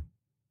learning.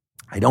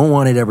 I don't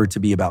want it ever to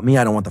be about me.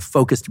 I don't want the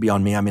focus to be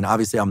on me.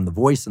 Obviously, I'm the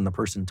voice and the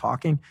person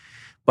talking,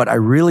 but I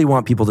really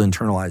want people to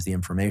internalize the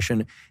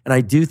information. And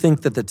I do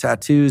think that the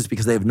tattoos,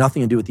 because they have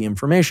nothing to do with the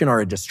information, are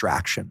a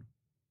distraction.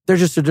 They're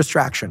just a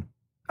distraction.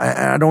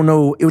 I don't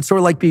know. It would sort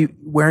of like be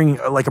wearing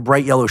like a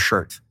bright yellow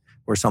shirt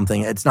or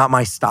something. It's not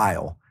my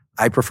style.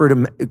 I prefer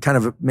to kind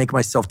of make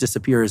myself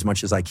disappear as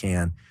much as I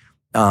can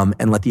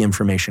and let the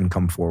information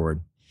come forward.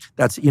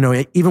 That's,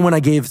 even when I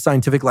gave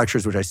scientific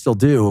lectures, which I still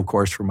do, of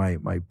course, for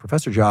my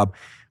professor job,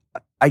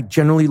 I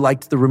generally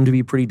liked the room to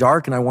be pretty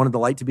dark, and I wanted the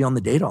light to be on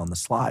the data, on the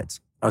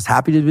slides. I was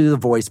happy to be the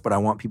voice, but I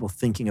want people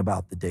thinking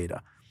about the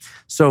data.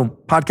 So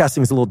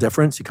podcasting is a little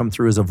different. So you come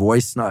through as a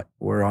voice,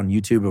 or on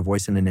YouTube, a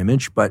voice and an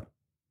image, but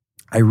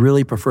I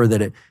really prefer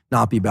that it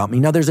not be about me.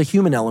 Now, there's a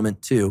human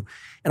element too,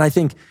 and I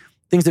think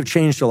things have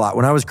changed a lot.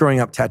 When I was growing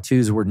up,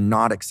 tattoos were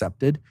not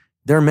accepted.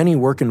 There are many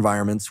work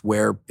environments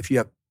where if you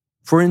have,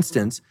 for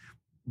instance,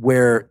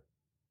 where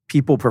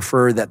people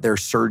prefer that their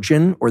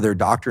surgeon or their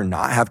doctor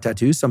not have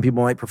tattoos. Some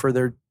people might prefer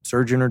their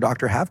surgeon or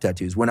doctor have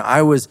tattoos. When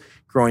I was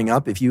growing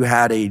up, if you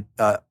had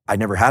I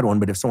never had one,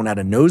 but if someone had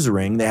a nose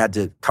ring, they had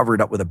to cover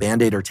it up with a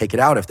Band-Aid or take it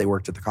out if they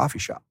worked at the coffee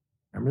shop.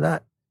 Remember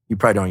that? You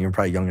probably don't. You're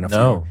probably young enough.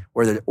 No.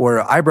 Or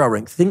an eyebrow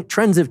ring.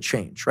 Trends have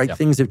changed, right? Yep.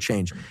 Things have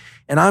changed.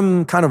 And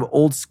I'm kind of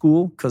old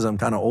school because I'm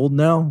kind of old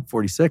now,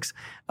 46.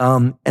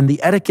 And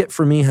the etiquette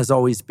for me has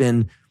always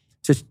been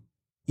to,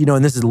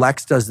 and this is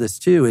Lex does this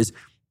too, is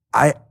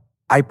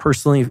I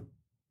personally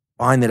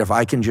find that if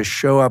I can just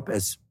show up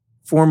as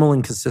formal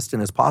and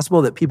consistent as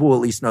possible, that people will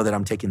at least know that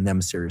I'm taking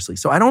them seriously.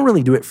 So I don't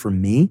really do it for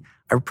me.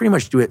 I pretty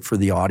much do it for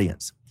the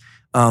audience.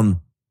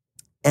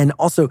 And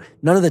also,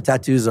 none of the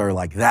tattoos are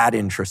like that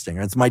interesting.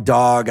 It's my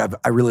dog.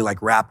 I really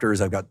like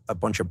raptors. I've got a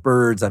bunch of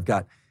birds. I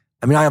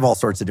have all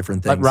sorts of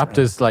different things. Like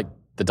raptors, like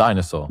The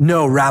dinosaur?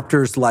 No,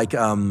 raptors like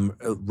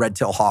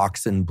red-tailed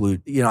hawks and blue.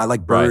 I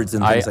like birds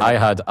and things like that. I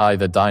had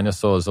either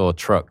dinosaurs or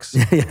trucks.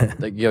 Yeah.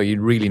 Like,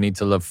 you really need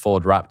to love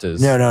Ford Raptors.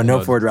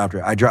 No Ford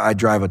Raptor. I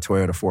drive a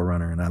Toyota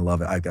 4Runner and I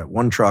love it. I got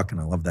one truck and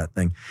I love that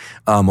thing.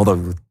 Although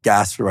with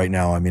gas right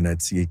now, I mean,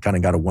 you kind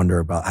of got to wonder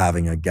about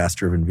having a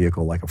gas-driven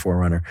vehicle like a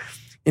 4Runner.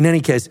 In any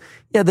case,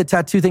 yeah, the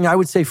tattoo thing, I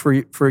would say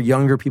for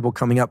younger people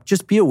coming up,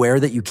 just be aware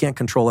that you can't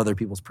control other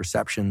people's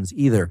perceptions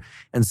either.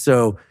 And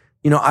so,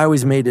 I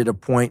always made it a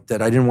point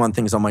that I didn't want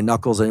things on my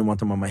knuckles. I didn't want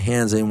them on my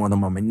hands. I didn't want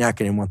them on my neck.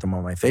 I didn't want them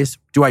on my face.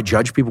 Do I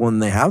judge people when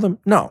they have them?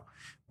 No.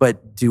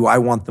 But do I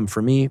want them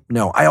for me?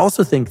 No. I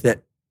also think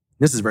that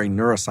this is very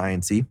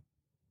neuroscience-y.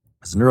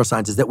 As a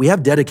neuroscientist, is that we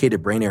have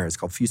dedicated brain areas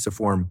called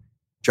fusiform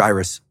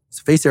gyrus. It's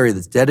a face area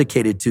that's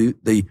dedicated to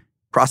the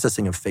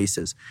processing of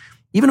faces.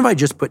 Even if I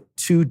just put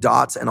two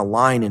dots and a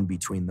line in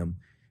between them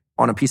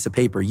on a piece of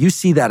paper, you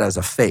see that as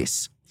a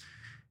face.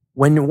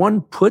 When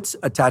one puts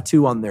a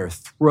tattoo on their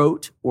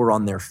throat or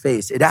on their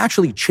face, it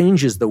actually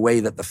changes the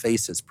way that the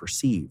face is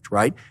perceived,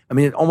 right? I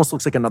mean, it almost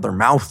looks like another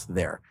mouth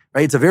there,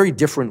 right? It's a very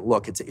different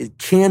look. It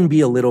can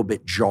be a little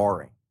bit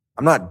jarring.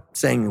 I'm not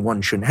saying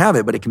one shouldn't have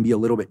it, but it can be a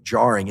little bit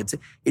jarring.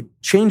 It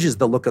changes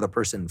the look of the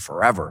person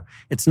forever.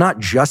 It's not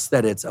just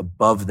that it's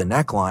above the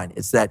neckline.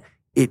 It's that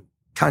it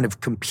kind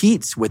of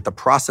competes with the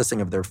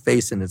processing of their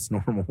face in its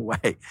normal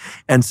way.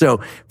 And so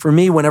for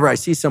me, whenever I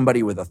see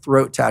somebody with a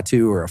throat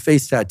tattoo or a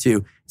face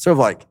tattoo, it's sort of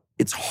like,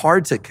 it's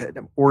hard to kind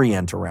of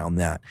orient around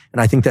that. And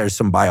I think there's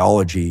some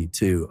biology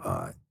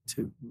to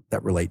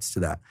that relates to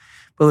that.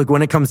 But look,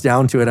 when it comes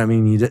down to it, I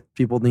mean,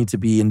 people need to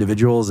be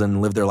individuals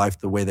and live their life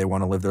the way they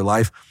want to live their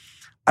life.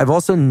 I've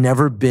also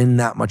never been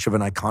that much of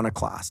an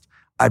iconoclast.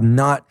 I'm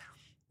not,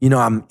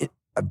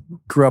 I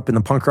grew up in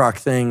the punk rock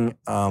thing.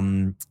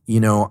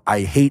 I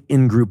hate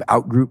in-group,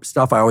 out-group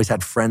stuff. I always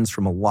had friends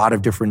from a lot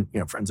of different,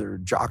 friends that are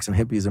jocks and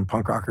hippies and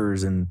punk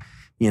rockers and,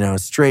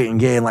 straight and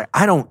gay. And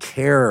I don't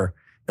care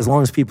as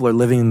long as people are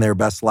living their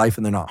best life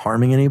and they're not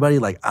harming anybody.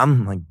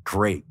 I'm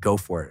great, go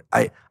for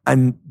it.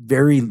 I'm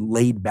very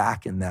laid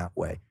back in that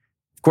way.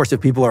 Of course,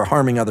 if people are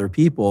harming other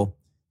people,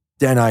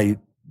 then I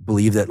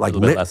believe that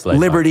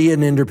liberty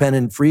and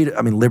independent freedom.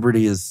 I mean,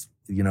 liberty is,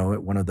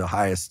 one of the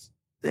highest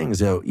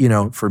things,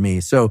 for me.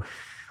 So,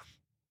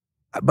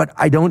 but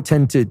I don't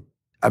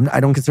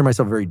consider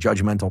myself a very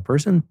judgmental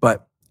person,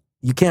 but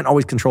you can't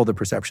always control the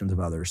perceptions of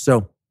others.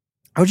 So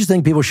I would just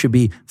think people should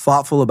be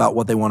thoughtful about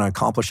what they want to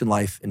accomplish in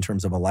life in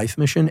terms of a life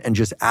mission and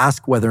just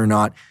ask whether or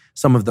not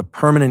some of the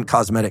permanent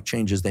cosmetic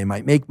changes they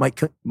might make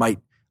might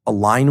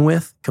align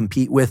with,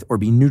 compete with, or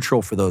be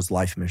neutral for those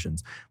life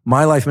missions.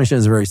 My life mission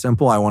is very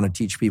simple. I want to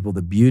teach people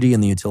the beauty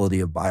and the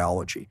utility of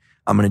biology.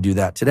 I'm going to do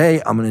that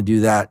today. I'm going to do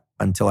that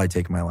until I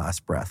take my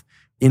last breath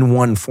in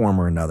one form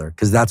or another,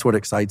 because that's what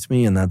excites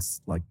me and that's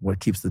what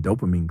keeps the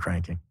dopamine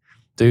cranking.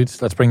 Dude,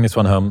 let's bring this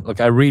one home. Look,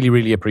 I really,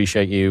 really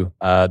appreciate you,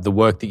 the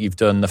work that you've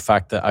done, the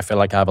fact that I feel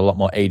like I have a lot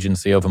more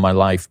agency over my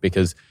life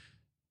because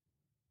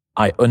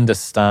I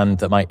understand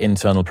that my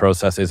internal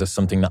processes are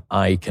something that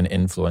I can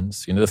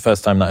influence. The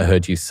first time that I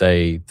heard you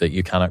say that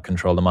you cannot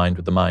control the mind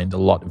with the mind, a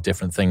lot of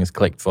different things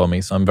clicked for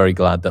me. So I'm very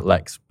glad that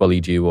Lex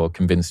bullied you or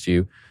convinced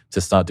you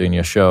to start doing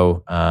your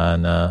show.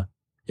 And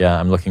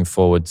I'm looking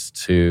forward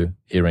to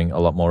hearing a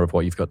lot more of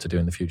what you've got to do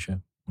in the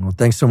future. Well,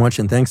 thanks so much.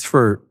 And thanks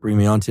for bringing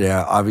me on today.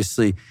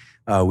 Obviously,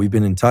 we've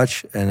been in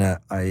touch and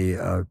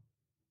I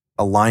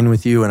align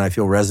with you and I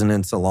feel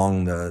resonance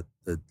along the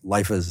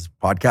life as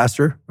a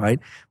podcaster, right?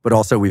 But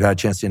also we've had a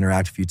chance to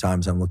interact a few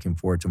times. I'm looking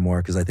forward to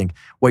more because I think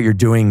what you're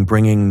doing,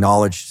 bringing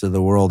knowledge to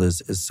the world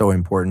is so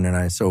important. And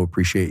I so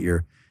appreciate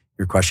your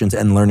questions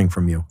and learning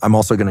from you. I'm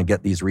also going to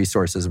get these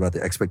resources about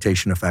the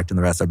expectation effect and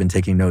the rest. I've been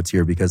taking notes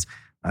here because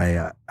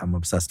I'm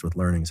obsessed with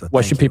learning. So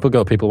where should people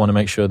go? People want to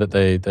make sure that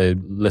they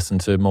listen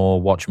to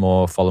more, watch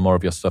more, follow more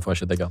of your stuff. Where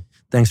should they go?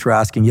 Thanks for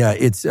asking. Yeah,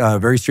 it's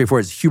very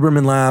straightforward. It's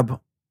Huberman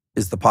Lab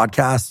is the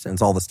podcast, and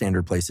it's all the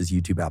standard places,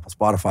 YouTube, Apple,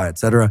 Spotify,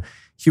 etc.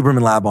 Huberman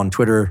Lab on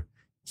Twitter,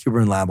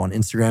 Huberman Lab on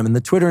Instagram. And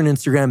the Twitter and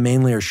Instagram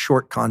mainly are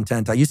short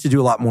content. I used to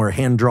do a lot more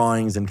hand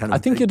drawings and kind of... I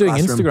think you're doing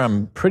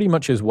Instagram pretty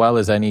much as well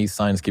as any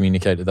science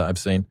communicator that I've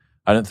seen.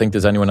 I don't think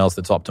there's anyone else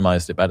that's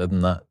optimized it better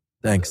than that.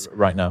 Thanks.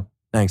 Right now.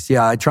 Thanks.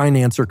 Yeah, I try and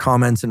answer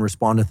comments and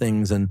respond to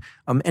things and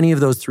any of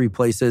those three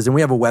places. And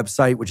we have a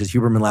website, which is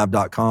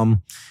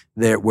hubermanlab.com,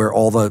 there where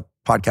all the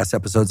podcast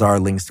episodes are,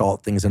 links to all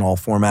things in all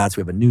formats.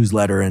 We have a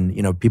newsletter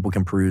and, people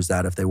can peruse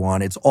that if they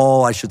want. It's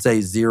all, I should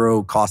say,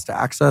 zero cost to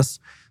access.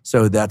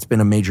 So that's been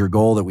a major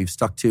goal that we've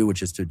stuck to,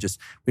 which is to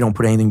we don't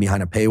put anything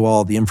behind a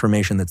paywall. The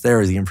information that's there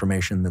is the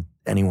information that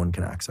anyone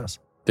can access.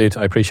 Dude,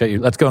 I appreciate you.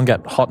 Let's go and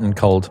get hot and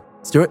cold.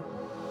 Let's do it.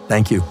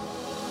 Thank you.